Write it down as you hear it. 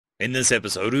In this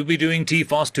episode, we'll be doing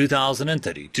T.F.O.S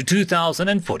 2030 to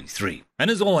 2043, and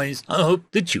as always, I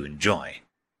hope that you enjoy.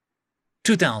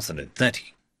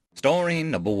 2030. Story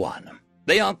number 1.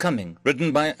 They Are Coming,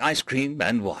 written by Ice Cream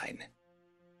and Wine.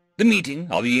 The meeting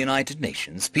of the United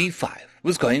Nations, P5,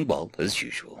 was going well as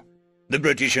usual. The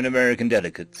British and American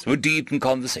delegates were deep in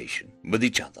conversation with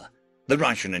each other, the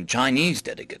Russian and Chinese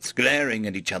delegates glaring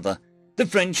at each other, the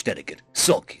French delegate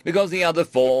sulky because the other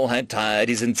four had tired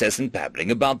his incessant babbling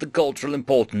about the cultural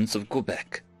importance of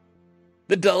Quebec.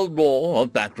 The dull roar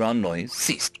of background noise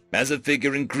ceased as a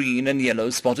figure in green and yellow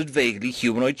spotted vaguely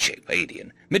humanoid-shaped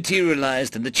alien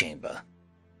materialized in the chamber.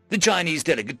 The Chinese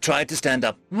delegate tried to stand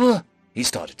up. He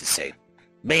started to say,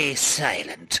 "Be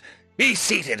silent. Be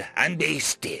seated and be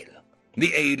still."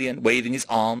 The alien waving his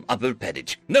arm up a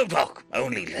pedage. "No talk,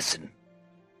 only listen."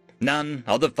 None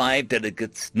of the 5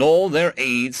 delegates, nor their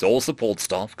aides or support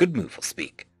staff, could move or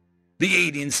speak. The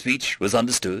alien's speech was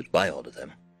understood by all of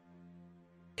them.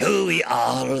 "Who we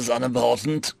are is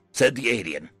unimportant," said the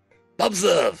alien.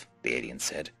 "Observe," the alien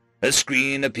said. A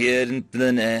screen appeared in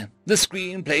thin air. The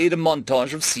screen played a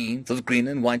montage of scenes of green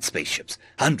and white spaceships,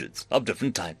 hundreds of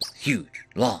different types, huge,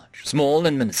 large, small,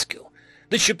 and minuscule.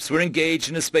 The ships were engaged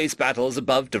in a space battles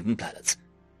above different planets.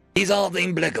 "These are the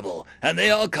implacable, and they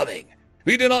are coming.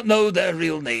 We do not know their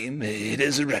real name. It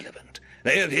is irrelevant.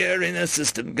 They appear in a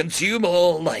system, consume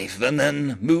all life, and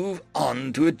then move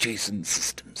on to adjacent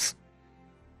systems.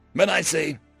 When I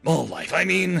say all life, I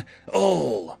mean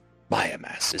all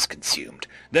biomass is consumed.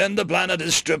 Then the planet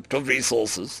is stripped of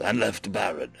resources and left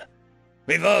barren.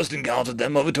 We first encountered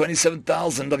them over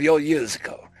 27,000 of your years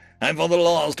ago, and for the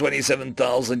last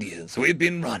 27,000 years we've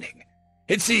been running.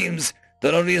 It seems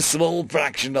that only a small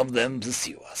fraction of them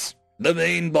pursue us. The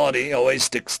main body always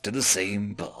sticks to the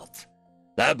same path.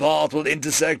 That path will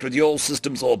intersect with your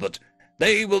system's orbit.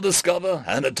 They will discover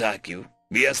and attack you.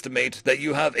 We estimate that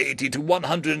you have 80 to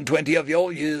 120 of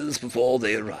your years before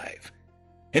they arrive.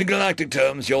 In galactic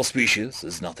terms, your species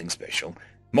is nothing special,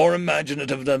 more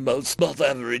imaginative than most, but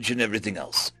average in everything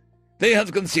else. They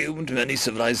have consumed many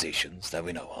civilizations that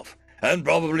we know of, and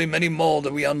probably many more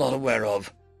that we are not aware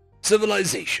of.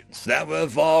 Civilizations that were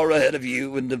far ahead of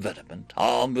you in development,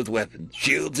 armed with weapons,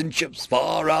 shields, and ships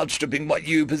far outstripping what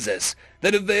you possess,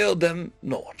 that availed them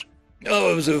naught.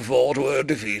 Those who fought were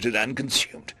defeated and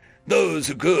consumed. Those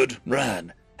who could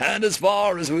ran, and as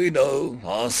far as we know,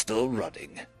 are still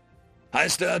running. I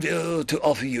stand here to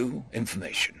offer you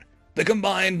information, the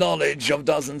combined knowledge of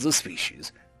dozens of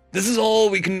species. This is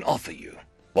all we can offer you,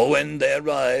 for when they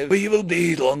arrive, we will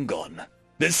be long gone.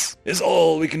 This is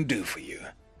all we can do for you.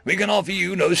 We can offer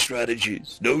you no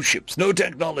strategies, no ships, no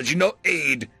technology, no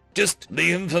aid, just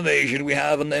the information we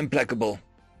have on the implacable.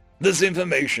 This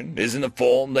information is in a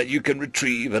form that you can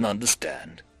retrieve and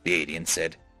understand," the alien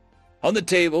said. On the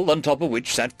table on top of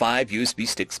which sat 5 USB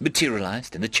sticks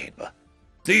materialized in the chamber.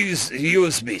 "These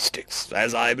USB sticks,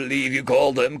 as I believe you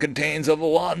call them, contains over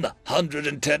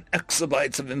 110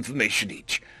 exabytes of information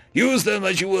each. Use them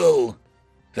as you will.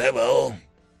 Farewell."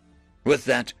 With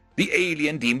that, the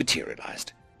alien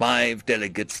dematerialized. 5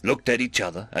 delegates looked at each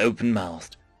other,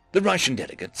 open-mouthed. The Russian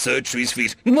delegate surged to his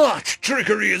feet. "What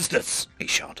trickery is this?" he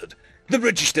shouted. The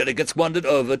British delegate wandered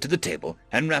over to the table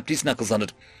and rapped his knuckles on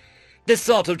it. "The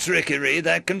sort of trickery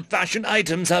that can fashion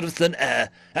items out of thin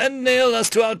air and nail us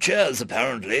to our chairs,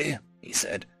 apparently," he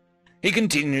said. He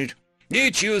continued,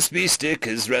 "Each USB stick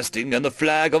is resting on the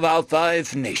flag of our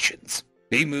 5 nations."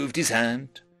 He moved his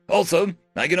hand. "Also,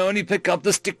 I can only pick up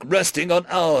the stick resting on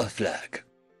our flag."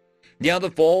 The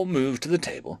other 4 moved to the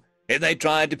table. If they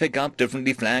tried to pick up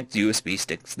differently flagged USB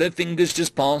sticks, their fingers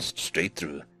just passed straight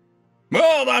through.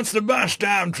 "Well, that's the best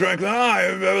damn trick that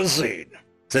I've ever seen,"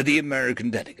 said the American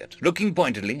delegate, looking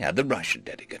pointedly at the Russian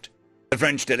delegate. The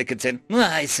French delegate said,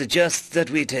 "I suggest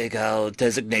that we take our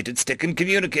designated stick and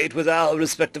communicate with our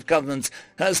respective governments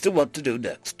as to what to do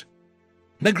next."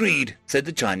 "Agreed," said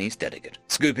the Chinese delegate,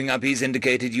 scooping up his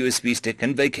indicated USB stick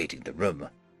and vacating the room.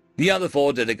 The other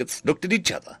 4 delegates looked at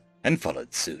each other and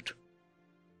followed suit.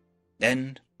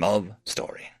 End of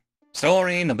story.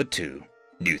 Story number 2.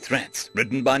 New Threats,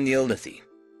 written by Neil Lithy.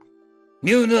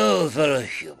 "You know, for a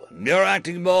human, you're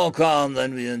acting more calm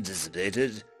than we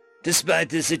anticipated, despite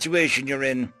the situation you're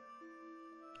in."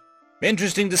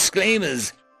 Interesting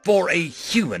disclaimers for a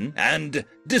human and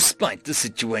despite the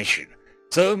situation.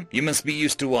 So, you must be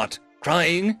used to what?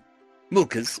 Crying?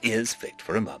 Milka's ears faked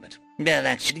for a moment. "Well,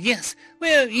 actually, yes. We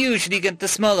usually get the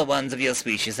smaller ones of your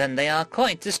species, and they are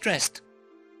quite distressed."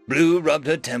 Blue rubbed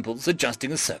her temples,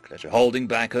 adjusting a circlet, holding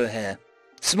back her hair.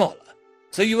 "Smaller.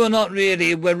 So you are not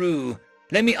really a Weru.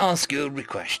 Let me ask you a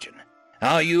question.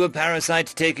 Are you a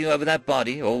parasite taking over that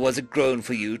body, or was it grown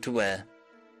for you to wear?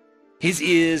 His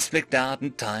ears flicked out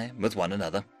in time with one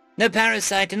another. A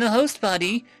parasite in a host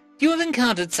body? You have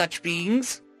encountered such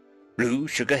beings? Blue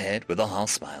shook her head with a half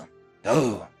smile.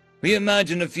 Oh, we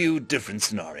imagine a few different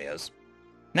scenarios.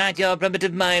 Not your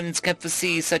primitive minds kept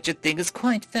foresee such a thing is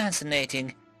quite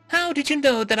fascinating. How did you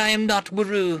know that I am not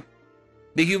Wuru?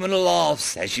 The human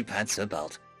laughs as she pats her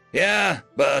belt. Yeah,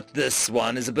 but this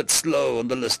one is a bit slow on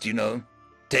the list, you know.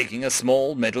 Taking a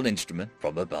small metal instrument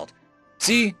from her belt.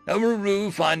 See, a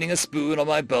Wuru finding a spoon on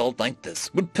my belt like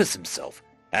this would piss himself,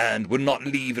 and would not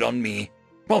leave it on me.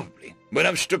 Probably would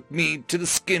have stripped me to the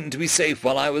skin to be safe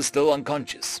while I was still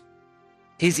unconscious.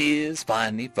 His ears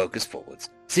finally focused forwards,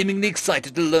 seemingly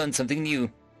excited to learn something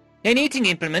new. An eating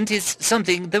implement is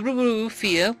something the Wuru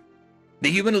fear.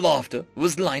 The human laughter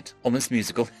was light, almost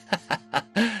musical.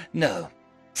 No.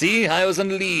 See, I was on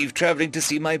leave traveling to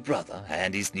see my brother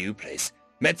and his new place.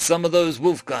 Met some of those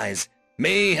wolf guys.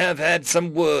 May have had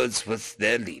some words with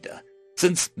their leader.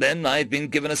 Since then, I've been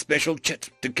given a special chit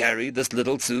to carry this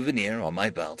little souvenir on my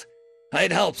belt.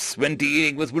 It helps when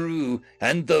dealing with Wuru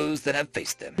and those that have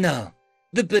faced them. No,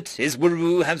 the bit is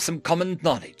Wuru have some common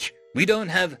knowledge. We don't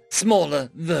have smaller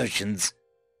versions.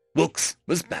 Wilkes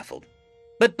was baffled.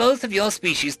 But both of your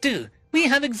species do. We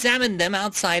have examined them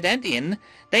outside and in.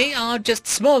 They are just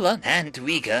smaller and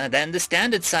weaker than the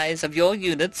standard size of your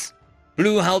units.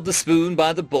 Blue held the spoon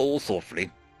by the bowl thoughtfully.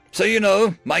 So you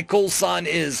know, my call sign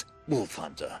is Wolf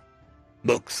Hunter.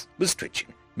 Wilkes was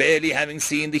twitching, barely having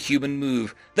seen the human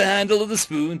move, the handle of the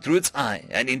spoon through its eye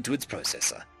and into its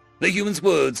processor. The human's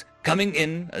words coming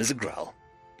in as a growl.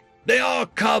 They are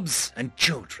cubs and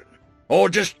children, or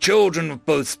just children of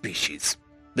both species.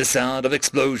 The sound of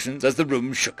explosions as the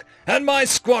room shook, and my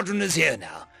squadron is here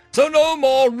now, so no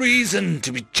more reason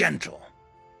to be gentle.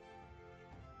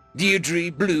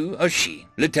 Deirdre Blue O'Shea,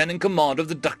 Lieutenant Commander of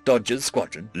the Duck Dodgers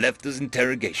Squadron, left his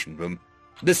interrogation room.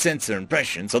 The sensor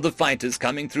impressions of the fighters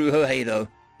coming through her halo,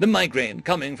 the migraine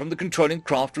coming from the controlling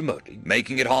craft remotely,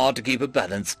 making it hard to keep her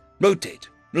balance, rotate,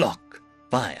 lock,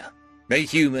 fire. A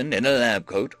human in a lab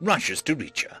coat rushes to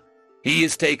reach her. He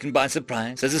is taken by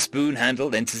surprise as a spoon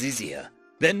handle enters his ear.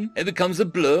 Then it becomes a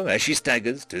blur as she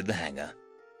staggers to the hangar.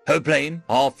 Her plane,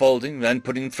 half folding and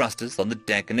putting thrusters on the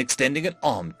deck and extending an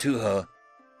arm to her.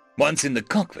 Once in the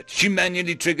cockpit, she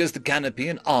manually triggers the canopy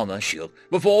and armor shield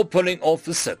before pulling off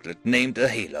the circlet named a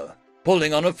halo.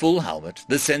 Pulling on a full helmet,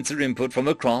 the sensor input from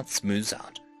her craft smooths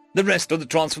out. The rest of the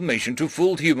transformation to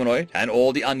full humanoid and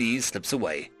all the unease slips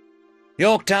away.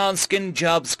 Yorktown skin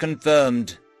jobs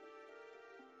confirmed.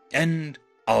 End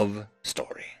of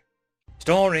story.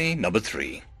 Story number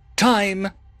 3. Time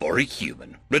for a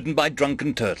Human, written by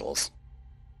Drunken Turtles.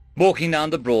 Walking down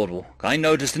the boardwalk, I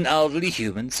noticed an elderly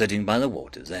human sitting by the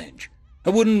water's edge, a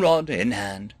wooden rod in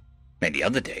hand. Any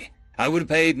other day, I would have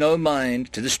paid no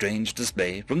mind to the strange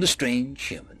display from the strange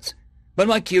humans, but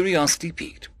my curiosity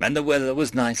piqued, and the weather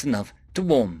was nice enough to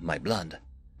warm my blood.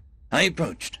 I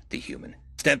approached the human,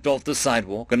 stepped off the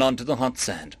sidewalk and onto the hot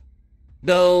sand.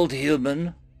 The old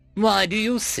human, why do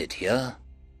you sit here?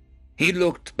 He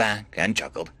looked back and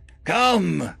chuckled.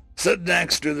 Come, sit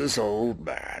next to this old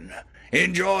man.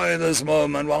 Enjoy this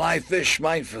moment while I fish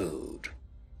my food.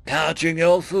 Catching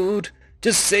your food?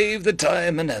 Just save the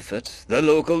time and effort. The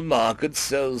local market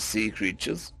sells sea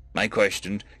creatures. I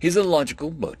questioned his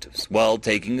illogical motives while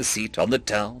taking a seat on the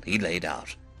towel he laid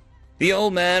out. The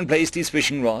old man placed his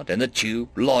fishing rod and the tube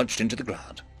lodged into the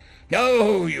ground.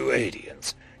 Oh, you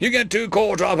idiots. You get too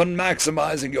caught up in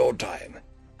maximizing your time.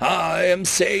 I am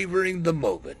savoring the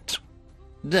moment.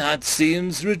 That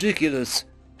seems ridiculous.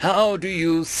 How do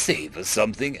you savor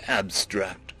something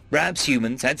abstract? Perhaps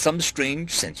humans had some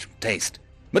strange sensual taste,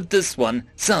 but this one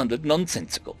sounded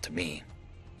nonsensical to me.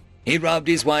 He rubbed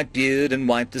his white beard and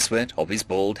wiped the sweat off his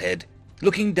bald head,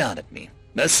 looking down at me.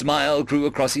 A smile grew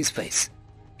across his face.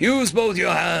 Use both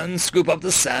your hands, scoop up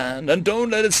the sand, and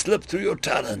don't let it slip through your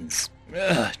talons.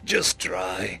 Just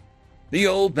try. The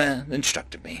old man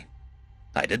instructed me.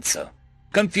 I did so,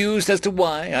 confused as to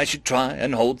why I should try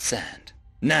and hold sand.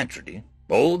 Naturally,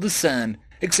 all the sand,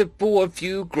 except for a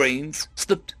few grains,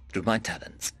 slipped through my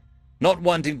talons. Not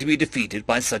wanting to be defeated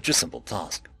by such a simple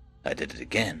task, I did it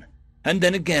again, and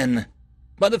then again.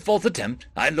 By the 4th attempt,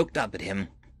 I looked up at him,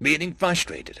 feeling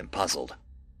frustrated and puzzled.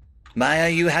 Why are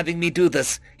you having me do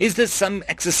this? Is this some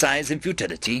exercise in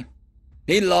futility?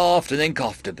 He laughed and then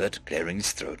coughed a bit, clearing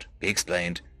his throat. He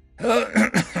explained,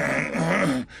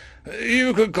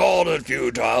 You could call it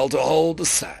futile to hold the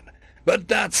sand, but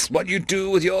that's what you do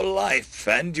with your life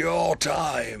and your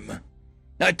time.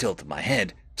 I tilted my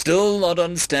head, still not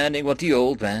understanding what the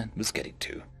old man was getting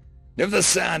to. If the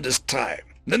sand is time,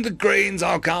 then the grains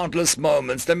are countless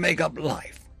moments that make up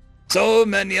life. So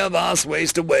many of us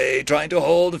waste away trying to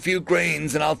hold a few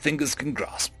grains that our fingers can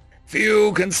grasp.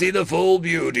 Few can see the full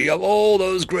beauty of all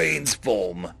those grains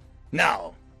form.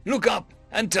 Now, look up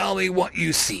and tell me what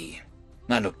you see."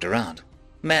 I looked around.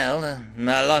 "Well,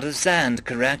 a lot of sand,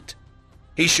 correct?"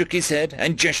 He shook his head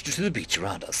and gestured to the beach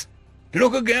around us.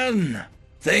 "Look again.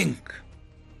 Think."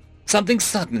 Something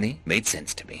suddenly made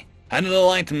sense to me, and an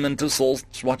enlightenment of soul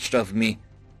watched over me.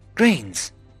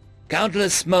 "Grains.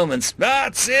 Countless moments."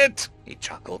 "That's it," he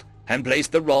chuckled, and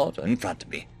placed the rod in front of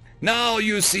me. "Now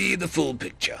you see the full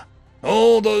picture.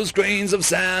 All those grains of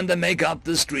sand that make up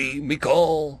the stream we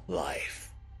call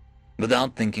life."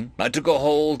 Without thinking, I took a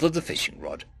hold of the fishing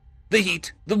rod. The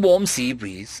heat, the warm sea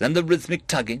breeze, and the rhythmic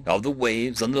tugging of the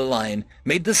waves on the line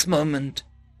made this moment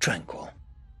tranquil.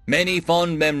 Many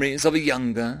fond memories of a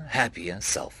younger, happier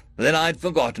self that I'd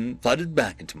forgotten flooded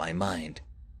back into my mind.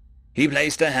 He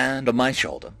placed a hand on my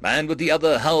shoulder, and with the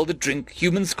other held a drink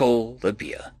humans call a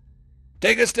beer.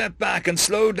 "Take a step back and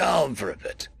slow down for a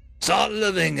bit. Start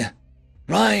living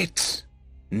right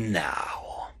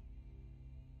now."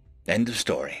 End of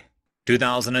story.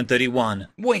 2031.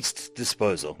 Waste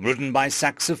Disposal, written by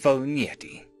Saxophone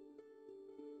Yeti.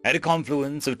 At a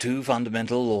confluence of two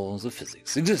fundamental laws of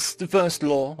physics exists the first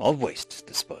law of waste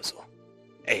disposal.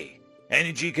 A.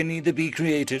 Energy can neither be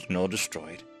created nor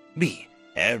destroyed. B.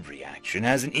 Every action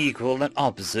has an equal and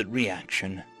opposite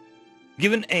reaction.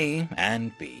 Given A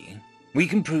and B, we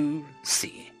can prove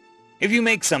C. If you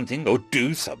make something or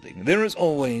do something, there is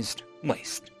always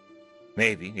waste.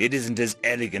 Maybe it isn't as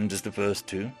elegant as the first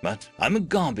two, but I'm a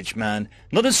garbage man,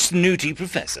 not a snooty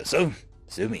professor, so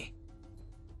sue me.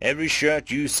 Every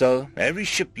shirt you sew, every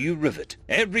ship you rivet,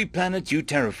 every planet you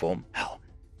terraform, hell,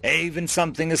 even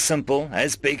something as simple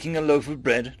as baking a loaf of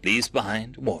bread leaves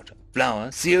behind water,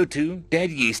 flour, CO2,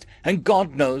 dead yeast, and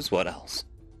God knows what else.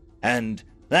 And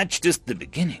that's just the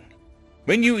beginning.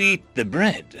 When you eat the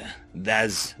bread,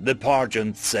 as the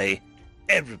Parjans say,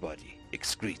 everybody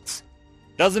excretes.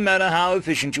 Doesn't matter how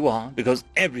efficient you are, because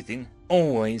everything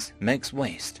always makes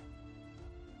waste.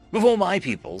 Before my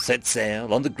people set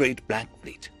sail on the Great Black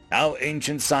Fleet, our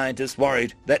ancient scientists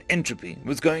worried that entropy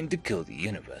was going to kill the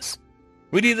universe.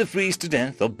 We'd either freeze to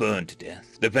death or burn to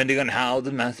death, depending on how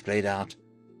the math played out.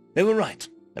 They were right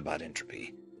about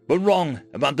entropy, but wrong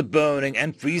about the burning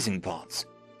and freezing parts.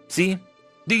 See,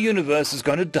 the universe is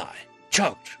going to die,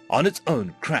 choked on its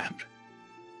own crap.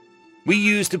 We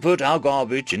used to put our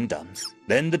garbage in dumps.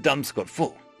 Then the dumps got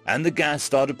full, and the gas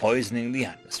started poisoning the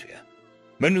atmosphere.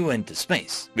 When we went to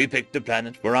space, we picked a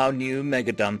planet for our new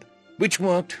megadump, which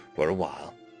worked for a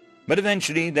while. But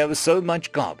eventually there was so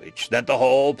much garbage that the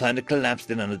whole planet collapsed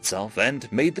in on itself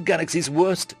and made the galaxy's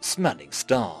worst-smelling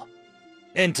star.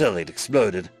 Until it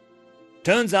exploded.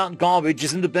 Turns out garbage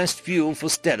isn't the best fuel for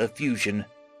stellar fusion.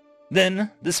 Then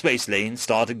the space lanes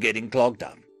started getting clogged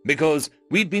up, because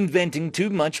we'd been venting too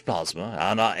much plasma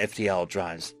on our FTL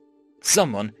drives.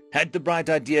 Someone had the bright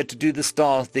idea to do the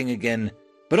star thing again,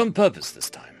 but on purpose this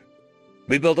time.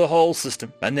 We built a whole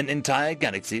system and then entire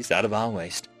galaxies out of our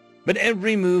waste. But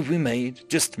every move we made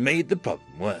just made the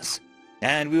problem worse,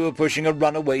 and we were pushing a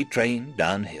runaway train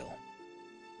downhill.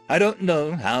 I don't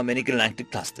know how many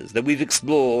galactic clusters that we've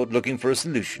explored looking for a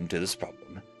solution to this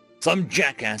problem. Some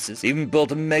jackasses even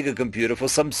built a megacomputer for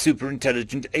some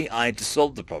super-intelligent AI to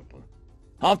solve the problem.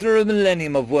 After a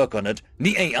millennium of work on it,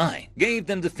 the AI gave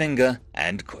them the finger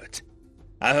and quit.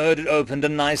 I heard it opened a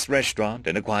nice restaurant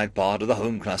in a quiet part of the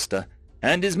home cluster,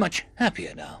 and is much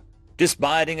happier now, just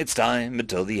biding its time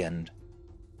until the end.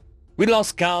 We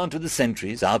lost count of the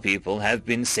centuries our people have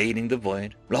been sailing the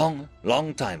void,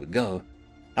 long time ago.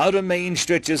 Our domain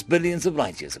stretches billions of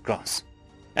light years across.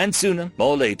 And sooner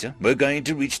or later, we're going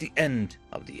to reach the end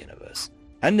of the universe.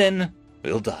 And then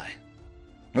we'll die.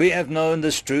 We have known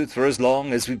this truth for as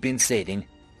long as we've been sailing.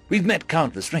 We've met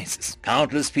countless races,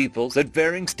 countless peoples at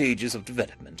varying stages of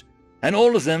development. And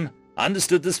all of them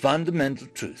understood this fundamental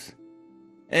truth.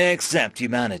 Except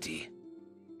humanity.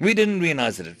 We didn't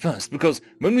realize it at first, because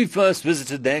when we first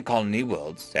visited their colony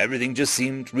worlds, everything just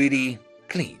seemed really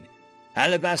clean.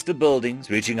 Alabaster buildings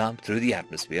reaching up through the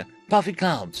atmosphere, puffy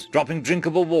clouds dropping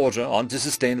drinkable water onto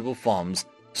sustainable farms,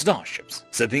 starships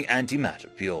sipping antimatter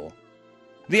fuel.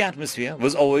 The atmosphere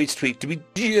was always tweaked to be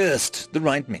just the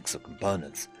right mix of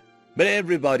components. But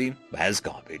everybody has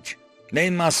garbage. They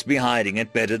must be hiding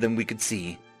it better than we could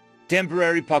see.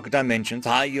 Temporary pocket dimensions,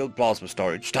 high-yield plasma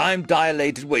storage,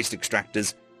 time-dilated waste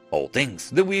extractors, all things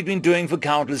that we'd been doing for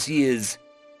countless years.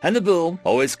 And the bill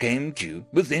always came due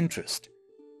with interest.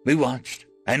 We watched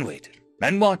and waited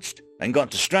and watched and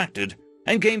got distracted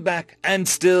and came back, and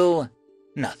still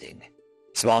nothing.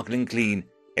 Sparkling clean,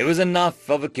 it was enough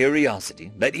of a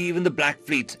curiosity that even the Black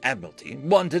Fleet Admiralty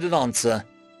wanted an answer,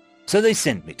 so they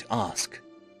sent me to ask.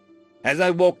 As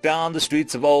I walked down the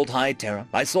streets of Old High Terror,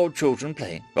 I saw children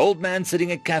playing, old men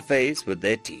sitting at cafes with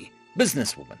their tea,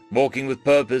 businesswomen walking with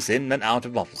purpose in and out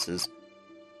of offices.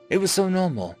 It was so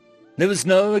normal. There was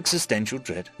no existential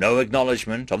dread, no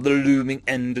acknowledgement of the looming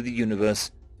end of the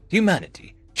universe.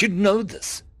 Humanity should know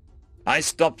this. I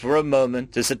stopped for a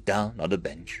moment to sit down on a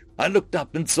bench. I looked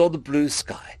up and saw the blue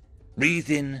sky, breathed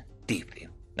in deeply,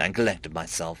 and collected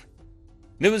myself.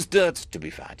 There was dirt to be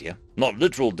found here, not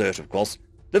literal dirt, of course.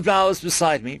 The flowers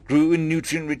beside me grew in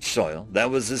nutrient-rich soil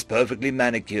that was as perfectly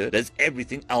manicured as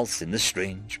everything else in the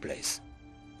strange place.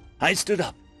 I stood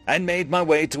up and made my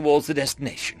way towards the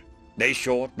destination, a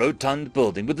short, rotund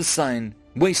building with the sign,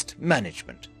 Waste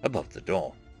Management, above the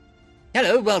door.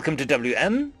 "Hello, welcome to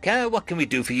WM. What can we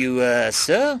do for you,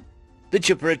 sir?" The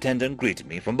chipper attendant greeted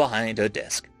me from behind her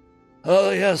desk. "Oh,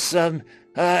 yes, I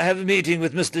have a meeting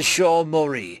with Mr. Shaw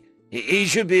Maury. He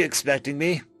should be expecting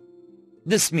me."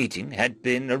 This meeting had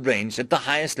been arranged at the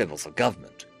highest levels of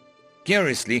government.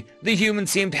 Curiously, the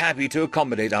humans seemed happy to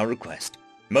accommodate our request.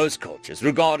 Most cultures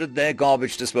regarded their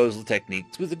garbage disposal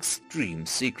techniques with extreme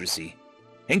secrecy,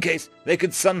 in case they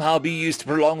could somehow be used to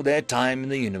prolong their time in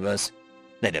the universe.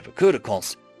 They never could, of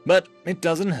course, but it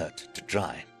doesn't hurt to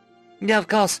try. "Yeah, of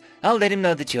course. I'll let him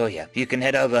know that you're here. You can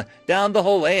head over, down the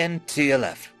hallway and to your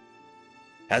left."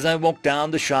 As I walked down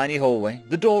the shiny hallway,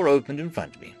 the door opened in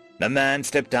front of me. A man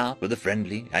stepped out with a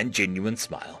friendly and genuine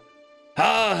smile.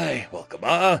 "Hi,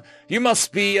 welcome. You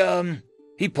must be,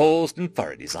 He paused and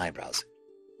furrowed his eyebrows.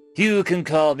 "You can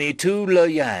call me Tu Lo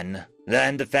Yan,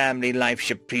 and the family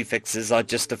lifeship prefixes are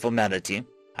just a formality,"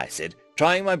 I said,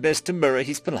 trying my best to mirror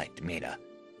his polite demeanor.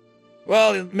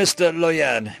 "Well, Mr.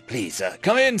 Loyan, please,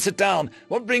 come in, sit down.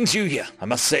 What brings you here? I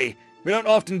must say, we don't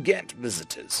often get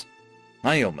visitors."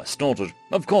 I almost snorted.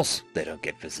 Of course they don't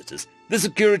get visitors. The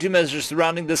security measures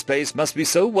surrounding this place must be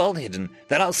so well hidden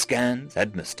that our scans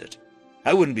had missed it.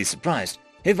 I wouldn't be surprised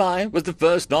if I was the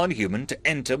first non-human to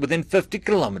enter within 50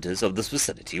 kilometers of this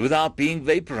facility without being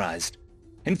vaporized.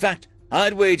 In fact,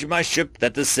 I'd wager my ship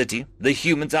that the city, the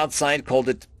humans outside called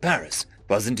it Paris,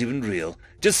 wasn't even real,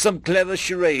 just some clever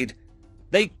charade.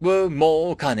 They were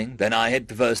more cunning than I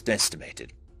had first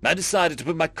estimated. I decided to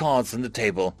put my cards on the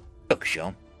table. "Look,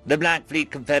 Shaw, the Black Fleet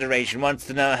Confederation wants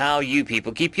to know how you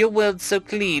people keep your world so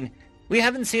clean. We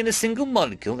haven't seen a single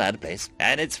molecule out of place,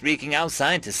 and it's freaking our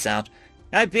scientists out.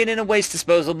 I've been in a waste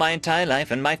disposal my entire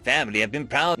life, and my family have been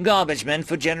proud garbage men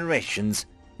for generations.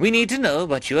 We need to know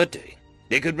what you are doing.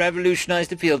 It could revolutionize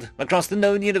the field across the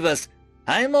known universe.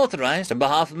 I am authorized on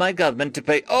behalf of my government to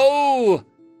pay—" "Oh!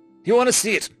 You want to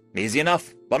see it? Easy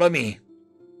enough. Follow me."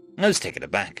 I was taken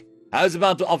aback. I was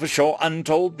about to offer Shaw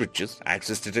untold riches,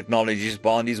 access to technologies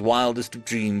beyond his wildest of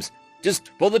dreams,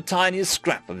 just for the tiniest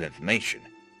scrap of information,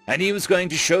 and he was going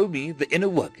to show me the inner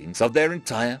workings of their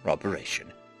entire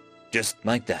operation. Just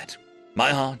like that,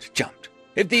 my heart jumped.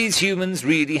 If these humans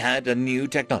really had a new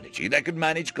technology that could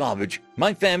manage garbage,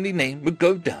 my family name would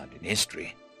go down in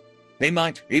history. They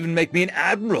might even make me an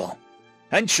admiral.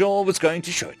 And Shaw was going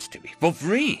to show it to me for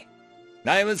free.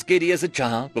 I was giddy as a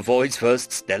child before his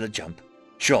first stellar jump.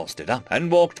 Shaw stood up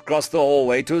and walked across the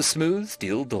hallway to a smooth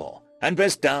steel door and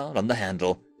pressed down on the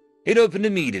handle. It opened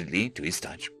immediately to his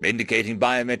touch, indicating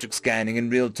biometric scanning in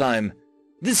real time.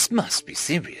 This must be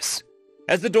serious.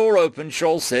 As the door opened,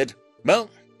 Shaw said, "Well,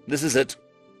 this is it."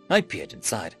 I peered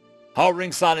inside.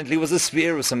 Hovering silently was a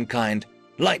sphere of some kind.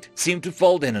 Light seemed to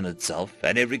fold in on itself,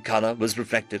 and every color was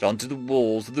reflected onto the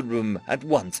walls of the room at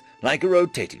once, like a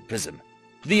rotating prism.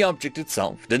 The object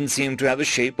itself didn't seem to have a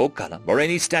shape or color, or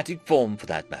any static form for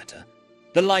that matter.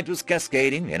 The light was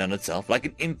cascading in on itself like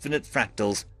an infinite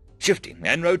fractals, shifting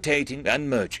and rotating and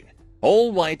merging,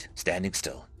 all white, standing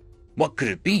still. What could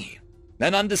it be?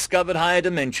 An undiscovered higher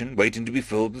dimension waiting to be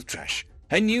filled with trash.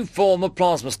 A new form of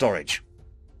plasma storage.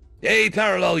 "A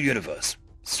parallel universe,"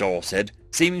 Shaw said,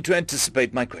 seeming to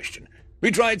anticipate my question.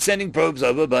 "We tried sending probes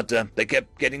over, but they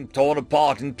kept getting torn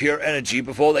apart in pure energy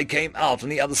before they came out on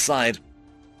the other side."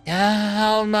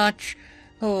 "How much?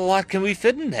 What can we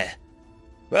fit in there?"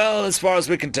 "Well, as far as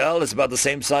we can tell, it's about the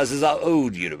same size as our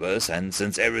old universe, and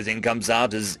since everything comes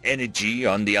out as energy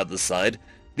on the other side,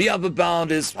 the upper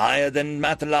bound is higher than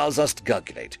math allows us to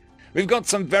calculate. We've got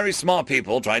some very smart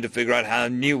people trying to figure out how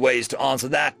new ways to answer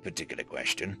that particular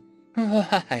question."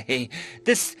 "Why,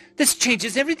 this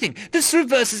changes everything. This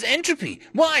reverses entropy.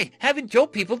 Why haven't your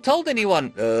people told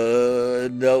anyone?"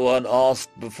 No one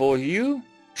asked before you?"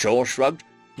 Shaw shrugged.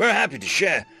 "We're happy to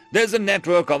share, There's a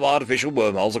network of artificial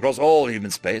wormholes across all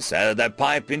human space that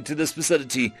pipe into this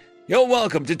facility. You're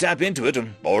welcome to tap into it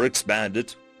or expand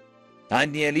it. I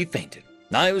nearly fainted.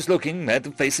 I was looking at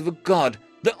the face of a god,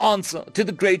 the answer to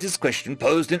the greatest question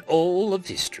posed in all of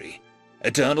history.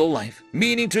 Eternal life,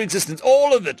 meaning to existence,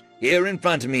 all of it, here in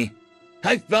front of me.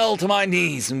 I fell to my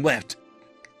knees and wept.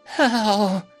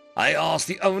 How? I asked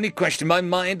the only question my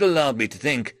mind allowed me to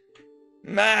think.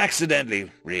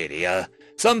 Accidentally, really.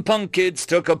 Some punk kids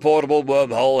took a portable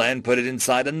wormhole and put it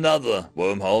inside another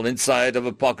wormhole inside of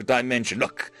a pocket dimension.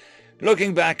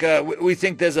 Looking back, we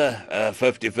think there's a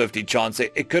 50-50 chance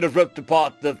it could have ripped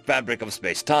apart the fabric of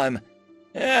space-time.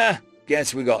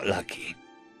 Guess we got lucky.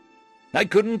 I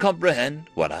couldn't comprehend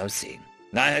what I was seeing.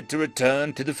 I had to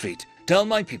return to the fleet, tell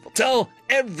my people, tell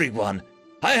everyone.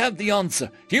 I have the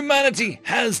answer. Humanity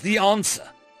has the answer.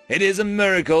 It is a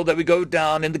miracle that we go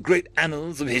down in the great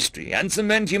annals of history and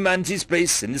cement humanity's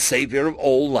place in the savior of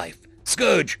all life,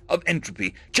 scourge of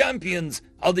entropy, champions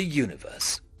of the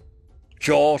universe.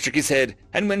 Shaw shook his head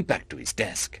and went back to his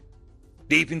desk.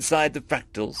 Deep inside the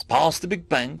fractals, past the Big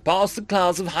Bang, past the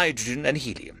clouds of hydrogen and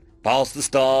helium, past the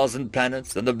stars and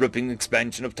planets and the ripping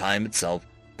expansion of time itself,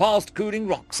 past cooling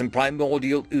rocks and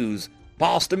primordial ooze,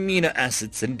 past amino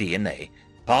acids and DNA,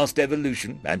 past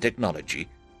evolution and technology,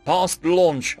 past the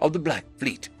launch of the Black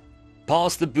Fleet,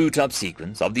 past the boot-up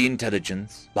sequence of the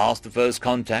intelligence, past the first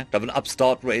contact of an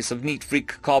upstart race of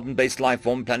neat-freak carbon-based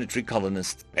lifeform planetary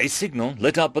colonists, a signal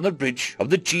lit up on the bridge of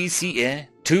the GCA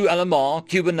to Alamar,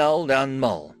 Cubanel, and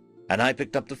Mull, and I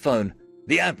picked up the phone.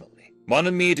 The Admiral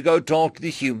wanted me to go talk to the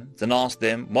humans and ask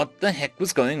them what the heck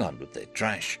was going on with their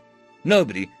trash.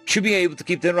 Nobody should be able to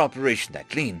keep their operation that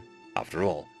clean. After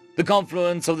all, the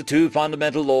confluence of the two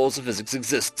fundamental laws of physics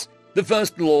exists. The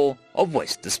first law of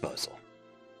waste disposal.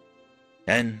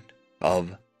 End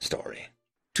of story.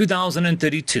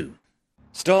 2032.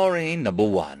 Story number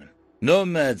 1.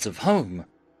 Nomads of Home,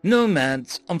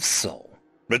 Nomads of Soul.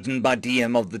 Written by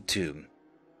DM of the Tomb.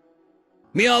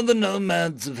 We are the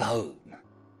nomads of home.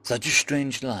 Such a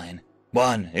strange line.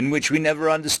 One in which we never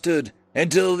understood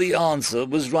until the answer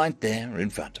was right there in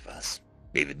front of us.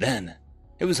 Even then,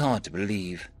 it was hard to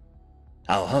believe.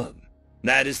 Our home,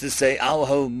 that is to say our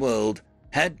home world,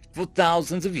 had for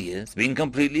thousands of years been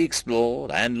completely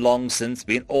explored and long since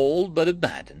been all but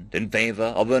abandoned in favor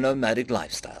of a nomadic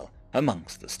lifestyle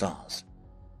amongst the stars.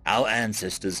 Our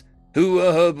ancestors, who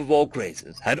were herbivore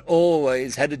grazers, had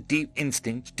always had a deep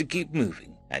instinct to keep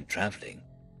moving and traveling,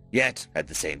 yet at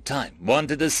the same time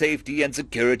wanted the safety and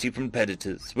security from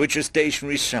predators which a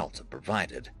stationary shelter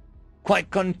provided. Quite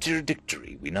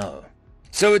contradictory, we know.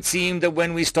 So it seemed that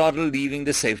when we started leaving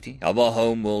the safety of our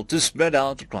home world to spread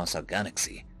out across our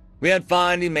galaxy, we had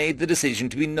finally made the decision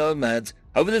to be nomads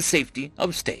over the safety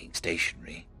of staying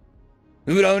stationary.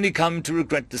 We would only come to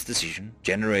regret this decision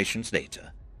generations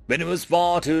later, when it was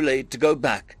far too late to go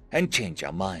back and change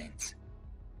our minds.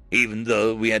 Even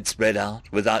though we had spread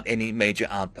out without any major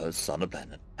outposts on the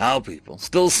planet, our people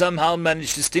still somehow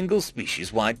managed a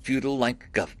single-species-wide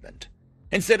feudal-like government.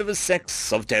 Instead of a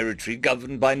sex of territory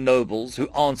governed by nobles who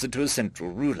answered to a central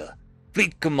ruler,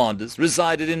 fleet commanders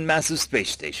resided in massive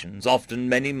space stations, often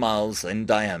many miles in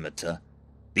diameter.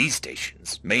 These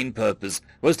stations' main purpose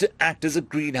was to act as a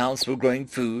greenhouse for growing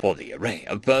food for the array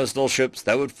of personal ships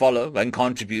that would follow and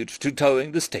contribute to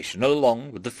towing the station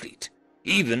along with the fleet,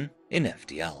 even in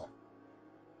FTL.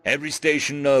 Every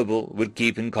station noble would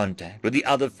keep in contact with the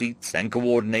other fleets and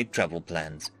coordinate travel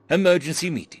plans, emergency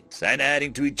meetings, and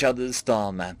adding to each other's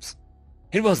star maps.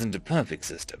 It wasn't a perfect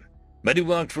system, but it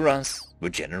worked for us for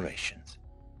generations.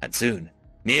 And soon,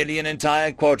 nearly an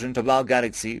entire quadrant of our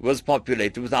galaxy was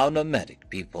populated with our nomadic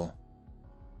people.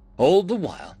 All the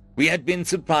while, we had been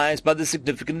surprised by the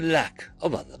significant lack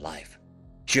of other life.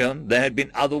 Sure, there had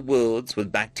been other worlds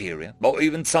with bacteria, or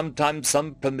even sometimes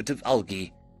some primitive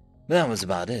algae. That was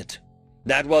about it.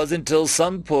 That was until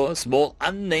some poor, small,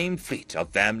 unnamed fleet of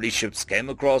family ships came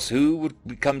across who would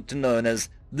become known as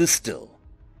the Still,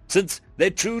 since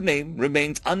their true name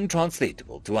remains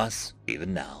untranslatable to us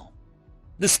even now.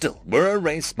 The Still were a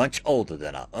race much older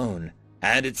than our own,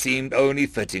 and it seemed only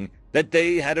fitting that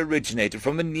they had originated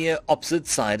from a near opposite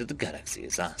side of the galaxy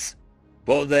as us,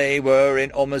 for they were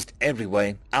in almost every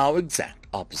way our exact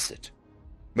opposite.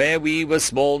 Where we were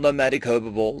small nomadic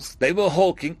herbivores, they were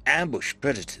hulking ambush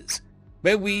predators.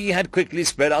 Where we had quickly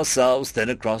spread ourselves thin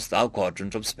across our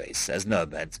quadrant of space as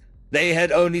nomads, they had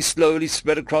only slowly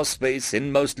spread across space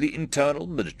in mostly internal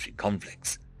military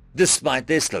conflicts. Despite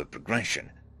their slow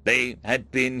progression, they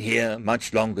had been here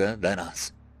much longer than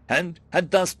us, and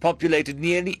had thus populated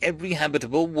nearly every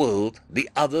habitable world the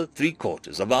other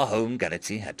 3/4 of our home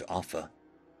galaxy had to offer.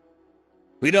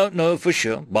 We don't know for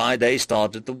sure why they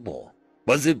started the war.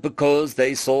 Was it because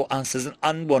they saw us as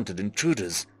unwanted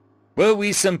intruders? Were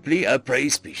we simply a prey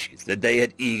species that they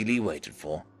had eagerly waited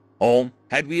for? Or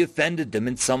had we offended them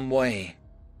in some way?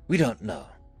 We don't know.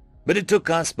 But it took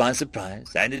us by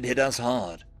surprise, and it hit us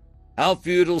hard. Our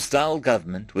feudal-style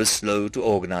government was slow to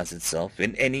organize itself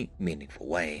in any meaningful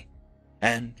way.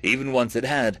 And even once it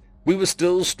had, we were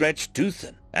still stretched too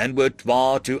thin and were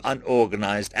far too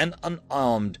unorganized and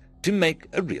unarmed to make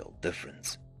a real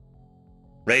difference.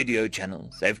 Radio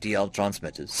channels, FTL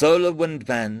transmitters, solar wind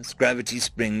fans, gravity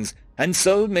springs, and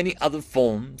so many other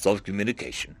forms of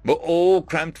communication were all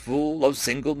crammed full of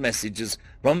single messages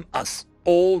from us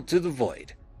all to the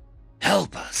void.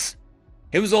 Help us!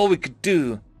 It was all we could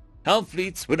do. Our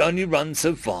fleets would only run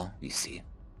so far, you see.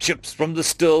 Ships from the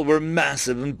Still were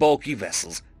massive and bulky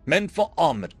vessels meant for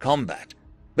armored combat,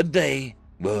 but they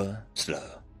were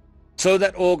slow. So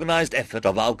that organized effort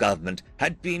of our government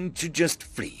had been to just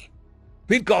flee.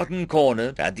 We'd gotten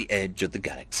cornered at the edge of the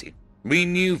galaxy. We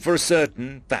knew for a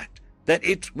certain fact that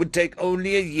it would take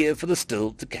only a year for the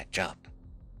Still to catch up.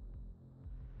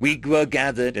 We were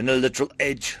gathered in a literal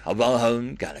edge of our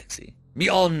home galaxy.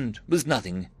 Beyond was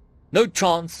nothing, no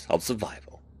chance of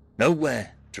survival,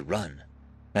 nowhere to run.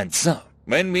 And so,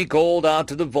 when we called out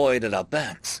to the void at our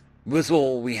backs, it was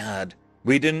all we had.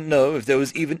 We didn't know if there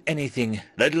was even anything,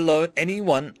 let alone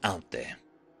anyone out there.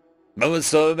 There were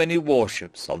so many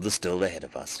warships of the Still ahead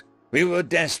of us. We were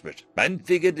desperate and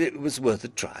figured it was worth a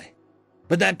try.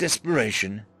 But that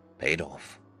desperation paid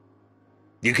off.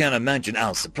 You can imagine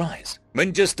our surprise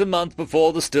when just a month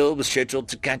before the Still was scheduled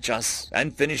to catch us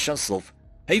and finish us off,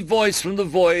 a voice from the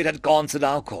void had answered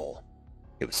our call.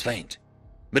 It was faint,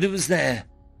 but it was there,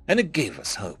 and it gave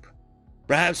us hope.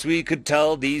 Perhaps we could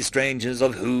tell these strangers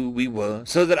of who we were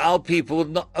so that our people would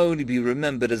not only be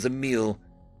remembered as a meal,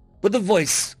 but the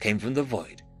voice came from the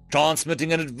void,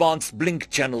 transmitting an advanced blink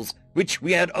channels which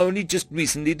we had only just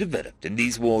recently developed in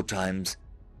these war times.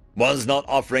 Was not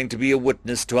offering to be a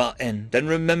witness to our end and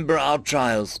remember our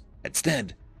trials.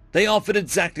 Instead, they offered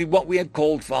exactly what we had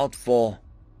called out for,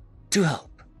 to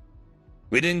help.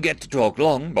 We didn't get to talk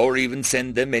long or even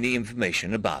send them any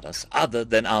information about us other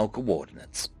than our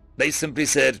coordinates. They simply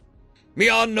said, "We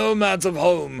are nomads of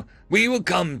home. We will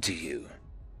come to you."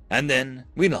 And then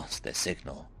we lost their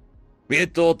signal. We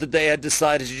had thought that they had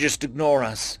decided to just ignore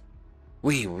us.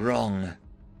 We were wrong.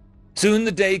 Soon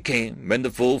the day came when the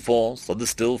full force of the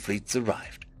Still fleets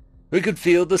arrived. We could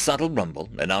feel the subtle rumble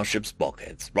in our ship's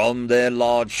bulkheads from their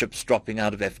large ships dropping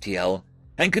out of FTL,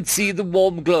 and could see the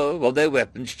warm glow of their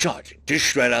weapons charging to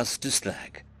shred us to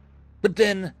slag. But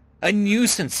then a new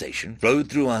sensation flowed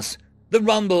through us, the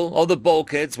rumble of the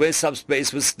bulkheads where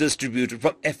subspace was distributed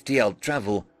from FTL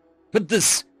travel. But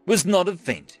this was not a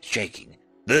faint shaking.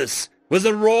 This was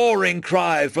a roaring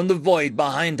cry from the void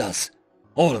behind us.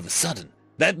 All of a sudden,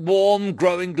 that warm,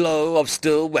 growing glow of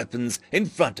Still weapons in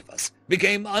front of us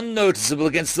became unnoticeable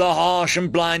against the harsh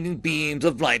and blinding beams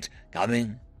of light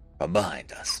coming from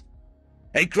behind us.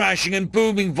 A crashing and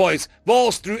booming voice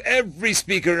valsed through every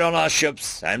speaker on our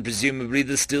ships, and presumably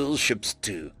the Still ships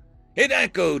too. It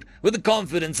echoed with the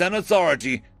confidence and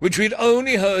authority which we had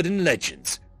only heard in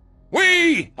legends.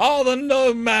 "We are the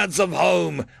nomads of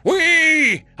home!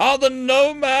 We are the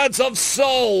nomads of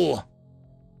soul!"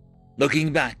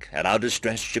 Looking back at our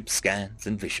distressed ship scans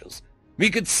and visuals, we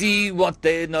could see what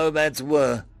their nomads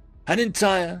were. An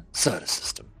entire solar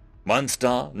system. 1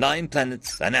 star, 9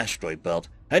 planets, an asteroid belt,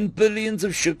 and billions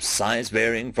of ships size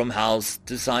varying from house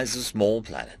to size of small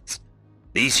planets.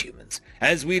 These humans,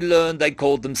 as we learned they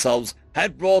called themselves,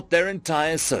 had brought their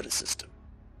entire solar system,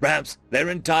 perhaps their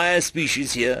entire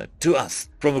species here to us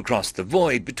from across the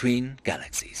void between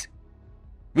galaxies.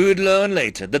 We would learn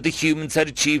later that the humans had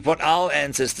achieved what our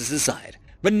ancestors desired,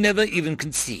 but never even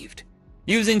conceived.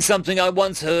 Using something I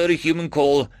once heard a human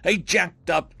call a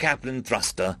jacked-up Kaplan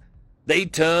thruster, they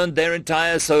turned their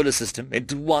entire solar system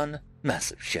into one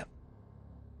massive ship.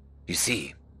 You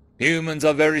see, humans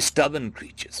are very stubborn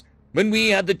creatures. When we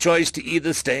had the choice to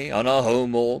either stay on our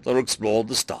home world or explore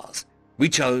the stars, we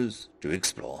chose to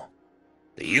explore.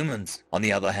 The humans, on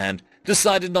the other hand,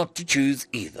 decided not to choose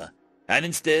either, and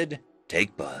instead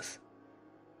take both.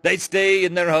 They stay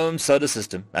in their home solar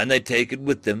system, and they take it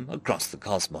with them across the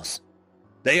cosmos.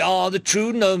 They are the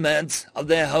true nomads of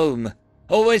their home,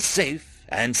 always safe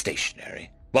and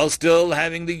stationary, while still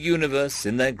having the universe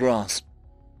in their grasp.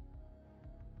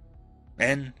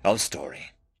 End of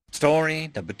story. Story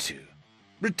number 2.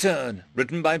 Return,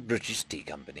 written by British Tea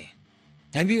Company.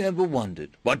 Have you ever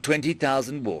wondered what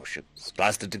 20,000 warships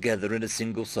clustered together in a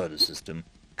single solar system,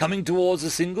 coming towards a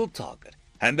single target,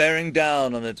 and bearing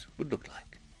down on it would look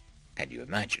like? Can you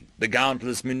imagine the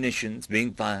countless munitions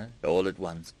being fired all at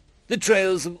once, the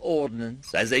trails of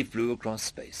ordnance as they flew across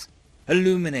space,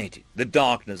 illuminating the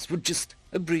darkness for just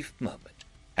a brief moment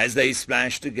as they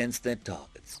splashed against their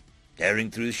targets, tearing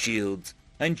through shields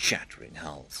and shattering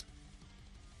hulls?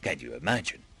 Can you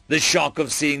imagine the shock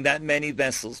of seeing that many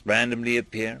vessels randomly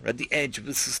appear at the edge of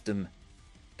the system?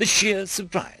 The sheer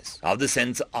surprise of the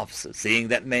sensor officer seeing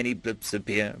that many blips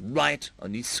appear right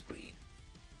on his screen?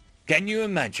 Can you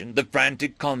imagine the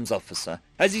frantic comms officer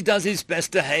as he does his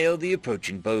best to hail the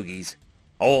approaching bogies?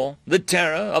 Or the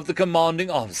terror of the commanding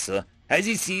officer as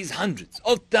he sees hundreds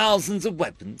of thousands of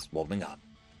weapons warming up,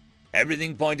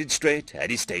 everything pointed straight at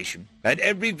his station, and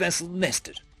every vessel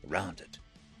nested around it?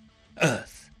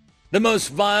 Earth, the most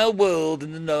vile world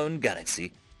in the known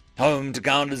galaxy, home to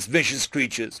countless vicious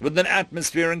creatures with an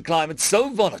atmosphere and climate so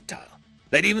volatile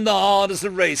that even the hardest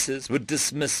of races would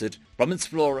dismiss it from its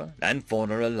flora and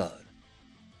fauna alone.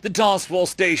 The Task Force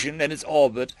station and its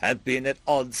orbit have been at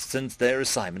odds since their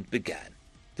assignment began.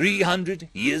 300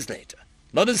 years later,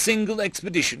 not a single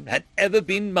expedition had ever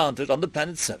been mounted on the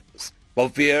planet's surface for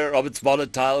fear of its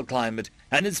volatile climate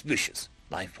and its vicious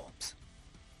life forms.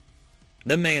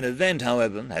 The main event,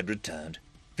 however, had returned.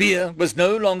 Fear was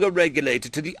no longer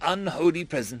regulated to the unholy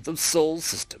presence of Sol's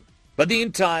system, but the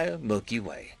entire Milky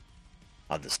Way.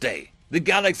 On this day, the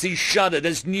galaxy shuddered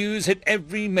as news hit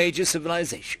every major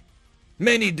civilization.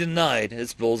 Many denied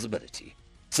its plausibility.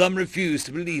 Some refused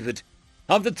to believe it.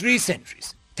 After 3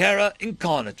 centuries, terror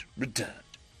incarnate returned.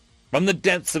 From the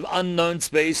depths of unknown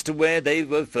space to where they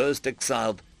were first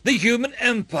exiled, the human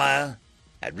empire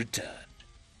had returned.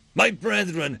 My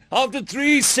brethren, after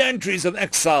 3 centuries of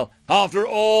exile, after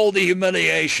all the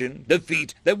humiliation,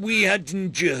 defeat that we had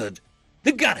endured,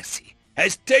 the galaxy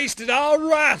has tasted our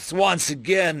wrath once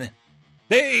again.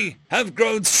 They have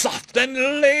grown soft and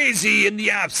lazy in the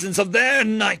absence of their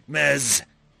nightmares.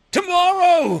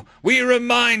 Tomorrow we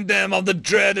remind them of the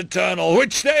dread eternal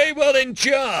which they will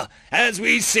endure as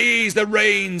we seize the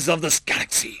reins of this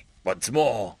galaxy once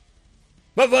more.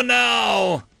 But for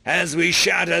now, as we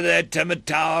shatter their timid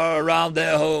tower around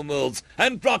their homeworlds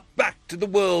and flock back to the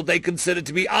world they consider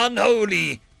to be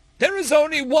unholy, there is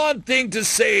only one thing to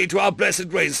say to our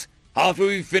blessed race after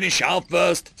we finish our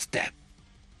first step.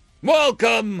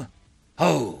 Welcome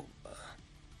home.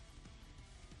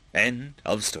 End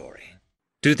of story.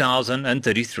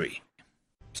 2033.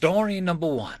 Story number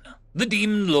 1. The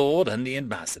Demon Lord and the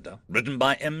Ambassador, written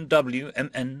by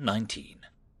MWMN19.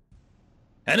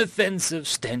 An offensive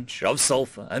stench of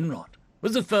sulphur and rot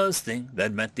was the first thing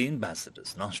that met the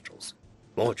ambassador's nostrils.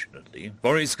 Fortunately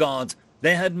for his guards,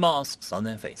 they had masks on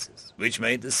their faces, which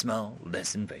made the smell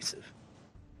less invasive.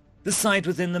 The sight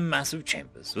within the massive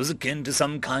chambers was akin to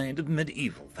some kind of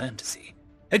medieval fantasy,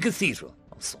 a cathedral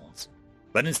of sorts.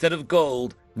 But instead of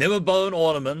gold, there were bone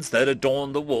ornaments that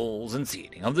adorned the walls and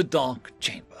ceiling of the dark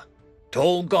chamber.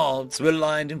 Tall guards were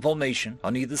lined in formation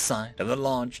on either side of the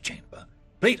large chamber,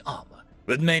 plate armor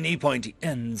with many pointy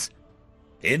ends.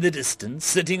 In the distance,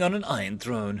 sitting on an iron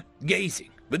throne, gazing,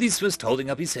 with his fist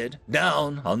holding up his head,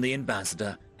 down on the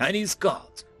ambassador and his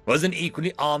guards, was an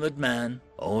equally armored man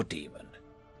or demon.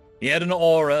 He had an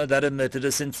aura that emitted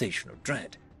a sensation of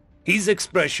dread. His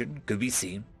expression could be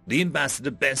seen. The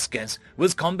ambassador's best guess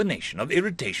was a combination of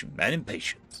irritation and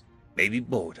impatience, maybe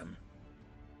boredom.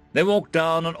 They walked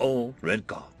down an old red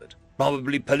carpet,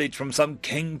 probably pillaged from some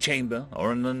king chamber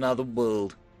or in another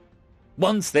world.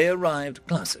 Once they arrived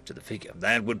closer to the figure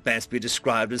that would best be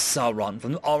described as Sauron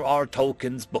from R.R.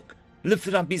 Tolkien's book,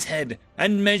 lifted up his head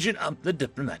and measured up the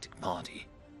diplomatic party.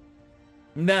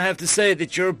 "I have to say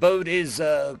that your abode is,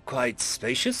 quite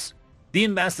spacious," the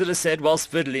ambassador said whilst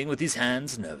fiddling with his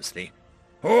hands nervously.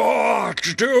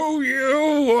 "What do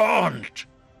you want?"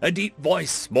 A deep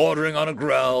voice, bordering on a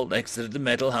growl, exited the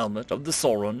metal helmet of the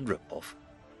Sauron ripoff.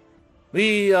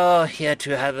 "We are here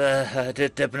to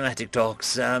have diplomatic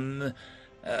talks.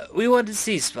 We want a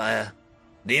ceasefire,"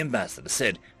 the ambassador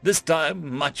said, this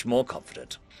time much more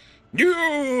confident. "You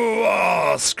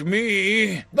ask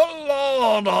me, the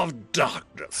Lord of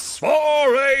Darkness,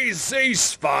 for a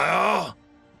ceasefire?"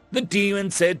 the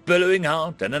demon said, billowing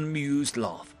out an amused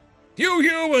laugh. "You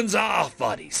humans are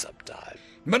funny sometimes,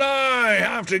 but I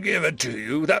have to give it to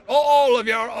you that all of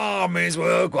your armies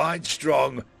were quite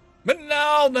strong. But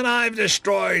now that I've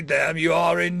destroyed them, you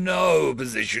are in no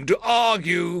position to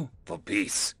argue for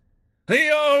peace. The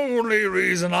only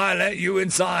reason I let you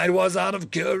inside was out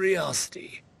of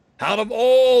curiosity. Out of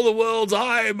all the worlds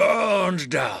I burned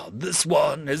down, this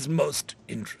one is most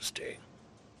interesting."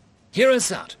 "Hear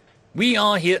us out. We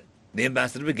are here," the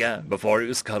ambassador began before he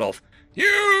was cut off. "You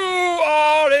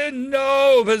are in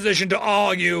no position to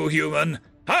argue, human.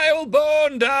 I will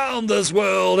burn down this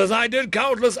world as I did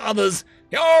countless others.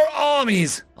 Your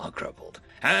armies are crippled,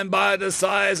 and by the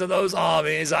size of those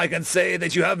armies I can say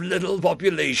that you have little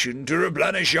population to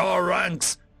replenish your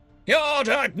ranks. Your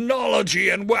technology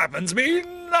and weapons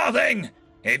mean nothing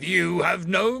if you have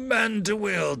no men to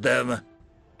wield them.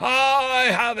 I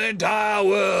have entire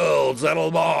worlds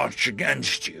that'll march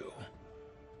against you."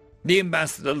 The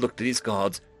ambassador looked at his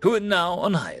guards, who were now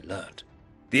on high alert.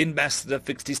 The ambassador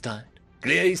fixed his tide,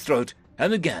 cleared his throat,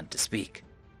 and began to speak.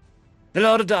 "The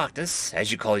Lord of Darkness,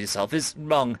 as you call yourself, is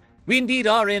wrong. We indeed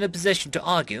are in a position to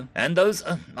argue, and those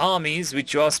armies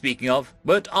which you are speaking of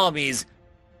weren't armies.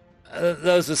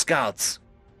 Those were scouts."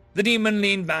 The demon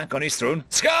leaned back on his throne.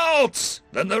 "Scouts!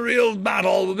 Then the real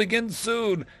battle will begin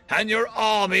soon, and your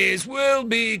armies will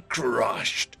be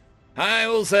crushed. I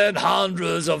will send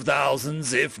hundreds of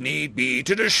thousands, if need be,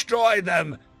 to destroy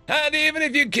them, and even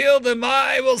if you kill them,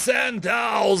 I will send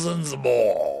thousands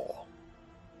more."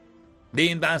 The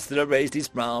ambassador raised his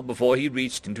brow before he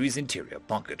reached into his interior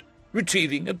pocket,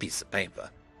 retrieving a piece of paper.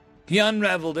 He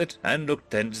unraveled it and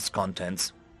looked at its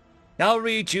contents. "I'll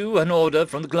read you an order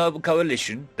from the Global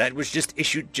Coalition that was just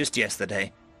issued just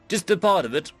yesterday. Just a part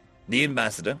of it." The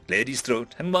ambassador cleared his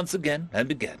throat and once again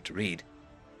began to read.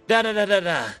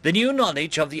 "Da-da-da-da-da. The new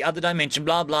knowledge of the other dimension,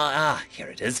 blah blah. Here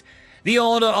it is. The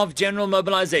Order of General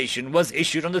Mobilization was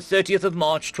issued on the 30th of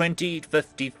March,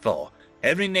 2054.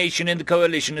 Every nation in the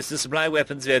Coalition is to supply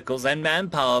weapons, vehicles, and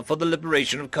manpower for the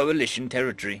liberation of Coalition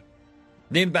territory."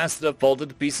 The ambassador folded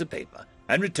the piece of paper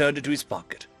and returned it to his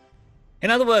pocket. "In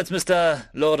other words, Mr.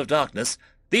 Lord of Darkness,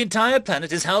 the entire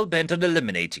planet is hell-bent on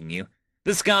eliminating you.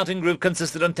 The scouting group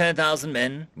consisted of 10,000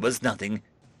 men, was nothing.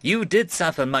 You did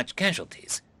suffer much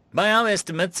casualties, by our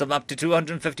estimates of up to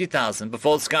 250,000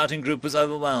 before the scouting group was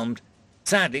overwhelmed.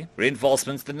 Sadly,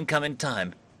 reinforcements didn't come in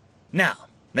time. Now,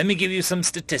 let me give you some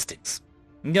statistics.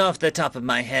 Off the top of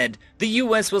my head, the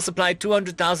U.S. will supply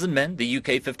 200,000 men, the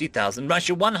U.K. 50,000,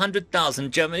 Russia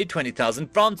 100,000, Germany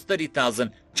 20,000, France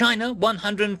 30,000, China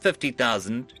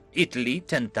 150,000, Italy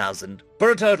 10,000,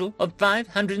 for a total of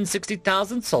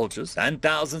 560,000 soldiers and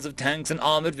thousands of tanks and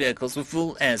armored vehicles with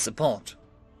full air support.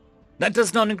 That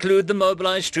does not include the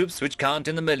mobilized troops, which count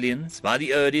in the millions. By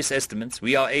the earliest estimates,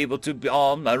 we are able to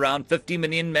arm around 50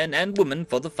 million men and women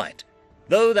for the fight,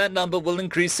 though that number will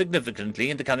increase significantly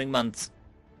in the coming months."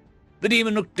 The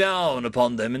demon looked down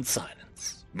upon them in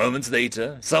silence. Moments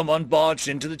later, someone barged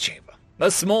into the chamber. A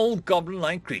small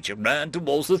goblin-like creature ran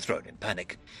towards the throne in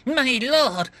panic. My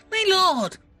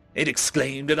lord! It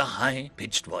exclaimed in a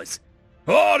high-pitched voice.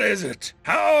 "What is it?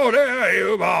 How dare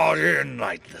you barge in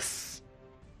like this?"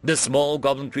 The small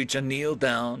goblin creature kneeled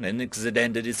down and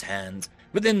extended his hands.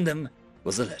 Within them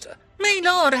was a letter. "My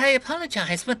lord, I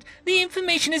apologize, but the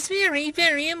information is very,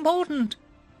 very important."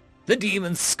 The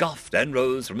demon scoffed and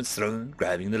rose from its throne,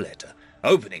 grabbing the letter.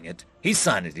 Opening it, he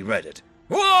silently read it.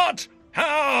 "What?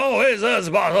 How is this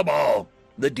possible?"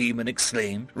 the demon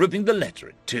exclaimed, ripping the letter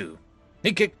in two.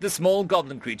 He kicked the small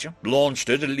goblin creature, launched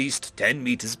it at least 10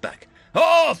 meters back.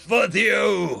 "Off with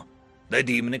you!" the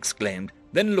demon exclaimed,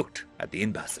 then looked at the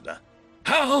ambassador.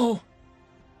 How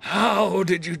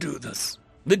did you do this?"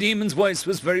 The demon's voice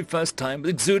was very first time, but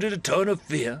exuded a tone of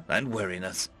fear and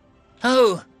weariness.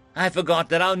 "Oh, I forgot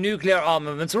that our nuclear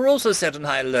armaments were also set on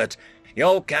high alert.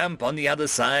 Your camp on the other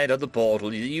side of the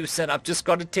portal you set up just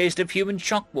got a taste of human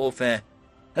shock warfare.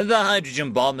 The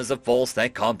hydrogen bomb is a force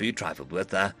that can't be trifled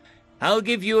with. I'll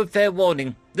give you a fair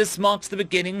warning. This marks the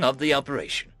beginning of the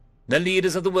operation. The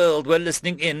leaders of the world were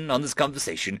listening in on this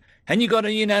conversation, and you got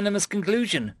a unanimous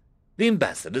conclusion." The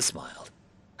ambassador smiled.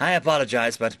 "I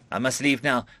apologize, but I must leave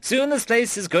now. Soon this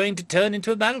place is going to turn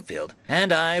into a battlefield,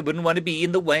 and I wouldn't want to be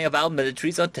in the way of our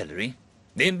military's artillery."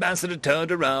 The ambassador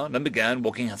turned around and began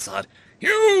walking outside.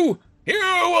 You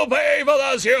will pay for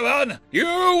this, human! You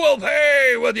will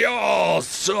pay with your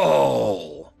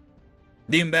soul!"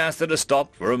 The ambassador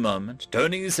stopped for a moment,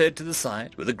 turning his head to the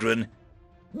side with a grin.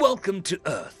 "Welcome to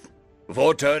Earth,"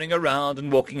 before turning around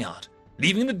and walking out,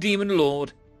 leaving the demon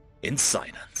lord in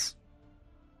silence.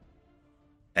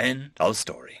 End of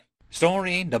story.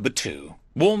 Story number 2,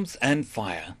 Warmth and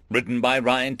Fire, written by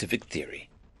Scientific Theory.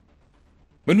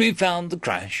 When we found the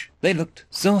crash, they looked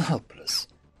so helpless.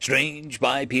 Strange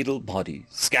bipedal bodies,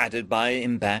 scattered by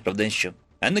impact of their ship,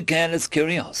 and the careless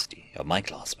curiosity of my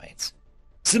classmates.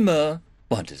 Simur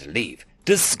wanted to leave,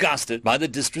 disgusted by the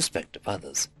disrespect of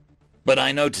others. But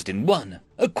I noticed in one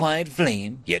a quiet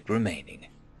flame yet remaining.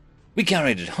 We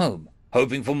carried it home,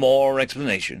 hoping for more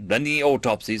explanation than the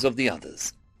autopsies of the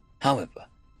others. However,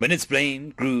 when its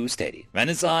flame grew steady and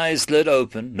its eyes slid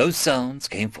open, no sounds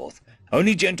came forth,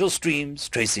 only gentle streams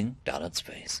tracing down its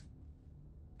face.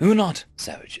 We were not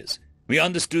savages. We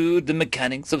understood the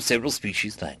mechanics of several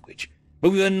species' language,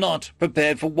 but we were not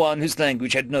prepared for one whose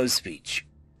language had no speech.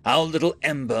 Our little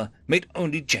ember made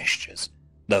only gestures,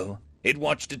 though it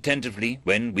watched attentively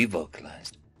when we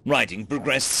vocalized. Writing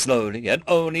progressed slowly and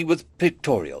only with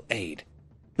pictorial aid,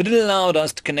 but it allowed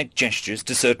us to connect gestures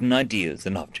to certain ideas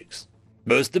and objects.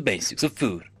 Both the basics of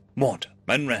food, water,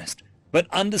 and rest, but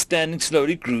understanding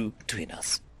slowly grew between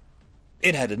us.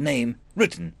 It had a name,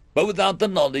 written, but without the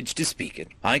knowledge to speak it.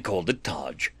 I called it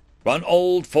Taj, an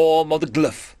old form of the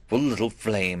glyph for little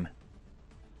flame.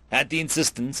 At the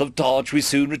insistence of Taj, we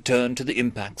soon returned to the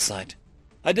impact site.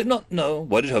 I did not know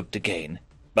what it hoped to gain,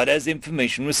 but as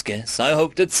information was scarce, I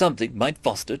hoped that something might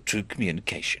foster true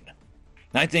communication.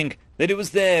 I think that it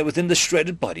was there within the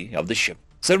shredded body of the ship,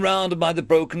 surrounded by the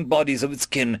broken bodies of its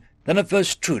kin, that I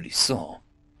first truly saw.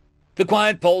 The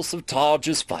quiet pulse of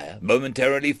Taj's fire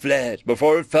momentarily flared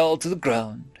before it fell to the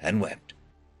ground and wept.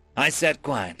 I sat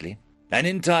quietly, and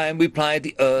in time we plied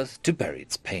the earth to bury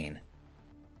its pain.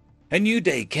 A new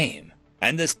day came,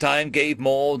 and this time gave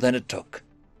more than it took.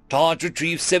 Taj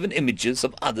retrieved 7 images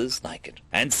of others like it,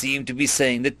 and seemed to be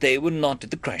saying that they were not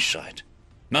at the crash site.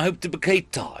 I hoped to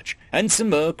placate Taj, and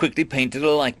Simur quickly painted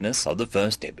a likeness of the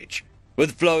first image,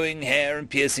 with flowing hair and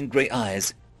piercing grey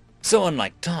eyes. So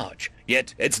unlike Taj,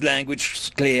 yet its language was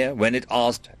clear when it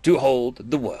asked to hold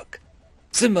the work.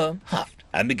 Simur huffed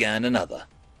and began another,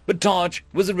 but Taj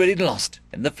was already lost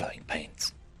in the flowing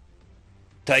paints.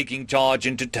 Taking Taj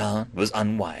into town was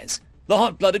unwise. The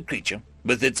hot-blooded creature,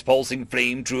 with its pulsing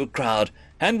flame, drew a crowd,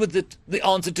 and with it the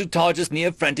answer to Taj's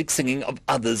near-frantic singing of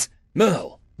others.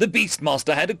 Merle, the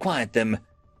Beastmaster, had acquired them.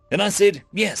 Then I said,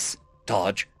 yes.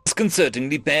 Taj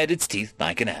disconcertingly bared its teeth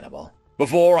like an animal,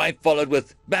 before I followed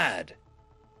with, bad.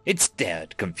 It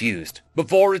stared, confused,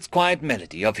 before its quiet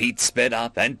melody of heat sped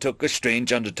up and took a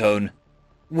strange undertone.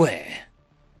 Where?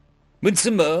 When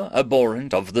Simur,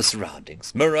 abhorrent of the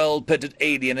surroundings, Morel pitted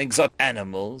alien exotic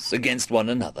animals against one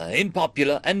another in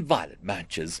popular and violent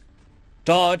matches.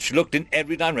 Taj looked in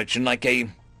every direction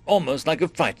almost like a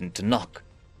frightened Tanakh,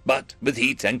 but with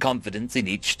heat and confidence in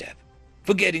each step.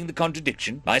 Forgetting the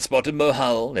contradiction, I spotted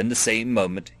Mohal in the same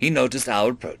moment he noticed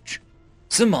our approach.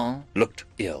 Simon looked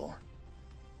ill.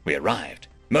 We arrived.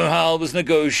 Mohal was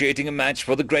negotiating a match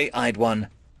for the grey-eyed one.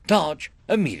 Taj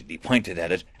immediately pointed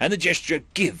at it, and the gesture,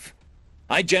 give.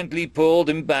 I gently pulled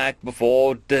him back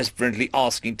before desperately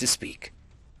asking to speak.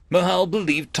 Mohal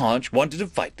believed Taj wanted to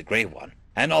fight the grey one,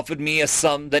 and offered me a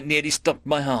sum that nearly stopped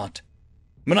my heart.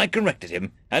 When I corrected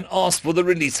him and asked for the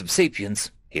release of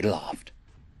sapience, he laughed.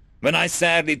 When I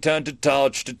sadly turned to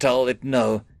Taj to tell it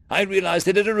no, I realized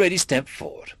it had already stepped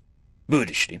forward.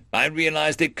 Boodishly, I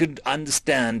realized it could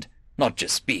understand, not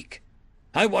just speak.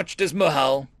 I watched as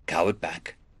Mohal cowered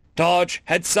back. Taj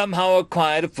had somehow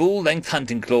acquired a full-length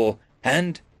hunting claw,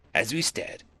 and, as we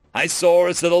stared, I saw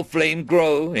its little flame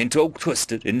grow into a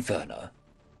twisted inferno.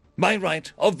 By right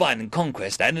of violent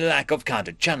conquest and lack of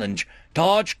counter-challenge,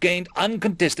 Taj gained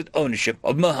uncontested ownership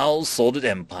of Mohal's sordid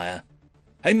empire,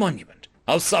 a monument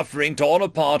of suffering torn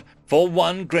apart for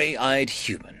one grey-eyed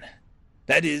human.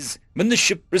 That is, when the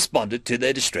ship responded to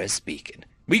their distress beacon,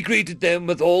 we greeted them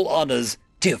with all honors,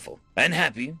 tearful and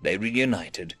happy they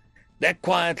reunited, that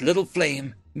quiet little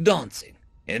flame dancing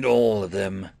in all of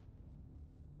them.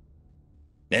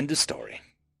 End of story.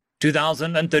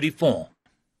 2034.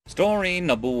 Story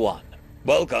number 1.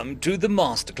 Welcome to the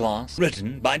Masterclass,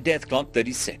 written by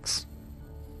DeathClock36.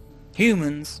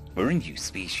 Humans were a new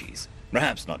species,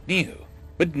 perhaps not new,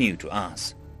 but new to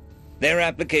us. Their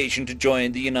application to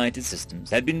join the United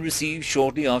Systems had been received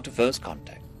shortly after first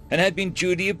contact, and had been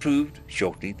duly approved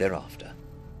shortly thereafter.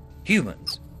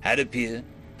 Humans had appeared,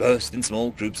 burst in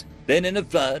small groups, then in a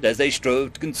flood as they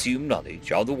strove to consume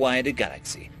knowledge of the wider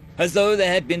galaxy, as though they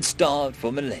had been starved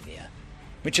for millennia,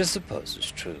 which I suppose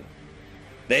was true.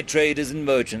 Their traders and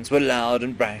merchants were loud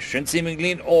and brash, and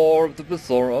seemingly in awe of the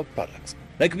plethora of products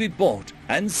that could be bought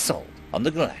and sold on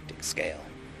the galactic scale.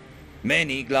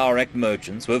 Many Glarak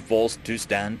merchants were forced to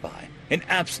stand by, in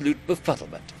absolute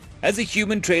befuddlement, as a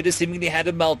human trader seemingly had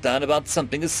a meltdown about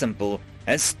something as simple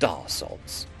as star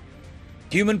salts.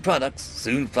 Human products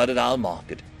soon flooded our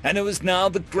market, and it was now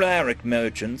the Glarak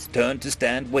merchants' turn to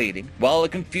stand waiting, while a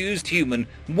confused human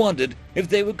wondered if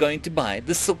they were going to buy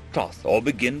the silk cloth or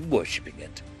begin worshipping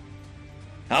it.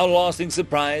 Our lasting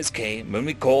surprise came when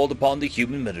we called upon the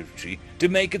human military to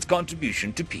make its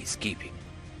contribution to peacekeeping,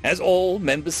 as all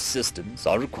member systems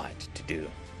are required to do.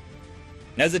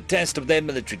 As a test of their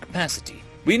military capacity,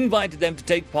 we invited them to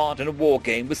take part in a war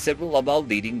game with several of our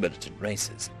leading militant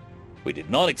races. We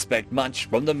did not expect much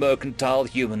from the mercantile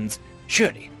humans.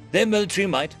 Surely Their military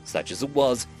might, such as it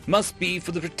was, must be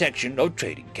for the protection of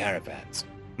trading caravans,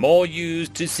 more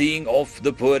used to seeing off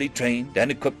the poorly trained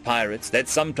and equipped pirates that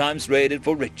sometimes raided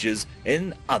for riches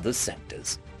in other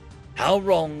sectors. How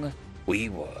wrong we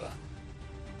were.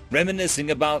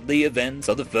 Reminiscing about the events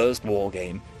of the first war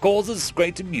game causes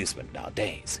great amusement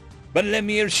nowadays. But let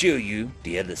me assure you,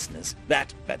 dear listeners,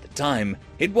 that at the time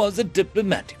it was a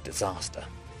diplomatic disaster.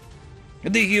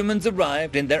 The humans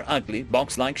arrived in their ugly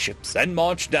box-like ships and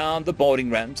marched down the boarding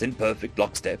ramps in perfect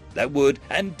lockstep that would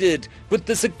and did put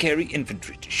the Sakari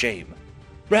infantry to shame.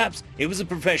 Perhaps it was a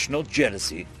professional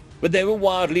jealousy, but they were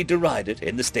wildly derided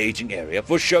in the staging area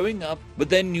for showing up with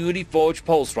their newly forged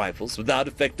pulse rifles without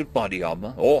effective body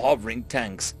armor or hovering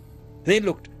tanks. They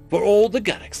looked, for all the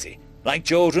galaxy, like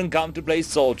children come to play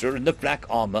soldier in the flak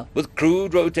armor with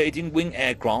crude rotating wing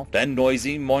aircraft and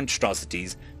noisy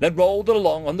monstrosities that rolled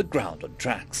along on the ground on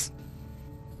tracks.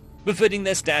 Befitting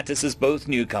their status as both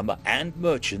newcomer and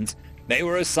merchants, they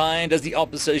were assigned as the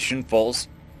opposition force.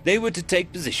 They were to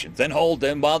take positions and hold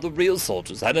them while the real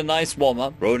soldiers had a nice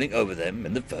warm-up rolling over them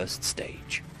in the first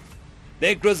stage.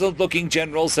 Their grizzled-looking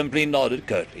general simply nodded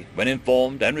curtly when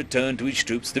informed and returned to his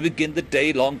troops to begin the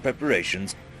day-long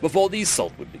preparations before the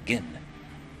assault would begin.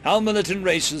 Our militant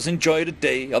racers enjoyed a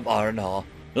day of R&R,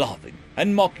 laughing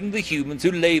and mocking the humans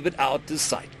who labored out to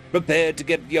sight, prepared to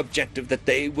get the objective that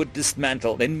they would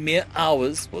dismantle in mere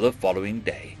hours for the following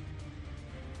day.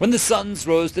 When the suns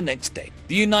rose the next day,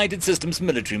 the United Systems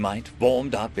military might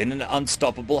formed up in an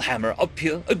unstoppable hammer of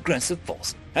pure aggressive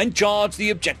force and charged the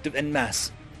objective en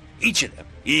masse, each of them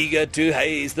eager to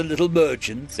haze the little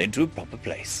merchants into a proper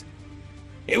place.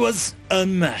 It was a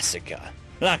massacre.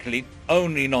 Luckily,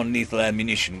 only non-lethal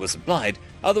ammunition was supplied,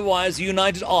 otherwise the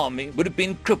United Army would have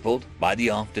been crippled by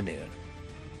the afternoon.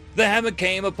 The hammer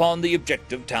came upon the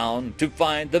objective town to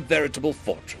find the veritable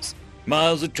fortress,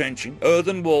 miles of trenching,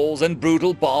 earthen walls, and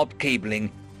brutal barbed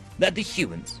cabling that the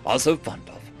humans are so fond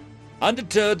of.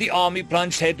 Undeterred, the army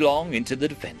plunged headlong into the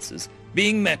defenses,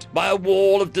 being met by a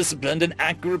wall of disciplined and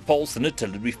accurate pulse and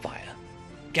artillery fire.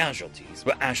 Casualties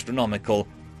were astronomical.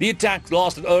 The attack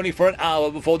lasted only for an hour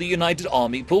before the United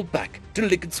Army pulled back to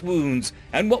lick its wounds,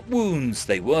 and what wounds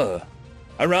they were.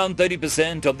 Around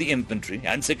 30% of the infantry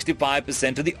and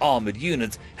 65% of the armored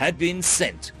units had been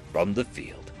sent from the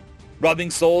field, rubbing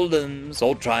sore limbs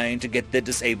or trying to get their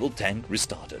disabled tank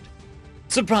restarted.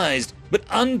 Surprised but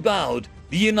unbowed,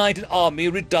 the United Army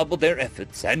redoubled their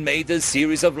efforts and made a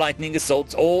series of lightning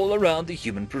assaults all around the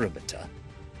human perimeter.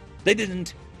 They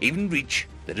didn't even reach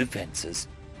the defenses.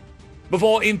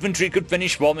 Before infantry could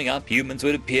finish warming up, humans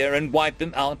would appear and wipe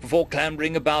them out before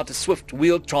clambering about a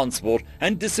swift-wheeled transport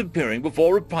and disappearing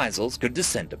before reprisals could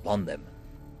descend upon them.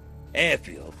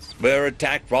 Airfields were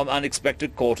attacked from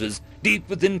unexpected quarters deep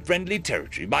within friendly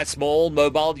territory by small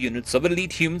mobile units of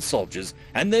elite human soldiers,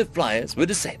 and their flyers were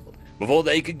disabled before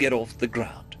they could get off the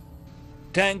ground.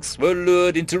 Tanks were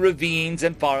lured into ravines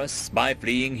and forests by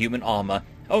fleeing human armor,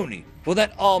 only for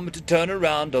that armor to turn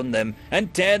around on them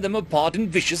and tear them apart in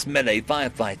vicious melee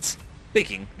firefights,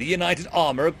 picking the United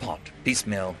armor apart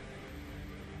piecemeal.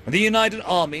 The United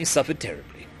Army suffered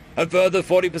terribly. A further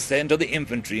 40% of the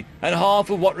infantry and half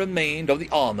of what remained of the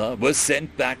armor was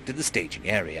sent back to the staging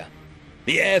area.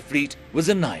 The air fleet was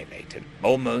annihilated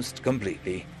almost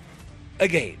completely.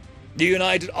 Again, the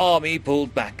United Army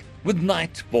pulled back. With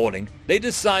night falling, they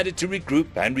decided to regroup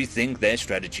and rethink their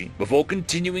strategy before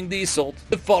continuing the assault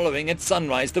at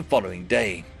sunrise the following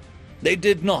day. They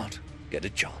did not get a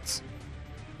chance.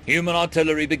 Human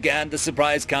artillery began the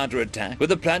surprise counterattack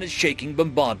with a planet-shaking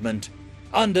bombardment.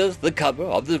 Under the cover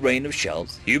of the rain of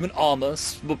shells, human armor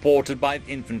supported by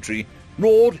infantry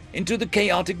roared into the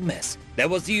chaotic mess that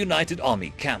was the United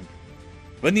Army camp.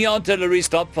 When the artillery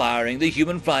stopped firing, the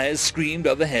human flyers screamed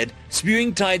overhead,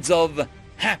 spewing tides of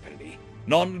happily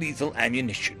non-lethal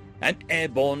ammunition and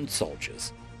airborne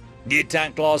soldiers. The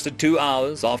attack lasted 2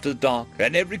 hours after dark,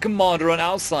 and every commander on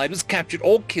our side was captured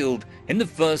or killed in the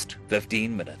first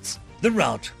 15 minutes. The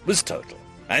rout was total,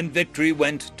 and victory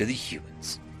went to the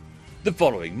humans. The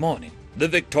following morning, the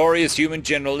victorious human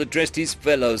general addressed his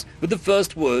fellows with the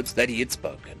first words that he had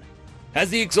spoken.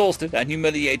 As the exhausted and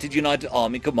humiliated United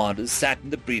Army commanders sat in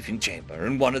the briefing chamber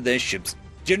in one of their ships,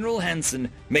 General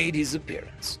Hansen made his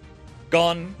appearance.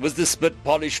 Gone was the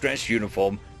split-polished dress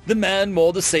uniform. The man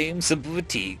wore the same simple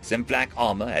fatigues and flak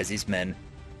armor as his men,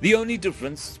 the only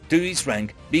difference to his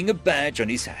rank being a badge on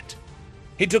his hat.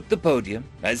 He took the podium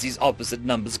as his opposite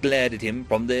numbers glared at him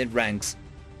from their ranks.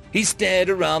 He stared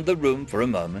around the room for a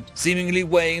moment, seemingly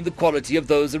weighing the quality of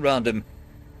those around him.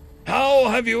 "How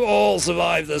have you all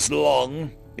survived this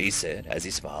long?" he said as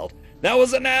he smiled. That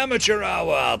was an amateur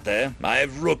hour out there. I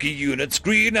have rookie units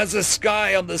green as the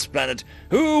sky on this planet.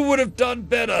 Who would have done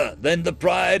better than the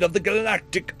pride of the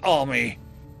Galactic Army?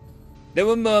 There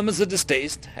were murmurs of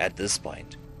distaste at this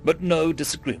point, but no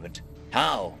disagreement.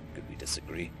 How could we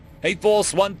disagree? A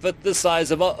force 1/5 the size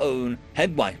of our own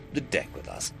had wiped the deck with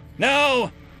us.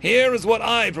 Now, here is what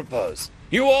I propose.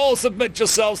 You all submit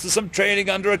yourselves to some training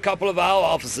under a couple of our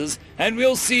officers, and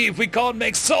we'll see if we can't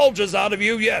make soldiers out of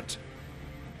you yet.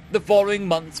 The following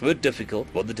months were difficult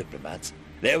for the diplomats.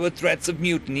 There were threats of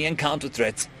mutiny and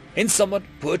counter-threats, in somewhat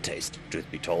poor taste, truth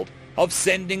be told, of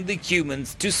sending the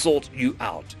humans to sort you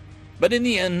out. But in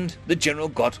the end, the general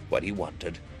got what he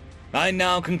wanted. I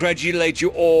now congratulate you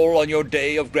all on your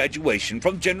day of graduation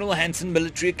from General Hanson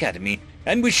Military Academy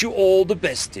and wish you all the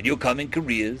best in your coming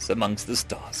careers amongst the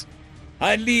stars.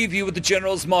 I leave you with the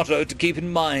General's motto to keep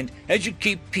in mind as you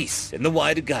keep peace in the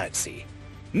wider galaxy.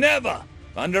 Never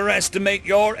underestimate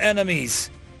your enemies.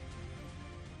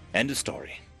 End of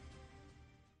story.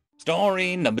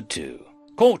 Story number 2.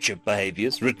 Courtship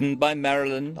Behaviors, written by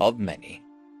Marilyn of Many.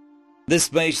 The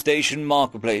space station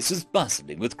marketplace is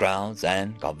bustling with crowds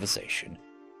and conversation.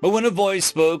 But when a voice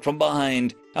spoke from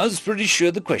behind, I was pretty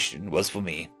sure the question was for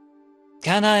me.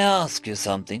 "Can I ask you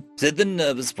something?" said the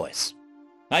nervous voice.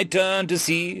 I turned to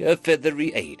see a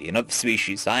feathery alien of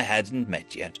species I hadn't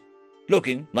met yet,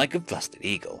 looking like a flustered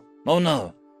eagle. Oh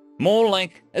no, more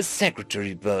like a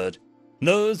secretary bird.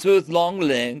 Those with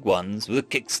long-legged ones with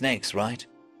kick snakes, right?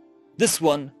 This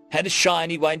one had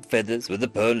shiny white feathers with a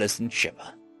pearlescent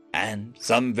shimmer, and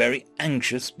some very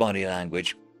anxious body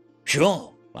language.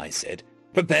 "Sure," I said,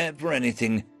 prepared for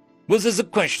anything. Was this a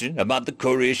question about the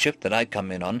courier ship that I'd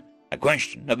come in on? A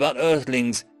question about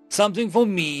Earthlings? Something for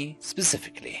me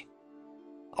specifically?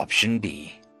 Option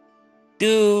B.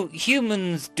 "Do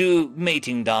humans do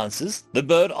mating dances?" the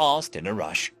bird asked in a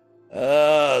rush.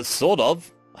 Sort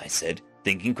of," I said,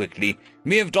 thinking quickly.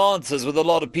 "We have dances with a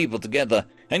lot of people together,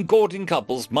 and courting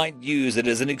couples might use it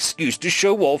as an excuse to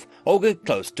show off or get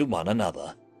close to one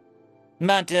another."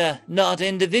 "But not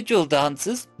individual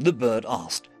dances?" the bird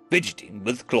asked, fidgeting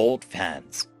with clawed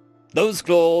hands. Those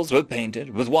claws were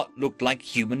painted with what looked like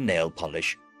human nail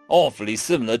polish, awfully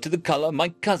similar to the color my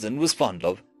cousin was fond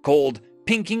of, called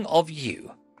pinking of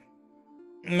you.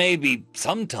 "Maybe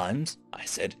sometimes," I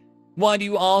said. "Why do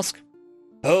you ask?"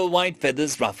 Pearl white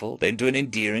feathers ruffled into an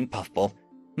endearing puffball.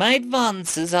 "My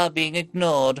advances are being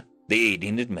ignored," the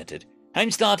alien admitted.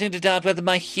 "I'm starting to doubt whether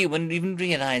my human even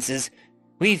realizes.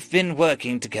 We've been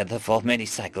working together for many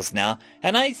cycles now,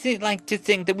 and I like to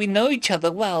think that we know each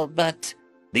other well, but—"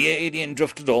 The alien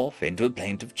drifted off into a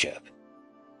plaintive chirp.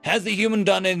 "Has the human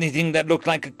done anything that looked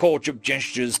like a courtship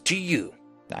gestures to you?"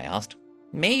 I asked.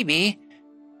 "Maybe.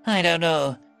 I don't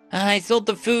know. I thought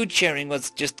the food sharing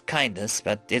was just kindness,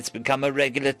 but it's become a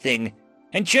regular thing.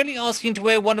 And surely asking to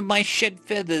wear one of my shed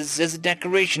feathers as a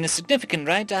decoration is significant,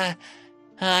 right?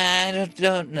 I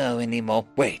don't know anymore."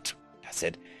 "Wait," I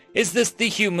said. "Is this the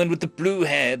human with the blue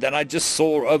hair that I just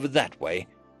saw over that way?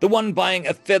 The one buying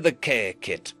a feather care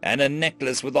kit and a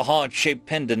necklace with a heart-shaped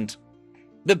pendant?"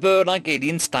 The bird-like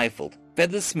alien stifled,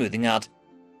 feathers smoothing out.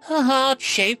 "A heart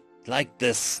shape?" "Like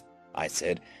this," I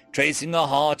said, tracing a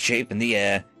heart shape in the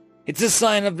air. "It's a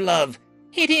sign of love."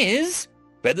 "It is?"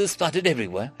 Feathers fluttered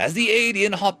everywhere as the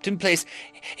alien hopped in place.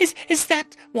 Is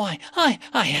that why?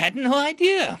 I had no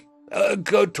idea."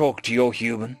 Go talk to your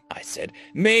human," I said.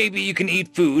 "Maybe you can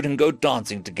eat food and go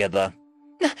dancing together."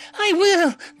 "I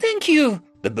will, thank you."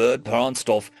 The bird pranced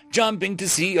off, jumping to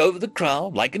see over the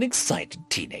crowd like an excited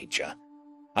teenager.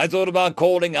 I thought about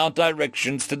calling out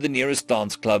directions to the nearest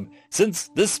dance club, since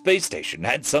this space station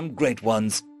had some great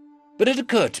ones. But it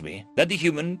occurred to me that the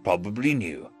human probably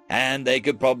knew, and they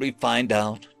could probably find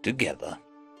out together.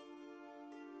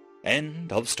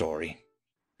 End of story.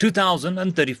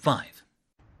 2035.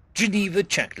 Geneva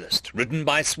Checklist, written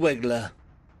by Swegler.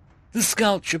 The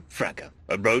scout ship Fragger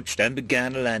approached and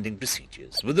began landing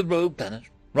procedures with a rogue planet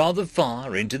rather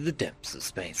far into the depths of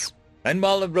space. And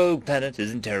while a rogue planet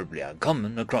isn't terribly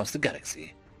uncommon across the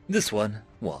galaxy, this one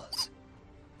was.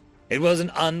 It was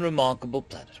an unremarkable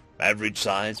planet, average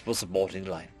size for supporting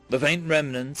life. The faint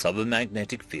remnants of a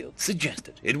magnetic field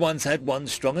suggested it once had one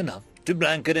strong enough to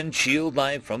blanket and shield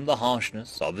life from the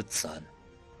harshness of its sun.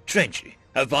 Strangely,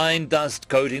 a fine dust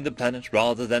coating the planet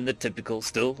rather than the typical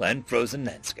still and frozen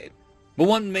landscape. But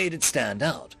what made it stand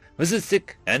out was a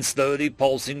thick and slowly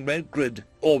pulsing red grid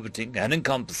orbiting and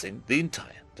encompassing the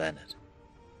entire planet.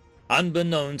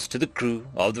 Unbeknownst to the crew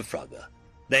of the Frogger,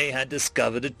 they had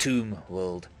discovered a tomb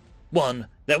world, one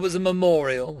that was a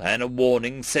memorial and a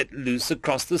warning set loose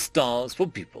across the stars for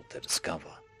people to discover.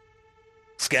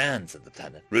 Scans of the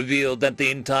planet revealed that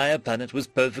the entire planet was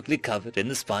perfectly covered in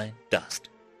this fine dust,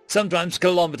 sometimes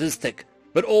kilometers thick,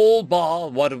 but all bar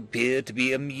what appeared to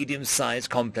be a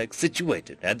medium-sized complex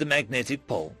situated at the magnetic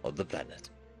pole of the planet.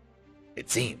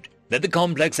 It seemed that the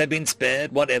complex had been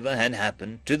spared whatever had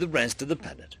happened to the rest of the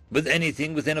planet, with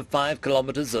anything within a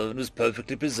 5-kilometer zone was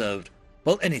perfectly preserved,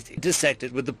 while anything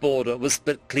intersected with the border was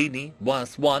split cleanly,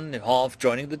 with one half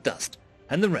joining the dust,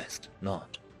 and the rest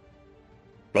not.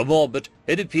 From orbit,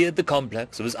 it appeared the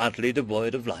complex was utterly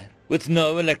devoid of life, with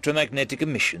no electromagnetic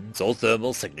emissions or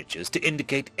thermal signatures to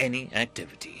indicate any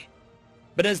activity.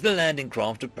 But as the landing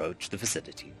craft approached the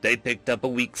facility, they picked up a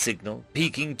weak signal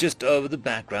peeking just over the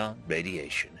background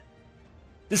radiation.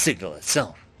 The signal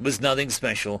itself was nothing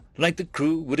special, like the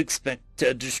crew would expect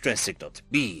a distress signal to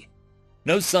be.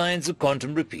 No signs of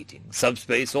quantum repeating,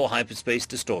 subspace or hyperspace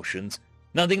distortions,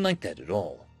 nothing like that at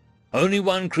all. Only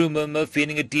one crew member,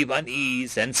 feeling a deep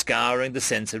unease and scouring the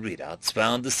sensor readouts,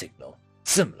 found the signal.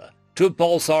 Similar to a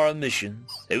pulsar emissions,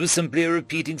 it was simply a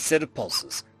repeating set of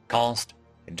pulses cast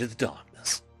into the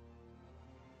darkness.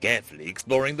 Carefully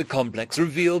exploring the complex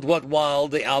revealed what, while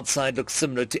the outside looked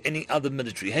similar to any other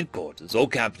military headquarters or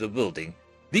capitol building,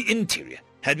 the interior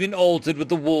had been altered, with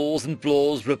the walls and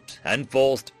floors ripped and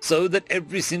forced so that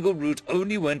every single route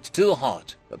only went to the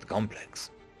heart of the complex.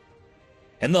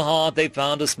 In the heart they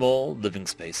found a small living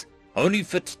space, only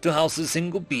fit to house a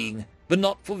single being, but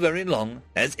not for very long,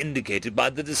 as indicated by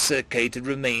the desiccated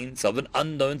remains of an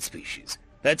unknown species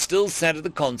that still sat at the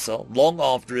console long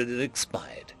after it had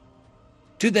expired.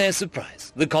 To their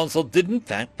surprise, the console did in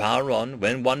fact power on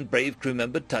when one brave crew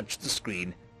member touched the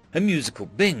screen, a musical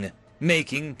bing,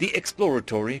 making the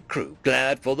exploratory crew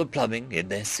glad for the plumbing in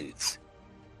their suits.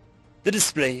 The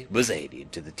display was alien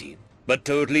to the team, but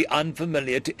totally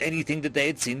unfamiliar to anything that they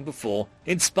had seen before,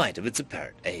 in spite of its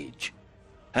apparent age.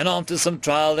 And after some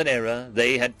trial and error,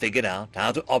 they had figured out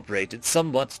how to operate it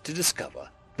somewhat to discover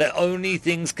that only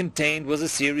things contained was a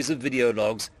series of video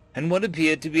logs and what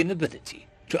appeared to be an ability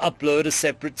to upload a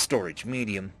separate storage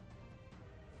medium.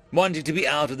 Wanting to be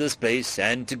out of this place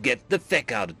and to get the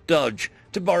feck out of Dodge,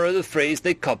 to borrow the phrase,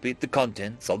 they copied the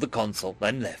contents of the console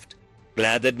and left,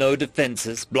 glad that no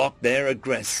defenses blocked their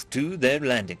egress to their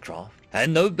landing craft,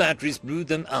 and no batteries blew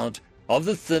them out of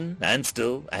the thin and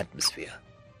still atmosphere.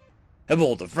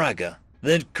 Aboard the fragger,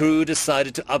 the crew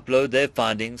decided to upload their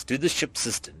findings to the ship's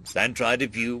systems and try to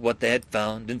view what they had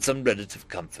found in some relative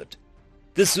comfort.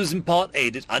 This was in part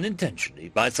aided unintentionally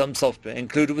by some software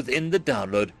included within the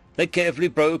download that carefully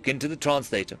broke into the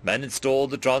translator and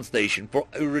installed the translation for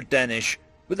Danish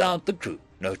without the crew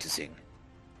noticing.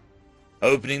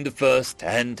 Opening the first,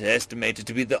 and estimated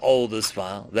to be the oldest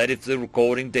file, that if the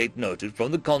recording date noted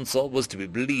from the console was to be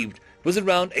believed, was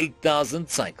around 8,000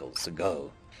 cycles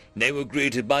ago, they were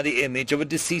greeted by the image of a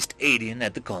deceased alien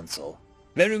at the console,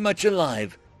 very much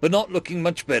alive, but not looking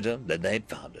much better than they had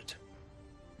found it.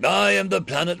 "I am the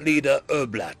planet leader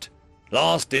Urblat,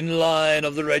 last in line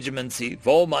of the regimency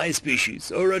for my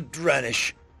species,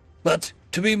 Urudranish. But,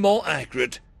 to be more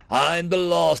accurate, I'm the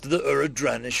last of the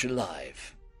Urudranish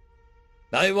alive.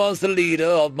 I was the leader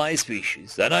of my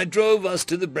species, and I drove us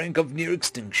to the brink of near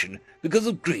extinction because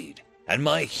of greed and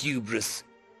my hubris.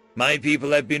 My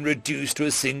people have been reduced to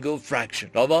a single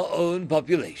fraction of our own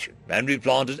population and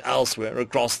replanted elsewhere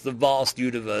across the vast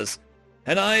universe,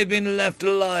 and I have been left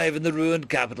alive in the ruined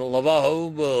capital of our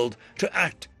home world to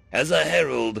act as a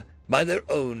herald by their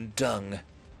own tongue.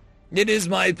 It is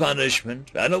my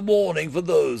punishment and a warning for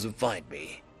those who find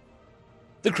me."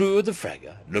 The crew of the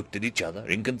fragger looked at each other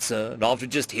in concern after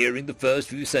just hearing the first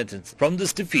few sentences from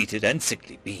this defeated and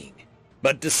sickly being,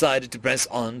 but decided to press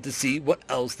on to see what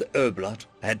else the Urblat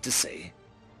had to say.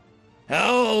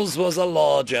 "Ours was a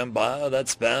large empire that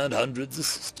spanned hundreds of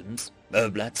systems,"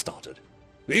 Urblat started.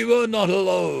 "We were not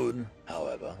alone,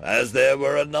 however, as there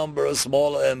were a number of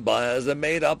smaller empires that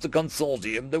made up the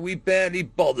consortium that we barely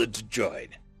bothered to join.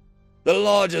 The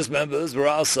largest members were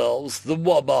ourselves, the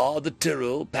Wabar, the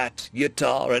Tyrrell, Pat,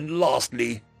 Yatar, and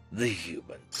lastly, the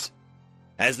humans."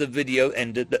 As the video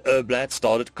ended, the Urblat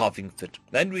started coughing fit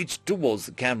and reached towards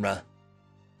the camera.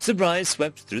 Surprise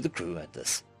swept through the crew at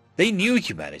this. They knew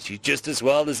humanity just as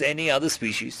well as any other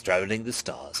species traveling the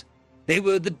stars. They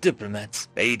were the diplomats,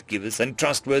 aid-givers, and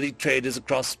trustworthy traders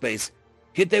across space,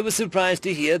 yet they were surprised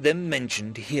to hear them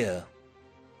mentioned here.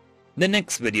 The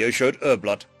next video showed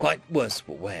Urblat quite worse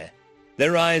for wear.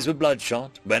 Their eyes were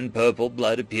bloodshot, when purple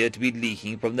blood appeared to be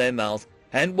leaking from their mouth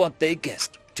and what they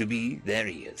guessed to be their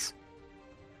ears.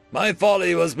 "My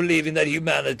folly was believing that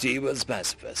humanity was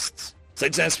pacifists,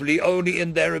 successfully only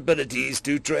in their abilities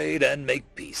to trade and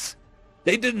make peace.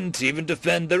 They didn't even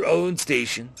defend their own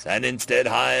stations, and instead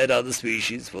hired other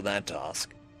species for that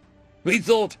task. We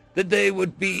thought that they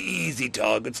would be easy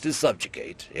targets to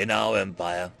subjugate in our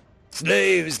empire,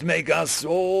 slaves to make us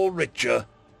all richer,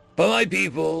 but my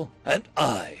people and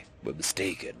I were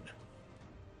mistaken.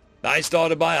 I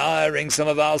started by hiring some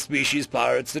of our species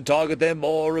pirates to target their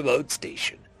more remote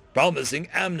station, promising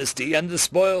amnesty and the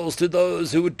spoils to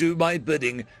those who would do my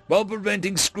bidding while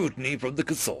preventing scrutiny from the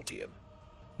consortium.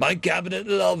 My cabinet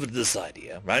loved this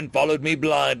idea and followed me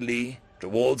blindly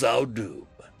towards our doom.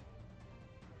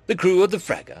 The crew of the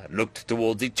frigate looked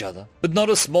towards each other, but not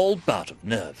a small bout of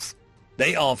nerves.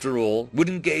 They, after all, would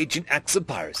engage in acts of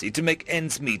piracy to make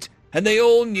ends meet, and they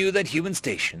all knew that human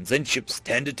stations and ships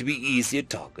tended to be easier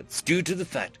targets due to the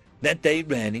fact that they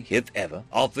rarely, if ever,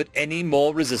 offered any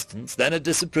more resistance than a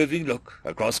disapproving look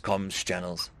across comms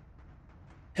channels.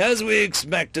 As we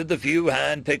expected, the few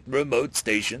hand-picked remote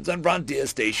stations and frontier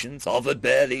stations offered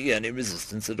barely any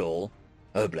resistance at all,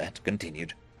 Oblat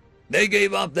continued. They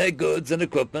gave up their goods and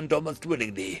equipment almost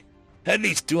willingly, at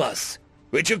least to us,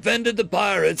 which offended the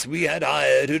pirates we had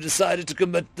hired, who decided to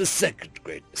commit the second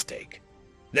great mistake.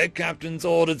 Their captains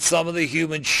ordered some of the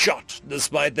humans shot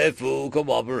despite their full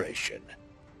cooperation.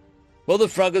 While the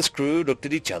frigate's crew looked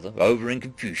at each other over in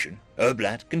confusion,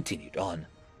 Oblat continued on,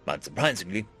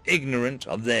 unsurprisingly ignorant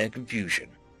of their confusion.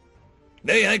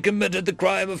 They had committed the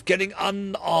crime of killing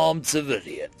unarmed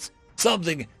civilians,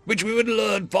 something which we would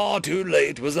learn far too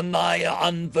late was nigh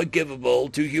unforgivable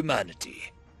to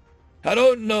humanity. I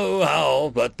don't know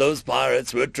how, but those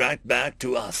pirates were tracked back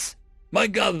to us, my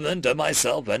government and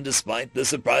myself, and despite the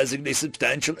surprisingly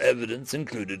substantial evidence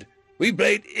included, we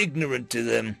played ignorant to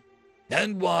them.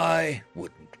 And why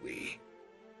wouldn't we?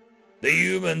 The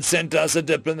humans sent us a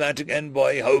diplomatic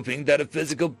envoy, hoping that a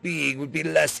physical being would be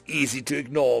less easy to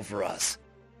ignore for us.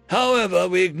 However,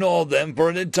 we ignored them for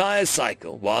an entire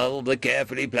cycle while the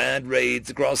carefully planned raids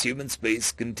across human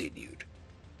space continued.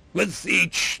 With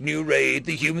each new raid,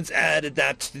 the humans added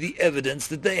that to the evidence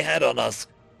that they had on us,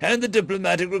 and the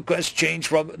diplomatic request changed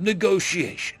from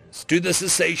negotiations to the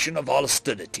cessation of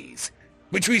hostilities,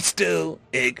 which we still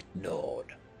ignored.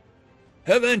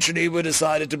 Eventually, we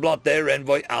decided to blot their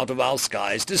envoy out of our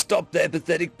skies to stop their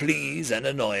pathetic pleas and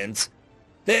annoyance.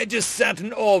 They had just sat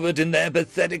in orbit in their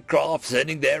pathetic craft,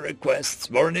 sending their requests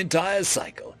for an entire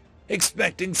cycle,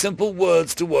 expecting simple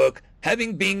words to work,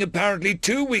 having been apparently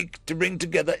too weak to bring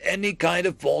together any kind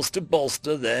of force to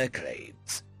bolster their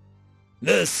claims.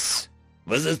 This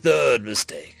was a third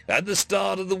mistake at the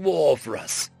start of the war for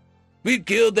us. We'd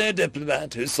killed their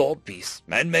diplomat who sought peace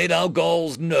and made our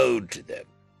goals known to them.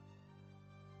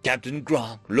 Captain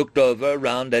Grog looked over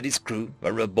around at his crew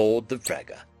aboard the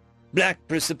frigate, black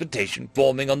precipitation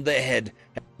forming on their head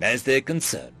as their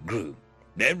concern grew.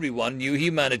 Everyone knew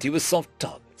humanity was soft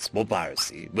targets for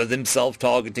piracy, with himself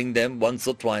targeting them once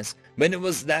or twice when it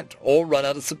was that or run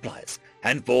out of supplies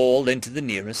and fall into the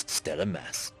nearest stellar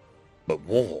mass. But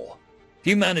war.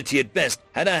 Humanity at best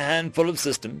had a handful of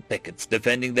system pickets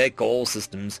defending their core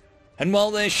systems, and while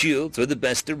their shields were the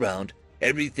best around,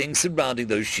 everything surrounding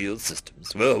those shield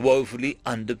systems were woefully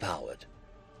underpowered.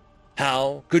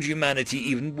 How could humanity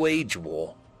even wage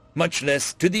war, much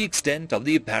less to the extent of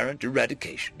the apparent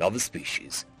eradication of a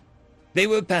species? They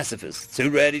were pacifists who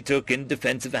rarely took in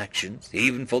defensive actions,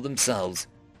 even for themselves.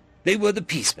 They were the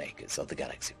peacemakers of the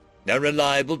galaxy, their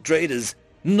reliable traders,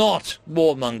 not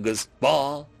warmongers,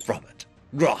 far from it,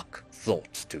 Grok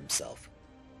thought to himself.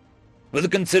 With a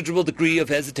considerable degree of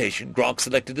hesitation, Grok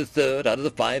selected a third out of the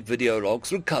 5 video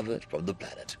logs recovered from the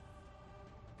planet.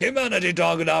 Humanity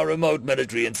targeted our remote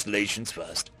military installations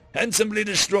first, and simply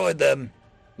destroyed them.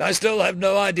 I still have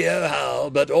no idea how,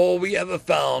 but all we ever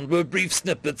found were brief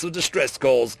snippets of distress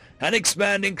calls and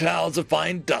expanding clouds of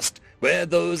fine dust where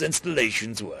those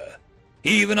installations were.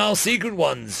 Even our secret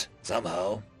ones,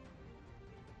 somehow.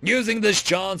 Using this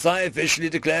chance, I officially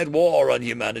declared war on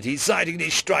humanity, citing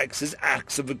these strikes as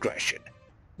acts of aggression.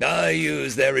 I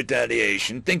used their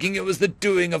retaliation, thinking it was the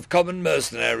doing of common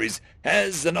mercenaries,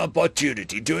 as an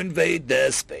opportunity to invade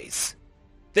their space.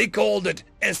 They called it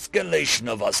escalation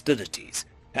of hostilities,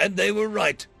 and they were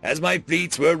right, as my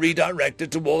fleets were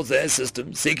redirected towards their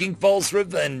system, seeking false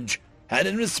revenge, and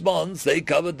in response they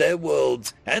covered their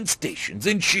worlds and stations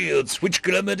in shields which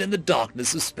glimmered in the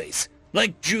darkness of space,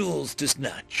 like jewels to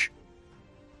snatch.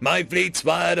 My fleets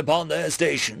fired upon their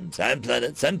stations and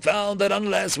planets and found that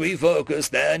unless we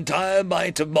focused their entire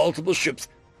might of multiple ships,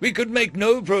 we could make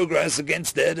no progress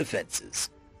against their defenses.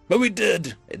 But we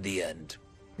did, in the end,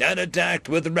 and attacked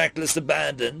with reckless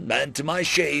abandon and, to my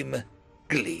shame,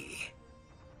 glee.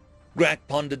 Grack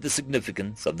pondered the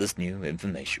significance of this new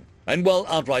information, and while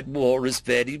outright war is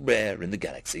fairly rare in the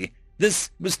galaxy,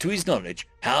 this was, to his knowledge,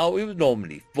 how it was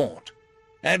normally fought.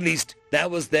 At least,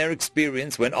 that was their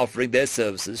experience when offering their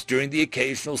services during the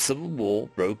occasional civil war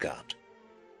broke out.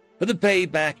 With the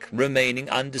payback remaining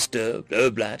undisturbed,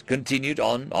 Oblat continued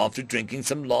on after drinking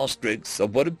some last dregs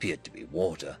of what appeared to be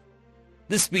water.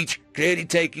 The speech clearly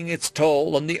taking its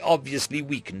toll on the obviously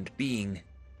weakened being.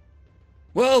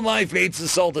 While my fleets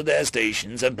assaulted their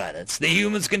stations and planets, the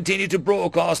humans continued to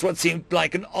broadcast what seemed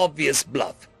like an obvious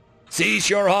bluff. Cease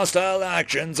your hostile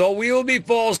actions, or we will be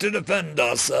forced to defend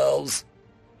ourselves.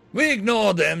 We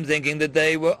ignored them, thinking that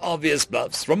they were obvious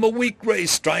bluffs from a weak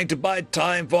race trying to buy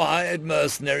time for hired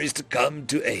mercenaries to come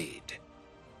to aid.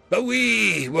 But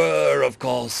we were, of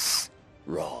course,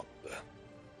 wrong.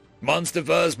 Once the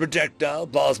first projectile,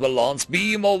 plasma lance,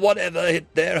 beam, or whatever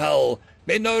hit their hull,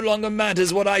 it no longer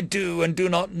matters what I do and do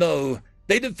not know.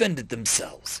 They defended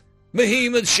themselves.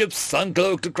 Behemoth ships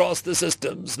uncloaked across the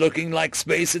systems, looking like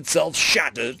space itself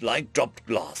shattered like dropped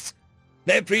glass.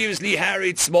 Their previously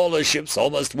harried smaller ships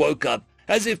almost woke up,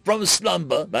 as if from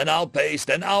slumber, and outpaced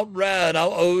and outran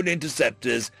our own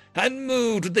interceptors, and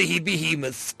moved with the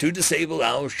behemoths to disable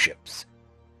our ships.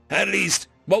 At least,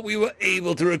 what we were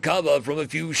able to recover from a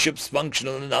few ships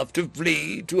functional enough to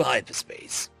flee to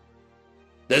hyperspace.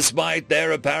 Despite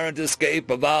their apparent escape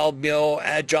of our more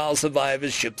agile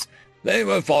survivors' ships, they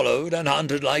were followed and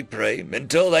hunted like prey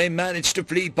until they managed to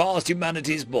flee past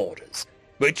humanity's borders,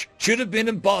 which should have been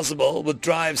impossible with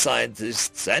drive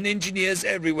scientists and engineers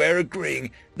everywhere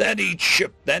agreeing that each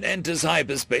ship that enters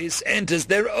hyperspace enters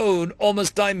their own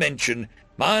almost dimension,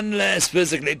 unless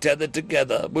physically tethered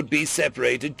together, would be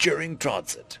separated during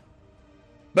transit.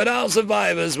 But our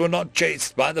survivors were not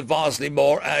chased by the vastly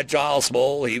more agile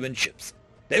small human ships.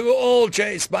 They were all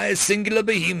chased by a singular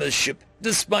behemoth ship,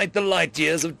 despite the light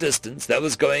years of distance that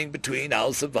was going between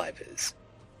our survivors.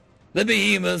 The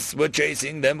behemoths were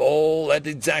chasing them all at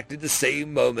exactly the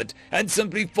same moment, and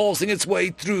simply forcing its way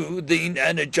through the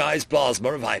energized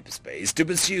plasma of hyperspace to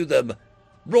pursue them,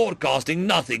 broadcasting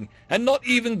nothing and not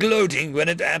even gloating when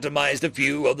it atomized a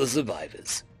few of the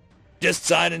survivors. Just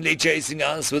silently chasing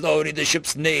us with only the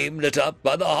ship's name lit up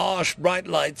by the harsh bright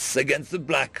lights against the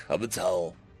black of its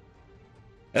hull.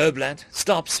 Oblat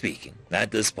stopped speaking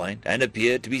at this point and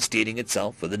appeared to be steeling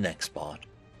itself for the next part.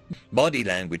 Body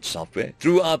language software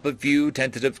threw up a few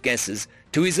tentative guesses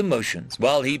to his emotions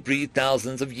while he breathed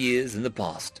thousands of years in the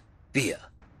past. Fear,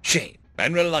 shame,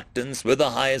 and reluctance were the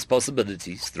highest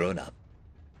possibilities thrown up.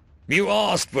 "You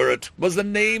asked for it," was the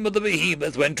name of the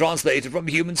behemoth when translated from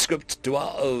human script to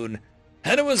our own.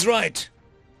 And it was right.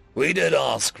 We did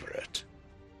ask for it.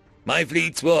 My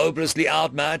fleets were hopelessly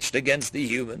outmatched against the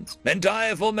humans,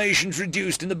 entire formations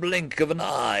reduced in the blink of an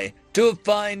eye to a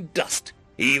fine dust.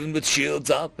 Even with shields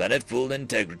up and at full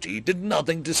integrity, did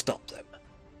nothing to stop them.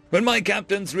 When my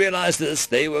captains realized this,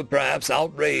 they were perhaps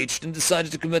outraged and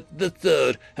decided to commit the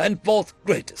third and fourth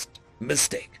greatest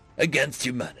mistake against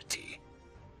humanity.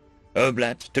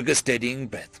 Oblat took a steadying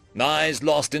breath, eyes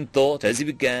lost in thought as he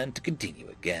began to continue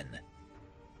again.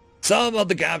 Some of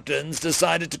the captains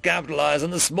decided to capitalize on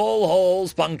the small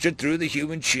holes punctured through the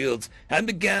human shields and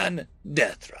began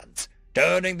death runs,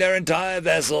 turning their entire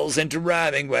vessels into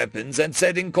ramming weapons and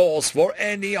setting course for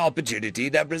any opportunity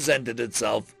that presented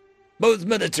itself. Both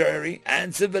military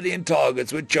and civilian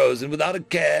targets were chosen without a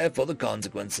care for the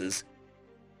consequences.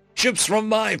 Ships from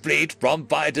my fleet, from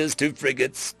fighters to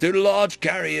frigates to large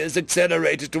carriers,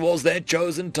 accelerated towards their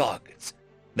chosen targets,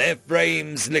 their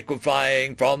frames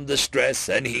liquefying from the stress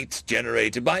and heat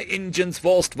generated by engines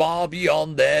forced far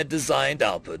beyond their designed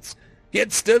outputs,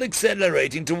 yet still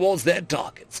accelerating towards their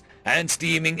targets, and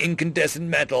steaming incandescent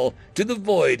metal to the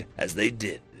void as they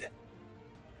did.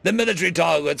 The military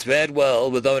targets fared well,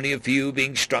 with only a few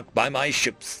being struck by my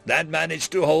ships that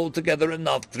managed to hold together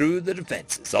enough through the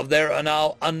defenses of their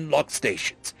now unlocked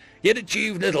stations, yet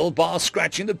achieved little past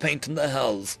scratching the paint on the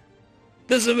hulls.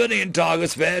 The civilian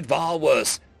targets fared far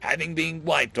worse, having been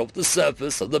wiped off the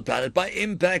surface of the planet by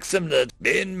impacts similar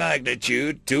in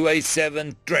magnitude to a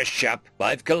 7 Dresschap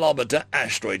 5-kilometer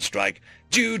asteroid strike,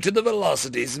 due to the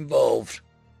velocities involved.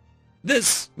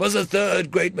 This was a third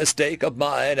great mistake of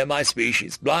mine, and my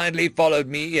species blindly followed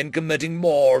me in committing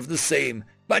more of the same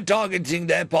by targeting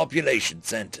their population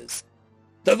centers.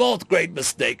 The fourth great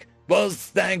mistake was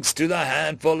thanks to the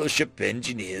handful of ship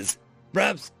engineers,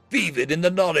 perhaps fevered in the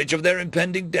knowledge of their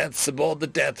impending deaths aboard the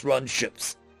death-run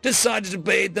ships, decided to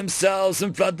bathe themselves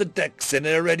and flood the decks in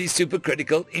an already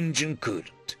supercritical engine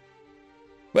coolant.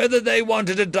 Whether they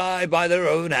wanted to die by their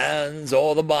own hands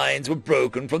or the minds were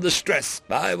broken from the stress,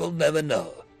 I will never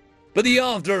know. but the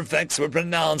after effects were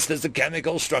pronounced as the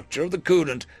chemical structure of the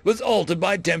coolant was altered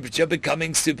by temperature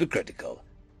becoming supercritical.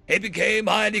 It became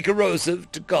highly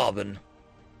corrosive to carbon.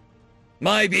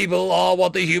 My people are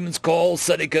what the humans call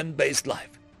silicon-based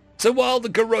life. So while the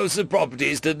corrosive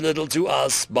properties did little to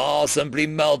us, bar simply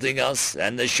melting us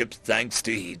and the ship's tanks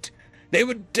to heat, they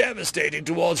were devastating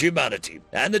towards humanity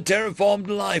and the terraformed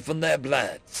life on their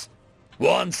planets.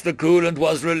 Once the coolant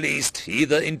was released,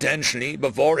 either intentionally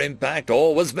before impact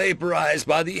or was vaporized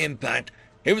by the impact,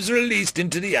 it was released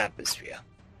into the atmosphere.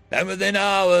 And within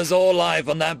hours all life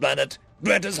on that planet,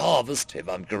 Greta's harvest, if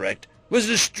I'm correct, was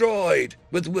destroyed,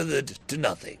 withered to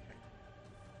nothing.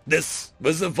 This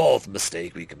was the fourth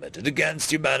mistake we committed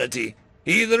against humanity,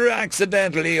 either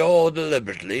accidentally or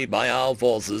deliberately by our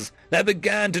forces that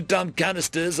began to dump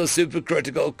canisters of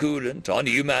supercritical coolant on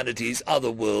humanity's other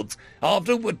worlds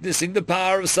after witnessing the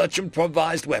power of such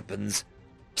improvised weapons.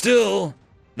 Still,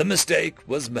 the mistake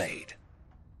was made.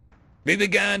 We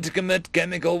began to commit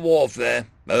chemical warfare,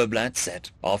 Oblat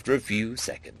said after a few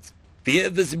seconds, fear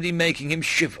visibly making him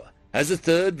shiver as the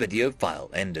third video file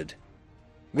ended.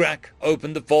 Grack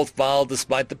opened the fourth file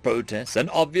despite the protests and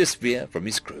obvious fear from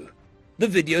his crew. The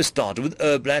video started with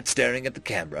Oblat staring at the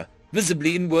camera,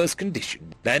 visibly in worse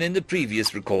condition than in the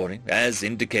previous recording, as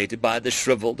indicated by the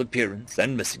shriveled appearance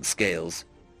and missing scales.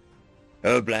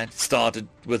 Oblat started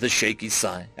with a shaky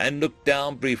sigh and looked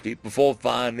down briefly before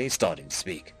finally starting to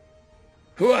speak.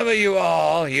 Whoever you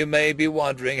are, you may be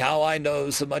wondering how I know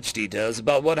so much details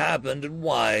about what happened and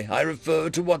why I refer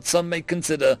to what some may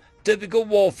consider typical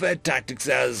warfare tactics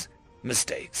as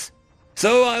mistakes.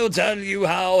 So I will tell you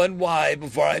how and why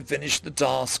before I finish the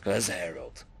task as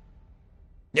herald.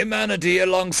 Humanity,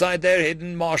 alongside their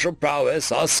hidden martial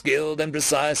prowess, are skilled and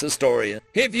precise historians.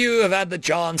 If you have had the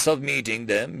chance of meeting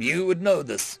them, you would know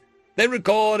this. They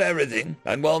record everything,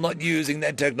 and while not using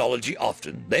their technology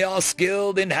often, they are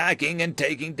skilled in hacking and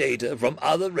taking data from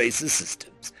other races'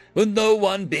 systems, with no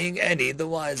one being any the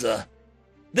wiser.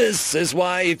 This is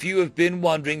why if you have been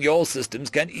wondering, your systems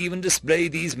can even display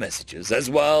these messages as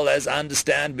well as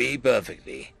understand me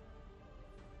perfectly.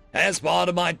 As part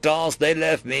of my task, they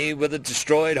left me with a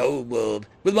destroyed whole world,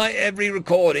 with my every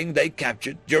recording they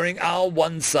captured during our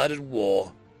one-sided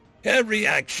war. Every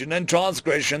action and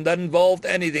transgression that involved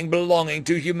anything belonging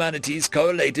to humanity's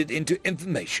collated into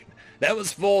information that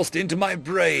was forced into my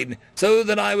brain so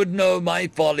that I would know my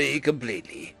folly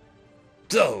completely.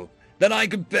 So that I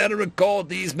could better record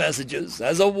these messages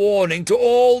as a warning to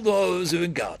all those who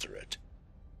encounter it.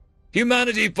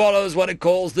 Humanity follows what it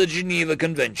calls the Geneva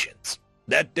Conventions,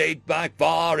 that date back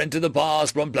far into the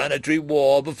past from planetary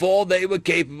war before they were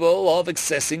capable of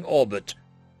accessing orbit.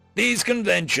 These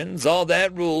conventions are their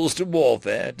rules to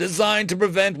warfare, designed to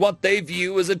prevent what they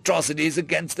view as atrocities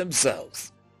against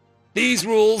themselves. These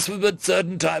rules forbid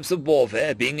certain types of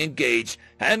warfare being engaged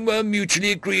and were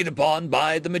mutually agreed upon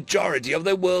by the majority of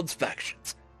the world's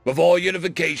factions before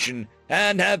unification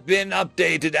and have been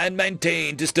updated and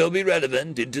maintained to still be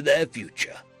relevant into their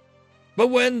future. But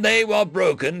when they were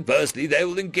broken, firstly they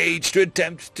will engage to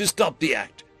attempt to stop the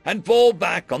act and fall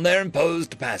back on their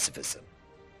imposed pacifism.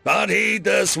 But heed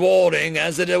this warning,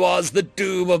 as it was the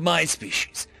doom of my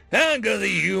species. Anger the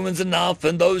humans enough,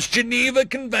 and those Geneva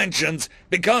Conventions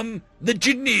become the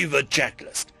Geneva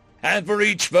Checklist, and for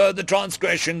each further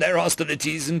transgression their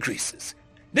hostilities increases.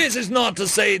 This is not to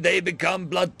say they become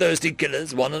bloodthirsty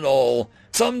killers, one and all.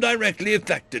 Some directly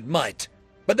affected might,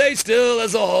 but they still,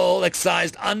 as a whole,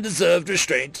 exercised undeserved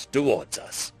restraint towards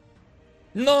us.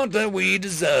 Not that we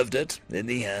deserved it, in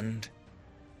the end.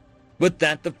 With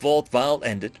that, the fourth file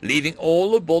ended, leaving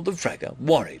all aboard the fragger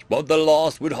worried what the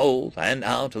last would hold, and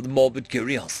out of the morbid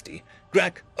curiosity,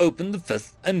 Grack opened the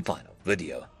fifth and final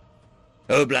video.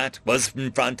 Oblat was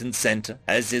in front and center,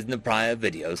 as in the prior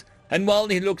videos, and while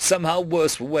he looked somehow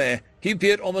worse for wear, he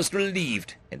appeared almost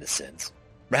relieved, in a sense.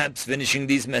 Perhaps finishing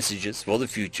these messages for the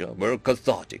future were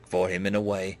cathartic for him in a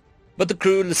way, but the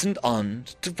crew listened on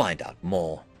to find out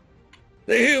more.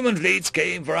 The human fleets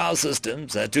came for our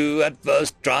systems to at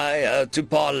first try to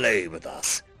parley with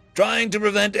us, trying to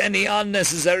prevent any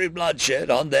unnecessary bloodshed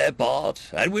on their part,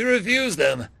 and we refused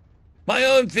them. My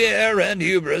own fear and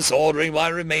hubris ordering my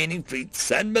remaining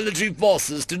fleets and military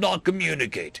forces to not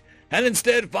communicate, and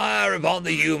instead fire upon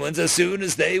the humans as soon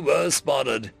as they were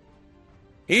spotted.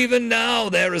 Even now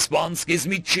their response gives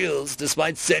me chills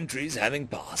despite centuries having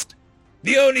passed.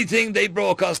 The only thing they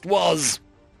broadcast was...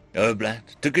 Oblat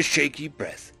took a shaky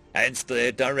breath and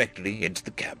stared directly into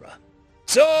the camera.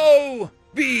 So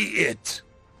be it!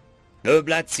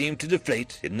 Oblat seemed to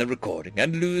deflate in the recording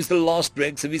and lose the last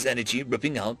dregs of his energy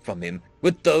ripping out from him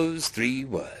with those 3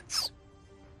 words.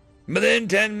 Within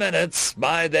 10 minutes,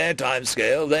 by their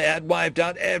timescale, they had wiped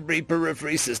out every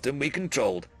periphery system we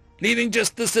controlled, leaving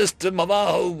just the system of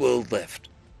our home world left.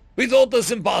 We thought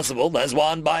this impossible, as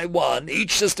one by one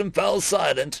each system fell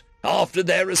silent after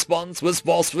their response was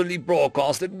forcefully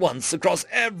broadcast at once across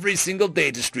every single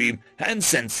data stream and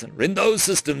sensor in those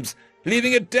systems,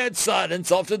 leaving a dead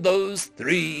silence after those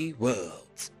 3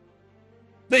 worlds.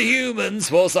 The humans,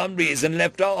 for some reason,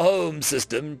 left our home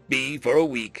system be for a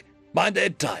week by their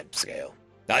timescale.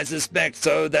 I suspect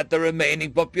so that the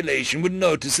remaining population would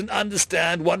notice and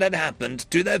understand what had happened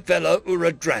to their fellow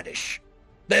Uradranish.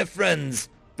 Their friends,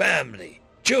 family,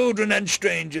 children and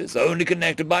strangers, only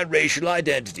connected by racial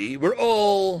identity, were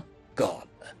all gone.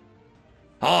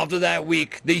 After that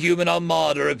week, the human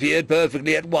armada appeared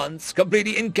perfectly at once,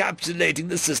 completely encapsulating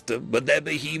the system with their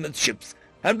behemoth ships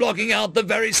and blocking out the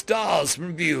very stars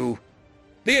from view.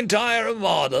 The entire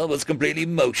armada was completely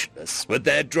motionless, with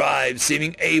their drives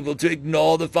seeming able to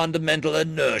ignore the fundamental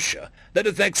inertia that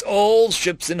affects all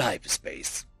ships in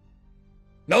hyperspace.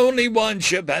 Only one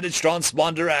ship had its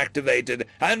transponder activated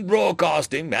and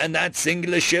broadcasting, and that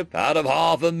singular ship, out of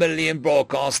 500,000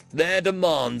 broadcast their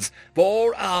demands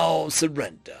for our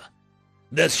surrender.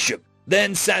 This ship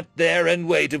then sat there and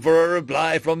waited for a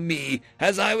reply from me,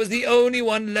 as I was the only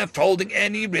one left holding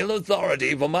any real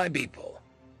authority for my people,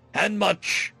 and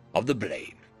much of the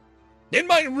blame. In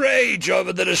my rage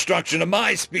over the destruction of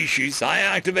my species, I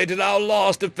activated our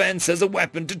last defense as a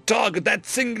weapon to target that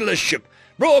singular ship,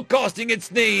 broadcasting its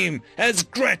name as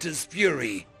Greta's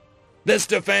Fury. This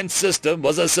defense system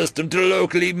was a system to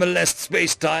locally molest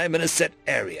space-time in a set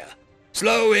area,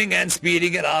 slowing and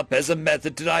speeding it up as a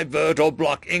method to divert or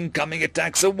block incoming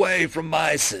attacks away from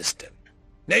my system.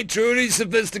 A truly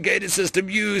sophisticated system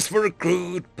used for a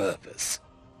crude purpose.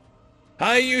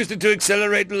 I used it to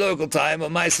accelerate the local time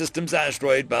of my system's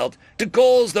asteroid belt to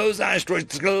cause those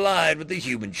asteroids to collide with the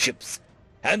human ships.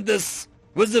 And this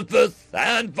was the 5th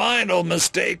and final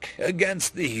mistake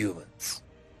against the humans.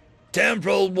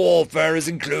 Temporal warfare is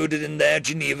included in their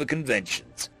Geneva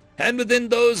Conventions, and within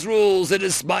those rules it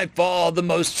is by far the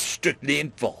most strictly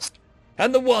enforced,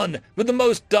 and the one with the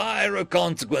most dire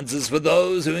consequences for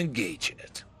those who engage in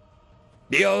it.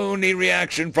 The only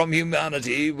reaction from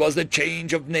humanity was the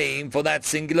change of name for that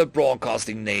singular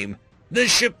broadcasting name. The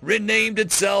ship renamed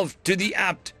itself to the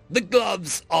apt "The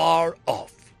gloves are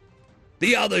off."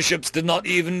 The other ships did not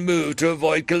even move to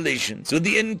avoid collisions with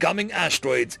the incoming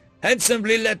asteroids, and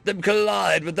simply let them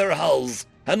collide with their hulls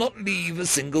and not leave a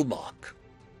single mark.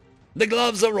 The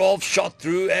gloves are off shot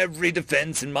through every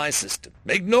defense in my system,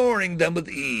 ignoring them with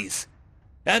ease,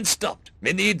 and stopped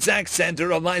in the exact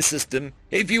center of my system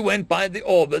if you went by the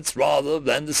orbits rather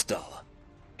than the star.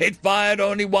 It fired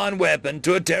only one weapon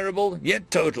to a terrible yet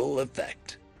total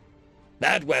effect.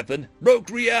 That weapon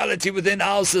broke reality within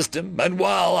our system, and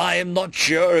while I am not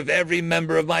sure if every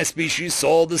member of my species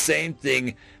saw the same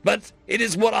thing, but it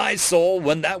is what I saw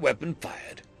when that weapon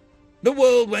fired. The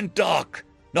world went dark,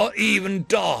 not even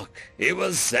dark. It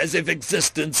was as if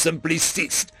existence simply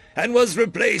ceased and was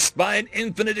replaced by an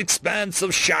infinite expanse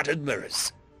of shattered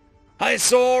mirrors. I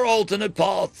saw alternate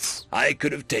paths I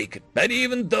could have taken, and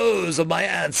even those of my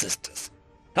ancestors.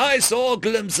 I saw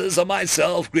glimpses of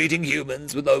myself greeting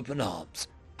humans with open arms.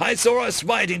 I saw us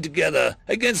fighting together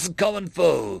against a common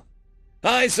foe.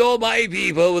 I saw my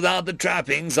people without the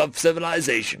trappings of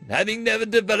civilization, having never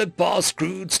developed past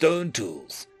crude stone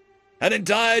tools. An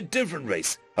entire different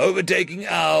race, overtaking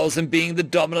ours and being the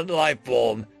dominant life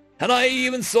form. And I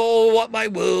even saw what my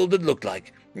world would look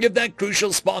like if that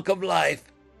crucial spark of life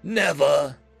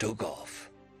never took off.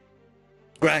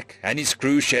 Grack and his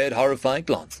crew shared horrified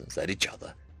glances at each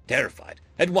other, terrified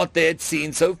at what they had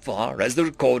seen so far as the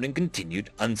recording continued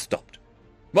unstopped.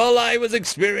 While I was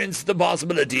experiencing the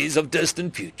possibilities of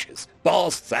distant futures,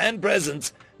 pasts and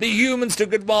presents, the humans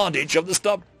took advantage of the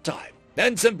stopped time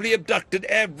and simply abducted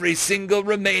every single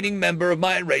remaining member of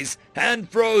my race and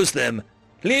froze them,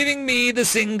 leaving me, the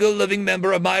single living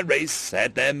member of my race,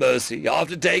 at their mercy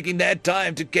after taking their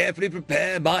time to carefully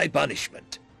prepare my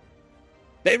punishment.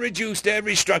 They reduced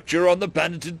every structure on the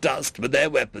planet to dust with their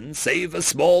weapons, save a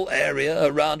small area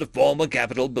around a former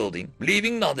Capitol building,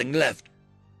 leaving nothing left.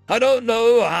 I don't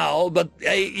know how, but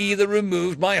they either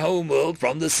removed my homeworld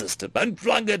from the system and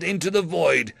flung it into the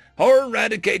void, or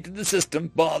eradicated the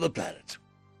system by the planet.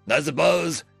 I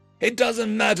suppose it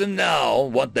doesn't matter now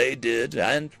what they did,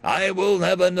 and I will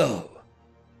never know.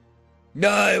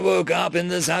 I woke up in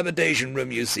this habitation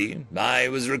room, you see. I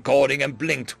was recording and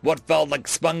blinked what felt like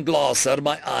spun glass out of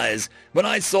my eyes when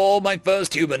I saw my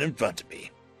first human in front of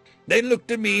me. They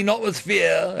looked at me not with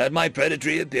fear at my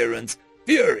predatory appearance,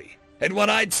 fury at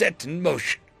what I'd set in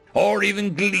motion, or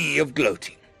even glee of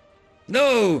gloating.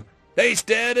 No, they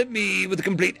stared at me with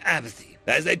complete apathy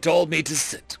as they told me to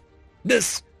sit.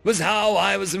 This was how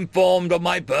I was informed of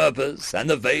my purpose and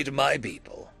the fate of my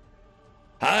people.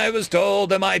 I was told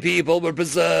that my people were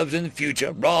preserved in the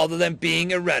future rather than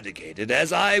being eradicated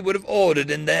as I would have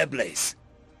ordered in their place.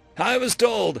 I was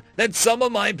told that some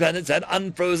of my planets had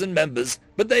unfrozen members,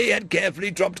 but they had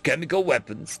carefully dropped chemical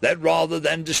weapons that rather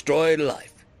than destroy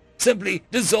life, simply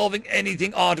dissolving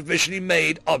anything artificially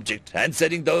made object and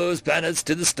setting those planets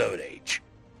to the Stone Age.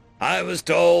 I was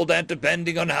told that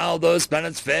depending on how those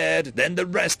planets fared, then the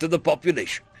rest of the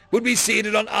population would be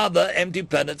seeded on other empty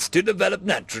planets to develop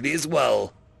naturally as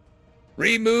well,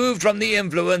 removed from the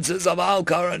influences of our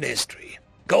current history,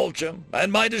 culture,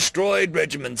 and my destroyed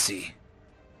regimency.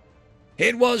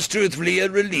 It was truthfully a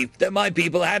relief that my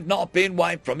people had not been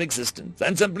wiped from existence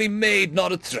and simply made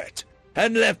not a threat,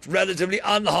 and left relatively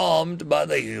unharmed by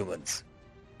the humans.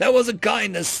 There was a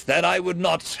kindness that I would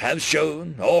not have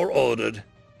shown or ordered.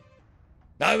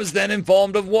 I was then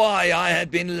informed of why I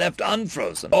had been left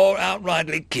unfrozen or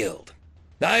outrightly killed.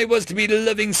 I was to be the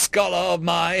living scholar of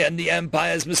my and the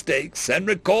Empire's mistakes and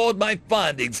record my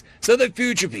findings so that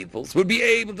future peoples would be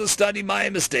able to study my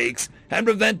mistakes and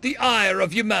prevent the ire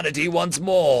of humanity once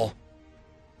more.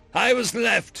 I was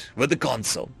left with the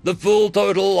console, the full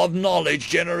total of knowledge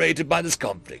generated by this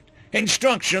conflict,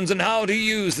 instructions on how to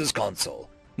use this console,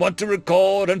 what to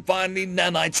record, and finally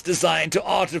nanites designed to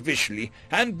artificially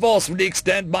and forcefully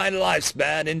extend my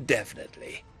lifespan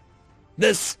indefinitely.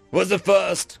 This was the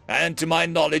first, and to my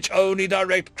knowledge only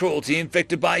direct cruelty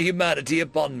inflicted by humanity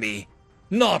upon me.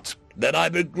 Not that I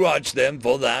begrudged them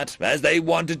for that, as they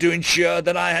wanted to ensure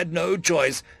that I had no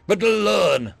choice but to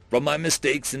learn from my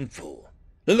mistakes in full.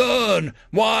 Learn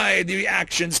why the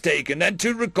actions taken, and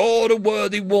to record a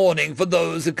worthy warning for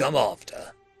those who come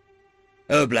after.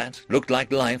 Erblat looked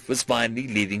like life was finally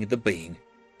leaving the being,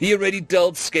 the already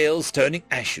dulled scales turning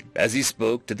ashen as he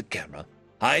spoke to the camera,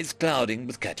 eyes clouding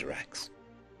with cataracts.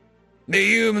 The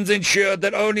humans ensured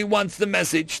that only once the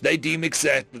message they deemed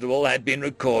acceptable had been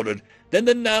recorded, then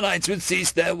the nanites would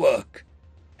cease their work.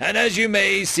 And as you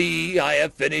may see, I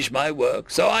have finished my work,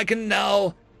 so I can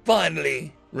now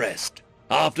finally rest,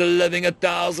 after living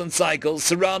 1,000 cycles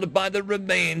surrounded by the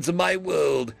remains of my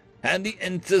world and the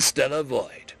interstellar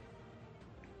void.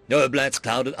 Erblat's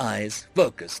clouded eyes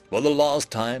focused for the last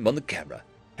time on the camera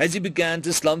as he began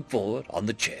to slump forward on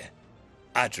the chair,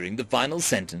 uttering the final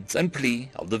sentence and plea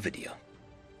of the video.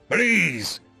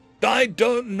 Please, I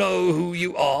don't know who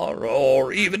you are,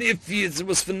 or even if it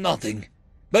was for nothing,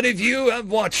 but if you have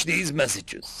watched these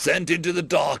messages sent into the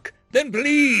dark, then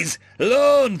please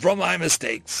learn from my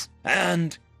mistakes,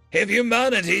 and if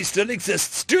humanity still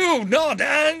exists, do not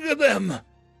anger them.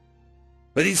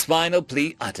 With his final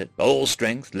plea uttered, all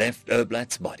strength left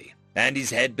Erblat's body, and his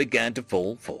head began to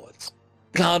fall forwards,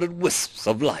 clouded wisps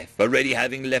of life already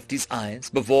having left his eyes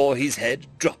before his head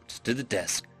dropped to the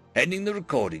desk, ending the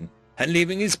recording and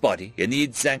leaving his body in the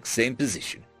exact same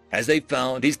position as they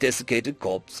found his desiccated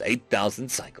corpse 8,000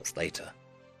 cycles later.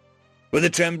 With a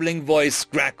trembling voice,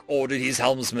 Grack ordered his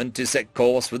helmsman to set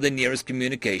course for the nearest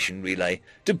communication relay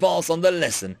to pass on the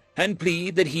lesson and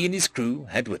plea that he and his crew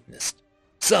had witnessed,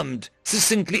 summed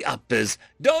succinctly up as,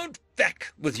 "Don't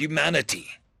feck with humanity."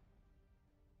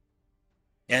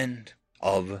 End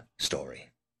of story.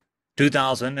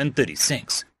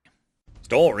 2036.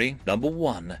 Story number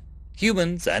 1.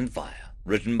 Humans and Fire,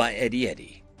 written by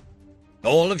Eddie.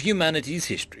 All of humanity's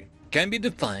history can be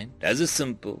defined as a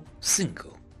simple,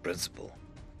 single principle.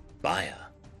 Fire.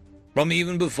 From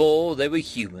even before they were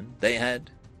human, they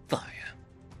had fire.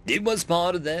 It was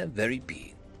part of their very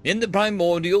being. In the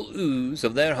primordial ooze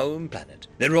of their home planet,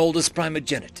 their oldest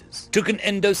primogenitors took an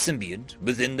endosymbiont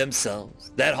within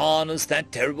themselves that harnessed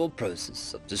that terrible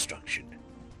process of destruction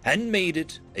and made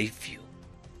it a fuel.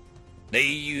 They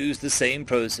used the same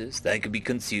process that could be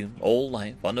consumed all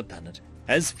life on the planet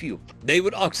as fuel. They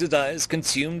would oxidize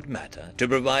consumed matter to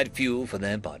provide fuel for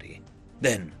their body.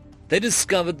 Then they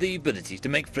discovered the ability to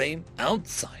make flame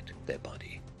outside their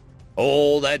body.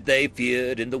 All that they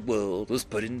feared in the world was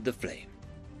put into the flame.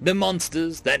 The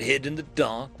monsters that hid in the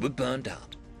dark were burned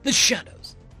out. The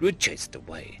shadows were chased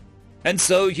away. And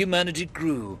so humanity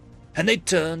grew, and they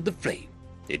turned the flame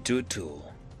into a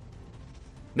tool.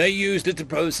 They used it to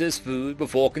process food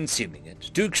before consuming it,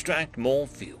 to extract more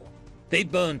fuel. They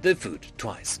burned their food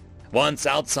twice, once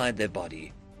outside their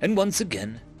body, and once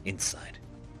again inside.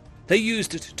 They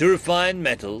used it to refine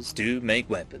metals to make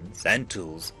weapons and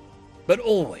tools, but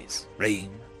always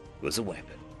flame was a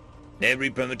weapon. Every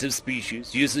primitive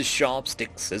species uses sharp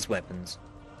sticks as weapons.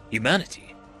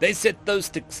 Humanity, they set those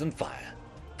sticks on fire.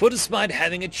 for despite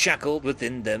having it shackled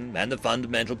within them and the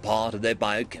fundamental part of their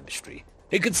biochemistry,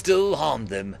 it could still harm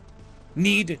them.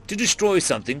 Need to destroy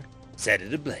something? Set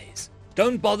it ablaze.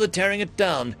 Don't bother tearing it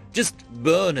down, just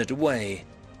burn it away.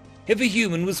 If a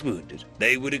human was wounded,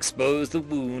 they would expose the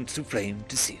wound to flame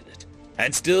to seal it.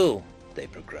 And still, they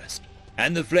progressed,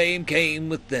 and the flame came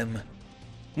with them.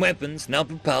 Weapons now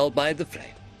propelled by the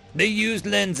flame. They used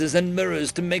lenses and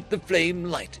mirrors to make the flame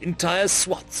light entire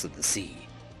swaths of the sea,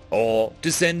 or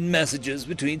to send messages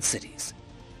between cities.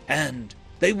 And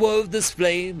they wove this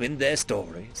flame in their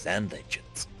stories and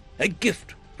legends. A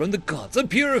gift from the gods, a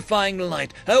purifying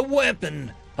light, a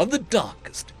weapon of the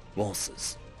darkest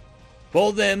forces.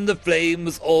 For them the flame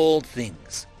was all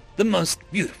things, the most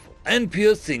beautiful and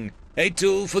pure thing, a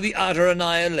tool for the utter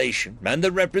annihilation and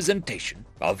the representation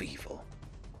of evil.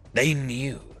 They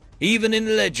knew, even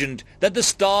in legend, that the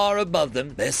star above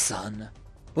them, their sun,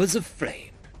 was a flame.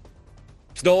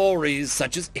 Stories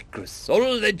such as Icarus, or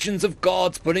legends of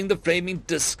gods putting the flaming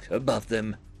disk above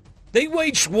them. They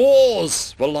waged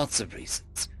wars for lots of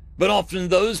reasons, but often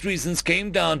those reasons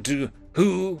came down to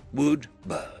who would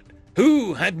burn,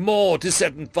 who had more to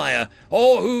set on fire,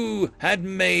 or who had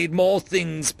made more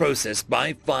things processed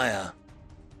by fire.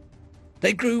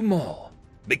 They grew more,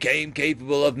 became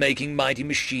capable of making mighty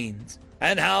machines.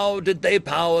 And how did they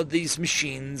power these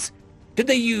machines? Did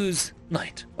they use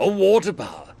light or water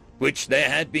power, which they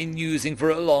had been using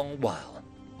for a long while,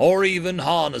 or even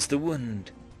harness the wind?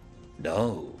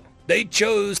 No, they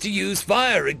chose to use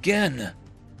fire again.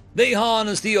 They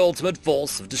harnessed the ultimate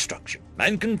force of destruction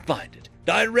and confined it,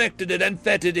 directed it and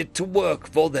fettered it to work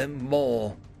for them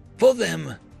more. For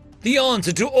them, the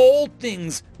answer to all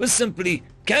things was simply,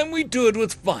 can we do it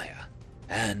with fire?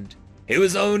 And it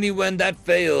was only when that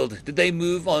failed did they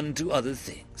move on to other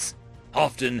things.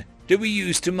 Often did we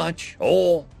use too much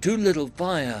or too little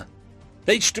fire.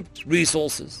 They stripped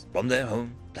resources from their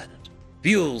home planet,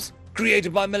 fuels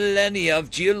created by millennia of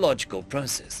geological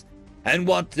process. And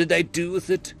what did they do with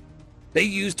it? They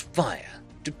used fire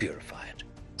to purify it,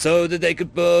 so that they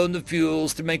could burn the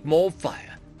fuels to make more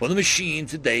fire for the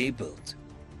machines that they built.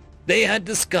 They had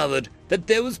discovered that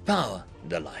there was power in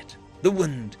the light, the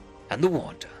wind, and the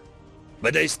water.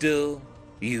 But they still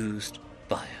used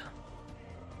fire.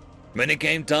 When it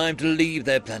came time to leave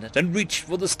their planet and reach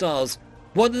for the stars,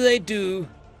 what did they do?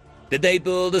 Did they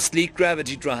build a sleek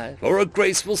gravity drive or a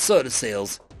graceful solar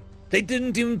sails? They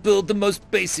didn't even build the most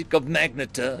basic of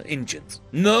magnetar engines.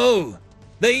 No!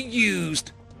 They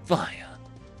used fire.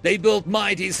 They built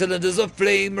mighty cylinders of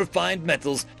flame-refined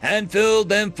metals and filled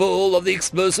them full of the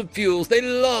explosive fuels they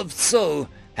loved so,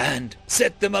 and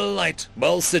set them alight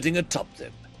while sitting atop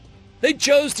them. They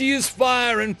chose to use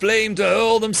fire and flame to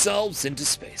hurl themselves into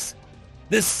space.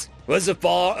 This was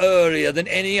far earlier than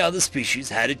any other species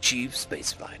had achieved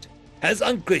spaceflight, as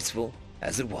ungraceful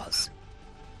as it was.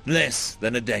 Less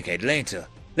than a decade later,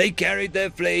 they carried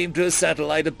their flame to a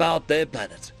satellite about their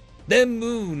planet, their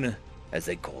moon, as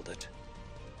they called it.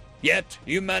 Yet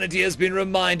humanity has been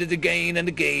reminded again and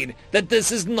again that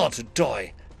this is not a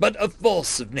toy, but a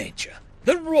force of nature,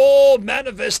 the raw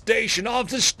manifestation of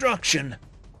destruction.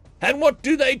 And what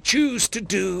do they choose to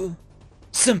do?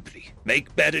 Simply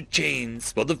make better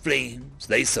chains for the flames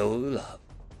they so love.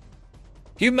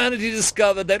 Humanity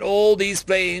discovered that all these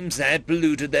flames had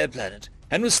polluted their planet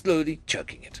and was slowly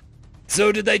choking it.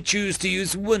 So did they choose to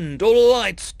use wind or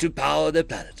light to power their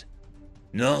planet?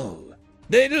 No.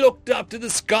 They looked up to the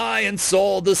sky and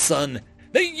saw the sun.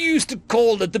 They used to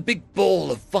call it the big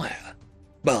ball of fire.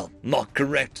 Well, not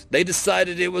correct. They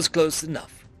decided it was close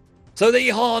enough. So they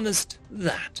harnessed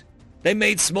that. They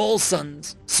made small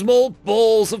suns, small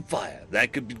balls of fire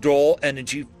that could draw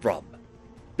energy from.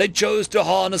 They chose to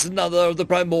harness another of the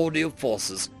primordial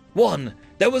forces, one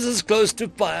that was as close to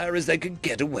fire as they could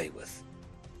get away with.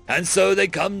 And so they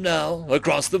come now,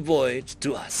 across the void,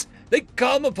 to us. They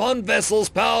come upon vessels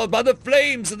powered by the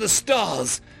flames of the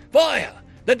stars, fire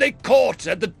that they caught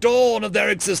at the dawn of their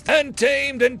existence and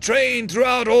tamed and trained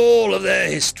throughout all of their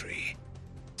history.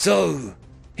 So,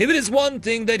 if it is one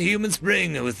thing that humans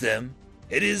bring with them,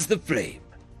 it is the flame,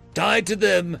 tied to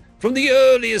them from the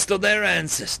earliest of their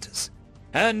ancestors,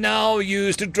 and now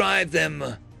used to drive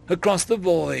them across the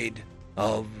void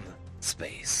of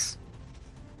space.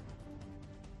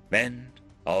 End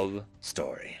of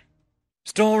story.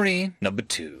 Story number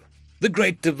 2. The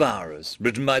Great Devourers,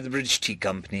 written by the British Tea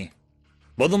Company.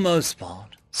 For the most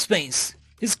part, space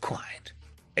is quiet.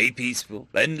 A peaceful,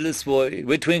 endless void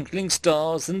where twinkling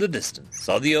stars in the distance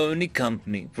are the only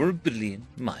company for 1 billion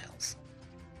miles.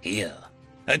 Here,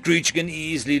 a creature can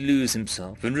easily lose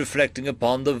himself in reflecting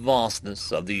upon the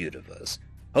vastness of the universe,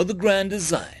 or the grand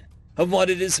design of what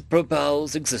it is that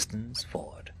propels existence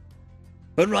forward.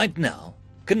 But right now,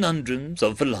 conundrums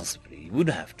of philosophy would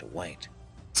have to wait.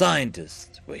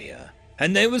 Scientists were here,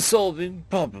 and they were solving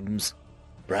problems,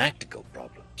 practical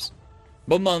problems.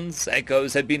 For months,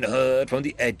 echoes had been heard from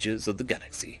the edges of the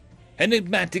galaxy.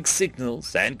 Enigmatic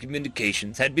signals and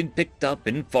communications had been picked up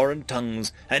in foreign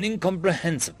tongues and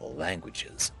incomprehensible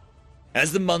languages.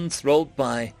 As the months rolled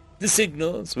by, the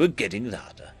signals were getting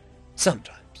louder,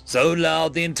 sometimes so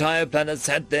loud the entire planets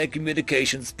had their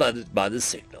communications flooded by the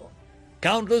signal.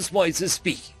 Countless voices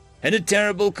speaking, and a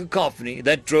terrible cacophony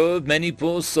that drove many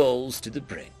poor souls to the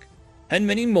brink, and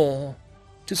many more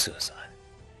to suicide.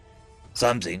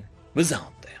 Something was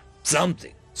out there,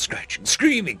 something scratching,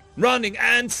 screaming, running,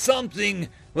 and something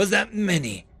was that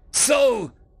many,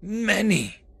 so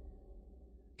many.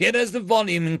 Yet as the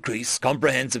volume increased,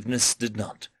 comprehensiveness did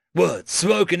not. Words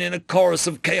spoken in a chorus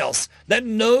of chaos that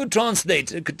no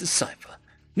translator could decipher,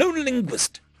 no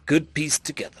linguist could piece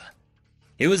together.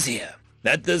 It was here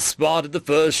that the spot of the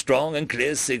first strong and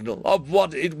clear signal of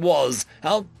what it was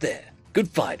out there could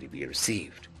finally be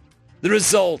received. The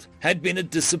result had been a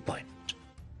disappointment.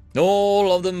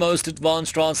 All of the most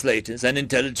advanced translators and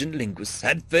intelligent linguists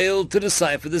had failed to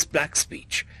decipher this black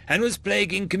speech and was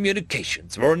plaguing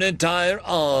communications for an entire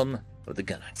arm of the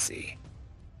galaxy.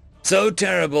 So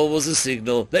terrible was the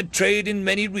signal that trade in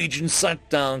many regions shut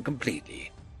down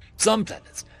completely. Some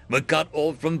planets were cut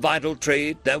off from vital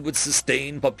trade that would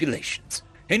sustain populations.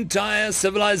 Entire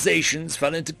civilizations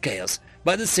fell into chaos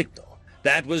by the signal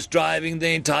that was driving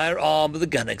the entire arm of the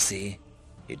galaxy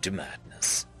into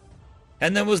madness.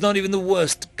 And there was not even the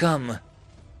worst to come.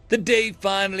 The day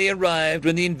finally arrived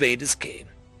when the invaders came.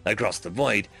 Across the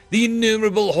void, the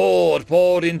innumerable horde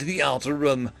poured into the outer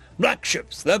room. Black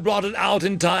ships that blotted out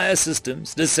entire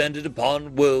systems descended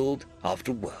upon world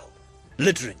after world,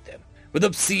 littering them with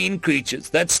obscene creatures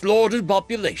that slaughtered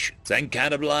populations and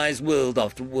cannibalized world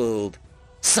after world,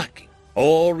 sucking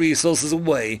all resources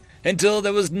away until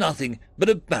there was nothing but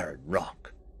a barren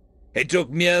rock. It took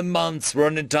mere months for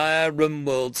an entire rim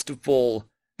worlds to fall.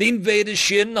 The invaders'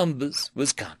 sheer numbers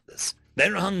was countless,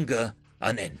 their hunger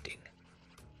unending.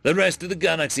 The rest of the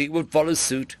galaxy would follow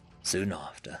suit soon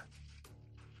after.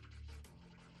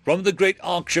 From the great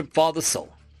Arkship Father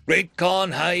Sol, Great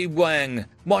Khan Hai Wang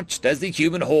watched as the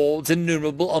human horde's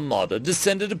innumerable armada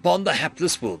descended upon the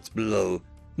hapless worlds below,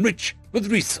 rich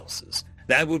with resources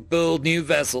that would build new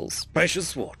vessels,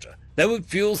 precious water that would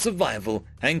fuel survival,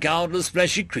 and countless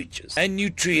fleshy creatures and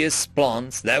nutritious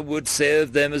plants that would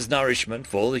serve them as nourishment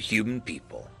for the human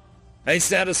people. A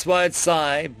satisfied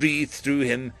sigh breathed through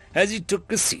him as he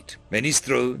took a seat in his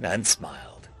throne and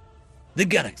smiled. The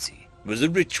galaxy was a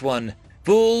rich one,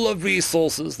 full of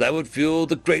resources that would fuel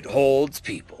the great horde's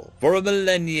people for a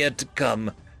millennia to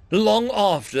come, long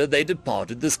after they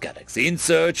departed this galaxy in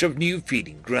search of new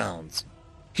feeding grounds.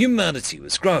 Humanity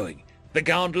was growing. The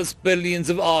countless billions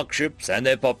of Arkships and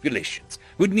their populations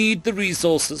would need the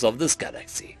resources of this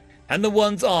galaxy, and the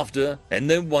ones after in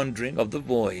their wandering of the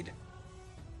void.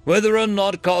 Whether or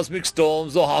not cosmic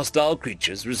storms or hostile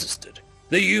creatures resisted,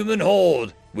 the human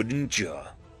horde would endure.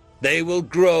 They will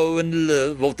grow and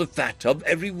live off the fat of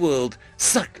every world,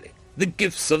 suckling the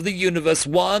gifts of the universe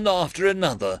one after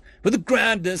another with the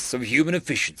grandness of human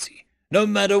efficiency, no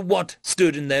matter what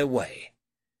stood in their way.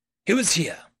 It was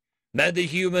here that the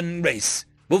human race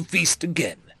will feast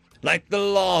again, like the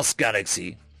last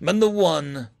galaxy and the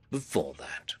one before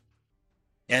that.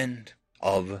 End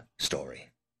of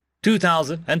story.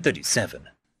 2037.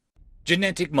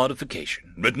 Genetic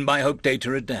Modification, written by Hope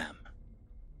Data Adam.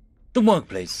 The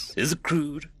workplace is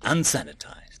crude,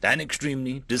 unsanitized, and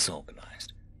extremely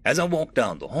disorganized. As I walk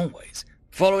down the hallways,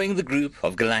 following the group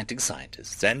of galactic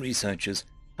scientists and researchers,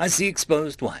 I see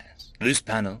exposed wires, loose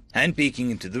panels, and peeking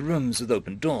into the rooms with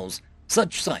open doors.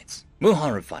 Such sights were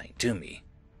horrifying to me.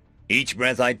 Each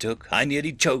breath I took, I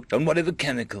nearly choked on whatever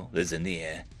chemical is in the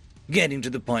air, getting to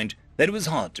the point that it was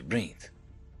hard to breathe,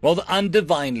 while the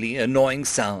undivinely annoying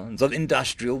sounds of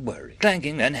industrial worry,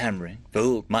 clanking and hammering,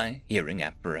 filled my hearing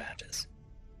apparatus.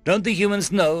 Don't the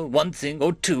humans know one thing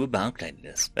or two about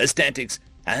cleanliness, aesthetics,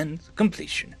 and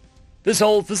completion? This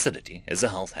whole facility is a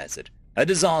health hazard, a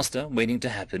disaster waiting to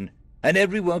happen, and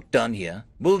every work done here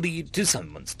will lead to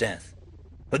someone's death.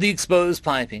 For the exposed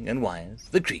piping and wires,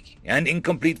 the creaking and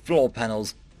incomplete floor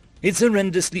panels, it's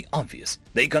horrendously obvious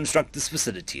they construct this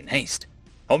facility in haste,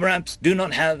 or perhaps do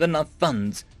not have enough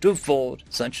funds to afford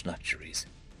such luxuries.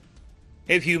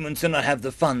 If humans do not have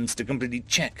the funds to completely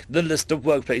check the list of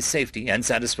workplace safety and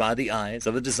satisfy the eyes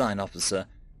of a design officer,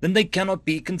 then they cannot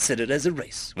be considered as a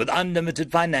race with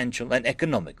unlimited financial and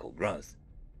economical growth.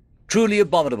 truly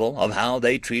abominable of how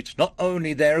they treat not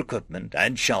only their equipment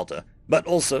and shelter, but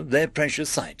also their precious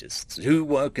scientists who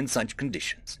work in such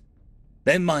conditions.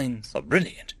 Their minds are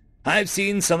brilliant. I've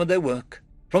seen some of their work.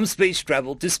 From space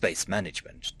travel to space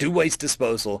management to waste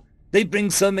disposal, they bring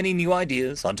so many new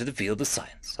ideas onto the field of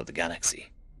science of the galaxy.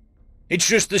 It's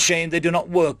just a shame they do not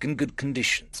work in good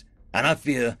conditions, and I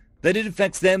fear that it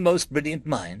affects their most brilliant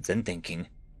minds and thinking.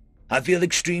 I feel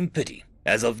extreme pity,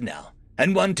 as of now,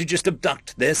 and want to just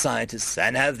abduct their scientists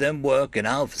and have them work in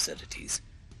our facilities.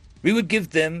 We would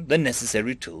give them the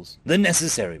necessary tools, the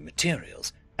necessary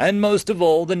materials, and most of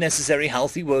all the necessary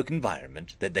healthy work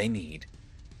environment that they need.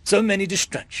 So many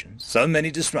distractions, so many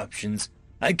disruptions,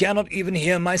 I cannot even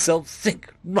hear myself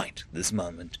think right this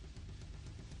moment.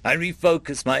 I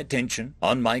refocus my attention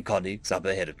on my colleagues up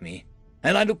ahead of me,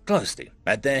 and I look closely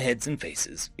at their heads and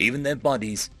faces, even their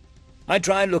bodies. I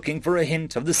try looking for a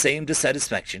hint of the same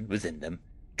dissatisfaction within them,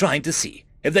 trying to see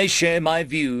if they share my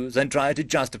views and try to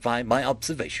justify my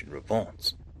observation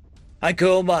reports. I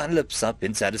curl my lips up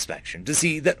in satisfaction to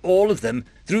see that all of them,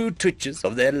 through twitches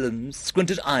of their limbs,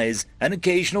 squinted eyes, and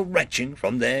occasional retching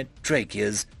from their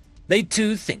tracheas, they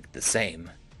too think the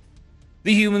same.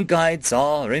 The human guides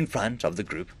are in front of the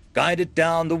group, guided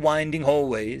down the winding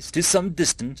hallways to some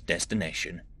distant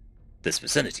destination. This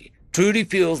vicinity truly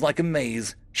feels like a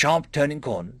maze, sharp turning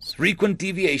corners, frequent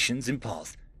deviations in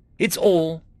path. It's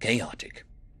all chaotic.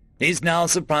 He's now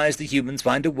surprised the humans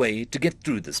find a way to get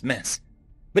through this mess,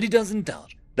 but he doesn't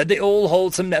doubt that they all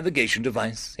hold some navigation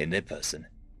device in their person.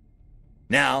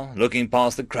 Now, looking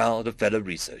past the crowd of fellow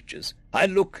researchers, I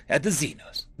look at the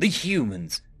Xenos, the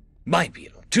humans,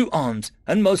 bipedal, 2 arms,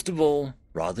 and most of all,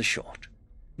 rather short.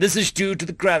 This is due to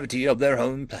the gravity of their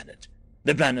home planet,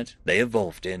 the planet they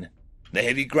evolved in. The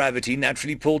heavy gravity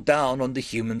naturally pulled down on the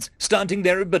humans, stunting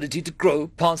their ability to grow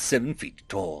past 7 feet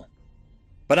tall.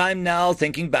 But I'm now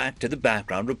thinking back to the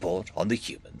background report on the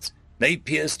humans. They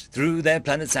pierced through their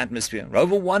planet's atmosphere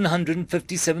over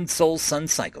 157 Sol-Sun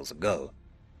cycles ago,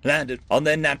 landed on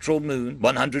their natural moon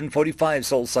 145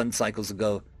 Sol-Sun cycles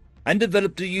ago, and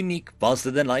developed a unique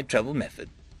faster-than-light travel method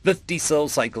 50 Sol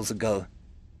cycles ago.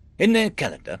 In their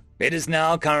calendar, it is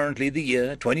now currently the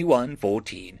year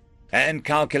 2114, and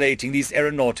calculating these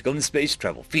aeronautical and space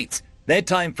travel feats, their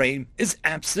time frame is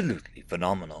absolutely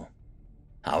phenomenal.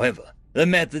 However, the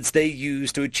methods they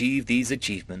used to achieve these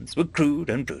achievements were crude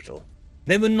and brutal.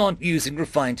 They were not using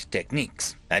refined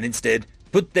techniques, and instead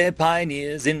put their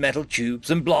pioneers in metal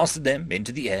tubes and blasted them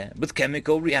into the air with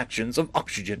chemical reactions of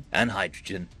oxygen and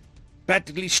hydrogen,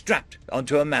 practically strapped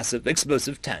onto a massive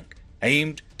explosive tank,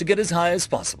 aimed to get as high as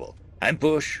possible and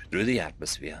push through the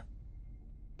atmosphere.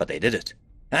 But they did it.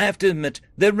 I have to admit,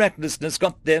 their recklessness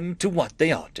got them to what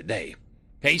they are today.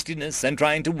 Hastiness and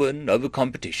trying to win over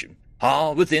competition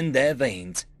are within their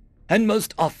veins, and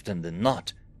most often than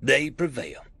not, they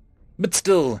prevail. But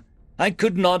still, I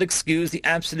could not excuse the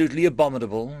absolutely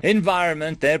abominable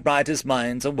environment their brightest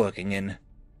minds are working in.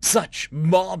 Such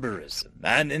barbarism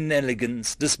and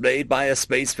inelegance displayed by a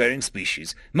spacefaring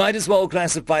species might as well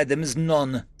classify them as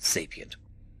non-sapient.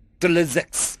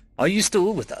 Tlazeks, are you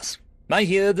still with us? I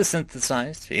hear the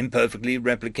synthesized, imperfectly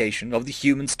replication of the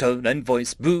human's tone and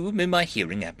voice boom in my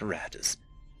hearing apparatus.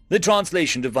 The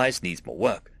translation device needs more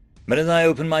work, but as I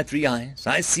open my 3 eyes,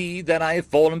 I see that I have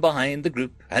fallen behind the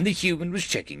group, and the human was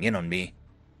checking in on me.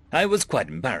 I was quite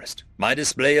embarrassed. My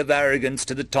display of arrogance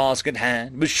to the task at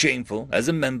hand was shameful as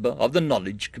a member of the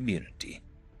knowledge community.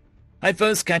 I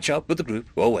first catch up with the group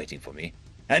who are waiting for me,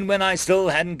 and when I still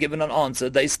hadn't given an answer,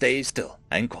 they stay still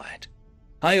and quiet.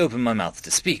 I open my mouth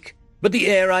to speak, but the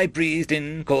air I breathed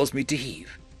in caused me to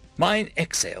heave. My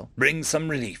exhale brings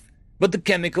some relief, but the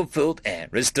chemical-filled air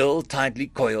is still tightly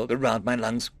coiled around my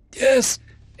lungs. Yes,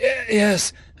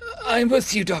 I'm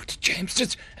with you, Dr.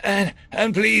 James,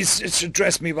 and please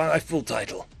address me by my full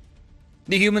title.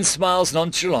 The human smiles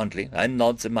nonchalantly and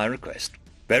nods at my request.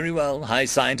 Very well, High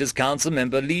Scientist Council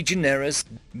Member Legionaris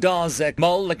Darzek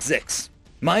Molexex.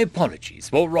 My apologies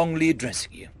for wrongly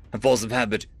addressing you. A force of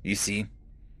habit, you see.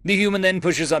 The human then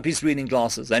pushes up his reading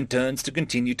glasses and turns to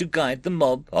continue to guide the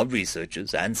mob of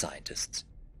researchers and scientists.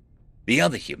 The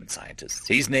other human scientist,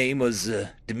 his name was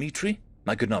Dmitri?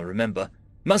 I could not remember,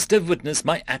 must have witnessed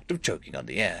my act of choking on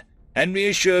the air, and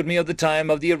reassured me of the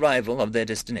time of the arrival of their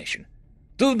destination.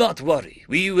 Do not worry,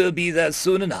 we will be there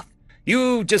soon enough.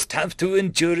 You just have to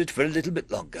endure it for a little bit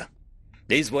longer.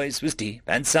 His voice was deep,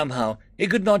 and somehow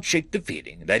it could not shake the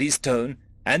feeling that his tone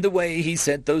and the way he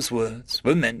said those words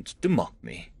were meant to mock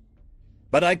me.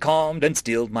 But I calmed and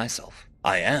steeled myself.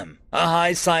 I am a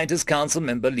High Scientist Council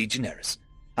Member Legionaris.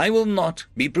 I will not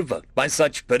be provoked by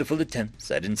such pitiful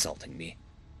attempts at insulting me.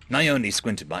 I only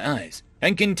squinted my eyes,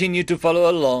 and continue to follow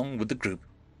along with the group.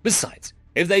 Besides,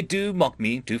 if they do mock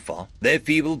me too far, their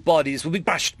feeble bodies will be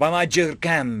crushed by my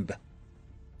jerkam.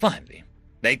 Finally,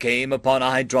 they came upon a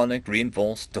hydraulic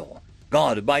reinforced door,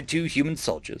 guarded by 2 human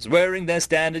soldiers wearing their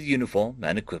standard uniform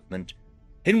and equipment.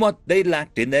 In what they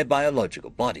lacked in their biological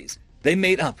bodies, they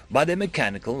made up by their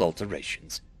mechanical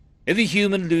alterations. If a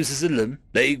human loses a limb,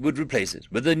 they would replace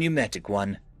it with a pneumatic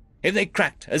one. If they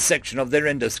cracked a section of their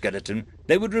endoskeleton,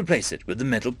 they would replace it with a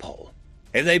metal pole.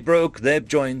 If they broke their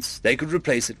joints, they could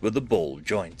replace it with a ball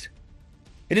joint.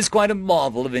 It is quite a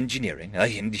marvel of engineering, a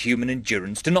human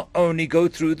endurance, to not only go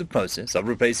through the process of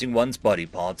replacing one's body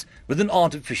parts with an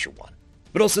artificial one,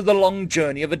 but also the long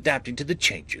journey of adapting to the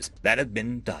changes that have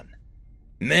been done.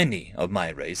 Many of my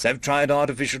race have tried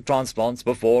artificial transplants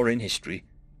before in history.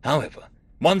 However,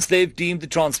 once they've deemed the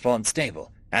transplant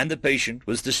stable and the patient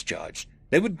was discharged,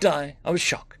 they would die of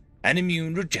shock and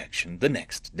immune rejection the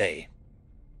next day.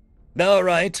 "All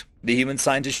right," the human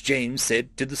scientist James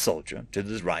said to the soldier to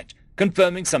the right,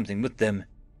 confirming something with them.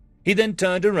 He then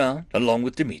turned around, along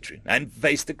with Dmitri, and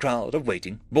faced the crowd of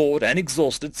waiting, bored and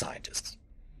exhausted scientists.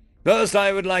 "First,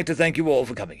 I would like to thank you all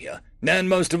for coming here, and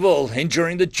most of all,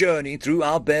 enduring the journey through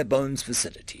our bare-bones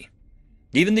facility.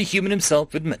 Even the human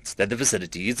himself admits that the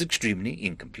facility is extremely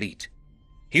incomplete."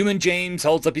 Human James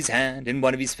holds up his hand in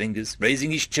one of his fingers,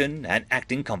 raising his chin and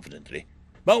acting confidently.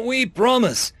 "But we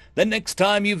promise that next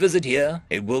time you visit here,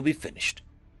 it will be finished."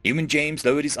 Human James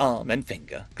lowered his arm and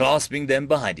finger, clasping them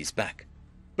behind his back.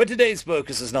 "But today's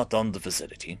focus is not on the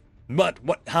facility, but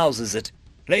what houses it.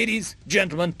 Ladies,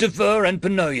 gentlemen, T.F.O.S and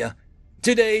Panoia,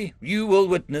 today you will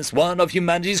witness one of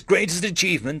humanity's greatest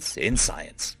achievements in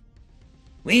science.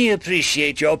 We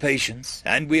appreciate your patience,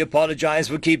 and we apologize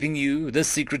for keeping you this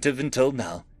secretive until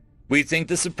now. We think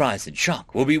the surprise and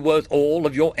shock will be worth all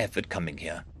of your effort coming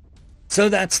here. So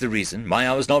that's the reason why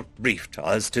I was not briefed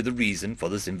as to the reason for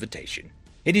this invitation.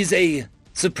 It is a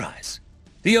surprise.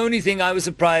 The only thing I was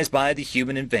surprised by the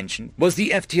human invention was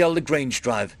the FTL Lagrange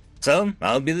drive, so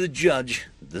I'll be the judge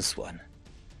of this one."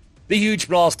 The huge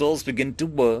blasters begin to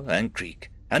whir and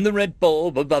creak, and the red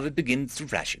bulb above it begins to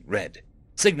flashing red,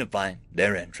 signifying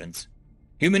their entrance.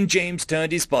 Human James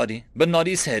turned his body, but not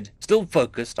his head, still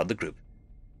focused on the group.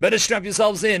 "Better strap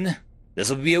yourselves in.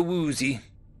 This'll be a woozy."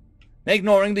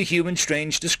 Ignoring the human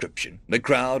strange description, the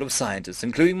crowd of scientists,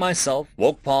 including myself,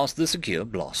 walked past the secure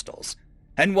blast doors,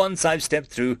 and once I've stepped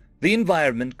through, the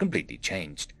environment completely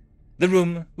changed. The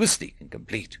room was sleek and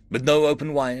complete, with no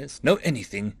open wires, no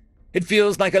anything. It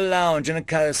feels like a lounge in a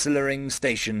car-ceiling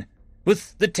station,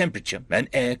 with the temperature and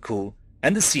air cool,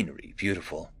 and the scenery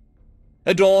beautiful.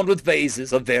 Adorned with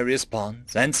vases of various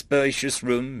plants, and spacious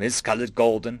room is colored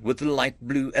golden with the light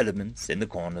blue elements in the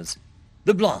corners.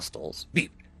 The blast doors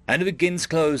beep, and it begins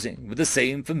closing with the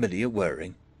same familiar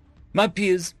whirring. My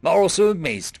peers are also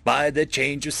amazed by their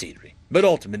change of scenery, but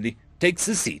ultimately takes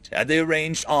a seat at the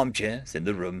arranged armchairs in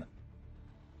the room.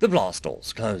 The blast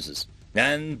doors closes,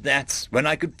 and that's when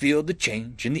I could feel the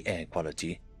change in the air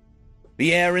quality.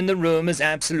 The air in the room is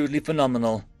absolutely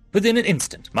phenomenal. Within an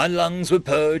instant, my lungs were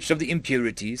purged of the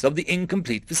impurities of the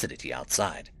incomplete facility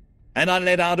outside, and I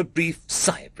let out a brief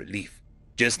sigh of relief,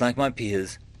 just like my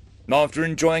peers. After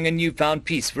enjoying a newfound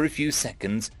peace for a few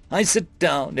seconds, I sit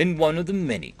down in one of the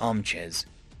many armchairs.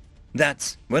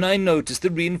 That's when I noticed the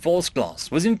reinforced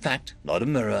glass was in fact not a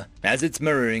mirror, as its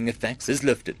mirroring effects is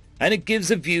lifted, and it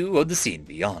gives a view of the scene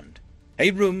beyond.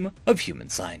 A room of human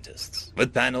scientists,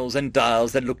 with panels and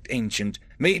dials that looked ancient,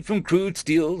 made from crude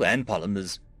steel and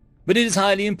polymers. But it is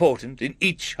highly important in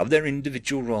each of their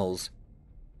individual roles.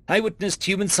 I witnessed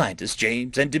human scientists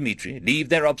James and Dmitri leave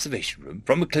their observation room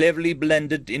from a cleverly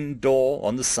blended-in door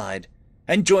on the side,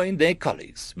 and join their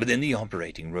colleagues within the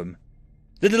operating room.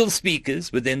 The little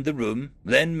speakers within the room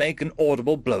then make an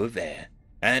audible blow of air,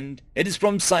 and it is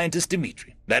from scientist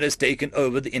Dmitri that has taken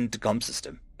over the intercom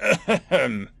system.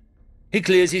 Ahem. He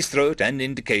clears his throat an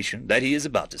indication that he is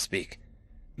about to speak.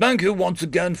 "Thank you once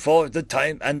again for the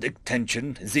time and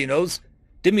attention, Xenos."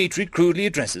 Dmitri crudely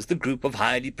addresses the group of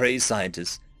highly praised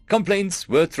scientists. Complaints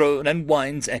were thrown and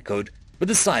whines echoed, but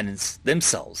the silence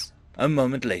themselves. A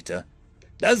moment later,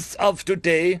 "As of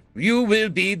today, you will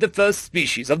be the first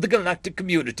species of the galactic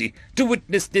community to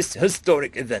witness this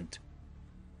historic event.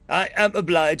 I am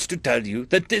obliged to tell you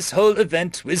that this whole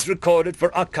event is recorded for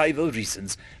archival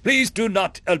reasons. Please do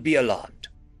not be alarmed."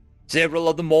 Several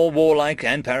of the more warlike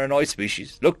and paranoid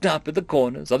species looked up at the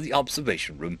corners of the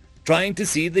observation room, trying to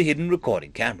see the hidden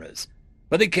recording cameras,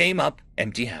 but they came up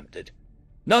empty-handed.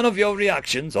 "None of your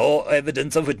reactions or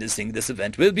evidence of witnessing this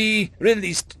event will be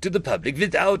released to the public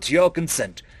without your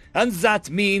consent, and that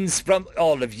means from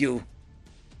all of you."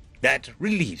 That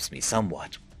relieves me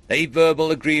somewhat. A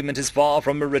verbal agreement is far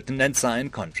from a written and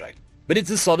signed contract, but it's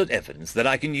a solid evidence that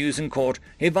I can use in court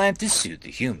if I have to sue the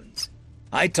humans.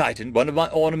 I tightened one of my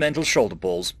ornamental shoulder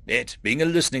balls, it being a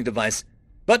listening device.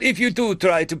 But if you do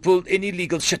try to pull any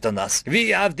legal shit on us,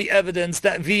 we have the evidence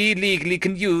that we legally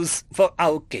can use for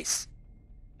our case.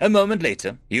 A moment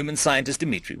later, human scientist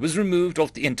Dimitri was removed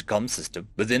off the intercom system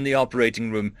within the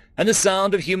operating room, and the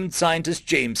sound of human scientist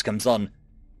James comes on.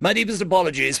 My deepest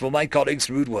apologies for my colleague's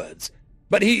rude words.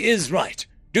 But he is right.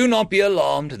 Do not be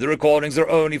alarmed. The recordings are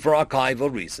only for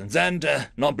archival reasons, and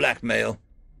not blackmail.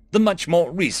 The much more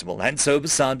reasonable and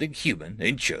sober-sounding human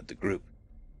ensured the group.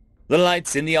 The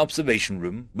lights in the observation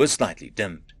room were slightly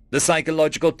dimmed, the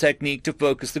psychological technique to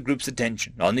focus the group's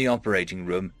attention on the operating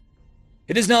room.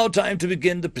 It is now time to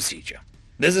begin the procedure.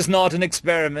 This is not an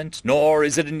experiment, nor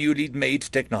is it a newly made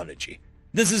technology.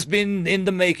 This has been in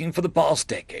the making for the past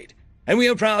decade, and we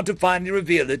are proud to finally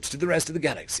reveal it to the rest of the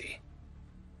galaxy.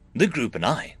 The group and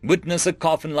I witness a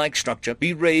coffin-like structure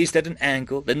be raised at an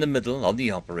angle in the middle of the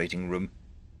operating room.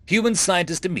 Human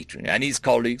scientist Dimitri and his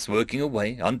colleagues working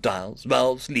away on dials,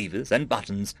 valves, levers, and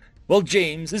buttons, while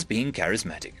James is being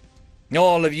charismatic.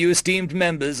 All of you esteemed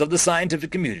members of the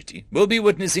scientific community will be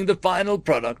witnessing the final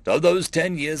product of those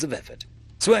 10 years of effort.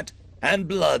 Sweat and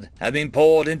blood have been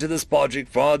poured into this project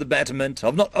for the betterment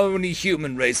of not only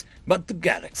human race, but the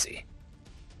galaxy.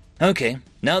 Okay,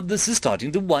 now this is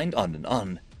starting to wind on and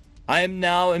on. I am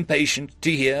now impatient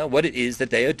to hear what it is that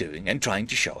they are doing and trying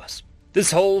to show us.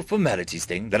 This whole formalities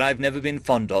thing that I've never been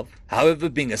fond of, however,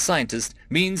 being a scientist,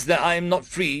 means that I am not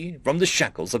free from the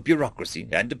shackles of bureaucracy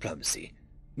and diplomacy.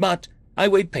 But I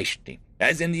wait patiently,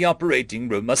 as in the operating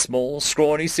room a small,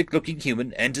 scrawny, sick-looking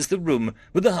human enters the room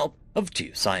with the help of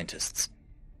 2 scientists.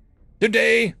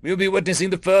 Today, we'll be witnessing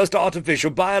the first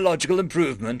artificial biological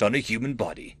improvement on a human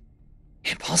body.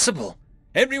 Impossible!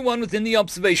 Everyone within the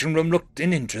observation room looked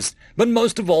in interest, but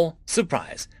most of all,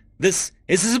 surprise. This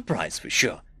is a surprise for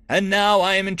sure. And now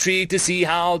I am intrigued to see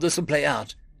how this will play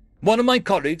out. One of my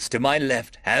colleagues to my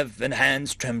left have their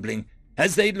hands trembling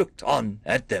as they looked on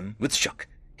at them with shock.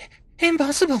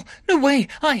 Impossible! No way!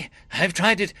 I've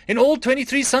tried it in all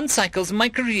 23 sun cycles in my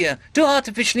career to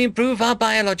artificially improve our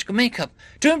biological makeup,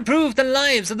 to improve the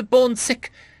lives of the born sick,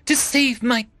 to save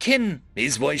my kin.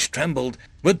 His voice trembled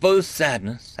with both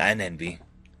sadness and envy.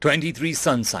 23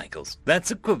 sun cycles.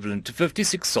 That's equivalent to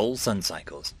 56 soul sun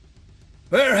cycles.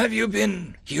 Where have you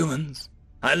been, humans?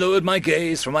 I lowered my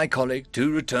gaze from my colleague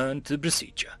to return to the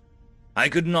procedure. I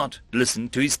could not listen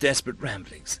to his desperate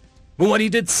ramblings, but what he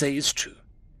did say is true.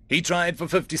 He tried for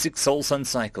 56 soul sun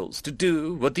cycles to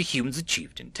do what the humans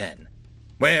achieved in 10.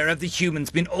 Where have the humans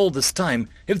been all this time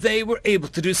if they were able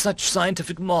to do such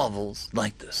scientific marvels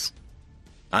like this?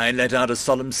 I let out a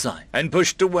solemn sigh and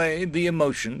pushed away the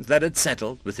emotions that had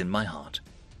settled within my heart.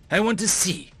 I want to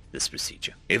see this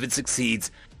procedure, if it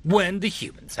succeeds, when the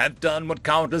humans have done what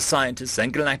countless scientists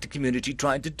and galactic community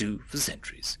tried to do for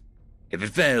centuries. If it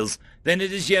fails, then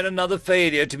it is yet another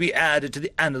failure to be added to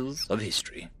the annals of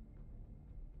history.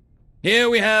 Here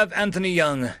we have Anthony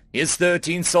Young. He is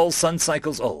 13 soul sun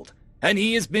cycles old, and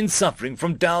he has been suffering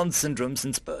from Down syndrome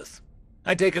since birth.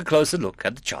 I take a closer look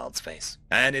at the child's face,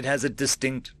 and it has a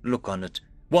distinct look on it,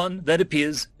 one that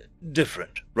appears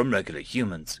different from regular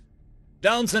humans.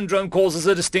 Down syndrome causes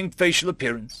a distinct facial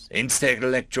appearance,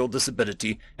 intellectual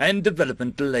disability, and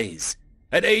development delays.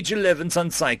 At age 11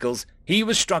 sun cycles, he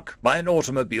was struck by an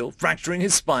automobile, fracturing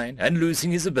his spine and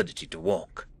losing his ability to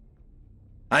walk.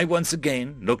 I once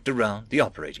again looked around the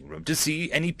operating room to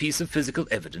see any piece of physical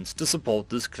evidence to support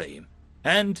this claim,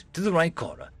 and to the right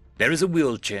corner there is a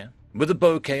wheelchair with a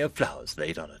bouquet of flowers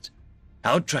laid on it.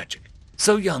 How tragic,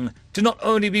 so young, to not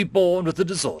only be born with a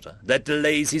disorder that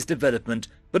delays his development,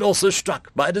 but also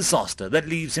struck by a disaster that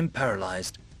leaves him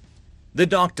paralyzed. The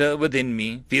doctor within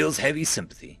me feels heavy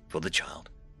sympathy for the child,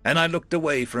 and I looked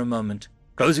away for a moment,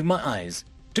 closing my eyes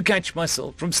to catch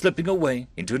myself from slipping away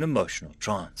into an emotional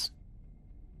trance.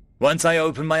 Once I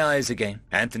opened my eyes again,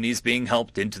 Anthony is being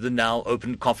helped into the now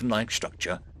open coffin-like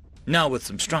structure, now with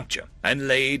some structure, and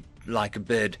laid like a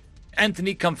bed.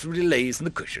 Anthony comfortably lays on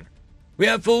the cushion. We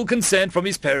have full consent from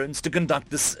his parents to conduct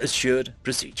this assured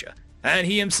procedure, and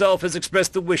he himself has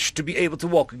expressed the wish to be able to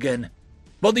walk again.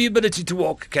 But the ability to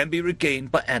walk can be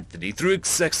regained by Anthony through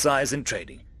exercise and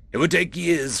training. It would take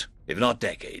years, if not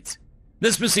decades.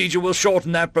 This procedure will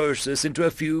shorten that process into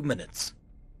a few minutes.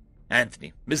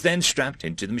 Anthony is then strapped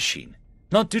into the machine.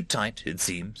 Not too tight, it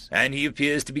seems, and he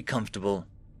appears to be comfortable.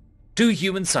 2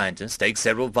 human scientists take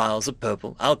several vials of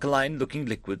purple, alkaline-looking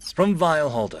liquids from vial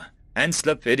holder and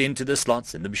slip it into the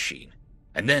slots in the machine.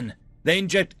 And then they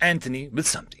inject Anthony with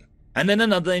something, and then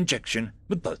another injection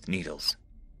with both needles.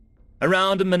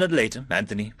 Around a minute later,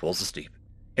 Anthony falls asleep.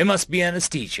 It must be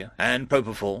anesthesia and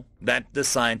propofol that the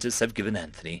scientists have given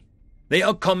Anthony. They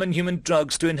are common human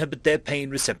drugs to inhibit their pain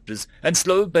receptors and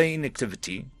slow brain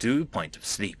activity to the point of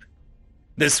sleep.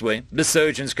 This way, the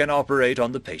surgeons can operate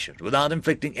on the patient without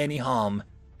inflicting any harm,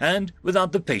 and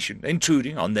without the patient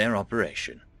intruding on their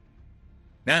operation.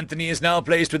 Anthony is now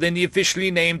placed within the officially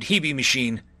named Hebe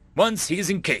machine. Once he is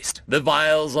encased, the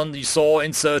vials on the saw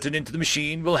inserted into the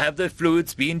machine will have their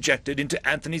fluids be injected into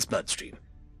Anthony's bloodstream.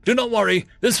 Do not worry,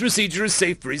 this procedure is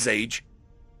safe for his age.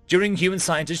 During human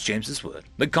scientist James's word,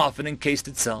 the coffin encased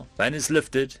itself and is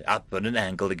lifted up at an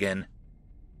angle again.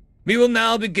 We will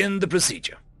now begin the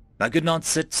procedure. I could not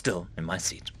sit still in my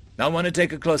seat. I want to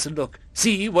take a closer look,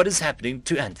 see what is happening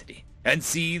to Anthony, and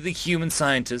see the human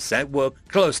scientists at work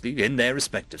closely in their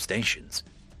respective stations.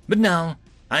 But now,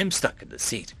 I'm stuck in the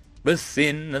seat,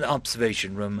 within an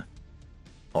observation room.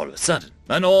 All of a sudden,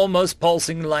 an almost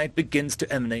pulsing light begins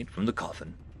to emanate from the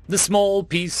coffin. The small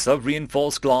piece of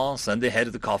reinforced glass on the head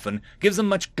of the coffin gives a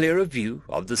much clearer view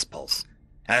of this pulse,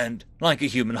 and, like a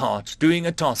human heart doing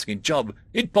a tasking job,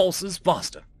 it pulses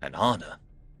faster and harder.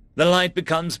 The light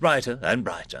becomes brighter and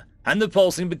brighter, and the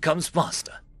pulsing becomes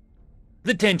faster.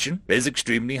 The tension is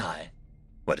extremely high.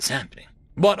 What is happening?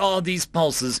 What are these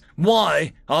pulses?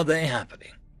 Why are they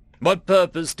happening? What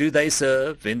purpose do they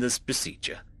serve in this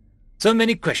procedure? So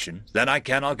many questions that I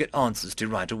cannot get answers to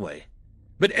right away.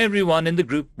 But everyone in the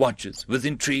group watches with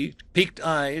intrigued, piqued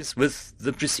eyes with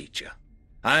the procedure.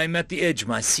 I'm at the edge of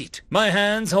my seat, my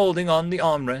hands holding on the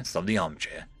armrest of the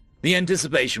armchair, the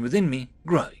anticipation within me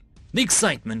growing, the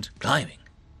excitement climbing.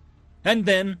 And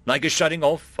then, like a shutting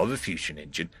off of a fusion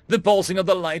engine, the pulsing of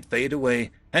the light fade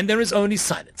away, and there is only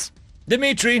silence.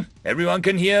 Dimitri, everyone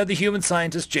can hear the human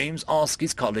scientist James ask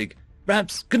his colleague,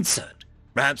 perhaps concerned,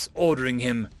 perhaps ordering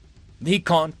him. He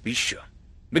can't be sure,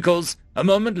 because a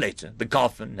moment later the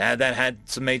coffin that had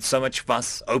made so much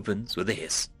fuss opens with a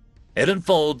hiss. It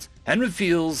unfolds and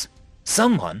reveals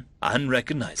someone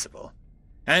unrecognizable.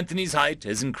 Anthony's height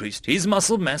has increased, his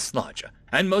muscle mass larger,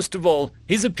 and most of all,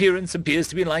 his appearance appears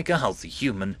to be like a healthy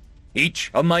human.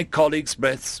 Each of my colleagues'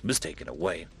 breaths was taken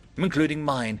away, including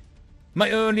mine.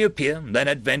 My earlier peer that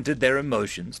had vented their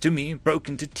emotions to me broke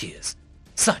into tears.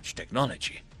 Such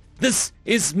technology. This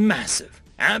is massive,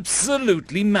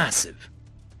 absolutely massive.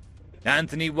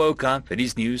 Anthony woke up in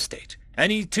his new state,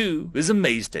 and he too was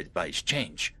amazed by his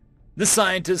change. The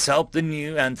scientists helped the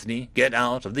new Anthony get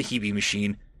out of the Hebe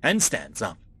machine and stands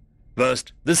up.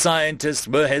 First, the scientists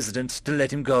were hesitant to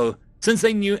let him go, since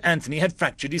they knew Anthony had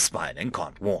fractured his spine and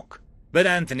can't walk. But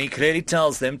Anthony clearly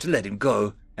tells them to let him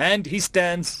go, and he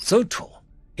stands so tall.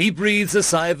 He breathes a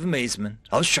sigh of amazement,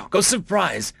 of shock, of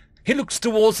surprise. He looks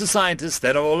towards the scientists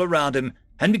that are all around him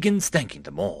and begins thanking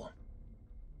them all.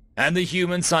 And the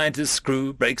human scientist's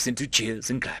crew breaks into cheers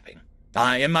and clapping.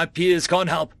 I and my peers can't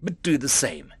help but do the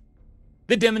same.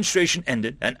 The demonstration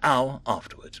ended an hour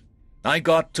afterward. I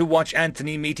got to watch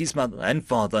Anthony meet his mother and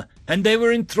father, and they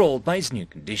were enthralled by his new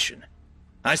condition.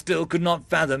 I still could not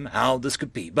fathom how this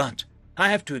could be, but I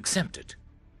have to accept it.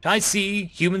 I see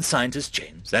human scientist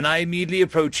James, and I immediately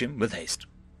approach him with haste.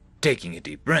 Taking a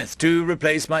deep breath to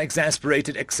replace my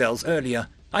exasperated exhales earlier,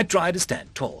 I try to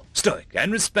stand tall, stoic,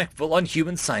 and respectful on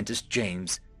human scientist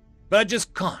James. But I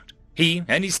just can't. He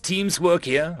and his team's work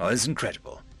here is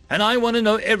incredible, and I want to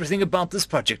know everything about this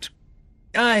project.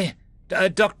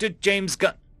 Dr. James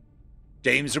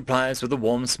James replies with a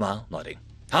warm smile, nodding.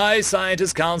 Hi,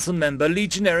 Scientist Council member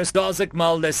Legionnaires Darzek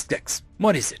Maldex.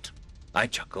 What is it? I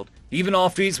chuckled. Even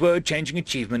after his word-changing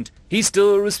achievement, he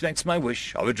still respects my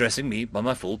wish of addressing me by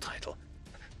my full title.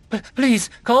 Please,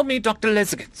 call me Dr.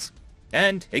 Lesgans.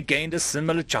 And it gained a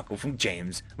similar chuckle from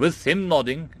James, with him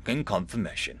nodding in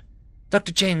confirmation.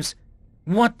 Dr. James,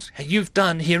 what you've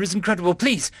done here is incredible.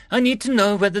 Please, I need to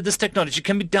know whether this technology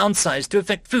can be downsized to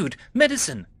affect food,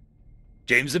 medicine.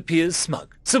 James appears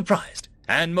smug, surprised,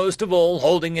 and most of all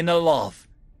holding in a laugh.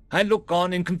 I look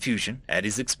on in confusion at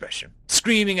his expression,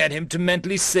 screaming at him to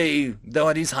mentally say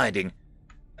what he's hiding.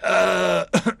 Dr.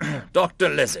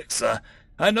 Lesix,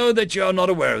 I know that you are not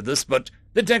aware of this, but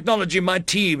the technology my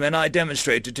team and I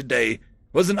demonstrated today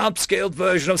was an upscaled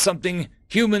version of something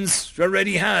humans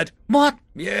already had. What?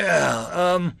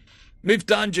 Yeah, we've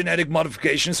done genetic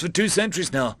modifications for 2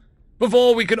 centuries now.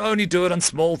 Before, we could only do it on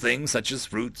small things such as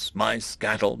fruits, mice,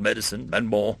 cattle, medicine, and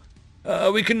more.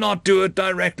 We cannot do it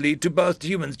directly to birth the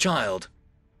human child.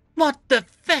 What the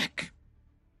feck?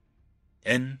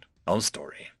 End of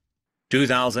story.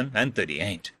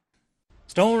 2038.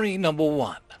 Story number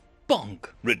 1. Bonk,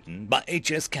 written by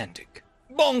H.S. Kantic.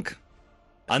 Bonk!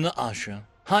 I'm the Asha,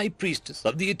 High Priestess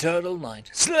of the Eternal Light,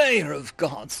 Slayer of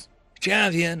Gods.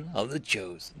 champion of the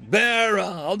chosen, bearer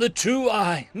of the true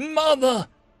eye, mother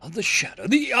of the shadow,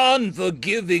 the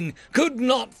unforgiving, could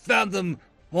not fathom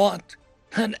what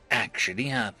had actually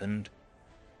happened.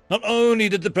 Not only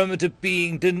did the primitive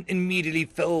being didn't immediately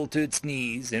fall to its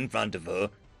knees in front of her,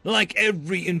 like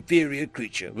every inferior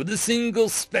creature with a single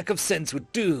speck of sense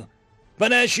would do,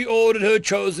 but as she ordered her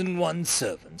chosen one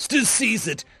servants to seize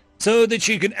it so that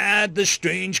she could add the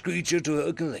strange creature to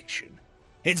her collection.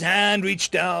 Its hand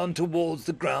reached down towards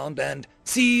the ground and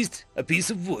seized a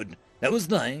piece of wood that was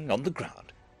lying on the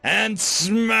ground and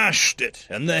smashed it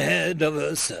in the head of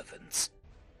her servants.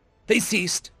 They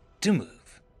ceased to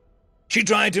move. She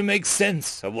tried to make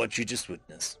sense of what she just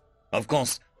witnessed. Of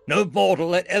course, no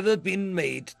portal had ever been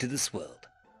made to this world.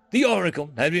 The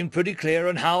oracle had been pretty clear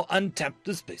on how untapped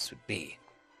the space would be.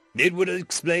 It would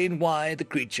explain why the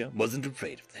creature wasn't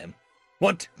afraid of them.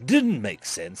 What didn't make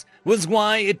sense was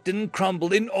why it didn't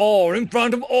crumble in awe in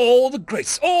front of all the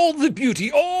grace, all the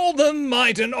beauty, all the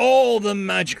might, and all the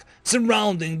magic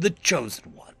surrounding the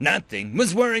chosen one. That thing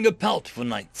was wearing a pelt for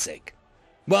night's sake,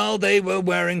 while they were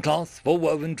wearing cloth for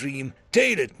woven dream,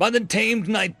 tailored by the tamed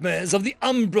nightmares of the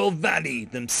Umbral Valley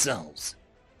themselves.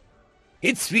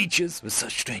 Its features were so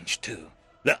strange, too.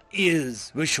 The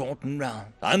ears were short and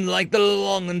round, unlike the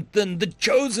long and thin the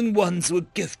chosen ones were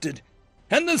gifted,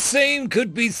 and the same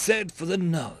could be said for the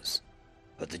nose.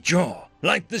 But the jaw,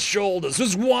 like the shoulders,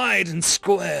 was wide and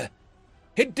square.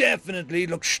 It definitely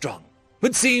looked strong,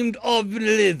 but seemed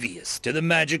oblivious to the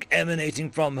magic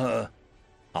emanating from her.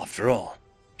 After all,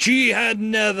 she had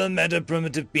never met a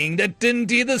primitive being that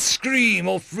didn't either scream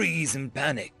or freeze in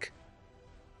panic.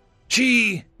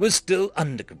 She was still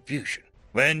under confusion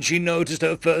when she noticed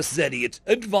her first Zediot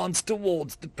advance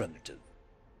towards the primitive.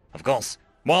 Of course,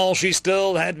 while she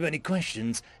still had many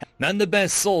questions, and the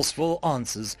best source for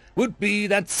answers would be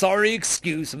that sorry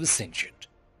excuse of a sentient,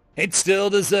 it still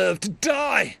deserved to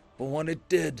die for what it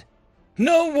did.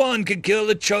 No one could kill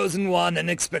the chosen one and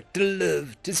expect to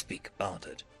live to speak about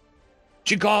it.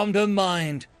 She calmed her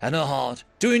mind and her heart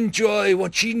to enjoy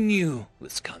what she knew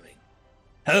was coming.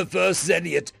 Her first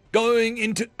Zediot going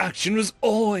into action was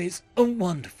always a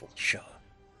wonderful show.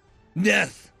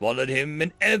 Death followed him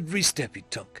in every step he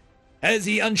took, as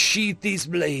he unsheathed these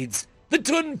blades, the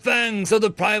twin fangs of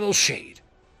the primal shade.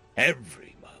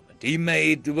 Every moment he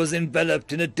made was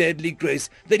enveloped in a deadly grace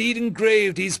that he'd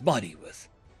engraved his body with,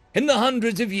 in the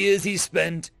hundreds of years he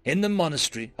spent in the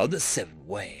monastery of the Seven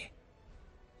Way.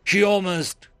 She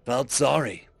almost felt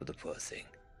sorry for the poor thing.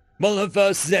 While her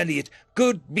first Zediot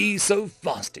could be so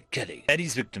fast at killing that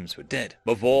his victims were dead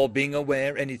before being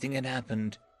aware anything had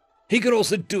happened, he could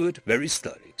also do it very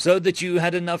slowly, so that you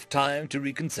had enough time to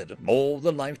reconsider all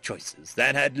the life choices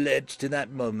that had led to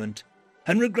that moment,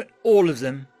 and regret all of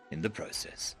them in the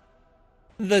process.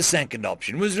 The second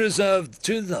option was reserved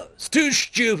to those too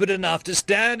stupid enough to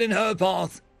stand in her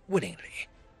path willingly.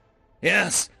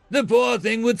 Yes, the poor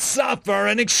thing would suffer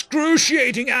an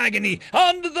excruciating agony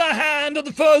under the hand of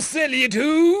the first Zediot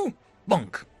who...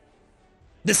 Bonk!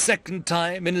 The second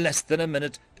time in less than a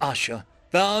minute, Asha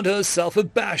found herself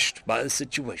abashed by a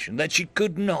situation that she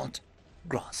could not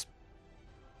grasp.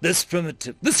 This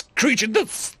primitive, this creature,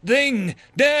 this thing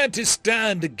dared to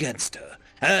stand against her,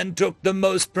 and took the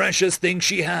most precious thing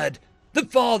she had, the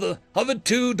father of her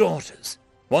two daughters,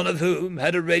 one of whom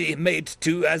had already made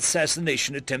 2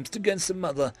 assassination attempts against her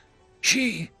mother.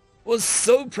 She was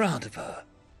so proud of her,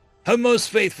 her most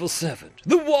faithful servant,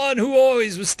 the one who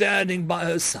always was standing by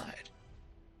her side.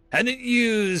 And it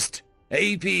used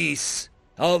a piece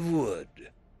of wood.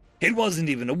 It wasn't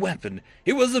even a weapon.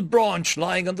 It was a branch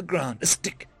lying on the ground, a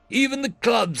stick. Even the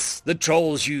clubs the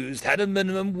trolls used had a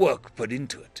minimum work put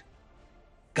into it.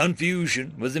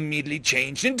 Confusion was immediately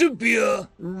changed into pure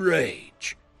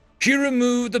rage. She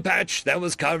removed the patch that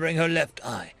was covering her left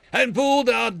eye and pulled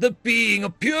out the being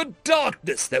of pure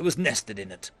darkness that was nested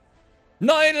in it.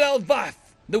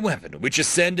 Nile-Elvath, the weapon which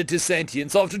ascended to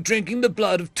sentience after drinking the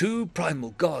blood of 2 primal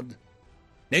gods.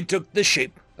 It took the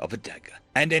shape of a dagger,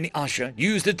 and any Asha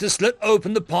used it to slit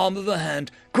open the palm of her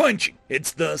hand, quenching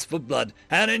its thirst for blood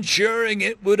and ensuring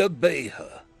it would obey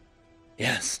her.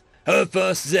 Yes, her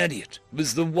first Zediot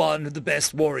was the one of the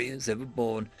best warriors ever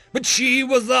born, but she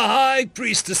was the high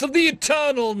priestess of the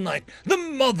eternal night, the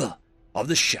mother of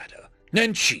the shadow,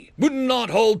 and she would not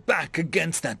hold back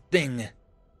against that thing.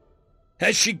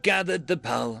 As she gathered the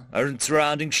power, her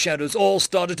surrounding shadows all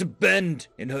started to bend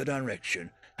in her direction,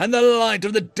 and the light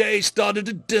of the day started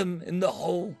to dim in the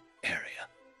whole area.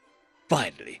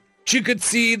 Finally, she could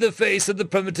see the face of the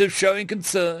primitive showing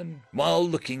concern while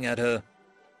looking at her.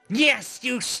 Yes,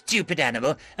 you stupid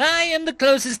animal. I am the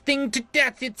closest thing to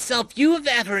death itself you have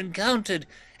ever encountered,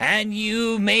 and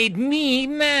you made me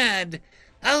mad.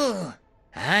 Oh,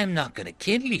 I'm not going to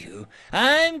kill you.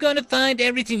 I'm going to find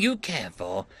everything you care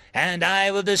for, and I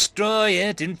will destroy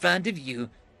it in front of you.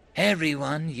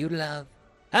 Everyone you love.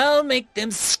 I'll make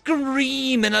them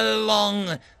scream in a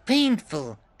long,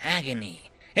 painful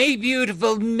agony. A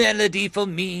beautiful melody for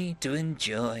me to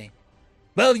enjoy.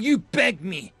 Well, you begged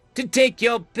me to take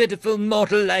your pitiful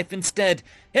mortal life instead.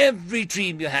 Every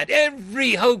dream you had,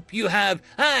 every hope you have,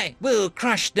 I will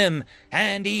crush them,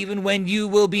 and even when you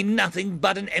will be nothing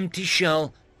but an empty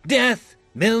shell, death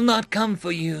will not come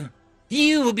for you.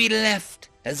 You will be left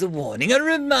as a warning, a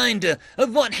reminder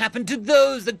of what happened to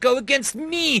those that go against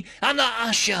me, and the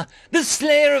Usher, the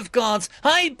slayer of gods,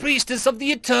 high priestess of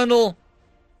the eternal...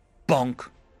 Bonk.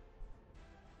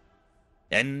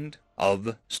 End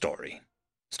of story.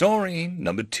 Story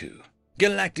number 2.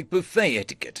 Galactic Buffet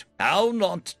Etiquette. How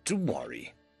Not to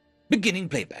Worry. Beginning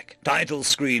playback. Title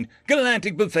screen.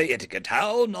 Galactic Buffet Etiquette.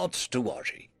 How Not to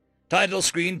Worry. Title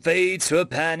screen fades to a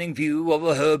panning view of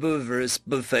a herbivorous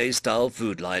buffet-style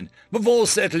food line before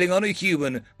settling on a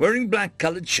human wearing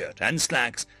black-colored shirt and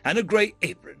slacks and a grey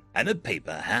apron and a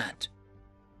paper hat.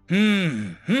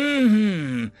 My,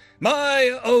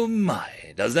 oh my,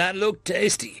 does that look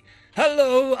tasty.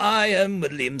 Hello, I am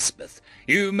William Smith.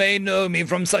 You may know me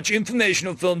from such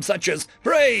informational films such as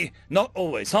Prey, Not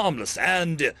Always Harmless,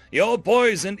 and Your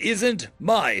Poison Isn't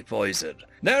My Poison.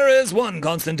 There is one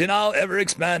constant in our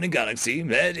ever-expanding galaxy,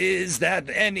 that is that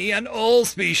any and all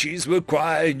species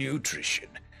require nutrition.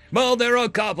 While there are a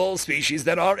couple species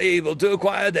that are able to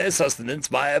acquire their sustenance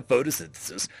via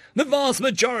photosynthesis, the vast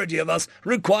majority of us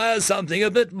require something a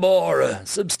bit more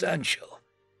substantial.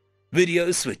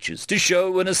 Video switches to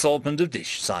show an assortment of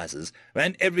dish sizes,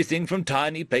 and everything from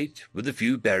tiny plate with a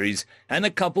few berries and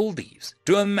a couple leaves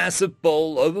to a massive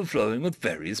bowl overflowing with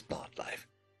various plant life.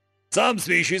 Some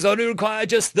species only require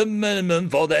just the minimum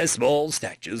for their small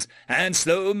statures and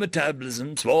slow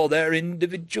metabolisms for their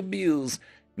individual meals.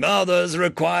 Others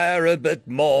require a bit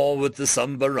more with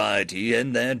some variety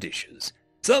in their dishes.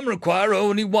 Some require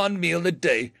only one meal a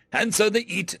day, and so they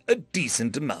eat a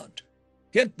decent amount.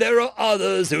 Yet there are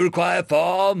others who require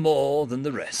far more than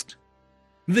the rest.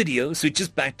 Video switches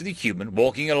back to the human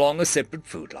walking along a separate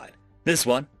food line, this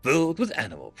one filled with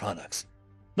animal products.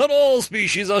 Not all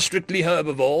species are strictly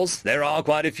herbivores. There are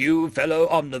quite a few fellow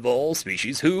omnivore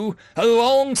species who,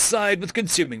 alongside with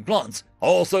consuming plants,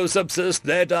 also subsist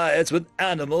their diets with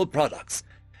animal products.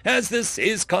 As this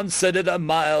is considered a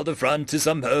mild affront to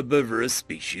some herbivorous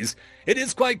species, it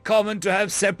is quite common to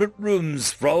have separate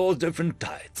rooms for all different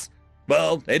diets.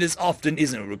 Well, it often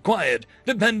isn't required,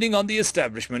 depending on the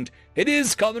establishment. It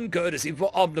is common courtesy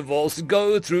for omnivores to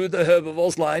go through the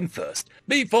herbivores line first,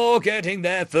 before getting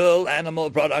their full animal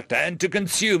product and to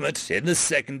consume it in the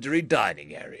secondary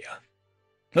dining area.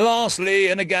 Lastly,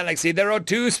 in a galaxy there are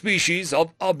 2 species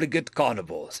of obligate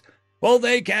carnivores. While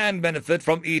they can benefit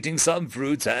from eating some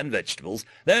fruits and vegetables,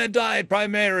 their diet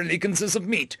primarily consists of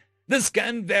meat. This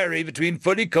can vary between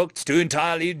fully cooked to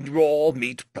entirely raw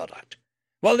meat product.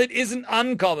 While it isn't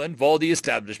uncommon for the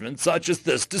establishment such as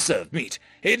this to serve meat,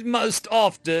 it most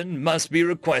often must be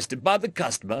requested by the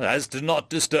customer as to not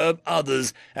disturb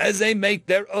others as they make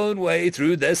their own way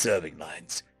through their serving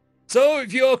lines. So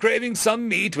if you're craving some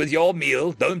meat with your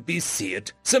meal, don't be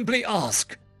seared, simply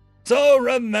ask. So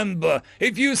remember,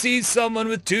 if you see someone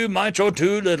with too much or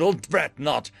too little, fret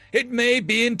not. It may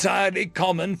be entirely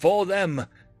common for them.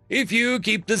 If you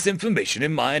keep this information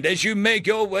in mind as you make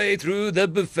your way through the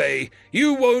buffet,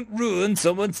 you won't ruin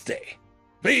someone's day.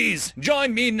 Please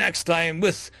join me next time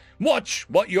with Watch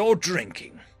What You're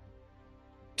Drinking.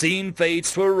 Scene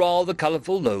fades to a rather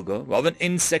colorful logo of an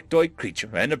insectoid creature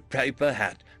and a paper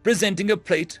hat, presenting a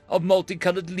plate of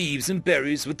multicolored leaves and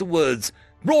berries with the words,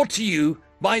 "Brought to you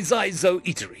by Zyzo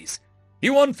Eateries."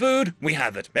 You want food? We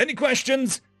have it. Any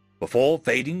questions? Before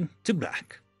fading to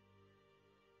black.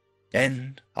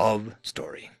 End of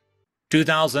story.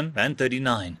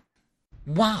 2039.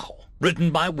 Wow.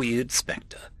 Written by Weird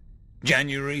Spectre.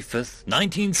 January 5th,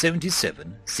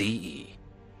 1977 CE.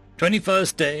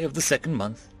 21st day of the 2nd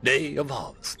month, day of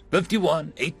harvest,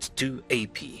 5182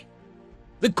 AP.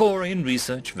 The Corian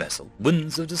research vessel,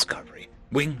 Winds of Discovery,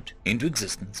 winged into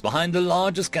existence behind the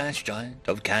largest gas giant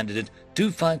of candidate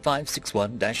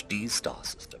 25561-D star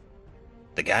system.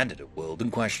 The candidate world in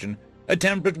question, a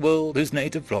temperate world whose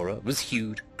native flora was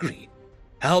hued green,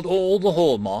 held all the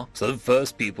hallmarks of the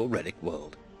first people relic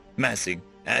world, massing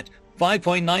at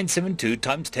 5.972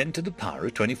 times 10 to the power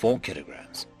of 24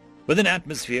 kilograms, with an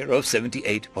atmosphere of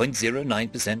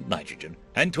 78.09% nitrogen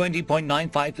and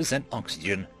 20.95%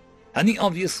 oxygen, and the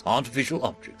obvious artificial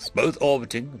objects both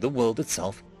orbiting the world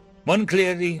itself, one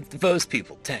clearly the first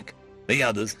people tech, the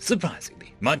others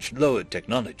surprisingly much lower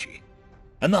technology,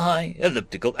 and the high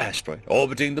elliptical asteroid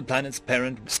orbiting the planet's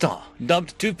parent star,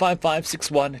 dubbed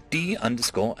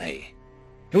 25561D_A.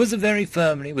 It was very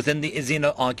firmly within the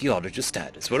xenoarchaeologist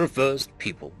status for a first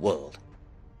people world.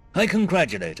 I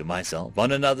congratulated myself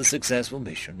on another successful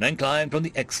mission and climbed from the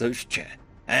exo's chair,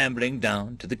 ambling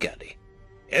down to the galley.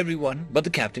 Everyone but the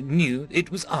captain knew it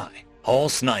was I,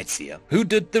 Horse Knightseer, who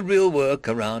did the real work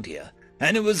around here,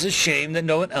 and it was a shame that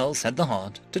no one else had the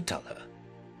heart to tell her.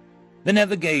 The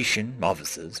navigation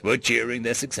officers were cheering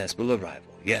their successful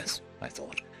arrival. Yes, I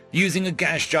thought, using a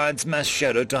gas giant's mass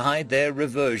shadow to hide their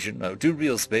reversion to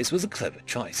real space was a clever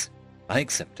choice. I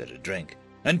accepted a drink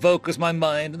and focused my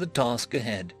mind on the task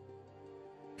ahead.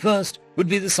 First would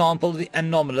be the sample of the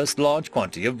anomalous large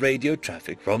quantity of radio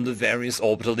traffic from the various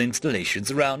orbital installations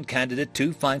around candidate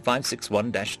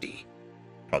 25561-D.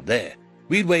 From there,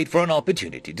 we'd wait for an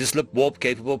opportunity to slip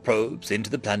warp-capable probes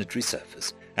into the planetary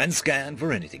surface and scan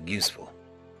for anything useful.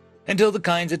 Until the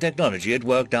kinds of technology at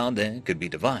work down there could be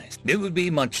devised, it would be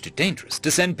much too dangerous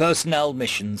to send personnel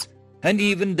missions, and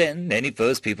even then any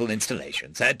first-people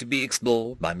installations had to be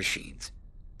explored by machines.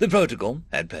 The protocol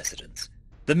had precedence.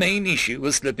 The main issue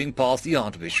was slipping past the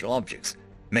artificial objects,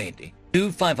 mainly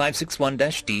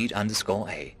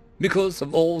 25561-D_A, because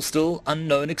of all still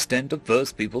unknown extent of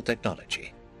first people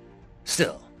technology.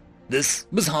 Still, this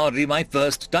was hardly my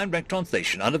first direct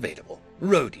translation unavailable,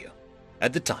 rodeo.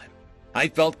 At the time, I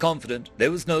felt confident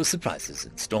there was no surprises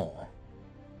in store.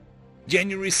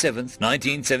 January 7th,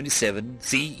 1977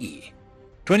 CE,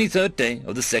 23rd day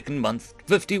of the second month,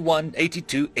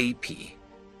 5182 AP.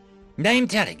 I'm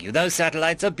telling you, those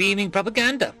satellites are beaming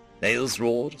propaganda, Ailes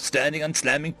roared, standing and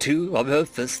slamming two of her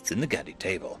fists in the galley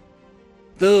table.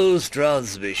 Those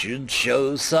transmissions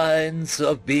show signs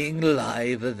of being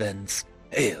live events.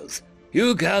 Ailes,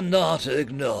 you cannot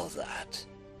ignore that.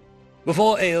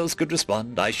 Before Ailes could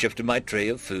respond, I shifted my tray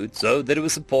of food so that it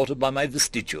was supported by my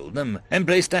vestigial limb and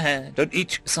placed a hand on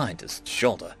each scientist's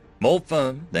shoulder, more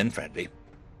firm than friendly.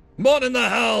 What in the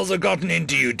hell's gotten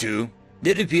into you two?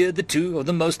 It appeared the two of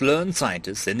the most learned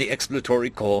scientists in the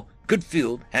exploratory corps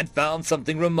had found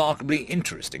something remarkably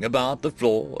interesting about the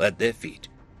floor at their feet.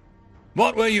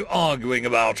 What were you arguing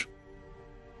about?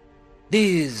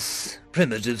 These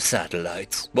primitive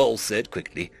satellites, Wall said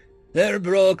quickly. They're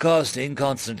broadcasting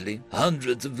constantly,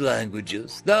 hundreds of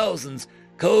languages, thousands,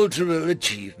 cultural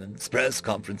achievements, press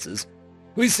conferences.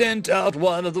 We sent out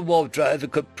one of the warp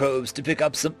drive-equipped probes to pick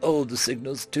up some older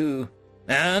signals too.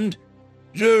 And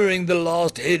during the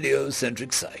last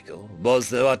heliocentric cycle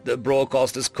was what the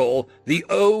broadcasters call the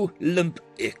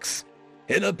Olympics,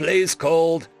 in a place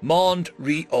called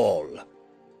Montreal.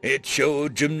 It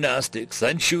showed gymnastics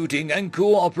and shooting and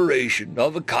cooperation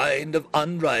of a kind of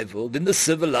unrivaled in the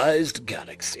civilized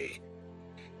galaxy.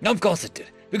 Of course it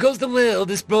did, because the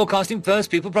world is broadcasting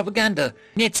first-people propaganda.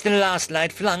 It's the last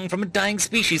light flung from a dying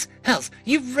species. Hells,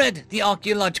 you've read the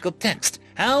archaeological text.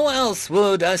 How else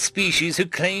would a species who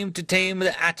claimed to tame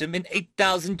the atom in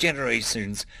 8,000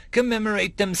 generations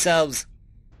commemorate themselves?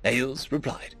 Ailes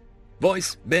replied,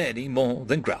 voice barely more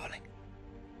than growling.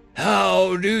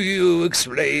 How do you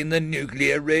explain the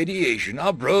nuclear radiation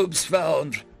our probes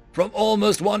found from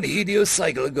almost one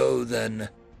heliocycle ago, then?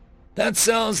 That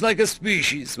sounds like a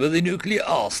species with a nuclear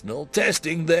arsenal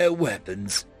testing their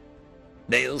weapons.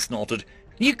 Ailes snorted.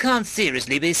 You can't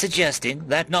seriously be suggesting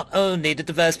that not only did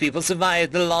the first people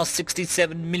survive the last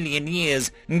 67 million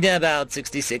years, about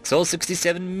 66 or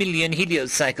 67 million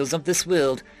heliocycles of this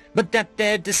world, but that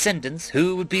their descendants,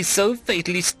 who would be so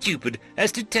fatally stupid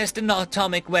as to test an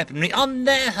atomic weaponry on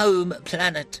their home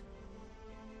planet.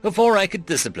 Before I could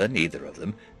discipline either of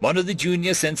them, one of the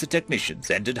junior sensor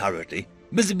technicians entered hurriedly,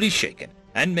 visibly shaken,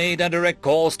 and made a direct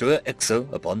course to her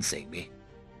exo upon seeing me.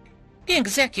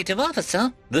 Executive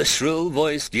officer, the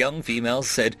shrill-voiced young female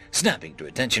said, snapping to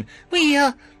attention. We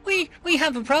have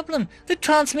a problem. The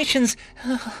transmissions,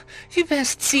 you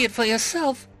best see it for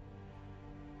yourself.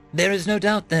 There is no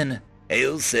doubt, then,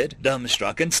 Ailes said,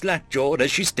 dumbstruck and slack-jawed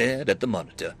as she stared at the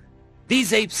monitor.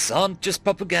 These apes aren't just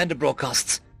propaganda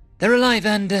broadcasts. They're alive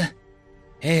and,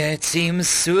 it seems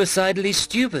suicidally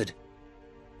stupid.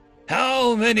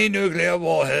 How many nuclear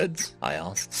warheads? I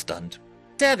asked, stunned.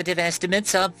 Conservative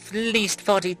estimates are at least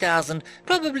 40,000,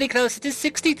 probably closer to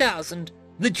 60,000,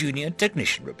 the junior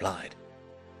technician replied.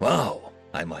 Wow,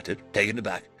 I muttered, taken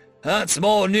aback. That's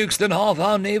more nukes than half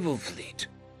our naval fleet.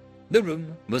 The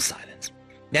room was silent.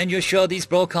 And you're sure these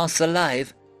broadcasts are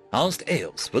live? asked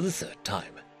Ailes for the third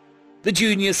time. The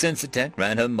junior sensor tech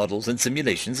ran her models and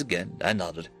simulations again and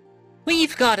nodded.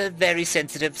 We've got a very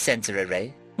sensitive sensor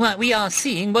array. What we are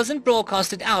seeing wasn't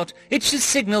broadcasted out, it's just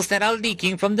signals that are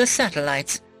leaking from the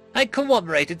satellites. I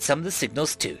corroborated some of the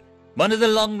signals too. One of the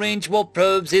long-range warp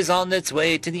probes is on its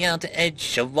way to the outer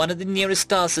edge of one of the nearest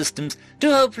star systems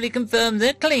to hopefully confirm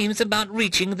their claims about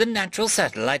reaching the natural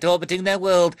satellite orbiting their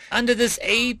world under this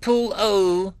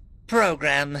A-Pool-O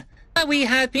program. We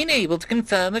have been able to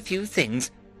confirm a few things.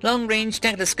 Long-range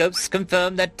telescopes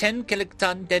confirm that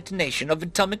 10-kiloton detonation of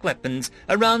atomic weapons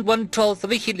around 1/12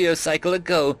 of a heliocycle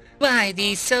ago by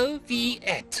the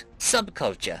Soviet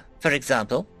subculture, for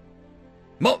example.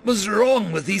 What was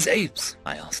wrong with these apes?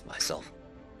 I asked myself.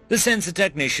 The sensor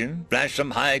technician flashed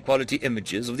some high-quality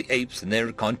images of the apes and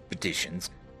their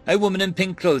competitions. A woman in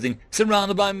pink clothing,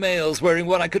 surrounded by males wearing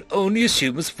what I could only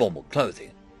assume was formal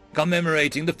clothing,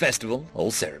 commemorating the festival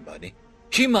or ceremony.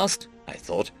 She must, I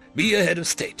thought, be a head of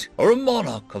state or a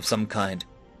monarch of some kind.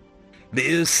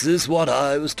 This is what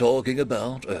I was talking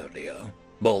about earlier,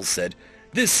 Ball said.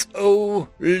 This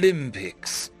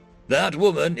Olympics. That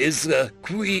woman is a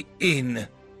queen,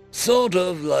 sort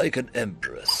of like an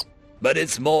empress, but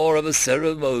it's more of a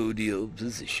ceremonial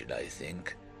position, I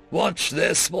think. Watch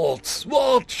their sports,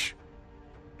 watch!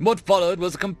 What followed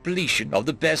was a completion of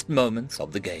the best moments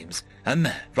of the games. A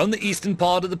man from the eastern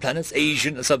part of the planet's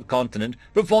Asian subcontinent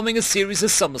performing a series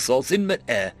of somersaults in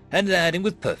mid-air and landing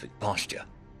with perfect posture.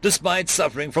 Despite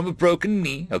suffering from a broken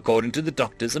knee, according to the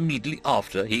doctors immediately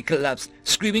after he collapsed,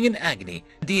 screaming in agony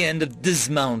at the end of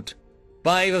dismount.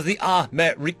 5 of the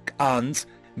Americans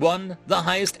won the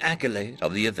highest accolade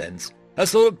of the events, a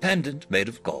sort of pendant made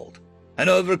of gold, and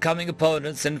overcoming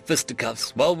opponents in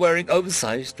fisticuffs while wearing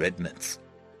oversized red mitts.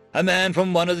 A man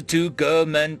from one of the 2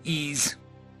 German-E's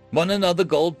won another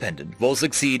gold pendant for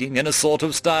succeeding in a sort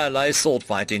of stylized sword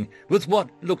fighting with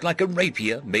what looked like a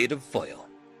rapier made of foil.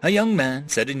 A young man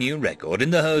set a new record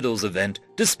in the hurdles event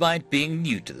despite being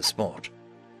new to the sport.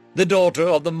 The daughter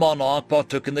of the monarch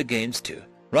partook in the games too,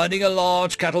 riding a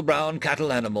large cattle-brown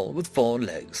cattle animal with 4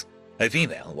 legs. A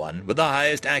female one with the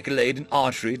highest accolade in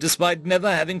archery despite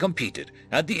never having competed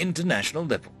at the international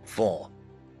level before.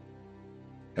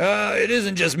 It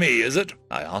isn't just me, is it?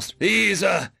 I asked. These,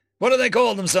 what do they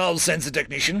call themselves, sensor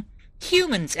technician?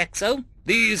 Humans, Exo.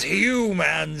 These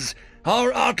humans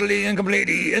are utterly and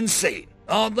completely insane,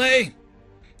 aren't they?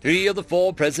 3 of the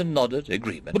 4 present nodded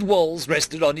agreement, but Walls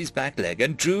rested on his back leg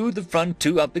and drew the front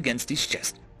 2 up against his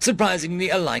chest, surprisingly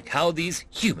alike how these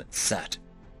humans sat.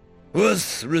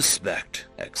 With respect,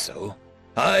 Exo,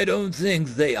 I don't think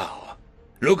they are.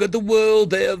 Look at the world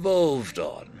they evolved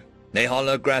on. A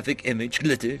holographic image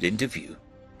glittered into view.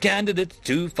 Candidate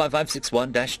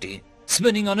 25561-D,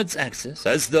 spinning on its axis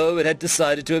as though it had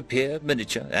decided to appear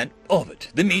miniature and orbit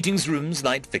the meeting's room's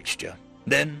light fixture.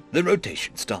 Then the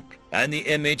rotation stopped, and the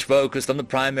image focused on the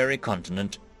primary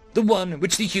continent, the one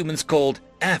which the humans called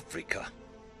Africa,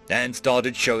 and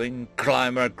started showing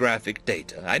climographic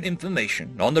data and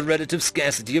information on the relative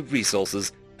scarcity of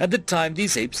resources at the time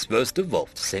these apes first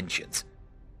evolved to sentience.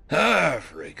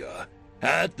 Africa,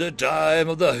 at the time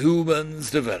of the humans'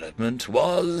 development,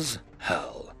 was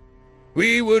hell.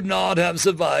 We would not have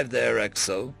survived there,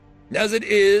 Exo. As it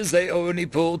is, they only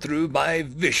pull through by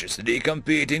viciously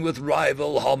competing with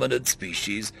rival hominid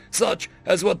species, such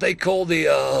as what they call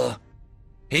the,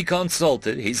 He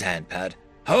consulted his handpad.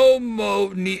 Homo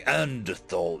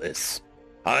neanderthalis.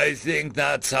 I think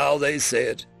that's how they say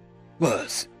it.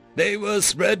 Worse, they were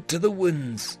spread to the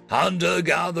winds,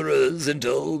 hunter-gatherers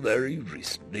until very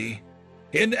recently.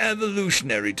 In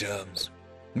evolutionary terms,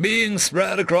 being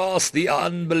spread across the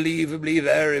unbelievably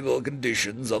variable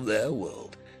conditions of their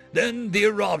world. Then the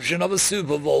eruption of a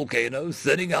supervolcano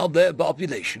thinning out their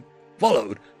population,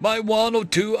 followed by 1 or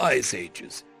 2 ice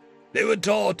ages. They were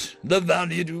taught the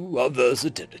value of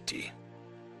versatility.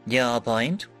 Your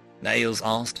point? Nails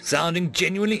asked, sounding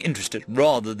genuinely interested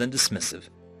rather than dismissive.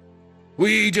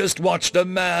 We just watched a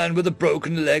man with a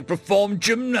broken leg perform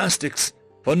gymnastics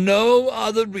for no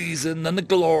other reason than the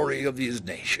glory of his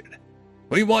nation.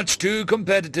 We watched 2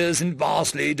 competitors in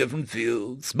vastly different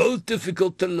fields, both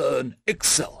difficult to learn,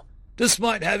 excel,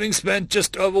 despite having spent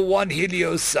just over 1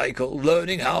 heliocycle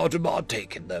learning how to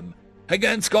partake in them,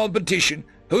 against competition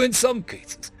who in some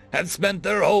cases have spent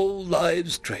their whole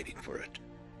lives training for it.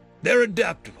 They're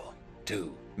adaptable,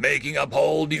 too, making up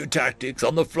whole new tactics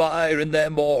on the fly in their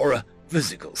more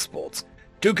physical sports,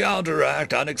 to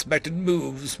counteract unexpected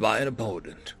moves by an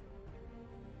opponent.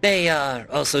 They are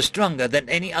also stronger than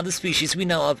any other species we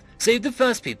know of, save the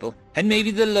first people, and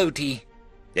maybe the Loti.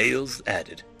 Ailes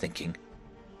added, thinking.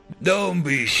 Don't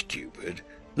be stupid.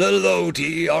 The The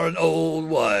Loti are an old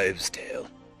wives' tale.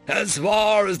 As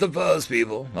far as the first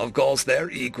people, of course they're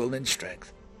equal in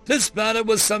strength. This planet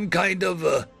was some kind of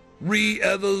a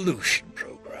re-evolution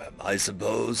program, I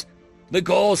suppose. The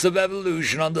course of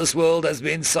evolution on this world has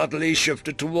been subtly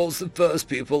shifted towards the first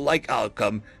people-like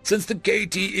outcome since the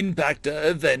KT impactor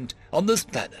event on this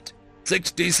planet,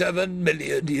 67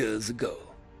 million years ago.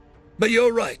 But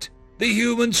you're right, the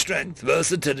human strength,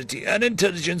 versatility, and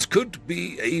intelligence could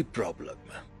be a problem,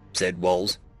 said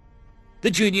Walls.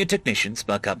 The junior technician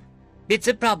spoke up. It's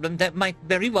a problem that might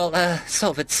very well,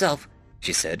 solve itself,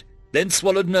 she said, then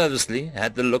swallowed nervously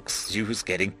at the looks she was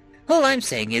getting. All I'm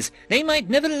saying is, they might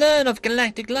never learn of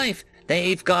galactic life.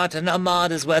 They've got an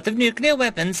armada's worth of nuclear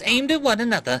weapons aimed at one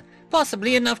another,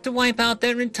 possibly enough to wipe out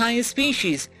their entire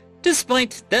species,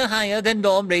 despite their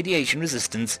higher-than-norm radiation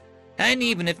resistance. And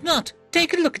even if not,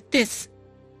 take a look at this.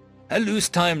 A loose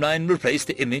timeline replaced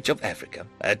the image of Africa,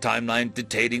 a timeline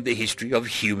detailing the history of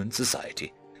human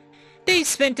society. They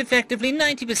spent effectively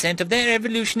 90% of their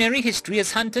evolutionary history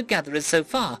as hunter-gatherers so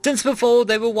far, since before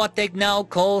they were what they now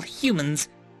call humans.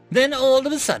 Then all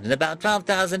of a sudden, about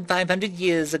 12,500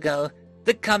 years ago,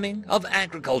 the coming of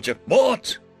agriculture.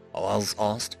 What? Wells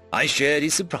asked. I shared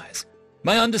his surprise.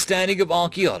 My understanding of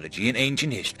archaeology and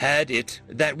ancient history had it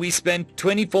that we spent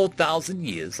 24,000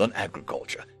 years on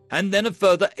agriculture, and then a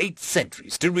further 8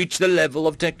 centuries to reach the level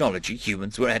of technology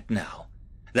humans were at now.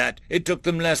 That it took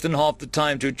them less than half the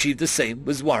time to achieve the same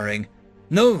was worrying.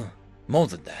 No, more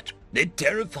than that. It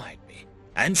terrified me,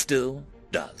 and still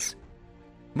does.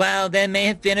 Well, there may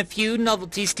have been a few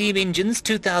novelty steam engines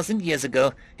 2,000 years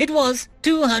ago. It was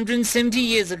 270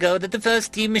 years ago that the first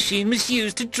steam machine was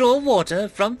used to draw water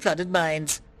from flooded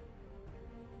mines.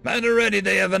 And already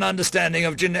they have an understanding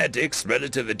of genetics,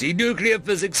 relativity, nuclear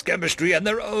physics, chemistry, and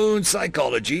their own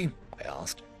psychology, I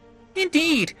asked.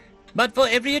 Indeed. But for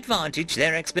every advantage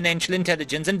their exponential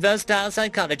intelligence and versatile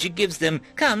psychology gives them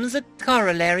comes a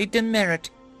corollary demerit.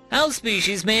 Our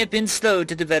species may have been slow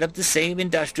to develop the same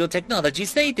industrial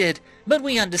technologies they did, but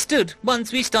we understood,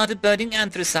 once we started burning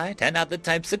anthracite and other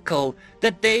types of coal,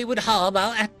 that they would harm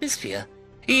our atmosphere.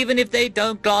 Even if they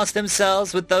don't class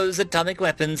themselves with those atomic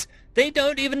weapons, they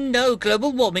don't even know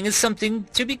global warming is something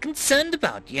to be concerned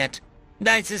about yet.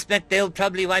 I suspect they'll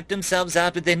probably wipe themselves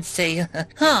out within, say,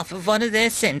 half of one of their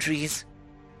centuries.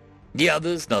 The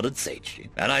others nodded sagely,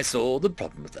 and I saw the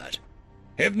problem with that.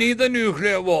 If neither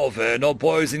nuclear warfare nor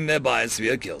poisoning their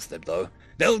biosphere kills them, though,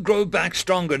 they'll grow back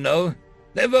stronger, no?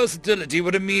 Their versatility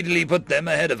would immediately put them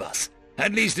ahead of us,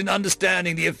 at least in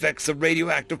understanding the effects of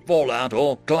radioactive fallout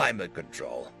or climate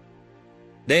control.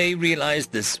 They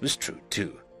realized this was true,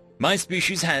 too. My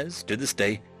species has, to this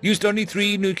day, used only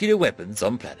 3 nuclear weapons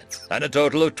on planets, and a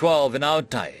total of 12 in our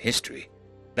entire history.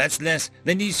 That's less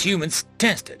than these humans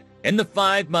tested in the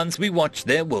 5 months we watched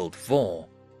their world fall.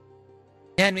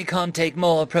 And we can't take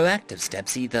more proactive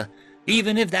steps either,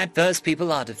 even if that first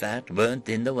people artifact weren't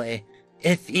in the way.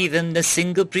 If even a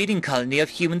single breeding colony of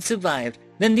humans survived,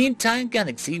 then the entire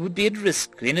galaxy would be at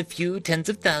risk in a few tens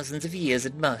of thousands of years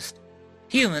at most.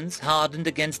 Humans hardened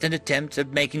against an attempt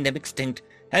at making them extinct,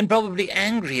 and probably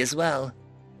angry as well.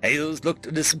 Hales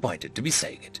looked disappointed to be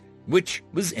saying it, which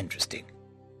was interesting.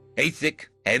 A thick,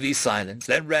 heavy silence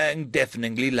that rang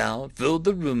deafeningly loud filled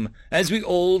the room as we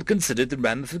all considered the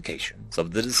ramifications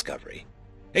of the discovery.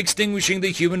 Extinguishing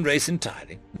the human race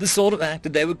entirely, the sort of act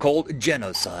that they would call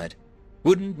genocide,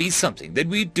 wouldn't be something that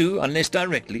we'd do unless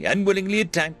directly and willingly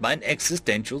attacked by an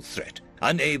existential threat,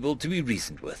 unable to be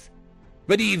reasoned with.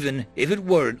 But even if it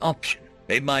were an option,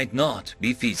 it might not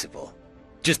be feasible.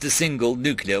 Just a single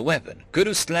nuclear weapon could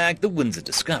have slacked the Windsor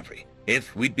discovery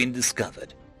if we'd been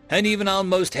discovered, and even our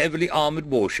most heavily armored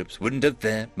warships wouldn't have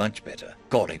fared much better.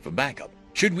 Calling for backup,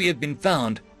 should we have been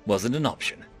found, wasn't an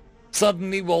option.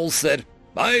 Suddenly Walls said,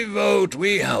 "I vote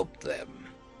we help them."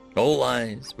 All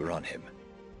eyes were on him.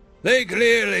 They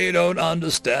clearly don't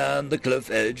understand the cliff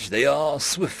edge they are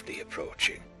swiftly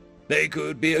approaching. They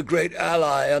could be a great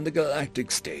ally on the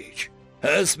galactic stage,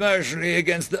 especially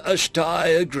against the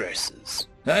Ashtai aggressors.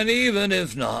 And even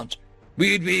if not,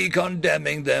 we'd be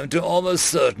condemning them to almost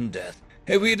certain death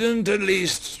if we didn't at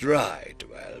least try to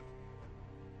help.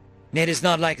 It is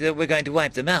not like that we're going to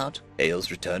wipe them out, Ailes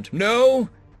returned. No,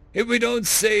 if we don't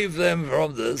save them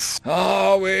from this,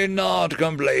 are we not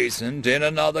complacent in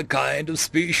another kind of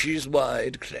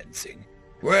species-wide cleansing?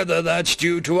 Whether that's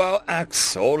due to our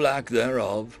acts or lack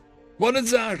thereof. What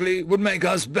exactly would make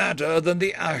us better than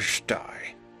the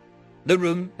Ashtai? The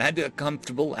room had a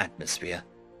comfortable atmosphere.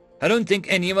 I don't think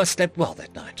any of us slept well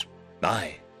that night.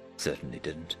 I certainly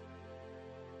didn't.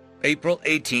 April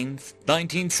 18th,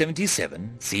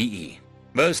 1977, CE.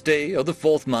 First day of the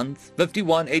 4th month,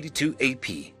 5182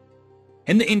 AP.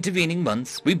 In the intervening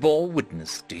months, we bore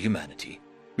witness to humanity.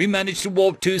 We managed to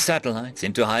warp 2 satellites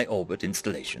into high-orbit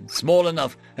installations, small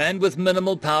enough and with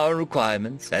minimal power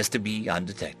requirements as to be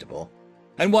undetectable.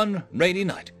 And one rainy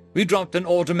night, we dropped an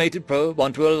automated probe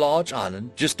onto a large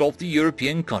island just off the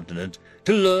European continent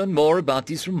to learn more about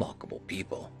these remarkable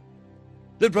people.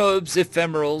 The probe's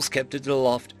ephemerals kept it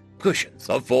aloft, cushions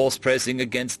of force pressing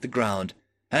against the ground,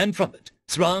 and from it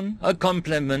sprung a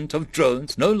complement of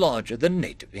drones no larger than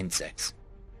native insects.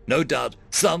 No doubt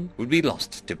some would be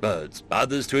lost to birds,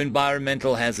 others to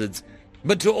environmental hazards,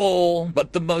 but to all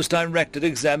but the most directed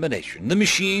examination, the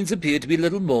machines appeared to be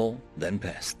little more than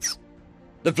pests.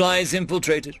 The flies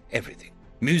infiltrated everything.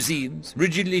 Museums,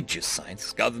 religious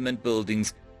sites, government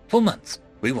buildings. For months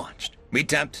we watched. We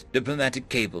tapped diplomatic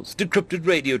cables, decrypted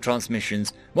radio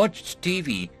transmissions, watched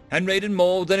TV, and raided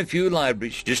more than a few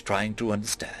libraries just trying to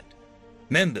understand.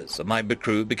 Members of my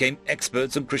crew became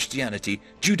experts on Christianity,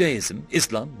 Judaism,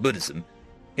 Islam, Buddhism,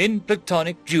 in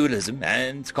Platonic dualism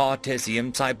and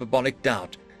Cartesian hyperbolic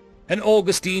doubt, and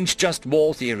Augustine's just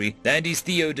war theory and his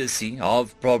theodicy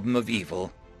of problem of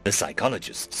evil. The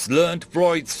psychologists learned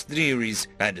Freud's theories,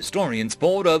 and historians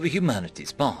pored over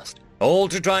humanity's past, all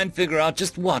to try and figure out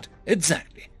just what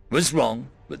exactly was wrong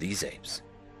with these apes.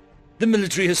 The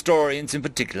military historians in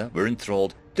particular were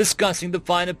enthralled, discussing the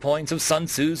finer points of Sun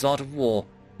Tzu's art of war,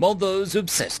 while those who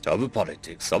obsessed over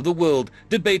politics of the world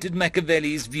debated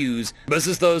Machiavelli's views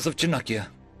versus those of Chanakya.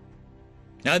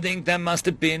 I think that must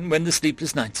have been when the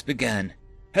sleepless nights began.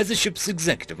 As a ship's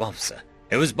executive officer,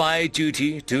 it was my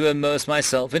duty to immerse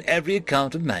myself in every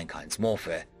account of mankind's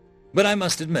warfare. But I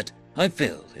must admit, I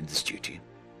failed in this duty.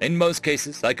 In most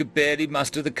cases, I could barely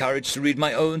muster the courage to read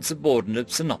my own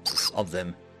subordinate synopsis of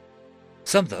them.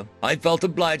 Some, though, I felt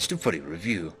obliged to fully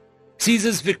review.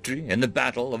 Caesar's victory in the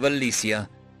Battle of Alesia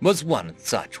was one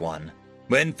such one.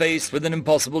 When faced with an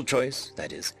impossible choice,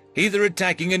 that is, either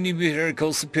attacking a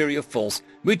numerical superior force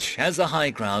which has a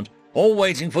high ground, or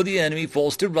waiting for the enemy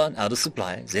force to run out of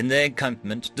supplies in their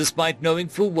encampment despite knowing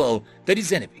full well that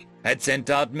his enemy had sent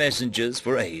out messengers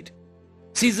for aid,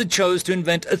 Caesar chose to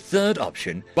invent a third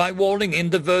option by walling in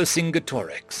the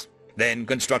Vercingetorix, then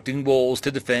constructing walls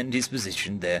to defend his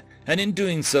position there, and in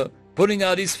doing so, putting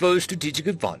out his foe's strategic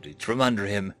advantage from under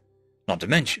him. Not to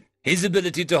mention his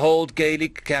ability to hold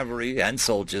Gallic cavalry and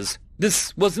soldiers.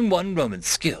 This wasn't one Roman's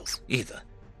skills, either.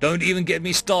 Don't even get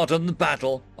me started on the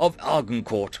Battle of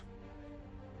Agincourt.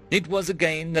 It was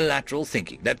again the lateral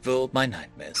thinking that filled my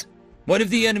nightmares. What if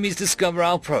the enemies discover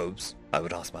our probes? I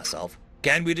would ask myself.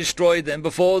 Can we destroy them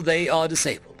before they are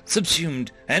disabled,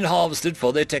 subsumed, and harvested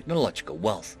for their technological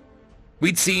wealth?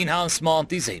 We'd seen how smart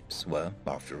these apes were,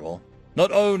 after all,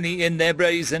 not only in their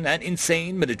brazen and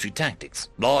insane military tactics,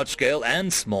 large-scale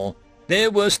and small. There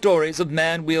were stories of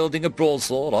man wielding a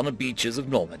broadsword on the beaches of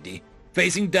Normandy,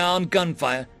 facing down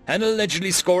gunfire and allegedly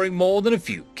scoring more than a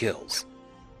few kills.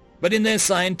 But in their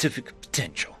scientific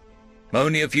potential,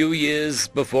 only a few years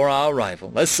before our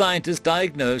arrival, a scientist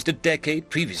diagnosed a decade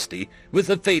previously with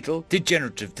a fatal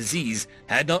degenerative disease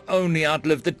had not only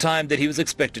outlived the time that he was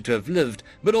expected to have lived,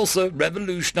 but also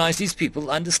revolutionized his people's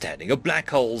understanding of black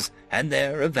holes and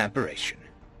their evaporation.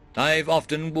 I've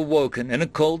often awoken in a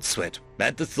cold sweat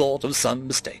at the thought of some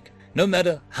mistake, no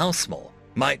matter how small,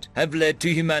 might have led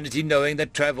to humanity knowing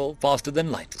that travel faster than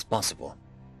light is possible.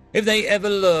 If they ever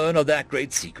learn of that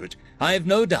great secret, I have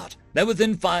no doubt that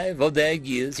within 5 of their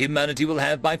years humanity will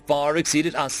have by far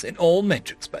exceeded us in all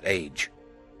metrics but age.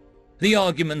 The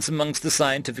arguments amongst the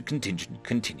scientific contingent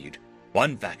continued,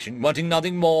 one faction wanting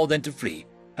nothing more than to flee,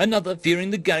 another fearing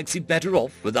the galaxy better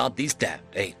off without these damned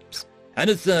apes, and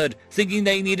a third thinking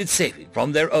they needed saving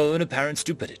from their own apparent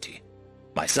stupidity.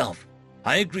 Myself,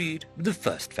 I agreed with the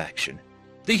first faction.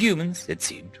 The humans, it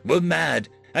seemed, were mad,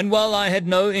 and while I had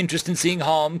no interest in seeing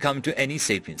harm come to any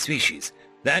sapient species,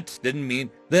 that didn't mean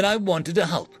that I wanted to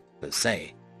help, per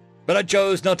se. But I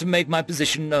chose not to make my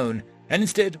position known, and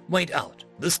instead wait out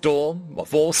the storm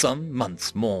for some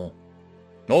months more.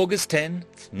 August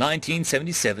 10th,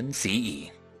 1977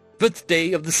 CE. 5th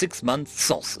day of the 6th-month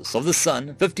solstice of the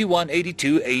sun,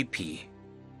 5182 AP.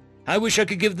 I wish I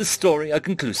could give this story a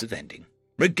conclusive ending,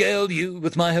 regale you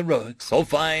with my heroics, or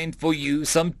find for you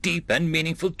some deep and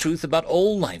meaningful truth about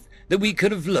all life that we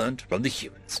could have learned from the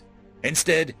humans.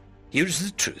 Instead, here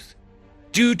is the truth.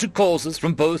 Due to causes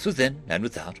from both within and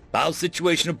without, our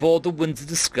situation aboard the Winds of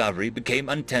Discovery became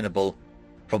untenable.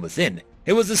 From within,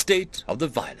 it was a state of the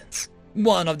violence.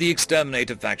 One of the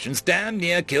exterminator factions damn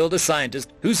near killed a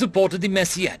scientist who supported the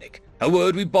Messianic, a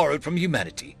word we borrowed from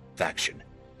humanity, faction.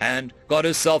 and got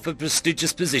herself a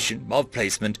prestigious position of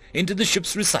placement into the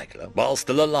ship's recycler while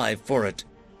still alive for it.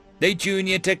 A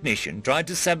junior technician tried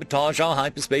to sabotage our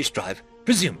hyperspace drive,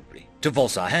 presumably to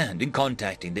force our hand in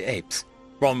contacting the apes.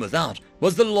 From without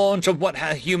was the launch of what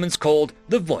humans called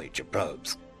the Voyager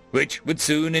probes, which would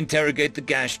soon interrogate the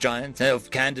gas giants of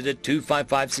candidate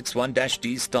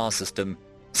 25561-D star system,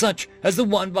 such as the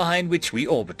one behind which we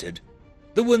orbited.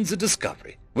 The Windsor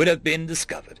Discovery would have been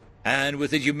discovered, and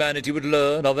with it humanity would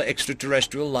learn of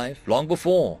extraterrestrial life long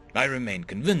before. I remain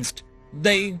convinced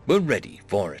they were ready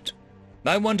for it.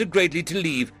 I wanted greatly to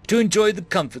leave, to enjoy the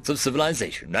comforts of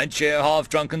civilization, and share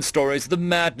half-drunken stories of the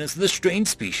madness of the strange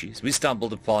species we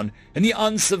stumbled upon in the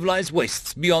uncivilized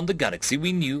wastes beyond the galaxy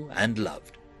we knew and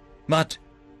loved. But,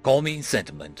 call me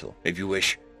sentimental, if you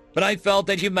wish, but I felt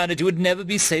that humanity would never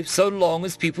be safe so long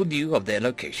as people knew of their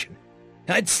location.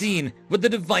 I'd seen what the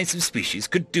divisive species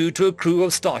could do to a crew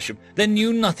of starship that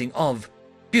knew nothing of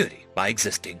beauty by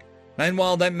existing, and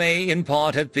while that may in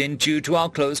part have been due to our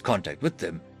close contact with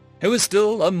them, it was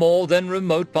still a more than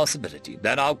remote possibility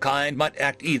that our kind might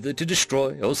act either to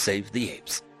destroy or save the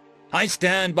apes. I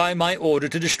stand by my order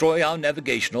to destroy our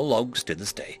navigational logs to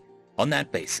this day. On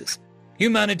that basis,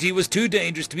 humanity was too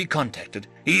dangerous to be contacted,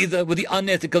 either with the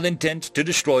unethical intent to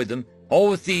destroy them, or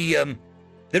with the,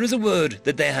 there is a word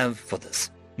that they have for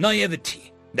this.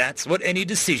 Naivety. That's what any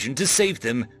decision to save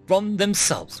them from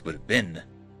themselves would have been.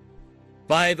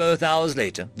 5 Earth hours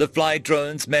later, the flight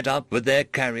drones met up with their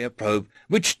carrier probe,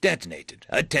 which detonated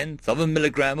 1/10 of a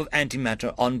milligram of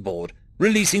antimatter on board,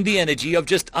 releasing the energy of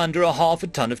just under half a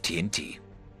ton of TNT.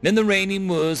 In the rainy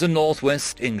moors of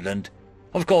northwest England,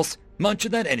 of course, much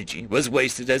of that energy was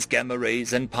wasted as gamma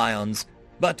rays and pions,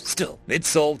 but still, it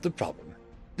solved the problem.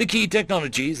 The key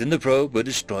technologies in the probe were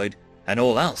destroyed, and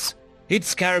all else,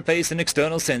 its carapace and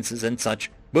external sensors and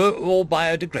such, were all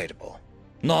biodegradable.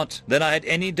 Not that I had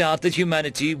any doubt that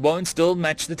humanity won't still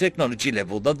match the technology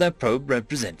level that their probe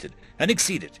represented and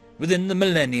exceed it within the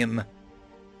millennium.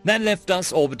 That left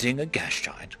us orbiting a gas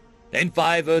giant. In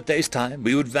 5 Earth days' time,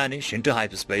 we would vanish into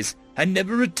hyperspace and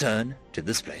never return to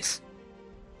this place.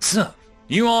 So,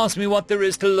 you ask me what there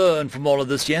is to learn from all of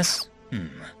this, yes?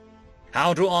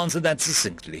 How to answer that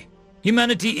succinctly?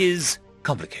 Humanity is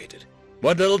complicated.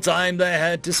 What little time they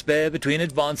had to spare between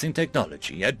advancing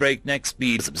technology at breakneck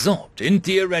speed was absorbed in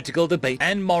theoretical debate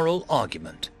and moral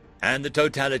argument, and the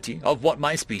totality of what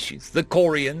my species, the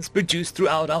Corians, produced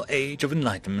throughout our age of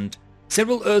enlightenment,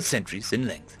 several Earth centuries in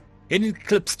length, is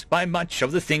eclipsed by much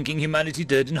of the thinking humanity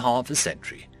did in half a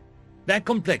century. That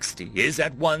complexity is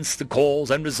at once the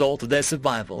cause and result of their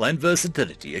survival and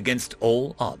versatility against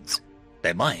all odds.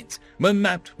 Their minds were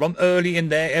mapped from early in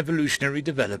their evolutionary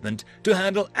development to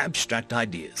handle abstract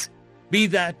ideas, be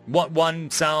that what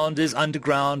one sound is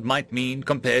underground might mean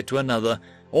compared to another,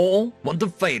 or what the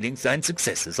failings and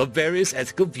successes of various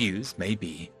ethical views may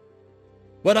be.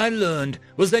 What I learned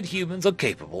was that humans are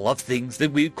capable of things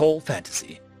that we call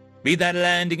fantasy, be that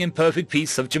landing in perfect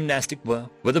piece of gymnastic work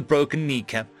with a broken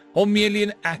kneecap, or merely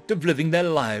an act of living their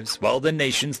lives while the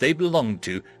nations they belong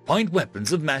to point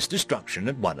weapons of mass destruction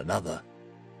at one another.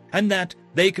 And that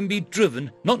they can be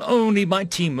driven not only by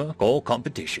teamwork or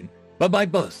competition, but by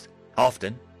both,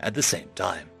 often at the same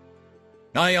time.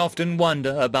 I often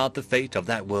wonder about the fate of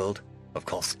that world. Of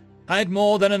course, I had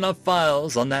more than enough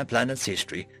files on that planet's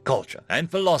history, culture, and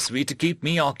philosophy to keep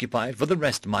me occupied for the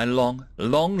rest of my long,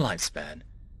 long lifespan.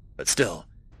 But still,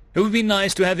 it would be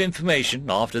nice to have information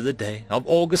after the day of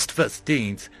August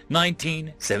 15th,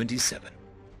 1977.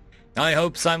 I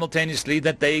hope simultaneously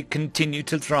that they continue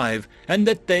to thrive and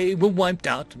that they were wiped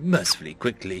out mercifully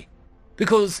quickly.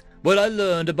 Because what I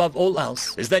learned above all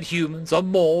else is that humans are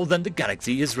more than the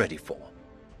galaxy is ready for.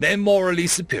 They're morally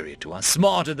superior to us,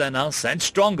 smarter than us, and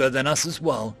stronger than us as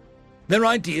well. Their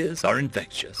ideas are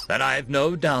infectious, and I have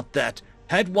no doubt that,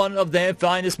 had one of their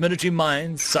finest military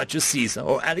minds, such as Caesar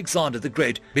or Alexander the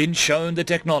Great, been shown the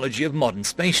technology of modern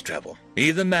space travel,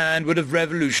 either man would have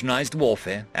revolutionized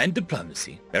warfare and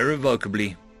diplomacy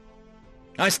irrevocably.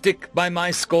 I stick by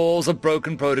my scores of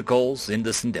broken protocols in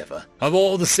this endeavor. Of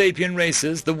all the sapient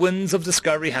races the winds of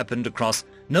discovery happened across,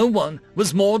 no one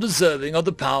was more deserving of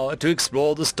the power to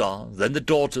explore the stars than the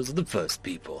daughters of the first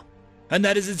people. And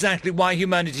that is exactly why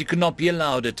humanity could not be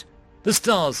allowed it. The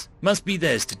stars must be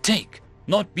theirs to take,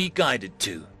 not be guided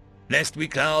to, lest we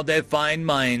cloud their fine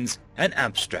minds and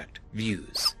abstract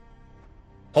views.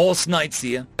 Horst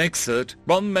Knightseer, excerpt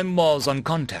from Memoirs on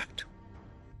Contact.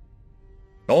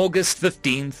 August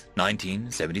 15th,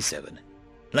 1977.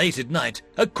 Late at night,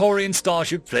 a Corian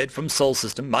starship fled from Sol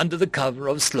System under the cover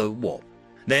of slow warp,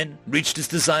 then reached its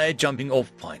desired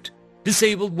jumping-off point,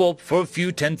 disabled warp for a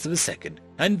few tenths of a second,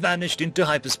 and vanished into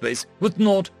hyperspace with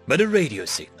naught but a radio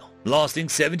signal, lasting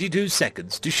 72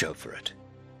 seconds to show for it.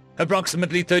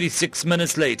 Approximately 36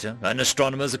 minutes later, an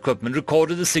astronomer's equipment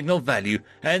recorded the signal value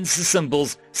and the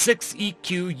symbols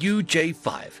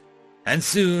 6EQUJ5, and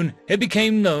soon it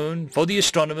became known for the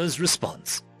astronomer's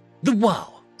response. The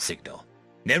WOW signal,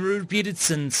 never repeated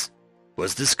since,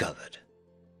 was discovered.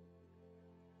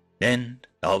 End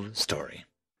of story.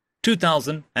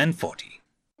 2040.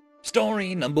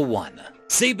 Story number 1.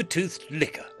 Saber-toothed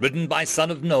Licker, written by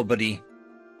Son of Nobody.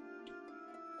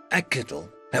 Akitl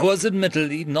was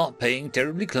admittedly not paying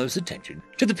terribly close attention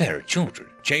to the pair of children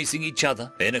chasing each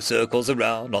other in circles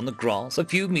around on the grass a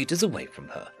few meters away from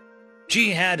her.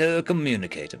 She had her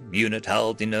communicator unit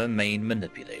held in her main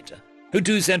manipulator. Her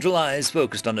 2 central eyes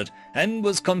focused on it and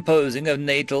was composing a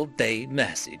natal day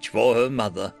message for her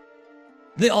mother.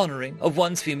 The honoring of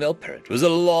one's female parent was a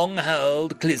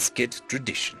long-held Kliskit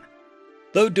tradition,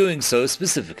 though doing so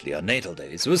specifically on natal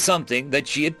days was something that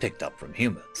she had picked up from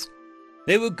humans.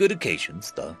 They were good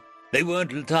occasions, though. They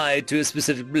weren't tied to a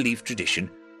specific belief tradition,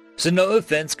 so no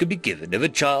offense could be given if a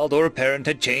child or a parent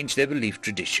had changed their belief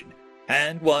tradition,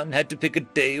 and one had to pick a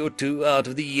day or 2 out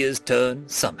of the year's turn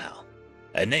somehow.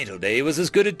 A natal day was as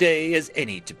good a day as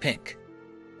any to pick.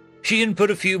 She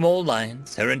input a few more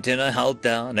lines, her antenna held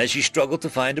down as she struggled to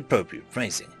find appropriate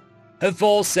phrasing. Her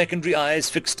 4 secondary eyes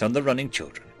fixed on the running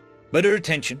children, but her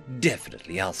attention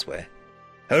definitely elsewhere.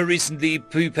 Her recently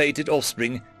pupated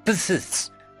offspring,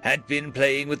 T.F.O.S, had been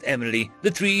playing with Emily,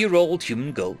 the 3-year-old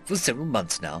human girl, for several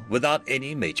months now without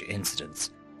any major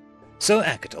incidents. So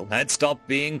Akitl had stopped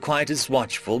being quite as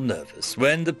watchful nervous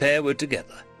when the pair were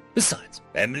together. Besides,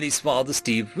 Emily's father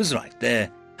Steve was right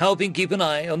there, helping keep an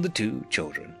eye on the 2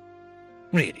 children.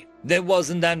 Really, there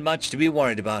wasn't that much to be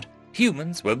worried about.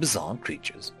 Humans were bizarre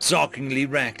creatures, shockingly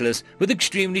reckless, with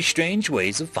extremely strange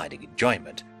ways of finding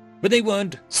enjoyment. But they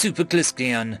weren't super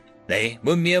Kliskian. They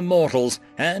were mere mortals,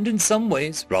 and in some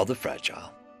ways rather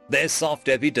fragile. Their soft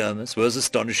epidermis was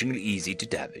astonishingly easy to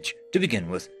damage, to begin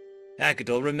with.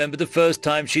 Akitl remembered the first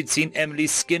time she'd seen Emily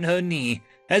skin her knee,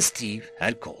 as Steve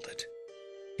had called it.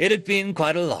 It had been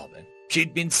quite alarming.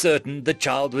 She'd been certain the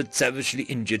child was savagely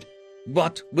injured,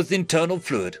 but with internal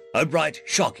fluid, a bright,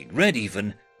 shocking red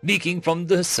even, leaking from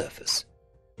the surface.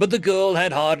 But the girl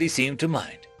had hardly seemed to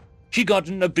mind. She'd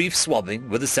gotten a brief swabbing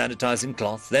with a sanitizing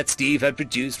cloth that Steve had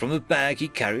produced from a bag he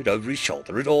carried over his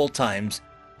shoulder at all times,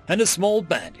 and a small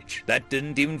bandage that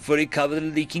didn't even fully cover the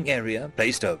leaking area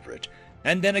placed over it,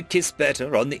 and then a kiss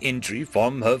better on the injury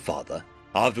from her father,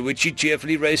 after which she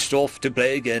cheerfully raced off to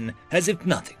play again as if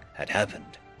nothing had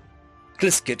happened.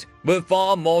 Kliskit were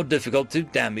far more difficult to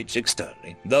damage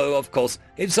externally, though of course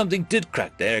if something did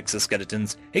crack their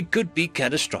exoskeletons, it could be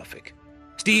catastrophic.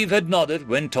 Steve had nodded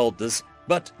when told this,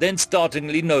 but then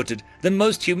startlingly noted that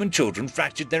most human children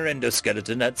fractured their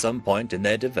endoskeleton at some point in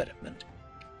their development.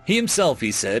 He himself,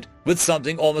 he said, with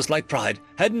something almost like pride,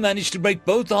 had managed to break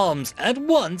both arms at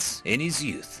once in his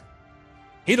youth.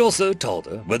 He'd also told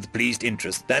her, with pleased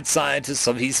interest, that scientists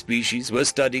of his species were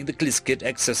studying the Kliskit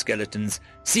exoskeletons,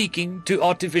 seeking to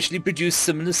artificially produce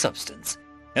similar substance,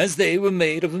 as they were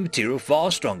made of a material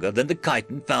far stronger than the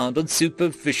chitin found on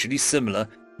superficially similar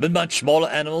but much smaller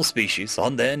animal species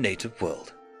on their native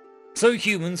world. So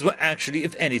humans were actually,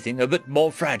 if anything, a bit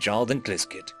more fragile than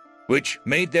Kliskit, which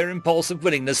made their impulsive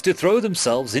willingness to throw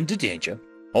themselves into danger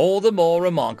all the more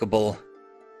remarkable.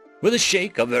 With a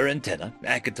shake of her antenna,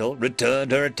 Akitl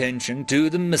returned her attention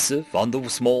to the missive on the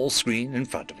small screen in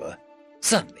front of her.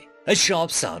 Suddenly, a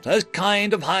sharp sound, a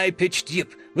kind of high-pitched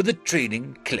yip with a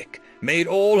trailing click, made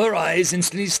all her eyes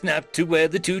instantly snap to where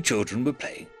the 2 children were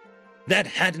playing. That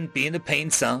hadn't been a pain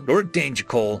sound or a danger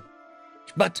call,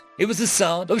 but it was a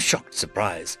sound of shocked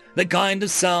surprise, the kind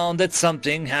of sound that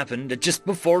something happened just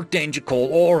before a danger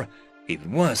call, or,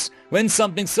 even worse, when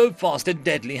something so fast and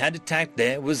deadly had attacked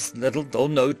there was little or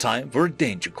no time for a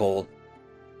danger call.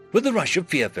 With a rush of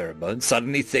fear pheromones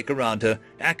suddenly thick around her,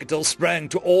 Akitl sprang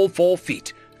to all 4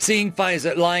 feet, seeing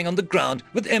Pfizer lying on the ground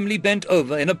with Emily bent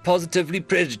over in a positively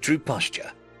predatory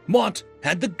posture. What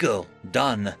had the girl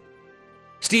done?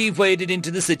 Steve waded into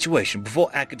the situation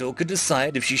before Akitl could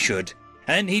decide if she should,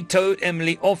 and he towed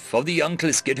Emily off of the young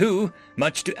Kliskit who,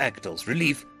 much to Akitl's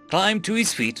relief, climbed to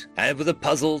his feet and with a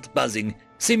puzzled buzzing,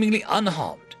 seemingly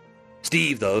unharmed.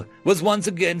 Steve, though, was once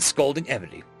again scolding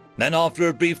Emily, and after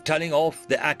a brief telling off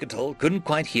that Akitl couldn't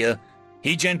quite hear,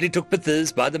 he gently took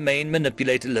Pethiz by the main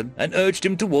manipulator limb and urged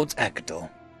him towards Akitl.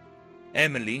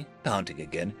 Emily, pounding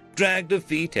again, dragged her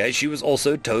feet as she was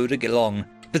also towed along.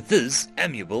 Pethiz,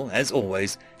 amiable as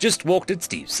always, just walked at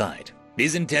Steve's side,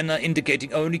 his antenna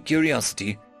indicating only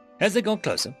curiosity. As they got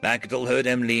closer, Akitl heard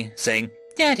Emily saying,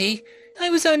 "Daddy, I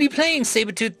was only playing,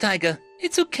 saber-toothed tiger.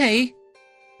 It's okay.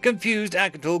 Confused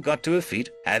Akatul got to her feet,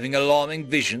 having alarming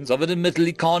visions of an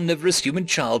admittedly carnivorous human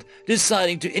child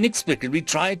deciding to inexplicably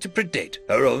try to predate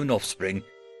her own offspring.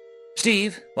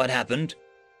 "Steve, what happened?"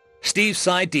 Steve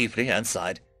sighed deeply and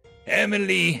sighed.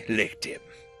 "Emily licked him."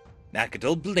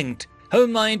 Akatul blinked, her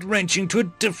mind wrenching to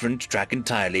a different track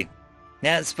entirely.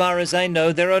 As far as I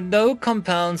know, there are no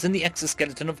compounds in the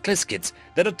exoskeleton of Kliskits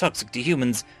that are toxic to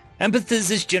humans, and Bethis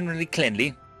is generally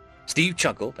cleanly. Steve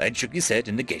chuckled and shook his head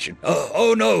in negation.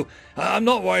 Oh no, I'm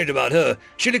not worried about her.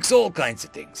 She licks all kinds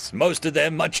of things, most of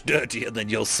them much dirtier than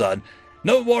your son.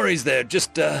 No worries there,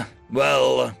 just,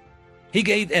 well... He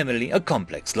gave Emily a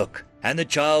complex look, and the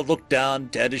child looked down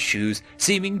at her shoes,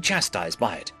 seeming chastised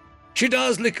by it. She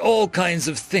does lick all kinds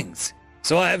of things,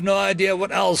 so I have no idea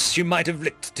what else she might have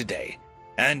licked today.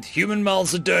 And human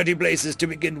mouths are dirty places to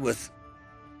begin with.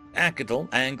 Akatul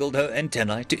angled her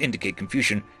antennae to indicate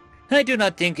confusion. I do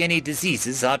not think any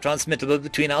diseases are transmittable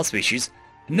between our species.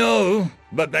 No,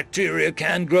 but bacteria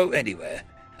can grow anywhere.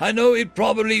 I know it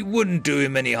probably wouldn't do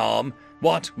him any harm,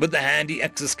 what with the handy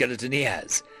exoskeleton he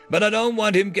has, but I don't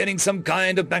want him getting some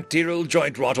kind of bacterial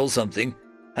joint rot or something.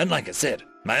 And like I said,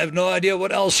 I have no idea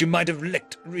what else she might have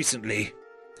licked recently.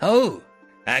 Oh,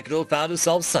 Akatul found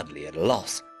herself suddenly at a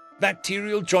loss.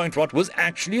 Bacterial joint rot was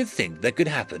actually a thing that could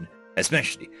happen,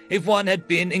 especially if one had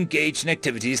been engaged in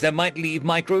activities that might leave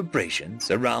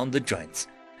microabrasions around the joints,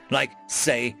 like,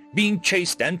 say, being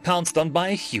chased and pounced on by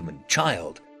a human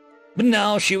child. But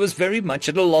now she was very much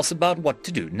at a loss about what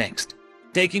to do next.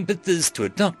 Taking Bethis to a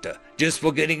doctor just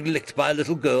for getting licked by a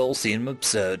little girl seemed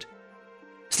absurd.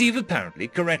 Steve apparently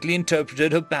correctly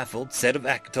interpreted her baffled set of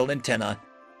Akatul antennae,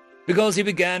 because he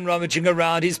began rummaging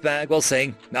around his bag while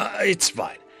saying, "It's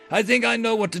fine. I think I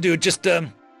know what to do. Just,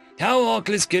 how are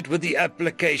Kliskit with the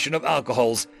application of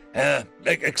alcohols?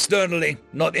 Externally,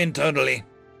 not internally."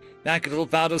 Akatul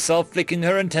found herself flicking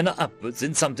her antenna upwards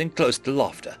in something close to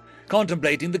laughter,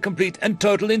 contemplating the complete and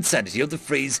total insanity of the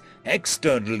phrase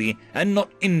externally and not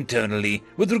internally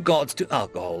with regards to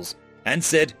alcohols, and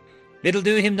said, "It'll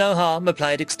do him no harm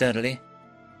applied externally."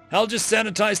 "I'll just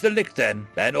sanitize the lick then,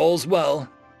 and all's well."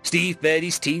 Steve bared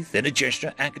his teeth in a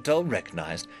gesture Akatul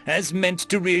recognized as meant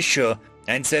to reassure,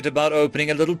 and set about opening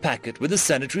a little packet with a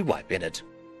sanitary wipe in it.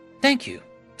 "Thank you,"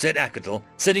 said Akatul,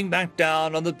 sitting back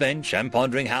down on the bench and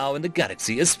pondering how in the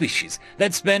galaxy a species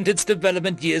that spent its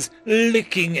development years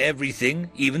licking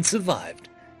everything even survived.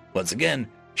 Once again,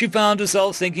 she found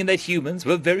herself thinking that humans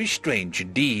were very strange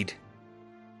indeed.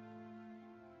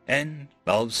 End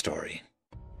of story.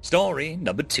 Story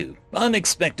number 2,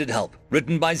 Unexpected Help,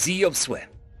 written by T.F.O.S.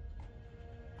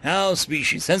 Our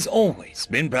species has always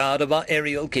been proud of our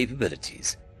aerial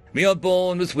capabilities. We are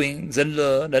born with wings and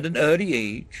learn at an early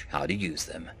age how to use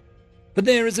them. But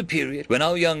there is a period when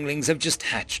our younglings have just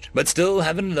hatched but still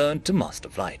haven't learned to master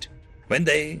flight, when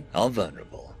they are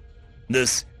vulnerable.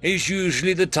 This is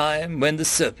usually the time when the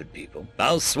serpent people,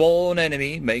 our sworn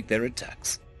enemy, make their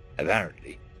attacks.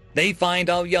 Apparently, they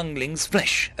find our younglings'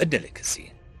 flesh a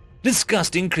delicacy.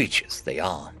 Disgusting creatures they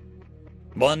are.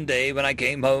 One day when I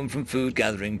came home from food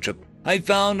gathering trip, I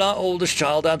found our oldest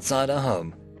child outside our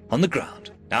home, on the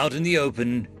ground, out in the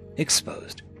open,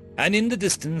 exposed, and in the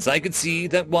distance I could see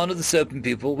that one of the serpent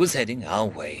people was heading our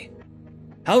way.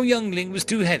 Our youngling was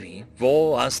too heavy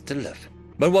for us to lift,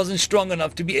 but wasn't strong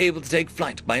enough to be able to take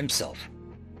flight by himself.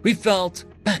 We felt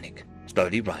panic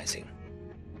slowly rising.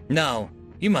 Now,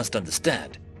 you must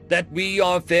understand that we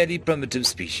are a fairly primitive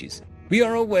species. We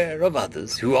are aware of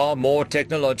others who are more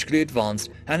technologically advanced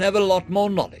and have a lot more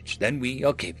knowledge than we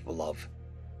are capable of.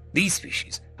 These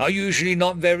species are usually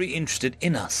not very interested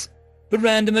in us, but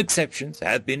random exceptions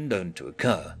have been known to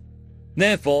occur.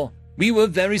 Therefore, we were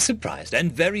very surprised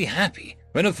and very happy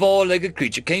when a four-legged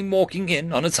creature came walking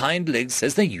in on its hind legs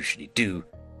as they usually do,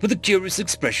 with a curious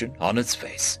expression on its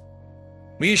face.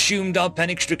 We assumed our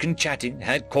panic-stricken chatting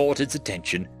had caught its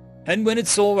attention, and when it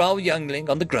saw our youngling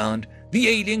on the ground, the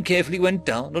alien carefully went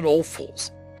down on all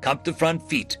fours, cupped the front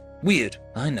feet, weird,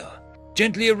 I know,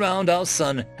 gently around our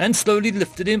son, and slowly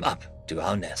lifted him up to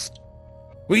our nest.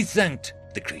 We thanked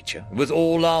the creature with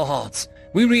all our hearts.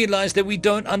 We realized that we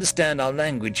don't understand our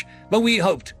language, but we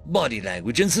hoped body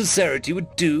language and sincerity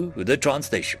would do the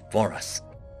translation for us.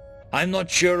 I'm not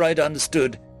sure I'd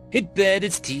understood. It bared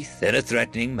its teeth in a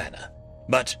threatening manner,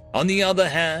 but on the other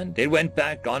hand, it went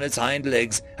back on its hind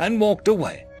legs and walked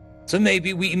away. So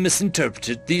maybe we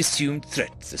misinterpreted the assumed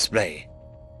threat display.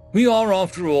 We are,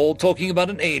 after all, talking about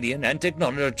an alien and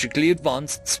technologically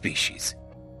advanced species.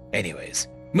 Anyways,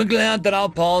 we're glad that our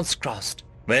paths crossed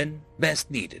when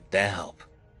best needed their help.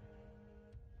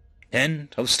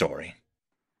 End of story.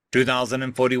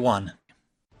 2041,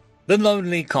 The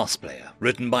Lonely Cosplayer,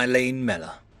 written by Lane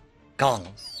Meller.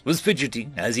 Carlos was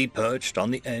fidgeting as he perched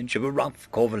on the edge of a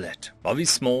rough coverlet of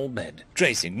his small bed,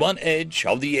 tracing one edge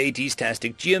of the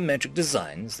 80s-tastic geometric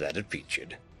designs that it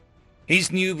featured.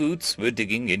 His new boots were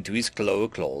digging into his lower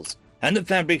claws, and the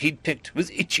fabric he'd picked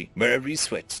was itchy wherever his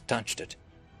sweat touched it.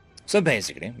 So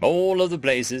basically, all of the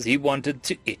places he wanted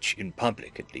to itch in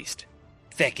public, at least.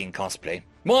 Fecking cosplay.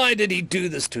 Why did he do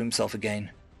this to himself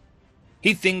again?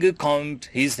 He finger-combed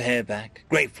his hair back,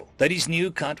 grateful that his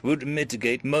new cut would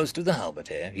mitigate most of the halberd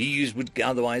hair he used would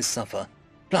otherwise suffer.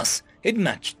 Plus, it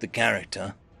matched the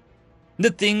character. The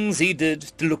things he did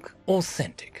to look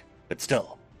authentic, but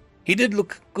still, he did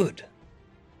look good.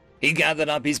 He gathered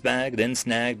up his bag, then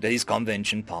snagged his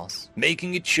convention pass,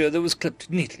 making it sure that it was clipped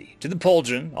neatly to the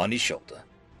pauldron on his shoulder.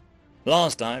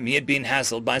 Last time he had been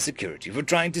hassled by security for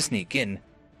trying to sneak in,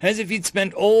 as if he'd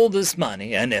spent all this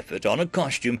money and effort on a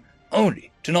costume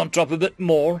only to not drop a bit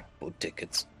more for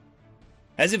tickets.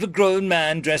 As if a grown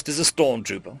man dressed as a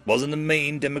stormtrooper wasn't the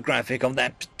main demographic of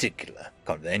that particular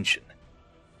convention.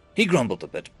 He grumbled a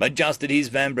bit, adjusted his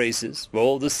vambraces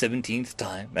for the 17th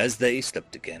time as they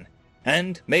slipped again,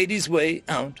 and made his way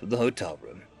out of the hotel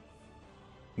room.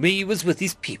 He was with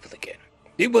his people again.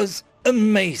 It was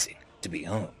amazing to be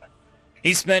home.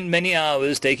 He spent many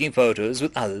hours taking photos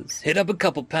with others, hit up a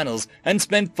couple panels, and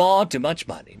spent far too much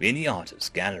money in the artist's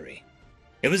gallery.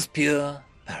 It was pure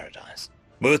paradise,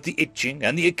 worth the itching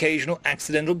and the occasional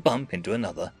accidental bump into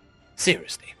another.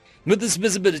 Seriously, with this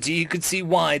visibility you could see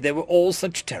why they were all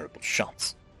such terrible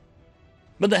shots.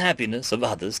 But the happiness of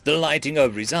others delighting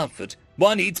over his outfit,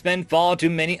 one he'd spent far too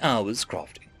many hours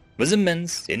crafting, was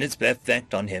immense in its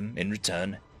effect on him in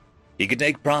return. He could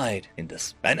take pride in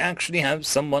this and actually have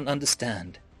someone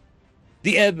understand.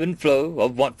 The ebb and flow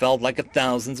of what felt like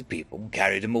thousands of people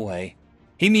carried him away.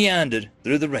 He meandered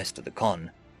through the rest of the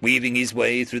con, weaving his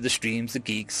way through the streams of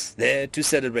geeks there to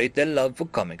celebrate their love for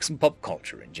comics and pop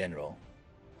culture in general.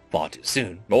 Far too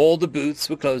soon, all the booths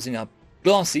were closing up.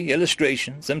 Glossy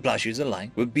illustrations and plushies alike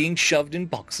were being shoved in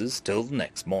boxes till the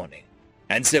next morning,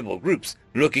 and several groups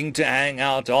looking to hang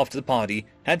out after the party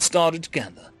had started to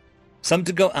gather. Some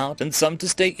to go out and some to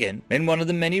stay in one of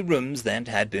the many rooms that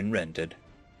had been rented.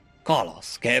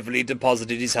 Carlos carefully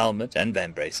deposited his helmet and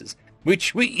vambraces,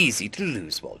 which were easy to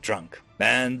lose while drunk,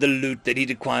 and the loot that he'd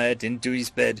acquired into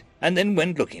his bed, and then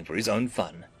went looking for his own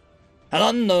fun. An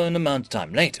unknown amount of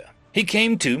time later, he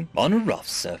came to on a rough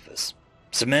surface.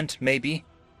 Cement, maybe?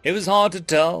 It was hard to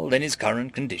tell in his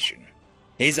current condition.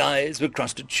 His eyes were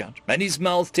crusted shut, and his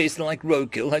mouth tasted like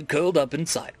roadkill had curled up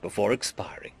inside before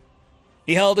expiring.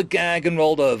 He held a gag and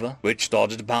rolled over, which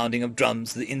started a pounding of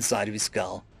drums to the inside of his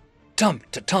skull.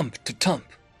 Tump-to-tump-to-tump.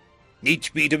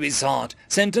 Each beat of his heart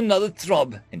sent another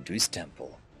throb into his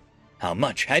temple. How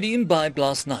much had he imbibed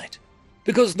last night?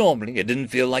 Because normally it didn't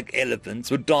feel like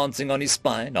elephants were dancing on his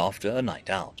spine after a night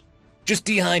out. Just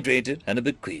dehydrated and a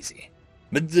bit queasy.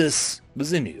 But this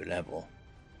was a new level.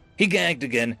 He gagged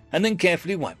again and then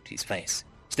carefully wiped his face,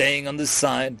 staying on the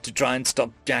side to try and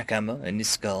stop jackhammer in his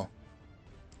skull.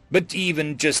 But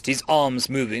even just his arms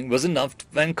moving was enough,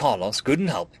 and Carlos couldn't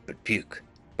help but puke.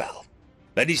 Well,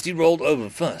 at least he rolled over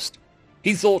first.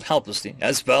 He thought helplessly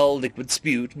as foul liquid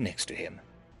spewed next to him.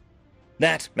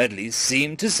 That, at least,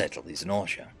 seemed to settle his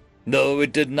nausea, though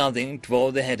it did nothing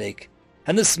for the headache,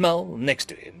 and the smell next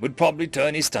to him would probably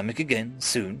turn his stomach again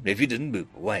soon if he didn't move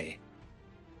away.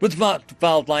 With what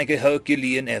felt like a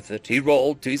Herculean effort, he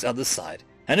rolled to his other side,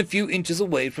 and a few inches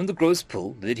away from the gross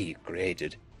pool that he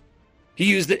created. He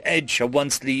used the edge of one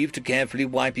sleeve to carefully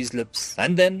wipe his lips,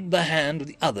 and then the hand of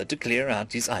the other to clear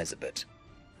out his eyes a bit.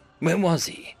 Where was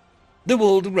he? The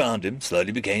world around him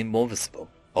slowly became more visible,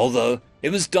 although it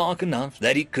was dark enough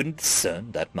that he couldn't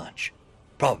discern that much.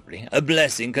 Probably a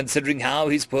blessing considering how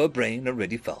his poor brain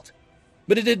already felt.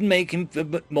 But it did make him a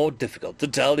bit more difficult to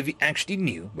tell if he actually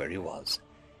knew where he was.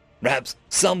 Perhaps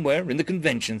somewhere in the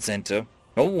convention center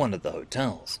or one of the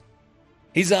hotels.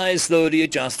 His eyes slowly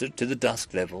adjusted to the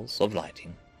dusk levels of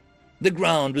lighting. The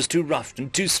ground was too rough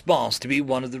and too sparse to be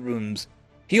one of the rooms.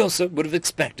 He also would have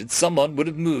expected someone would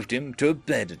have moved him to a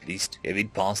bed at least if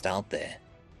he'd passed out there.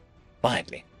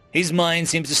 Finally, his mind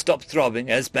seemed to stop throbbing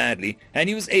as badly, and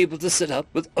he was able to sit up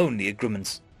with only a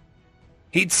grimace.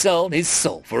 He'd sell his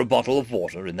soul for a bottle of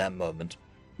water in that moment,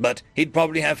 but he'd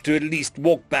probably have to at least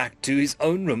walk back to his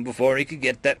own room before he could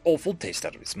get that awful taste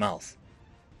out of his mouth.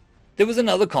 There was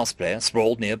another cosplayer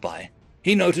sprawled nearby,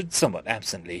 he noted somewhat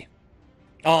absently.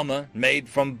 Armor made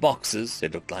from boxes,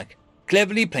 it looked like,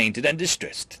 cleverly painted and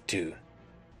distressed, too.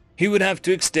 He would have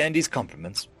to extend his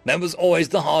compliments. That was always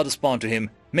the hardest part to him,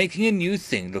 making a new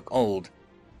thing look old.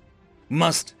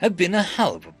 Must have been a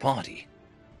hell of a party.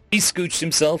 He scooched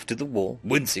himself to the wall,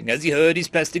 wincing as he heard his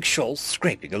plastic shawls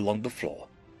scraping along the floor.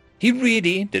 He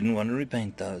really didn't want to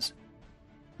repaint those.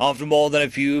 After more than a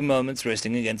few moments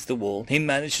resting against the wall, he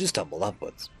managed to stumble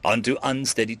upwards, onto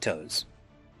unsteady toes.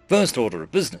 First order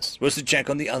of business was to check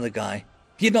on the other guy.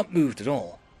 He had not moved at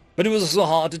all, but it was also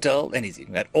hard to tell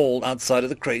anything at all outside of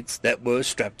the crates that were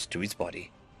strapped to his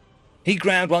body. He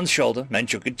grabbed one's shoulder and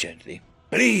shook it gently.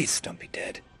 "Please, don't be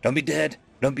dead. Don't be dead.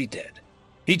 Don't be dead."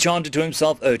 He chanted to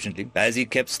himself urgently as he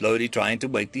kept slowly trying to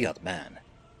wake the other man.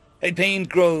 A pained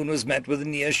groan was met with a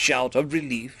near shout of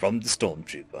relief from the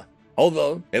stormtrooper,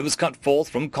 although it was cut forth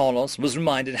from Carlos, was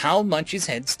reminded how much his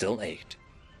head still ached.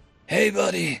 "Hey,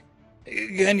 buddy,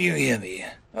 can you hear me?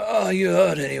 Are you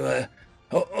hurt anywhere?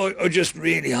 Or just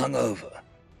really hungover?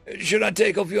 Should I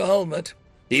take off your helmet?"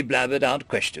 He blabbered out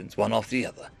questions one after the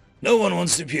other. No one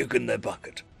wants to puke in their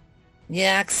bucket.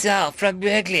 Jak så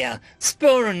fragmögliga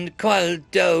spåren qual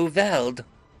do veld.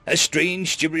 A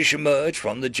strange gibberish emerged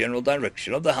from the general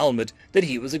direction of the helmet that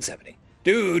he was examining.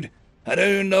 "Dude, I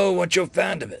don't know what your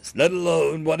fandom is, let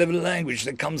alone whatever language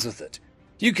that comes with it.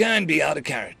 You can be out of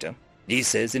character," he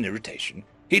says in irritation.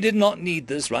 He did not need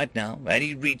this right now, and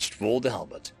he reached for the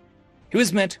helmet. He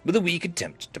was met with a weak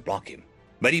attempt to block him,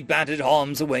 but he batted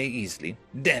arms away easily,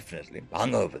 definitely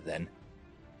hungover then.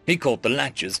 He caught the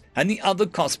latches, and the other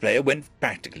cosplayer went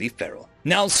practically feral,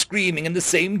 now screaming in the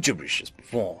same gibberish as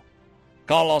before.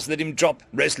 Carlos let him drop.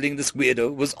 Wrestling this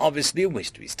weirdo was obviously a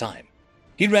waste of his time.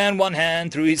 He ran one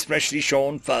hand through his freshly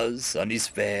shorn fuzz on his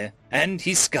fur, and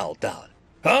he scowled down.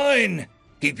 "Fine!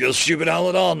 Keep your stupid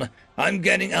helmet on. I'm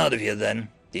getting out of here then,"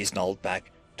 he snarled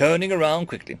back, turning around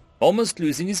quickly, almost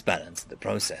losing his balance in the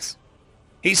process.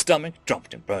 His stomach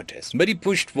dropped in protest, but he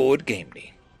pushed forward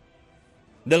gamely.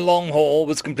 The long haul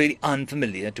was completely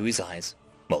unfamiliar to his eyes.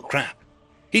 Well, crap.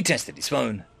 He tested his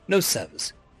phone. No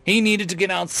service. He needed to get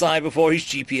outside before his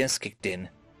GPS kicked in.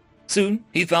 Soon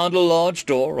he found a large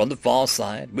door on the far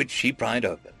side, which he pried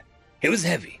open. It was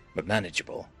heavy, but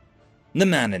manageable. The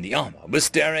man in the armor was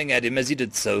staring at him as he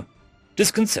did so.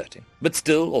 Disconcerting, but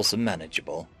still also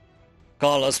manageable.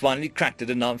 Carlos finally cracked it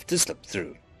enough to slip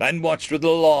through, and watched with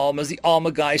alarm as the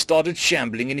armor guy started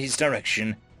shambling in his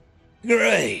direction.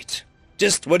 Great!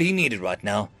 Just what he needed right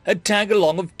now, a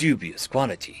tag-along of dubious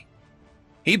quality.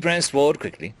 He pressed forward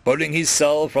quickly, pulling his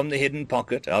cell from the hidden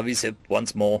pocket of his hip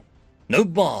once more. No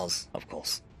bars, of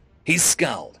course. He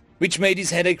scowled, which made his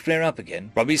headache flare up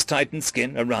again from his tightened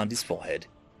skin around his forehead.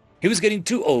 He was getting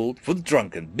too old for the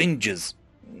drunken binges.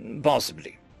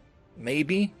 Possibly.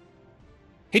 Maybe.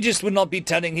 He just would not be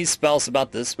telling his spouse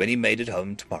about this when he made it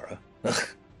home tomorrow. Ugh.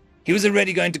 He was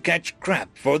already going to catch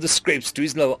crap for the scrapes to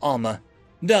his lower armor.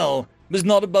 Dell was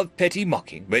not above petty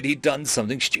mocking when he'd done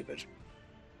something stupid.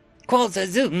 Qual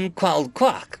zoom qual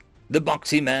quack. The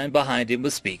boxy man behind him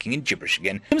was speaking in gibberish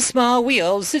again. Small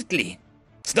wheel sickly.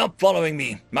 "Stop following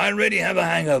me. I already have a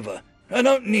hangover. I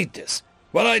don't need this.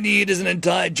 What I need is an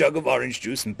entire jug of orange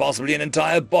juice and possibly an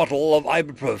entire bottle of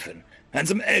ibuprofen and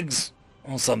some eggs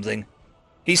or something."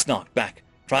 He snarked back,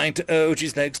 trying to urge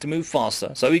his legs to move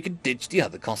faster so he could ditch the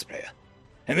other cosplayer.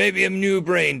 "And maybe a new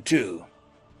brain, too."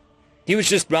 He was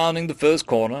just rounding the first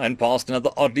corner and past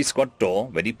another oddly squat door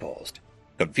when he paused.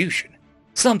 Confusion.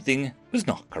 Something was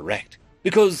not correct,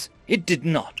 because it did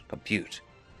not compute.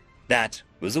 That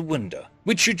was a window,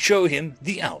 which should show him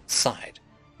the outside.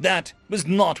 That was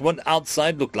not what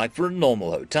outside looked like for a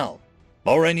normal hotel,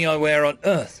 or anywhere on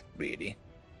Earth, really.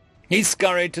 He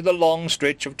scurried to the long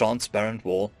stretch of transparent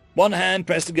wall, one hand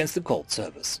pressed against the cold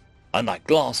surface. Unlike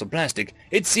glass or plastic,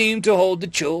 it seemed to hold the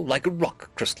chill like a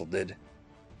rock crystal did.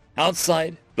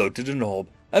 Outside floated an orb,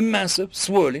 a massive,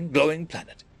 swirling, glowing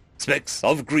planet. Specks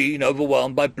of green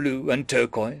overwhelmed by blue and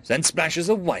turquoise, and splashes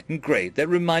of white and grey that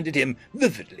reminded him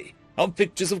vividly of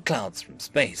pictures of clouds from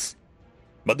space.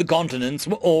 But the continents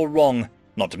were all wrong,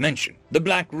 not to mention the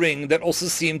black ring that also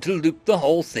seemed to loop the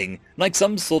whole thing like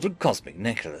some sort of cosmic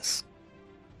necklace.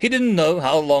 He didn't know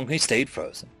how long he stayed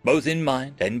frozen, both in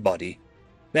mind and body.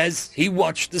 As he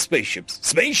watched the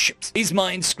spaceships, his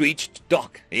mind screeched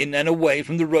dock in and away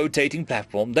from the rotating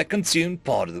platform that consumed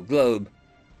part of the globe.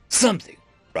 Something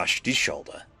brushed his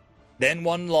shoulder. Then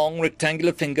one long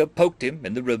rectangular finger poked him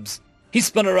in the ribs. He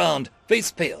spun around,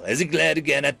 face pale, as he glared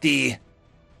again at the...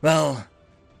 Well,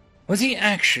 was he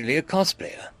actually a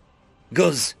cosplayer?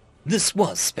 Because this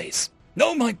was space.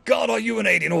 Oh my God, are you an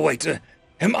alien or waiter?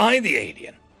 Am I the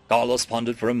alien? Carlos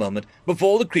pondered for a moment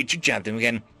before the creature jabbed him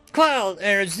again. Qual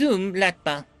zoom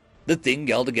letba. The thing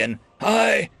yelled again.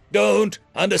 "I don't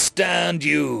understand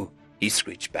you," he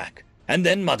screeched back, and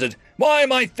then muttered, "Why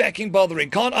am I fucking bothering?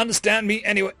 Can't understand me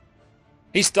anyway."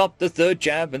 He stopped the third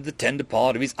jab in the tender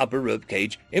part of his upper rib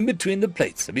cage in between the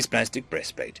plates of his plastic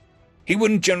breastplate. He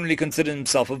wouldn't generally consider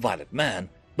himself a violent man,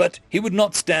 but he would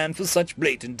not stand for such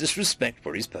blatant disrespect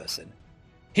for his person.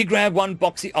 He grabbed one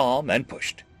boxy arm and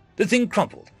pushed. The thing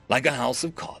crumpled like a house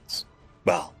of cards.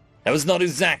 Well, that was not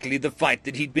exactly the fight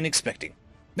that he'd been expecting.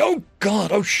 "Oh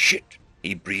God, oh shit,"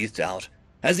 he breathed out,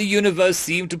 as the universe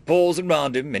seemed to pause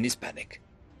around him in his panic.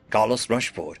 Carlos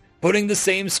rushed forward, putting the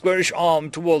same squarish arm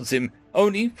towards him,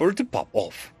 only for it to pop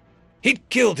off. He'd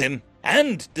killed him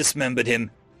and dismembered him.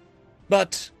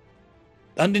 But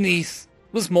underneath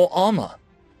was more armor.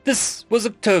 This was a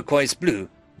turquoise blue,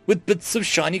 with bits of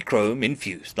shiny chrome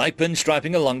infused, like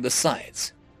pinstriping along the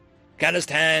sides.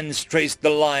 Calloused hands traced the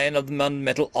line of the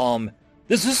metal arm.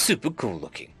 This was super cool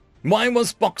looking. Why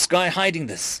was Box Guy hiding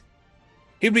this?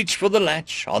 He reached for the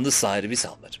latch on the side of his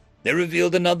helmet. They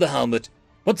revealed another helmet.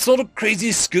 What sort of crazy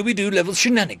Scooby-Doo level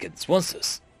shenanigans was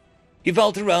this? He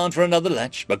felt around for another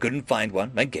latch, but couldn't find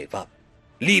one and gave up,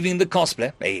 leaving the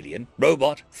cosplay, alien,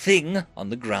 robot, thing on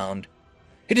the ground.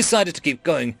 He decided to keep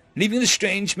going, leaving the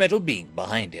strange metal being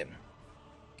behind him.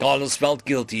 Carlos felt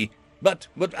guilty, but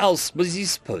what else was he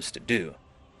supposed to do?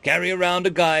 Carry around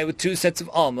a guy with 2 sets of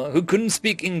armor who couldn't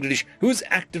speak English, who was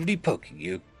actively poking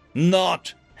you?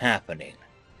 Not happening.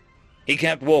 He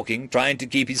kept walking, trying to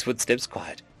keep his footsteps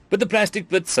quiet, but the plastic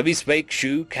bits of his fake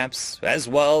shoe caps, as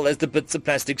well as the bits of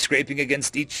plastic scraping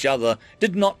against each other,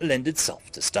 did not lend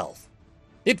itself to stealth.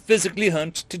 It physically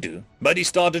hurt to do, but he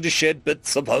started to shed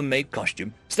bits of homemade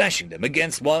costume, stashing them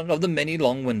against one of the many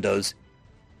long windows.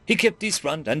 He kept his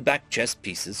front and back chest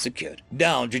pieces secured,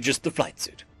 down to just the flight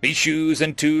suit, his shoes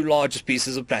and 2 largest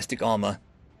pieces of plastic armor.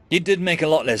 It did make a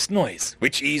lot less noise,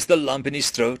 which eased the lump in his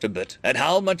throat a bit at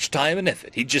how much time and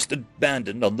effort he'd just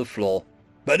abandoned on the floor.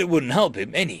 But it wouldn't help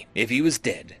him any if he was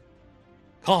dead.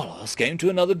 Carlos came to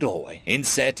another doorway,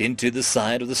 inset into the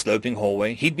side of the sloping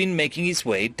hallway he'd been making his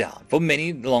way down for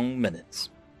many long minutes.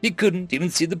 He couldn't even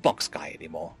see the box guy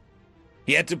anymore.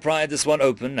 He had to pry this one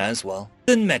open as well.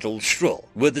 The metal shrill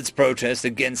with its protest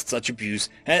against such abuse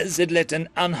as it let an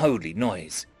unholy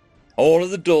noise. All of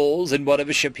the doors in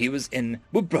whatever ship he was in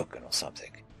were broken or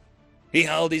something. He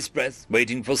held his breath,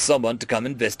 waiting for someone to come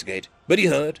investigate, but he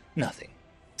heard nothing.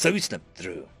 So he slipped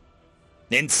through.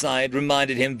 The inside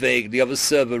reminded him vaguely of a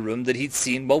server room that he'd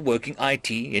seen while working IT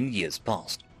in years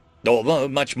past, although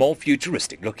much more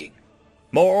futuristic looking.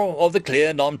 More of the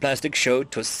clear non-plastic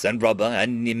showed twists and rubber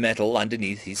and metal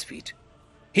underneath his feet.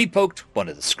 He poked one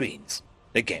of the screens.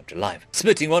 It came to life,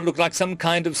 spitting what looked like some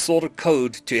kind of sort of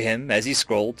code to him as he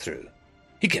scrolled through.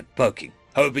 He kept poking,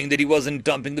 hoping that he wasn't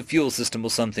dumping the fuel system or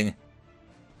something.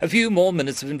 A few more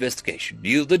minutes of investigation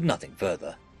yielded nothing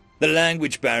further. The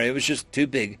language barrier was just too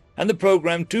big, and the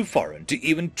program too foreign to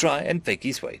even try and fake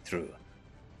his way through.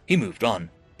 He moved on,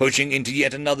 pushing into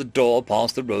yet another door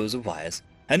past the rows of wires,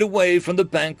 and away from the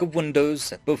bank of windows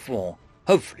set before,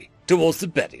 hopefully towards the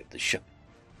belly of the ship.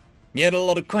 He had a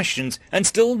lot of questions, and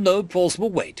still no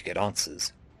plausible way to get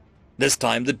answers. This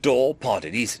time the door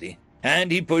parted easily,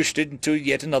 and he pushed into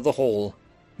yet another hall.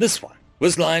 This one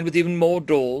was lined with even more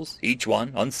doors, each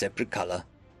one on separate color.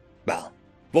 Well,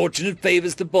 fortune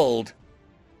favors the bold.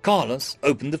 Carlos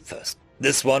opened the first.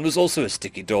 This one was also a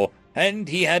sticky door, and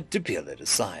he had to peel it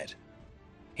aside.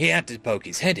 He had to poke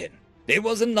his head in. There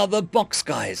was another box,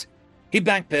 guys. He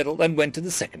backpedaled and went to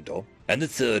the second door, and the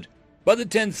third. By the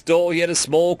 10th door, he had a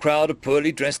small crowd of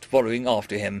poorly dressed following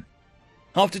after him.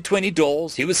 After 20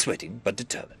 doors, he was sweating but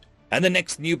determined, and the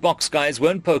next new box guys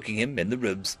weren't poking him in the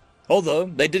ribs, although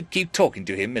they did keep talking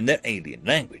to him in their alien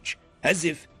language, as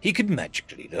if he could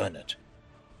magically learn it.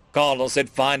 Carlos had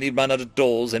finally run out of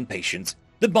doors and patience.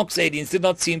 The box aliens did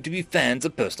not seem to be fans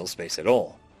of personal space at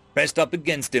all, pressed up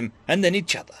against him and then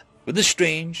each other, with a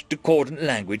strange, discordant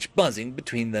language buzzing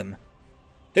between them.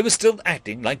 They were still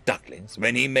acting like ducklings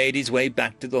when he made his way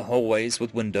back to the hallways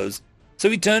with windows, so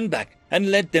he turned back and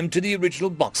led them to the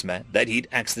original boxman that he'd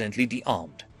accidentally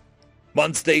de-armed.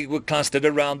 Once they were clustered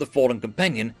around the fallen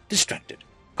companion, distracted,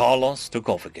 Carlos took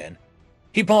off again.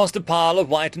 He passed a pile of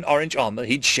white and orange armor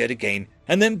he'd shed again,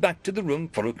 and then back to the room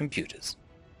full of computers.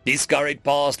 He scurried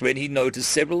past when he noticed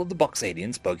several of the box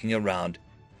aliens poking around.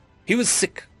 He was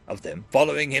sick of them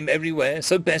following him everywhere,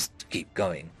 so best to keep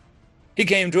going. He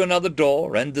came to another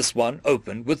door, and this one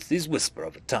opened with his whisper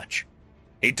of a touch.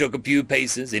 He took a few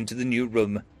paces into the new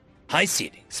room. High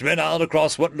ceiling spread out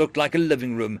across what looked like a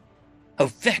living room. Oh,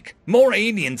 feck, more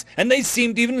aliens, and they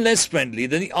seemed even less friendly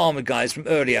than the armored guys from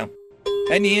earlier.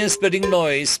 An ear-splitting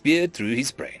noise speared through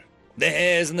his brain. The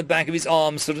hairs on the back of his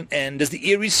arms stood on end as the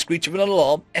eerie screech of an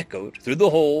alarm echoed through the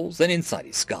halls and inside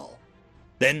his skull.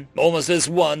 Then, almost as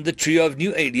one, the trio of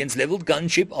new aliens leveled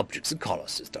gun-shaped objects in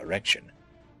Carlos's direction.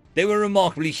 They were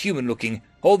remarkably human-looking,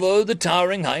 although the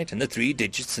towering height and the 3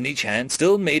 digits in each hand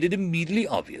still made it immediately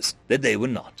obvious that they were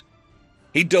not.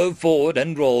 He dove forward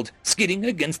and rolled, skidding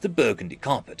against the burgundy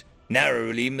carpet,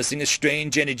 narrowly missing a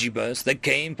strange energy burst that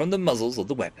came from the muzzles of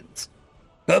the weapons.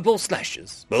 Purple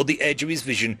slashes spoiled the edge of his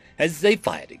vision as they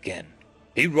fired again.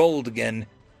 He rolled again.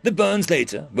 The burns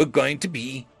later were going to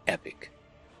be epic.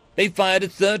 They fired a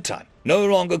 3rd time, no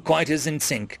longer quite as in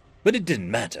sync, but it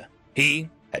didn't matter. He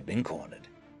had been cornered.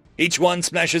 Each one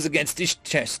splashes against his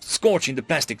chest, scorching the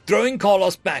plastic, throwing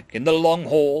Carlos back in the long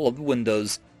hall of the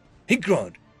windows. He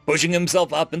groaned, pushing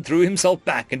himself up and threw himself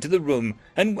back into the room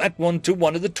and at one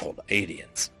of the taller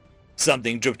aliens.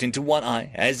 Something dripped into one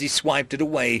eye as he swiped it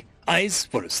away, eyes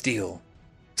full of steel.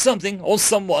 Something or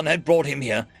someone had brought him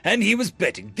here, and he was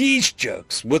betting these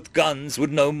jerks with guns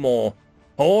would know more,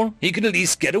 or he could at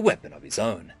least get a weapon of his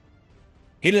own.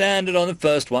 He landed on the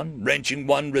first one, wrenching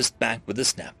one wrist back with a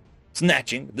snap,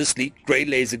 snatching the sleek grey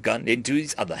laser gun into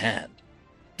his other hand.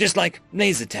 Just like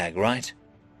laser tag, right?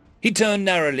 He turned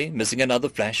narrowly, missing another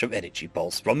flash of energy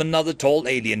pulse from another tall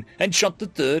alien, and shot the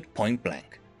 3rd point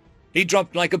blank. He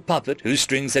dropped like a puppet whose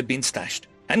strings had been slashed,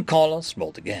 and Carlos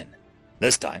rolled again.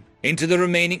 This time, into the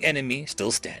remaining enemy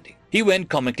still standing. He went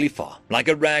comically far, like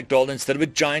a rag doll instead of a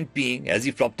giant being as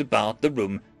he flopped about the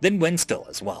room, then went still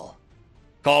as well.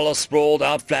 Carlos sprawled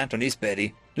out flat on his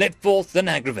belly, let forth an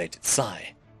aggravated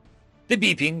sigh. The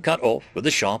beeping cut off with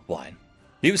a sharp whine.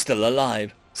 He was still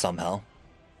alive, somehow.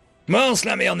 "Well,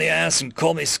 slap me on the ass and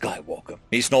call me Skywalker,"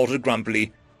 he snorted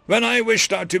grumpily. "When I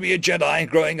wished out to be a Jedi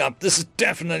growing up, this is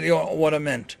definitely what I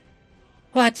meant."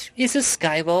 "What is a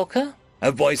Skywalker?"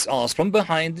 A voice asked from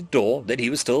behind the door that he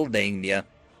was still laying near,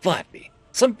 flatly,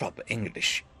 some proper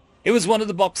English. It was one of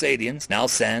the box aliens, now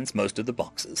sans most of the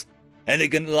boxes.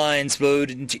 Elegant lines flowed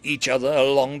into each other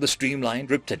along the streamlined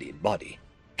reptilian body.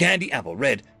 Candy apple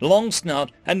red, long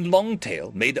snout, and long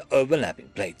tail made overlapping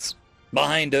plates.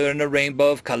 Behind her in a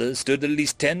rainbow of colors stood at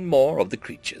least 10 more of the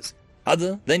creatures.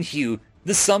 Other than hue,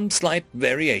 the some slight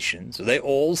variations, they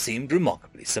all seemed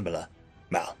remarkably similar.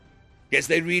 Well, guess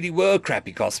they really were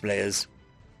crappy cosplayers.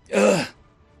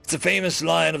 It's a famous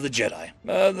line of the Jedi.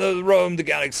 They roam the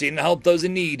galaxy and help those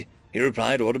in need," he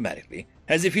replied automatically,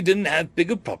 as if he didn't have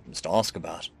bigger problems to ask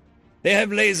about. "They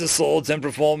have laser swords and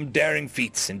perform daring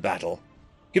feats in battle."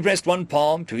 He pressed one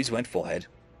palm to his wet forehead.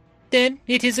 "Then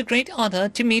it is a great honor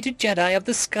to meet a Jedi of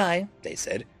the sky," they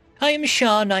said. "I am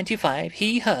Shah 95,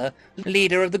 he, her,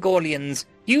 leader of the Gorlians.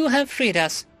 You have freed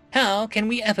us. How can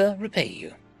we ever repay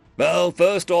you?" "Well,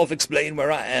 first off, explain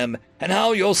where I am, and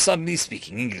how you're suddenly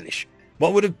speaking English.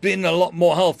 What would have been a lot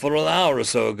more helpful an hour or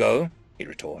so ago," he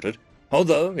retorted,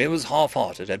 although it was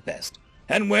half-hearted at best.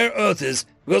 "And where Earth is,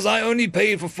 because I only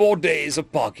paid for 4 days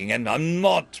of parking, and I'm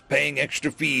not paying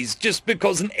extra fees just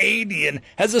because an alien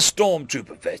has a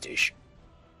stormtrooper fetish."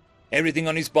 Everything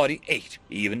on his body ached,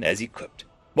 even as he quipped.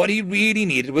 What he really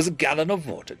needed was a gallon of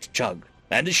water to chug,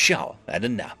 and a shower, and a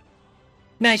nap.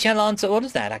 "I shall answer all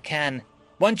of that I can.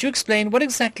 Won't you explain what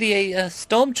exactly a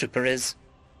stormtrooper is?"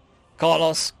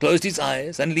 Carlos closed his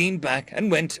eyes and leaned back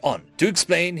and went on to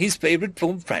explain his favorite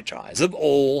film franchise of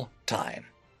all time.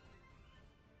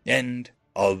 End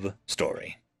of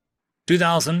story.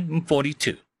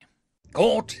 2042.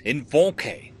 Caught in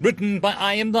 4K. Written by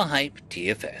I Am the Hype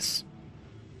T.F.O.S.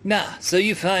 "Nah, so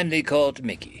you finally caught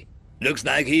Mickey. Looks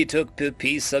like he took a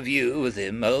piece of you with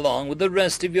him along with the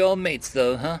rest of your mates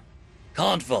though, huh?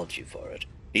 Can't fault you for it.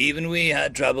 Even we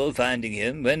had trouble finding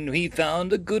him when he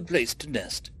found a good place to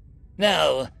nest.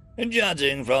 Now,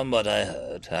 judging from what I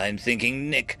heard, I'm thinking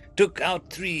Nick took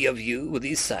out 3 of you with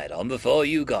his sidearm before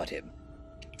you got him.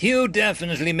 You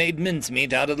definitely made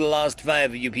mincemeat out of the last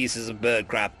 5 of you pieces of bird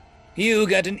crap. You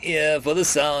get an ear for the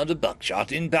sound of buckshot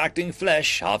impacting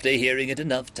flesh after hearing it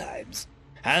enough times.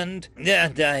 And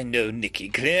I know Nicky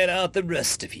cleared out the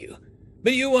rest of you.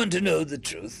 But you want to know the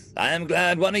truth. I am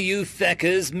glad one of you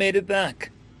feckers made it back."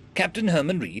 Captain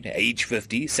Herman Reed, age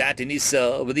 50, sat in his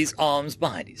cell with his arms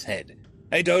behind his head,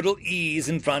 a total ease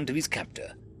in front of his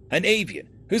captor, an avian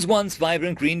whose once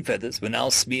vibrant green feathers were now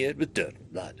smeared with dirt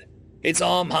and blood. Its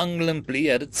arm hung limply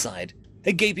at its side,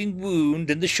 a gaping wound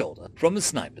in the shoulder from a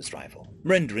sniper's rifle,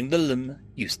 rendering the limb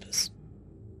useless.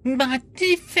 "But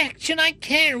defection, I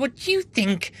care what you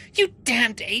think, you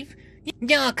damned ape.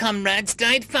 Your comrades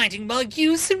died fighting while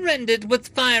you surrendered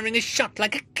with firing a shot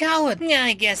like a coward.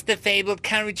 I guess the fabled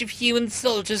courage of human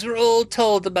soldiers we're all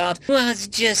told about was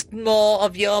just more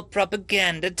of your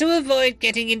propaganda to avoid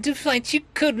getting into fights you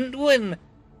couldn't win."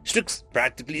 Strix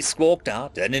practically squawked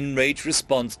out an enraged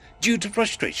response due to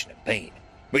frustration and pain.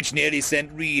 which nearly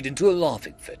sent Reed into a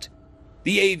laughing fit.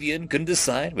 The avian couldn't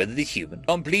decide whether the human,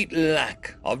 complete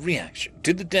lack of reaction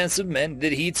to the deaths of men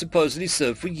that he'd supposedly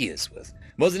served for years with,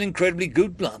 was an incredibly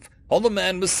good bluff, or the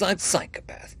man was a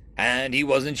psychopath, and he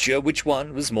wasn't sure which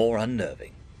one was more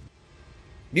unnerving.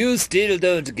 You still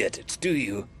don't get it, do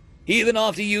you? Even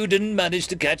after you didn't manage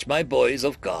to catch my boys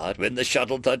off guard when the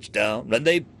shuttle touched down and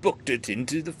they booked it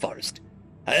into the forest.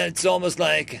 It's almost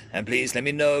like, and please let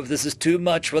me know if this is too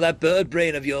much for that bird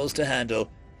brain of yours to handle,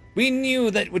 we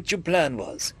knew that what your plan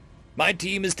was. My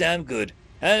team is damn good,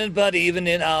 but even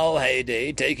in our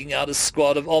heyday, taking out a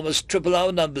squad of almost triple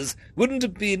our numbers wouldn't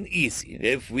have been easy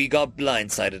if we got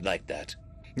blindsided like that.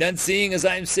 And seeing as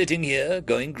I'm sitting here,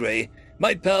 going grey,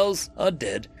 my pals are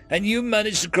dead, and you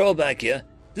managed to crawl back here,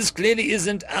 this clearly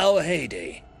isn't our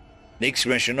heyday. The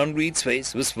expression on Reed's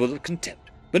face was full of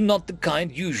contempt, but not the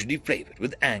kind usually flavored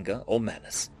with anger or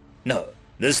malice. No,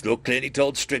 this look clearly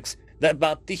told Strix that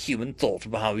about the human thought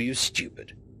of how he was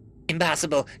stupid.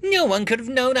 Impossible. No one could have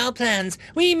known our plans.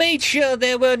 We made sure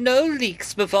there were no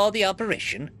leaks before the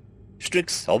operation.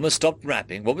 Strix almost stopped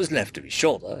wrapping what was left of his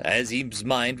shoulder as his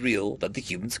mind reeled at the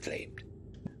humans claimed.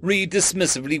 Reed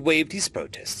dismissively waved his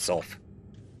protests off.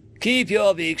 Keep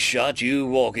your beak shut, you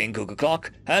walking cuckoo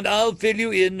clock, and I'll fill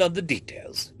you in on the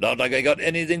details. Not like I got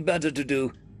anything better to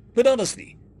do. But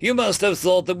honestly, you must have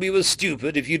thought that we were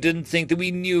stupid if you didn't think that we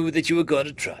knew that you were going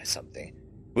to try something.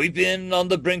 We've been on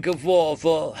the brink of war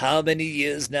for how many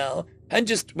years now, and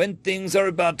just when things are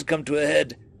about to come to a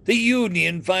head, the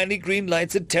Union finally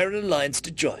green-lights a Terran alliance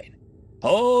to join.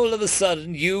 All of a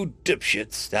sudden, you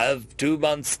dipshits have 2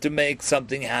 months to make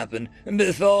something happen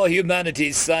before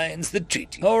humanity signs the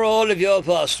treaty, or all of your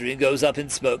posturing goes up in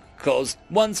smoke, cause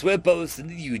once we're both in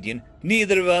the Union,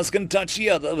 neither of us can touch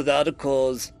the other without a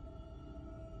cause.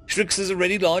 Strix's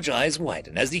already large eyes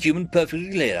widened as the human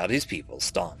perfectly laid out his people's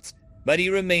stance, but he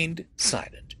remained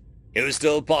silent. It was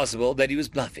still possible that he was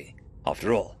bluffing.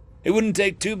 After all, it wouldn't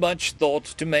take too much thought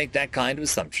to make that kind of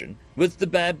assumption with the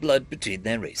bad blood between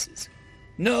their races.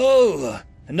 No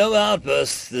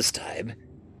outbursts this time.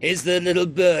 Is the little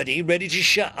birdie ready to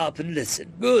shut up and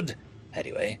listen? Good.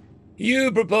 Anyway,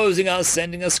 you proposing us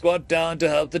sending a squad down to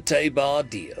help the T.F.O.S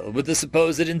deal with the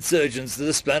supposed insurgents to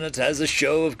this planet as a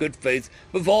show of good faith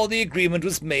before the agreement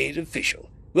was made official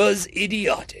was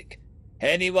idiotic.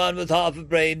 Anyone with half a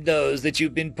brain knows that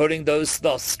you've been pulling those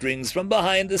thought strings from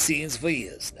behind the scenes for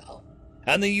years now.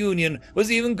 And the Union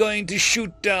was even going to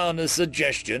shoot down a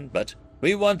suggestion, but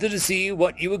we wanted to see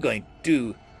what you were going to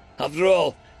do. After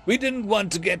all, we didn't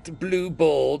want to get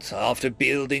blue-balled after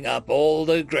building up all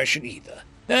the aggression either.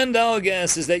 And our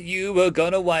guess is that you were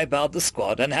going to wipe out the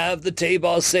squad and have the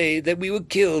T.F.O.S say that we were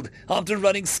killed after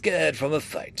running scared from a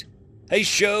fight. A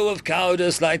show of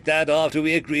cowardice like that after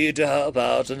we agreed to help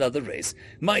out another race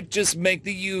might just make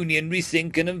the Union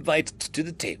rethink and invite it to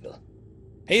the table.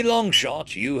 A long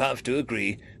shot, you have to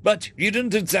agree, but you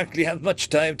didn't exactly have much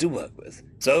time to work with,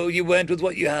 so you went with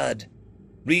what you had.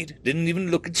 Reed didn't even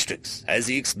look at Strix as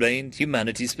he explained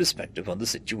humanity's perspective on the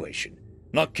situation,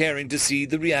 not caring to see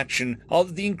the reaction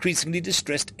of the increasingly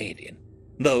distressed alien,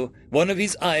 though one of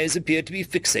his eyes appeared to be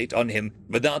fixate on him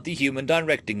without the human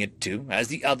directing it to, as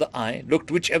the other eye looked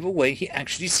whichever way he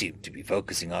actually seemed to be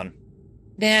focusing on.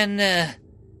 Then,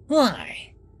 why?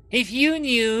 If you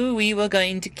knew we were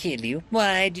going to kill you,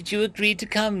 why did you agree to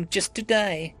come just to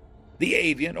die? The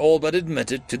avian all but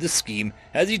admitted to the scheme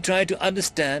as he tried to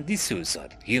understand the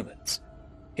suicidal humans.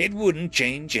 It wouldn't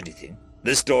change anything.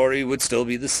 The story would still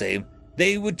be the same.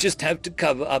 They would just have to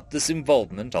cover up this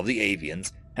involvement of the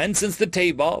avians, and since the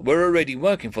T.F.O.S were already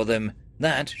working for them,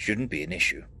 that shouldn't be an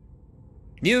issue.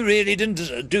 You really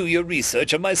didn't do your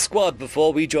research on my squad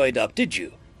before we joined up, did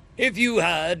you? If you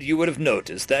had, you would have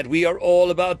noticed that we are all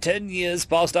about 10 years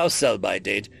past our sell-by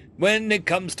date when it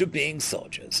comes to being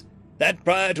soldiers. That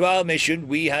prior to our mission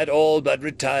we had all but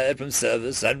retired from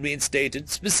service and reinstated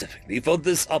specifically for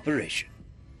this operation.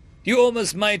 You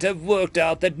almost might have worked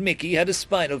out that Mickey had a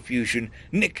spinal fusion,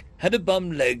 Nick had a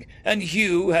bum leg, and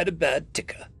Hugh had a bad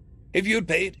ticker. If you'd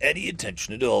paid any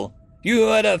attention at all, you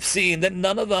would have seen that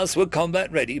none of us were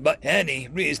combat ready by any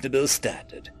reasonable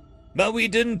standard. But we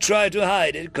didn't try to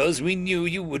hide it because we knew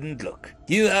you wouldn't look.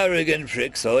 You arrogant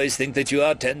pricks always think that you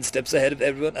are 10 steps ahead of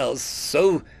everyone else,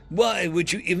 so why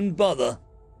would you even bother?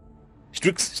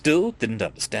 Strix still didn't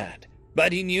understand,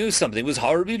 but he knew something was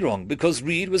horribly wrong because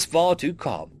Reed was far too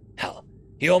calm. Hell,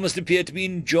 he almost appeared to be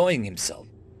enjoying himself.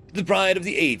 The pride of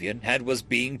the avian was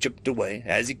being chipped away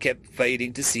as he kept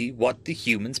failing to see what the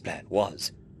human's plan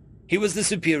was. He was the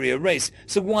superior race,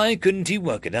 so why couldn't he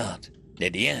work it out?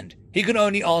 In the end, he could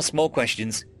only ask more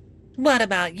questions. What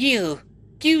about you?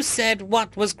 You said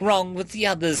what was wrong with the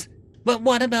others, but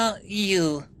what about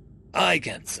you? Eye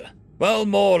cancer. Well,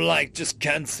 more like just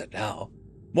cancer now.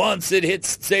 Once it hits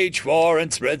stage 4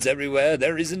 and spreads everywhere,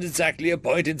 there isn't exactly a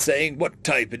point in saying what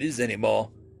type it is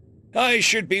anymore. I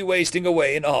should be wasting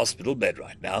away in a hospital bed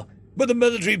right now, but the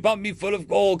military pumped me full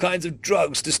of all kinds of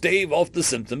drugs to stave off the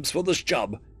symptoms for this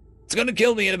job. It's gonna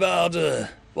kill me in about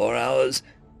 4 hours,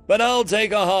 but I'll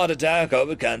take a heart attack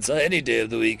over cancer any day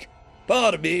of the week.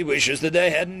 Part of me wishes that they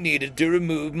hadn't needed to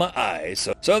remove my eye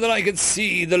so that I could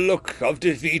see the look of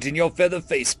defeat in your feather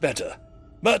face better.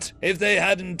 But if they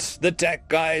hadn't, the tech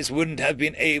guys wouldn't have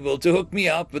been able to hook me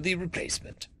up with the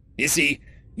replacement. You see,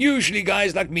 usually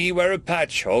guys like me wear a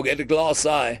patch or get a glass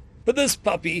eye, but this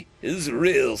puppy is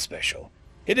real special.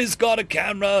 It has got a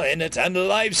camera in it and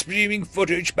live streaming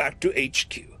footage back to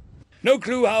HQ. No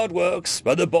clue how it works,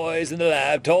 but the boys in the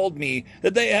lab told me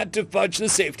that they had to fudge the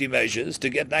safety measures to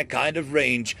get that kind of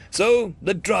range, so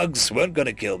the drugs weren't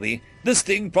gonna kill me. This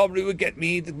thing probably would get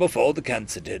me before the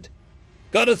cancer did.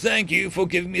 Gotta thank you for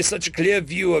giving me such a clear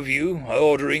view of you,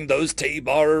 ordering those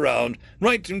T.Bar around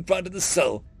right in front of the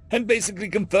cell, and basically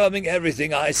confirming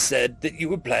everything I said that you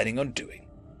were planning on doing.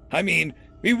 I mean,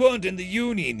 we weren't in the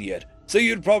Union yet, so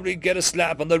you'd probably get a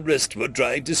slap on the wrist for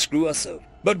trying to screw us over.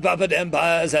 But puppet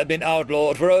empires have been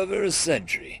outlawed for over a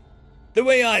century. The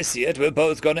way I see it, we're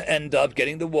both gonna end up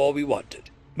getting the war we wanted.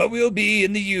 But we'll be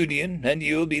in the Union, and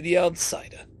you'll be the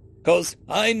outsider. 'Cause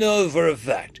I know for a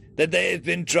fact that they've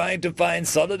been trying to find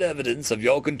solid evidence of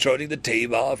your controlling the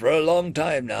T.Bar for a long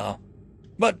time now.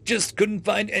 But just couldn't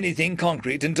find anything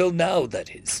concrete until now,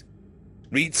 that is.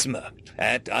 Reed smirked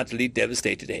at utterly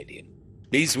devastated alien,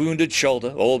 his wounded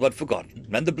shoulder all but forgotten,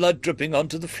 and the blood dripping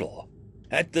onto the floor.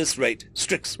 At this rate,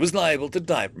 Strix was liable to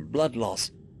die from blood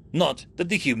loss. Not that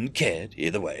the human cared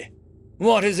either way.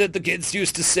 What is it the kids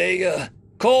used to say?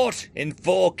 Caught in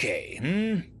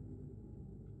 4K,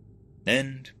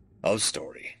 End of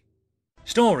story.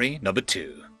 Story number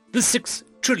 2. The $6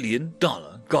 trillion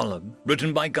Golem,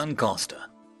 written by Guncaster.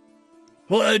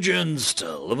 Legends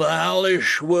tell of a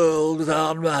hellish world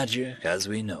without magic as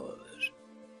we know of it.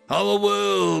 Of a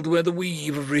world where the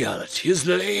weave of reality is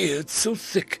layered so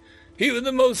thick, even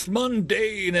the most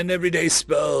mundane and everyday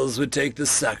spells would take the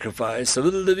sacrifice of a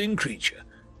living creature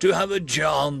to have a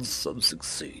chance of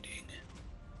succeeding.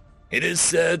 It is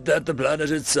said that the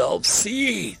planet itself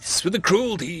seethes with the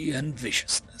cruelty and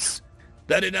viciousness,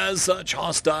 that it has such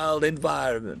hostile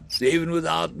environments, even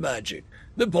without magic.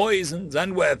 The poisons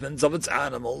and weapons of its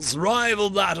animals rival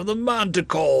that of the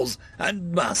manticores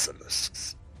and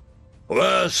basilisks.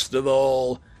 Worst of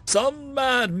all, some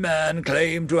madman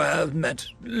claimed to have met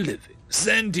living,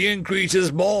 sentient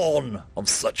creatures born of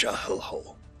such a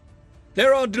hellhole.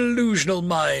 There are delusional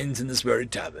minds in this very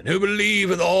tavern who believe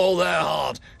with all their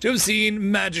heart to have seen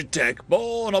Magitech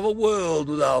born of a world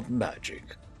without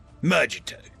magic.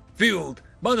 Magitech, fueled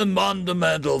by the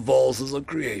fundamental forces of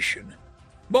creation,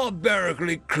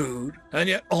 barbarically crude and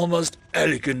yet almost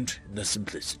elegant in their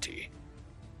simplicity.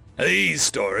 These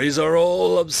stories are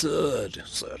all absurd,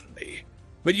 certainly,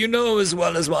 but you know as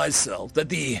well as myself that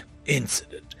the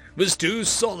incident was too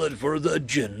solid for the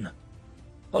gin.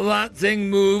 That thing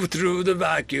moved through the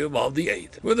vacuum of the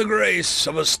Eighth with the grace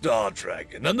of a star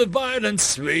dragon and the violent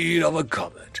speed of a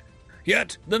comet.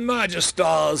 Yet the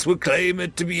Magistars would claim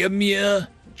it to be a mere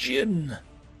gin.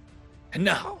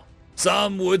 Now,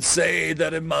 some would say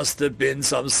that it must have been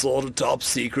some sort of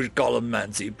top-secret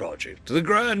Golomancy project the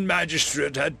Grand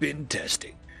Magistrate had been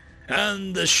testing,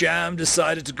 and the sham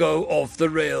decided to go off the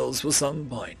rails for some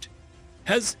point.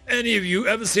 Has any of you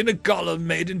ever seen a golem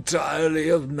made entirely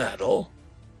of metal?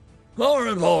 More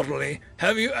importantly,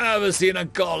 have you ever seen a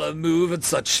golem move at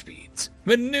such speeds,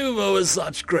 maneuver with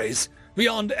such grace,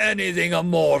 beyond anything a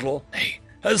mortal, nay,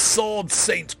 a sword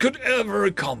saint could ever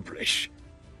accomplish?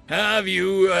 Have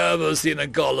you ever seen a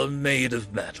golem made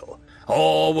of metal,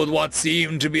 or with what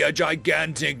seemed to be a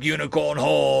gigantic unicorn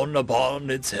horn upon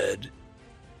its head?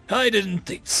 I didn't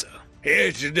think so.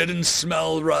 It didn't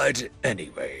smell right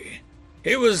anyway.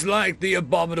 It was like the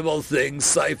abominable thing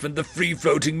siphoned the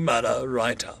free-floating mana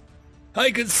right up.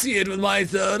 I could see it with my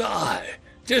third eye,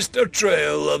 just a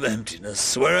trail of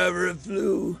emptiness wherever it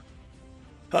flew.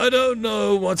 I don't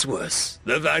know what's worse,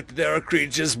 the fact that there are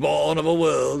creatures born of a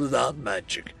world without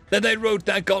magic, that they wrote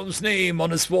that golem's name on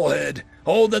his forehead,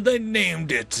 or that they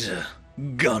named it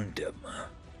Gundam.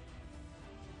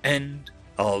 End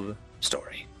of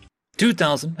story.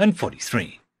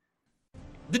 2043.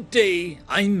 The Day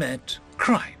I Met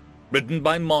Crime, written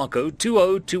by Marco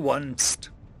 2021st.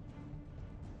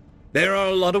 There are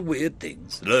a lot of weird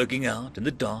things lurking out in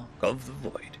the dark of the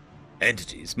void.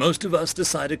 Entities most of us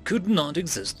decided could not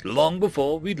exist long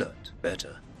before we learned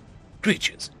better.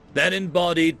 Creatures that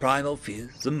embodied primal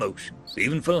fears, emotions,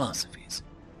 even philosophies.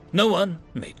 No one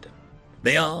made them.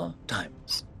 They are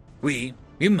timeless. We,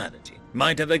 humanity,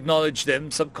 might have acknowledged them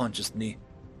subconsciously,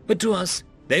 but to us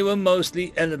they were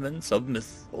mostly elements of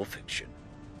myth or fiction.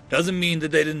 Doesn't mean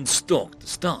that they didn't stalk the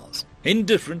stars,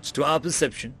 indifferent to our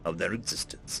perception of their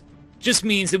existence. Just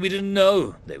means that we didn't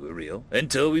know they were real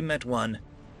until we met one.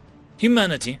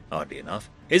 Humanity, oddly enough,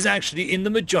 is actually in the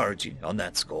majority on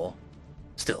that score.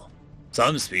 Still,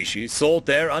 some species sought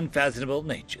their unfathomable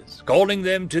natures, calling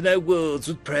them to their worlds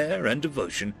with prayer and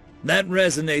devotion that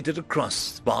resonated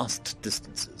across vast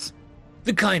distances.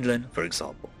 The kindlin, for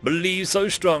example, believed so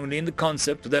strongly in the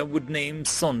concept of their wood-named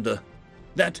Sonder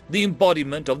that the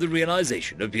embodiment of the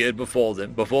realization appeared before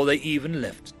them before they even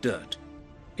left dirt.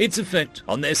 Its effect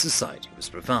on their society was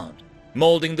profound,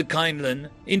 molding the kindlin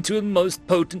into the most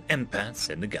potent empaths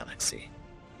in the galaxy.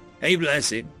 A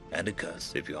blessing and a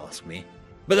curse, if you ask me,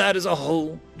 but that is a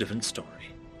whole different story.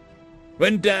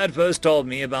 When Dad first told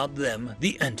me about them,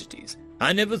 the entities,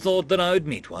 I never thought that I would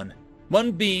meet one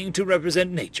being to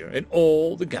represent nature in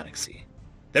all the galaxy.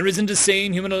 There isn't a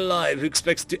sane human alive who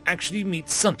expects to actually meet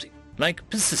something like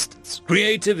persistence,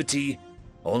 creativity,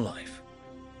 or life.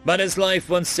 But as life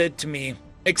once said to me,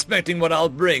 expecting what I'll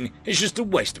bring is just a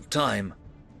waste of time.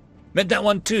 Met that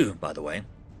one too, by the way.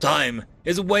 Time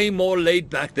is way more laid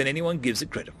back than anyone gives it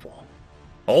credit for.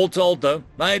 All told, though,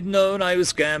 I had known I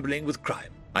was gambling with crime.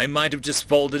 I might have just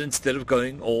folded instead of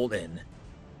going all in.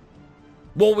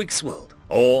 Warwick's world,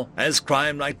 or as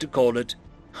crime liked to call it,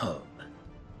 home.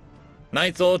 I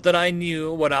thought that I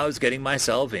knew what I was getting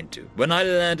myself into when I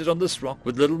landed on this rock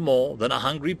with little more than a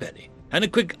hungry belly and a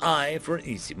quick eye for an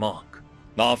easy mark.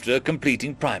 After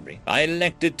completing primary, I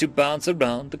elected to bounce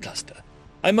around the cluster.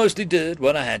 I mostly did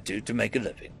what I had to make a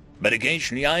living, but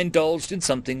occasionally I indulged in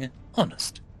something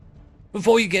honest.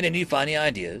 Before you get any funny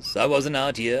ideas, I wasn't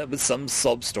out here with some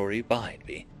sob story behind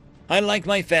me. I liked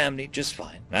my family just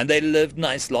fine, and they lived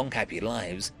nice, long, happy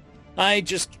lives. I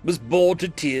just was bored to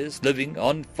tears living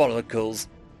on follicles.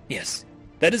 Yes,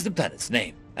 that is the planet's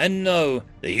name, and no,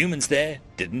 the humans there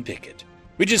didn't pick it.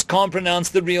 We just can't pronounce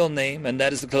the real name, and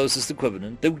that is the closest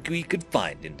equivalent that we could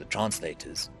find in the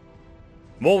translators.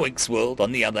 Warwick's world,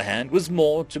 on the other hand, was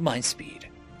more to my speed.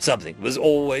 Something was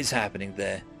always happening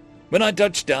there. When I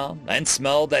touched down and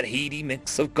smelled that heady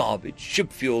mix of garbage, ship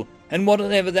fuel, and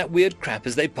whatever that weird crap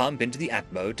is they pump into the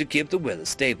atmo to keep the weather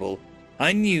stable,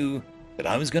 I knew that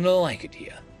I was going to like it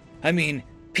here. I mean,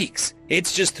 peaks.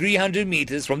 It's just 300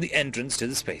 meters from the entrance to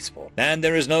the spaceport, and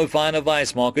there is no finer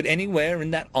vice market anywhere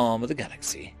in that arm of the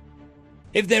galaxy.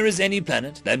 If there is any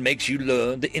planet that makes you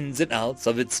learn the ins and outs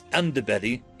of its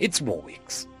underbelly, it's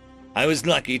Warwick's. I was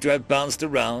lucky to have bounced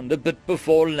around a bit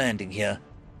before landing here.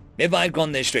 If I'd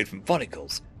gone there straight from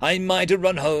follicles, I might have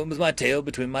run home with my tail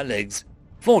between my legs.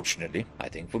 Fortunately, I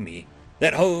think for me,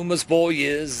 that home was 4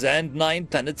 years and 9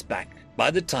 planets back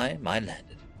by the time I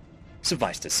landed.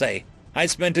 Suffice to say, I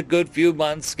spent a good few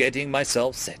months getting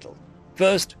myself settled.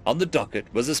 First on the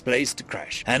docket was a place to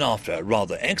crash, and after a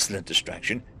rather excellent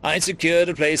distraction, I secured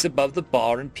a place above the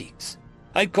bar and peaks.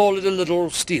 I'd call it a little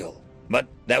steal, but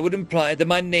that would imply that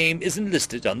my name isn't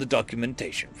listed on the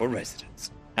documentation for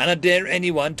residence, and I dare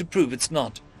anyone to prove it's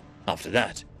not. After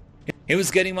that, it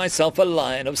was getting myself a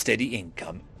line of steady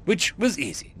income, which was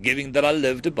easy, given that I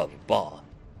lived above a bar.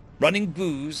 Running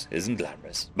booze isn't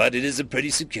glamorous, but it is a pretty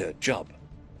secure job.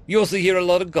 You also hear a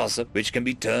lot of gossip which can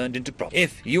be turned into profit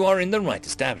if you are in the right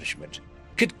establishment.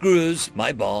 Kit Grew's,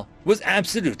 my bar, was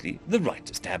absolutely the right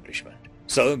establishment.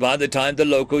 So by the time the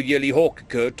local yearly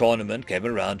Hawker tournament came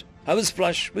around, I was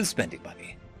flush with spending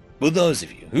money. For those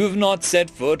of you who have not set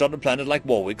foot on a planet like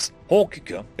Warwick's,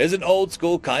 Hawker is an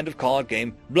old-school kind of card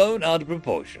game blown out of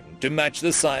proportion to match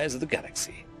the size of the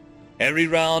galaxy. Every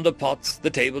round of pots, the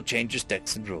table changes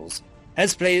decks and rules.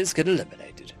 As players get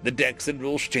eliminated, the decks and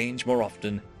rules change more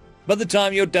often. By the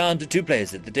time you're down to 2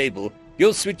 players at the table,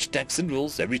 you'll switch decks and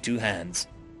rules every 2 hands.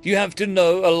 You have to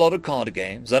know a lot of card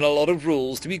games and a lot of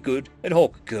rules to be good at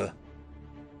Hawker.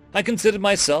 I consider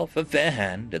myself a fair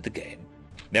hand at the game.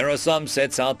 There are some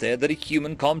sets out there that a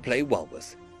human can't play well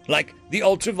with, like the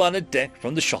ultraviolet deck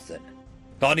from the Shothan.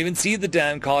 Can't even see the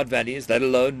damn card values, let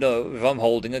alone know if I'm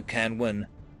holding a can-win.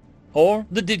 Or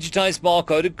the digitized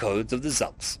barcoded codes of the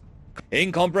Zucks.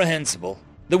 Incomprehensible.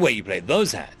 The way you play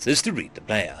those hands is to read the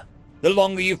player. The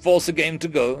longer you force a game to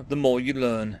go, the more you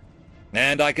learn.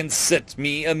 And I can set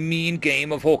me a mean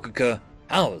game of Hawker,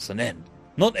 hours on end.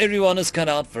 Not everyone is cut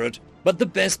out for it, but the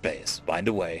best players find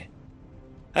a way.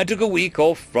 I took a week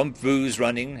off from booze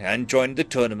running and joined the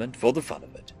tournament for the fun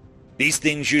of it. These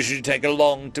things usually take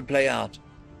long to play out.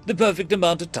 The perfect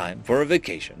amount of time for a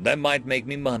vacation that might make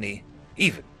me money,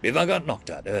 even if I got knocked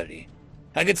out early.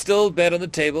 I could still bet on the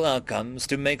table outcomes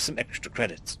to make some extra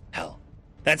credits. Hell,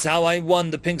 that's how I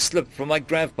won the pink slip from my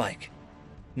grav bike.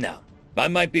 Now, I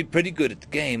might be pretty good at the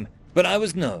game, but I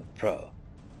was no pro.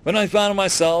 When I found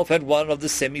myself at one of the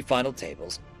semi-final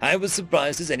tables, I was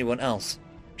surprised as anyone else.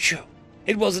 Sure,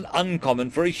 it wasn't uncommon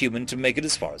for a human to make it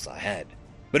as far as I had,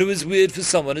 but it was weird for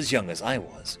someone as young as I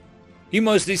was. You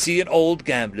mostly see an old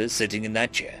gambler sitting in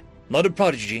that chair, not a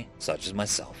prodigy such as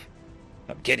myself.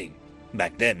 I'm kidding.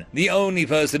 Back then, the only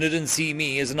person who didn't see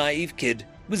me as a naive kid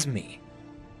was me.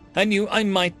 I knew I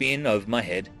might be in over my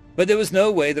head, but there was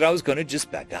no way that I was going to just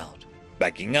back out.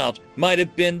 Backing out might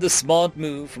have been the smart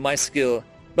move for my skill,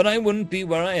 but I wouldn't be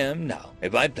where I am now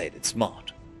if I played it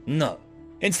smart. No.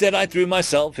 Instead, I threw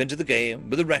myself into the game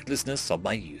with the recklessness of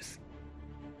my youth.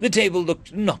 The table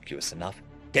looked innocuous enough,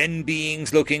 10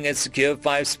 beings looking at secure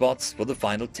 5 spots for the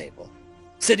final table.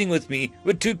 Sitting with me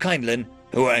were 2 kindlin,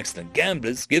 who are excellent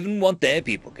gamblers given what their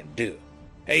people can do.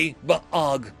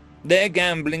 Their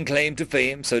gambling claim to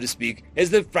fame, so to speak, is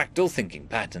their fractal thinking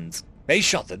patterns. A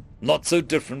Shothan, not so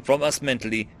different from us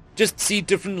mentally, just see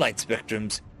different light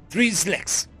spectrums. 3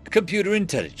 Zleks, computer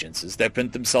intelligences that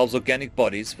print themselves organic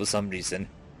bodies for some reason,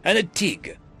 and a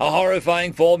Tig, a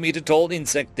horrifying 4-meter-tall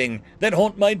insect thing that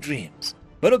haunt my dreams,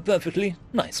 but are perfectly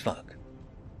nice folk.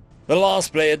 The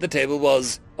last player at the table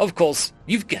was, of course,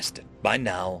 you've guessed it by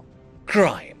now,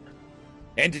 crime.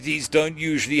 Entities don't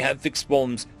usually have fixed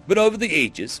forms, but over the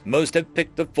ages, most have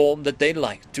picked the form that they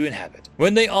like to inhabit,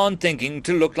 when they aren't thinking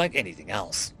to look like anything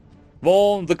else.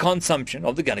 For the consumption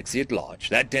of the galaxy at large,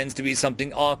 that tends to be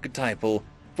something archetypal.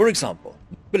 For example,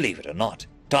 believe it or not,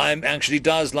 time actually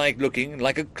does like looking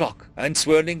like a clock and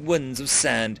swirling winds of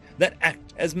sand that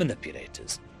act as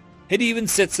manipulators. It even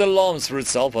sets alarms for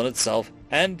itself on itself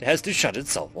and has to shut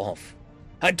itself off.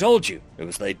 I told you it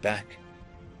was laid back.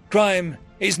 Crime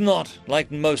is not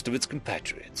like most of its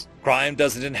compatriots. Crime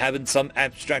doesn't inhabit some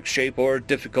abstract shape or a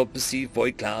difficult perceived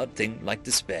void cloud thing like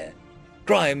despair.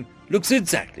 Crime looks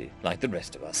exactly like the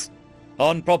rest of us.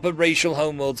 On proper racial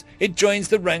homeworlds, it joins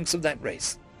the ranks of that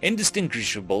race,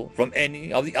 indistinguishable from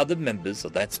any of the other members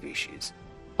of that species.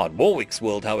 On Warwick's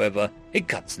world, however, it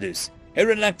cuts loose. It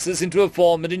relaxes into a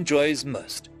form it enjoys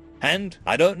most. And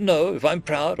I don't know if I'm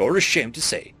proud or ashamed to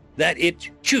say that it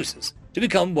chooses to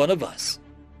become one of us,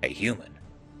 a human.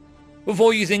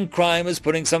 Before you think crime is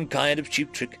putting some kind of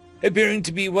cheap trick, appearing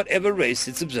to be whatever race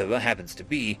its observer happens to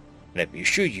be, let me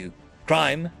assure you,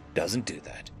 crime doesn't do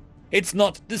that. It's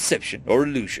not deception or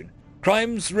illusion.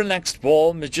 Crime's relaxed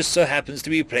form just so happens to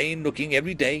be a plain-looking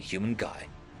everyday human guy.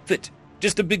 Fit,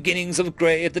 just the beginnings of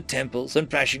grey at the temples and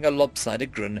flashing a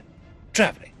lopsided grin.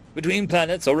 Traveling between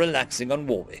planets or relaxing on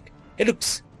Warwick. It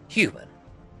looks human.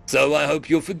 So I hope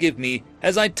you'll forgive me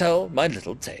as I tell my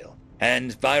little tale,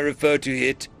 and if I refer to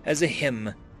it as a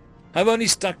hymn. I've only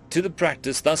stuck to the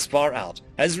practice thus far out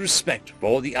as respect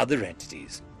for the other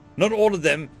entities. Not all of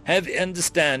them have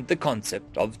understand the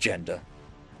concept of gender.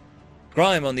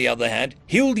 Crime, on the other hand,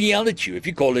 he'll yell at you if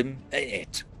you call him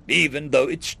it, even though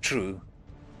it's true.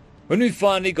 When we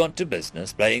finally got to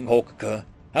business playing Hawker,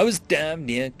 I was damn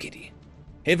near giddy.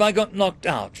 If I got knocked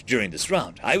out during this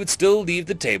round, I would still leave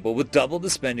the table with double the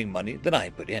spending money that I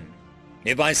put in.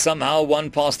 If I somehow won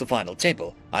past the final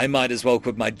table, I might as well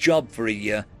quit my job for a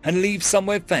year and leave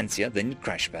somewhere fancier than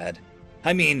Crashpad.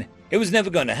 I mean, it was never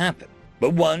going to happen,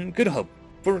 but one could hope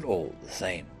for it all the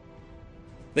same.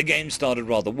 The game started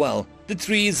rather well. The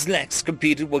 3 Zleks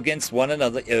competed against one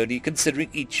another early, considering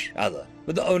each other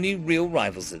were the only real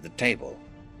rivals at the table.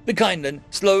 The Kindlen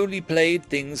slowly played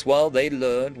things while they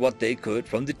learned what they could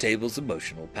from the table's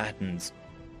emotional patterns.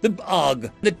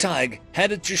 The Tig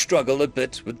had to struggle a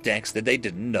bit with decks that they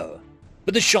didn't know,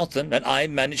 but the Shothan and I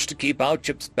managed to keep our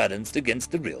chips balanced against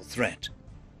the real threat.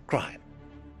 Crime.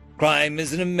 Crime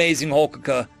is an amazing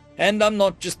hawker, and I'm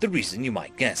not just the reason you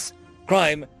might guess.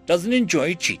 Crime doesn't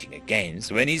enjoy cheating at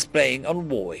games when he's playing on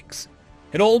Warwick's.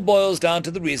 It all boils down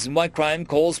to the reason why Crime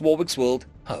calls Warwick's world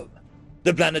home.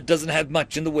 The planet doesn't have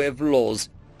much in the way of laws.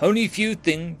 Only few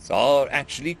things are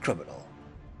actually criminal.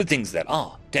 The things that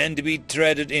are tend to be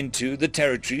treaded into the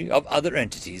territory of other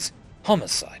entities.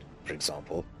 Homicide, for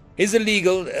example, is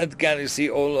illegal at the galaxy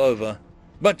all over.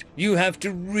 But you have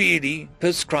to really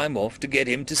piss Crime off to get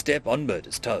him to step on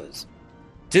murder's toes.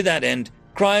 To that end,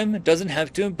 Crime doesn't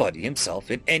have to embody himself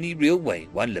in any real way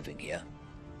while living here.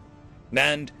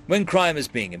 And when Crime is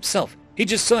being himself, he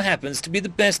just so happens to be the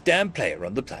best damn player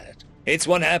on the planet. It's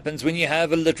what happens when you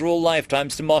have a literal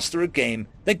lifetimes to master a game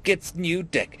that gets new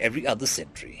deck every other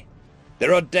century.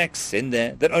 There are decks in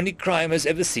there that only Crime has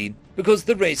ever seen, because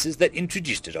the races that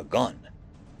introduced it are gone.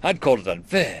 I'd call it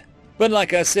unfair, but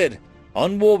like I said,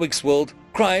 on Warwick's world,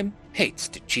 crime hates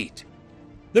to cheat.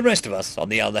 The rest of us, on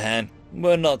the other hand,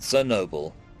 were not so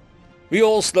noble. We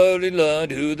all slowly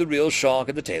learned who the real shark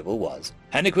at the table was,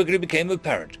 and it quickly became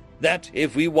apparent that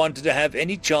if we wanted to have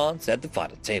any chance at the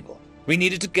final table, we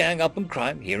needed to gang up on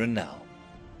crime here and now.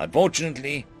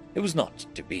 Unfortunately, it was not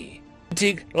to be.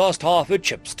 Tig lost half her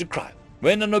chips to crime,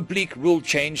 when an oblique rule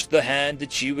changed the hand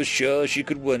that she was sure she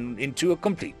could win into a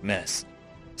complete mess.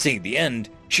 Seeing the end,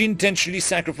 she intentionally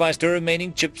sacrificed her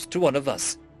remaining chips to one of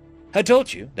us. I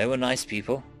told you they were nice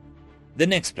people. The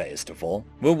next players to fall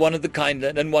were one of the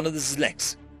Kindler and one of the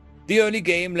Selects. The early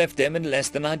game left them in less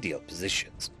than ideal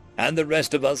positions, and the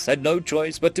rest of us had no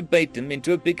choice but to bait them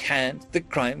into a big hand that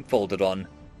crime folded on.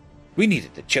 We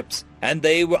needed the chips, and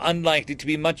they were unlikely to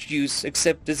be much use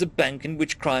except as a bank in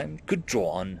which crime could draw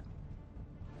on.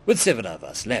 With 7 of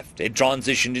us left, it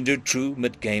transitioned into a true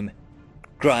mid-game.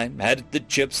 Crime had the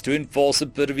chips to enforce a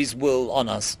bit of his will on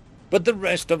us, but the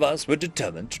rest of us were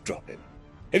determined to drop him.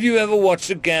 If you ever watched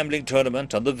a gambling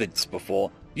tournament on the Vince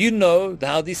before, you know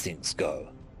how these things go.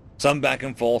 Some back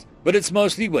and forth, but it's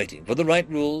mostly waiting for the right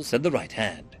rules and the right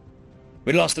hand.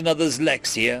 We lost another's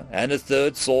Lex here, and a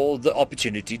third saw the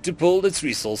opportunity to pool its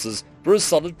resources for a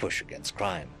solid push against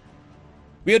crime.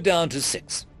 We are down to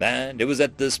 6, and it was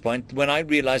at this point when I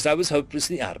realized I was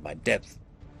hopelessly out of my depth.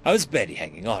 I was barely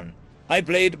hanging on. I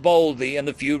played boldly and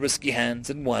a few risky hands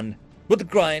and won, but the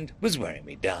grind was wearing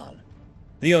me down.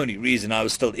 The only reason I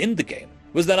was still in the game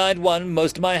was that I'd won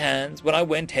most of my hands when I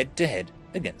went head-to-head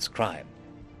against crime.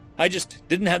 I just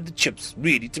didn't have the chips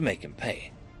really to make him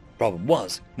pay. Problem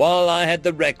was, while I had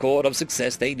the record of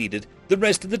success they needed, the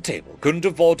rest of the table couldn't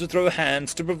afford to throw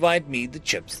hands to provide me the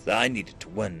chips that I needed to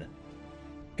win.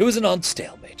 It was an odd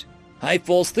stalemate. I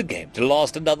forced the game to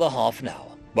last another half an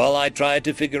hour, while I tried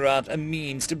to figure out a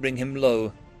means to bring him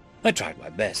low. I tried my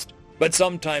best, but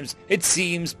sometimes it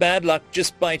seems bad luck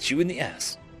just bites you in the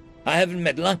ass. I haven't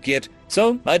met luck yet,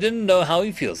 so I didn't know how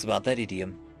he feels about that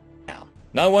idiom.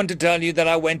 Now, I want to tell you that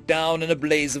I went down in a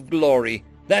blaze of glory,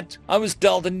 that I was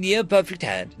dealt a near-perfect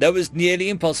hand that was nearly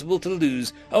impossible to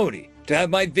lose, only to have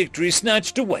my victory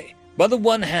snatched away by the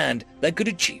one hand that could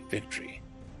achieve victory.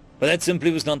 But that simply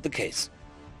was not the case.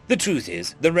 The truth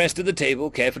is, the rest of the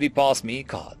table carefully passed me a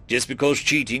card. Just because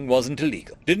cheating wasn't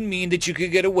illegal didn't mean that you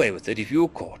could get away with it if you were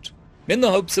caught, in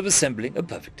the hopes of assembling a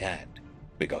perfect hand.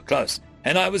 We got close,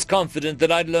 and I was confident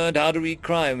that I'd learned how to read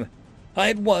crime. I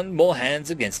had won more hands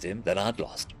against him than I'd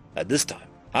lost. At this time,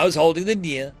 I was holding the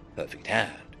near-perfect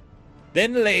hand.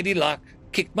 Then Lady Luck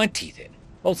kicked my teeth in,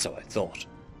 or so I thought.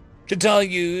 To tell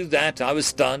you that I was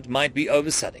stunned might be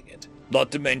overselling it,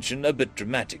 not to mention a bit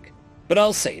dramatic, but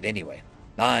I'll say it anyway.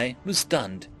 I was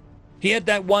stunned. He had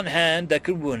that one hand that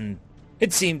could win.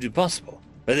 It seemed impossible,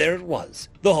 but there it was.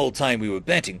 The whole time we were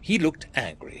betting, he looked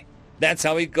angry. That's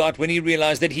how he got when he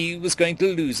realized that he was going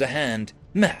to lose a hand.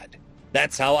 Mad.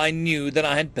 That's how I knew that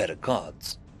I had better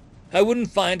cards. I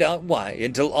wouldn't find out why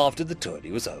until after the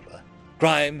tourney was over.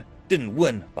 Crime didn't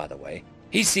win, by the way.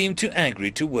 He seemed too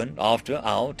angry to win after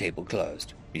our table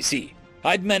closed. You see,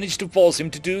 I'd managed to force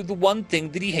him to do the one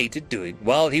thing that he hated doing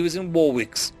while he was in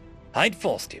Warwick's. I'd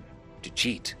forced him to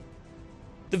cheat.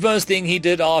 The first thing he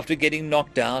did after getting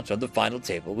knocked out on the final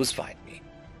table was fight me.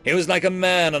 It was like a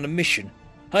man on a mission.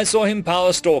 I saw him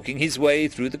power-stalking his way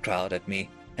through the crowd at me,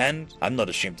 and I'm not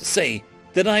ashamed to say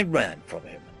that I ran from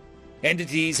him.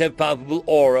 Entities have palpable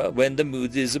aura when the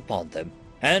mood is upon them,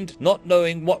 and not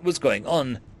knowing what was going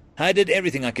on, I did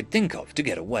everything I could think of to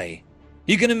get away.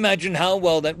 You can imagine how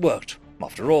well that worked.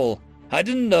 After all, I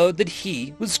didn't know that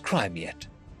he was crime yet.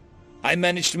 I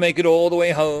managed to make it all the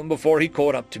way home before he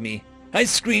caught up to me. I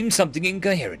screamed something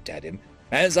incoherent at him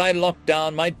as I locked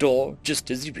down my door just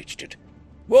as he reached it.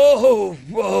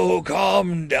 Whoa,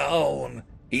 calm down,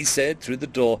 he said through the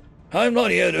door. I'm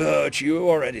not here to hurt you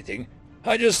or anything.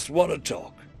 I just want to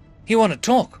talk. You want to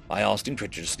talk? I asked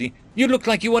incredulously. You look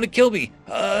like you want to kill me.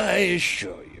 I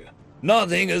assure you,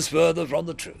 nothing is further from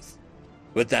the truth.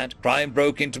 With that, Crime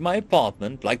broke into my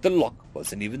apartment like the lock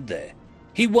wasn't even there.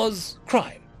 He was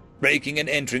Crime. Breaking and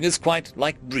entering is quite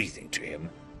like breathing to him.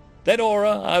 That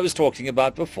aura I was talking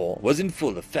about before was in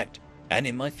full effect, and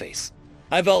in my face.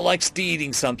 I felt like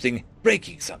stealing something,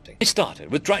 breaking something. I started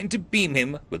with trying to beam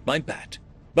him with my bat,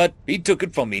 but he took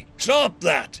it from me. Stop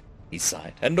that! He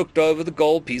sighed and looked over the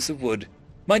gold piece of wood.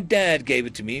 My dad gave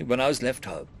it to me when I was left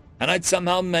home, and I'd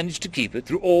somehow managed to keep it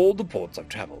through all the ports I've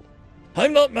traveled.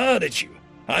 I'm not mad at you.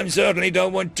 I certainly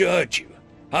don't want to hurt you.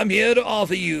 I'm here to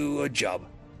offer you a job.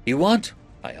 You what?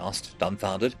 I asked,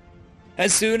 dumbfounded.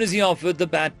 As soon as he offered the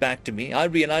bat back to me, I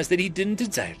realized that he didn't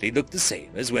exactly look the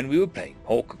same as when we were playing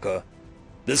poker.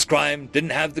 This crime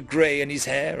didn't have the grey in his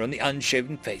hair and the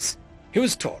unshaven face. He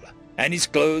was taller, and his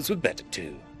clothes were better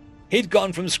too. He'd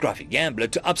gone from scruffy gambler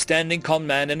to upstanding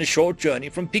conman in a short journey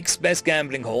from Peak's best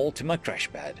gambling hall to my crash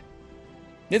pad.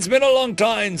 It's been a long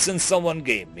time since someone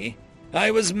gamed me.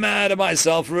 I was mad at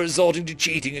myself for resorting to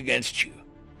cheating against you.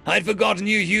 I'd forgotten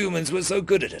you humans were so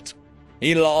good at it.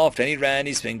 He laughed and he ran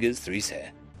his fingers through his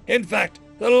hair. In fact,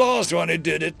 the last one who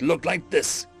did it looked like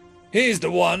this. He's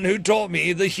the one who taught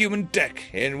me the human deck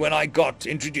when I got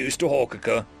introduced to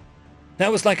Hawkaka.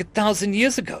 That was like 1,000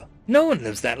 years ago. No one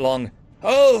lives that long.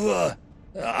 Oh,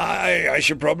 I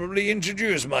should probably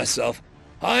introduce myself.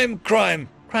 I'm Crime.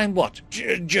 Crime what?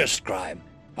 Just Crime.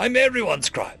 I'm everyone's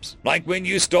crimes. Like when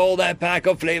you stole that pack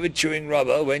of flavored chewing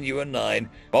rubber when you were 9,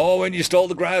 or when you stole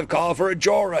the grav car for a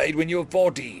joyride when you were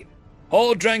 14.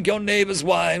 Or drank your neighbor's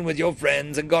wine with your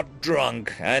friends and got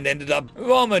drunk and ended up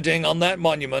vomiting on that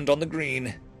monument on the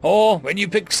green. Or when you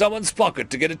picked someone's pocket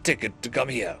to get a ticket to come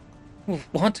here.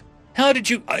 What? How did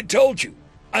you... I told you.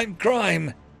 I'm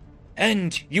Crime.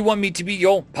 And you want me to be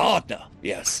your... Partner,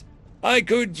 yes. I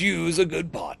could use a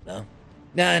good partner.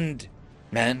 And...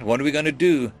 Man, what are we going to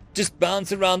do? Just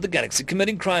bounce around the galaxy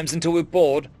committing crimes until we're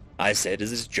bored? I said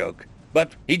as a joke.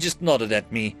 But he just nodded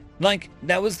at me, like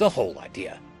that was the whole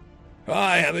idea.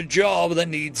 I have a job that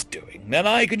needs doing, and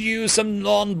I could use some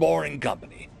non-boring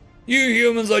company. You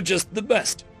humans are just the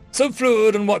best. So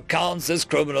fluid on what counts as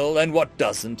criminal and what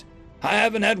doesn't. I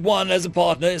haven't had one as a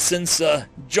partner since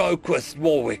Joquith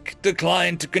Warwick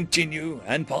declined to continue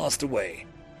and passed away.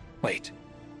 Wait,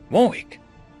 Warwick?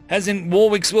 As in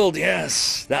Warwick's World?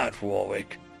 Yes, that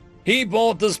Warwick. He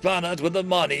bought this planet with the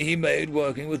money he made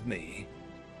working with me.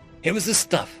 It was the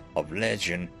stuff of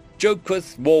legend.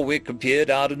 Joquith Warwick appeared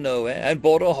out of nowhere and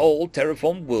bought a whole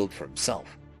terraformed world for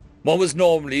himself. What was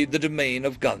normally the domain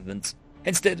of governments,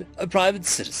 instead a private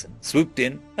citizen swooped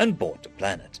in and bought the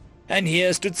planet. And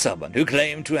here stood someone who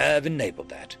claimed to have enabled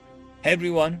that.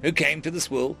 Everyone who came to this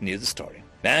world knew the story,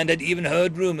 and had even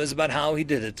heard rumors about how he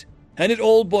did it. And it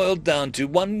all boiled down to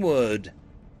one word: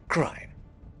 crime.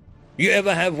 You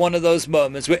ever have one of those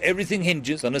moments where everything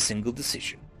hinges on a single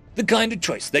decision? The kind of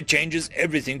choice that changes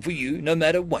everything for you no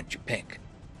matter what you pick.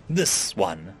 This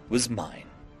one was mine.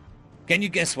 Can you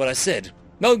guess what I said?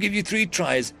 I'll give you 3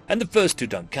 tries, and the first 2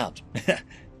 don't count.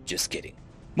 Just kidding.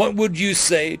 What would you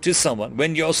say to someone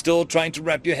when you're still trying to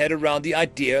wrap your head around the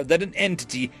idea that an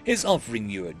entity is offering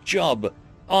you a job?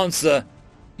 Answer: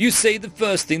 you say the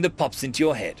first thing that pops into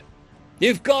your head.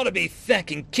 You've got to be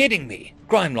fucking kidding me.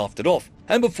 Crime laughed it off,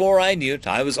 and before I knew it,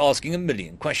 I was asking a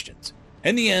million questions.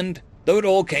 In the end, though, it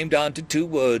all came down to 2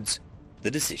 words: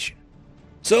 the decision.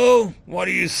 So, what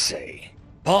do you say?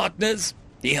 Partners?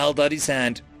 He held out his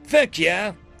hand. Feck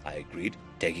yeah, I agreed,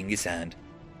 taking his hand.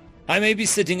 I may be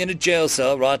sitting in a jail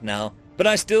cell right now, but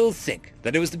I still think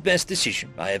that it was the best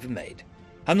decision I ever made.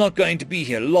 I'm not going to be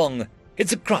here long.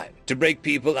 It's a crime to break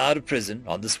people out of prison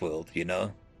on this world, you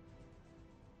know.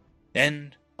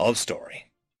 End of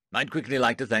story. I'd quickly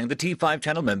like to thank the T5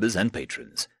 channel members and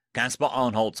patrons: Caspar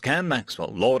Arnholtz, Cam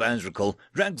Maxwell, Lord Azrakal,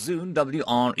 Dragzoon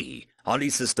WRE, Holly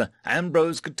Sister,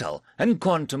 Ambrose Cattell, and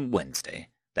Quantum Wednesday.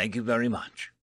 Thank you very much.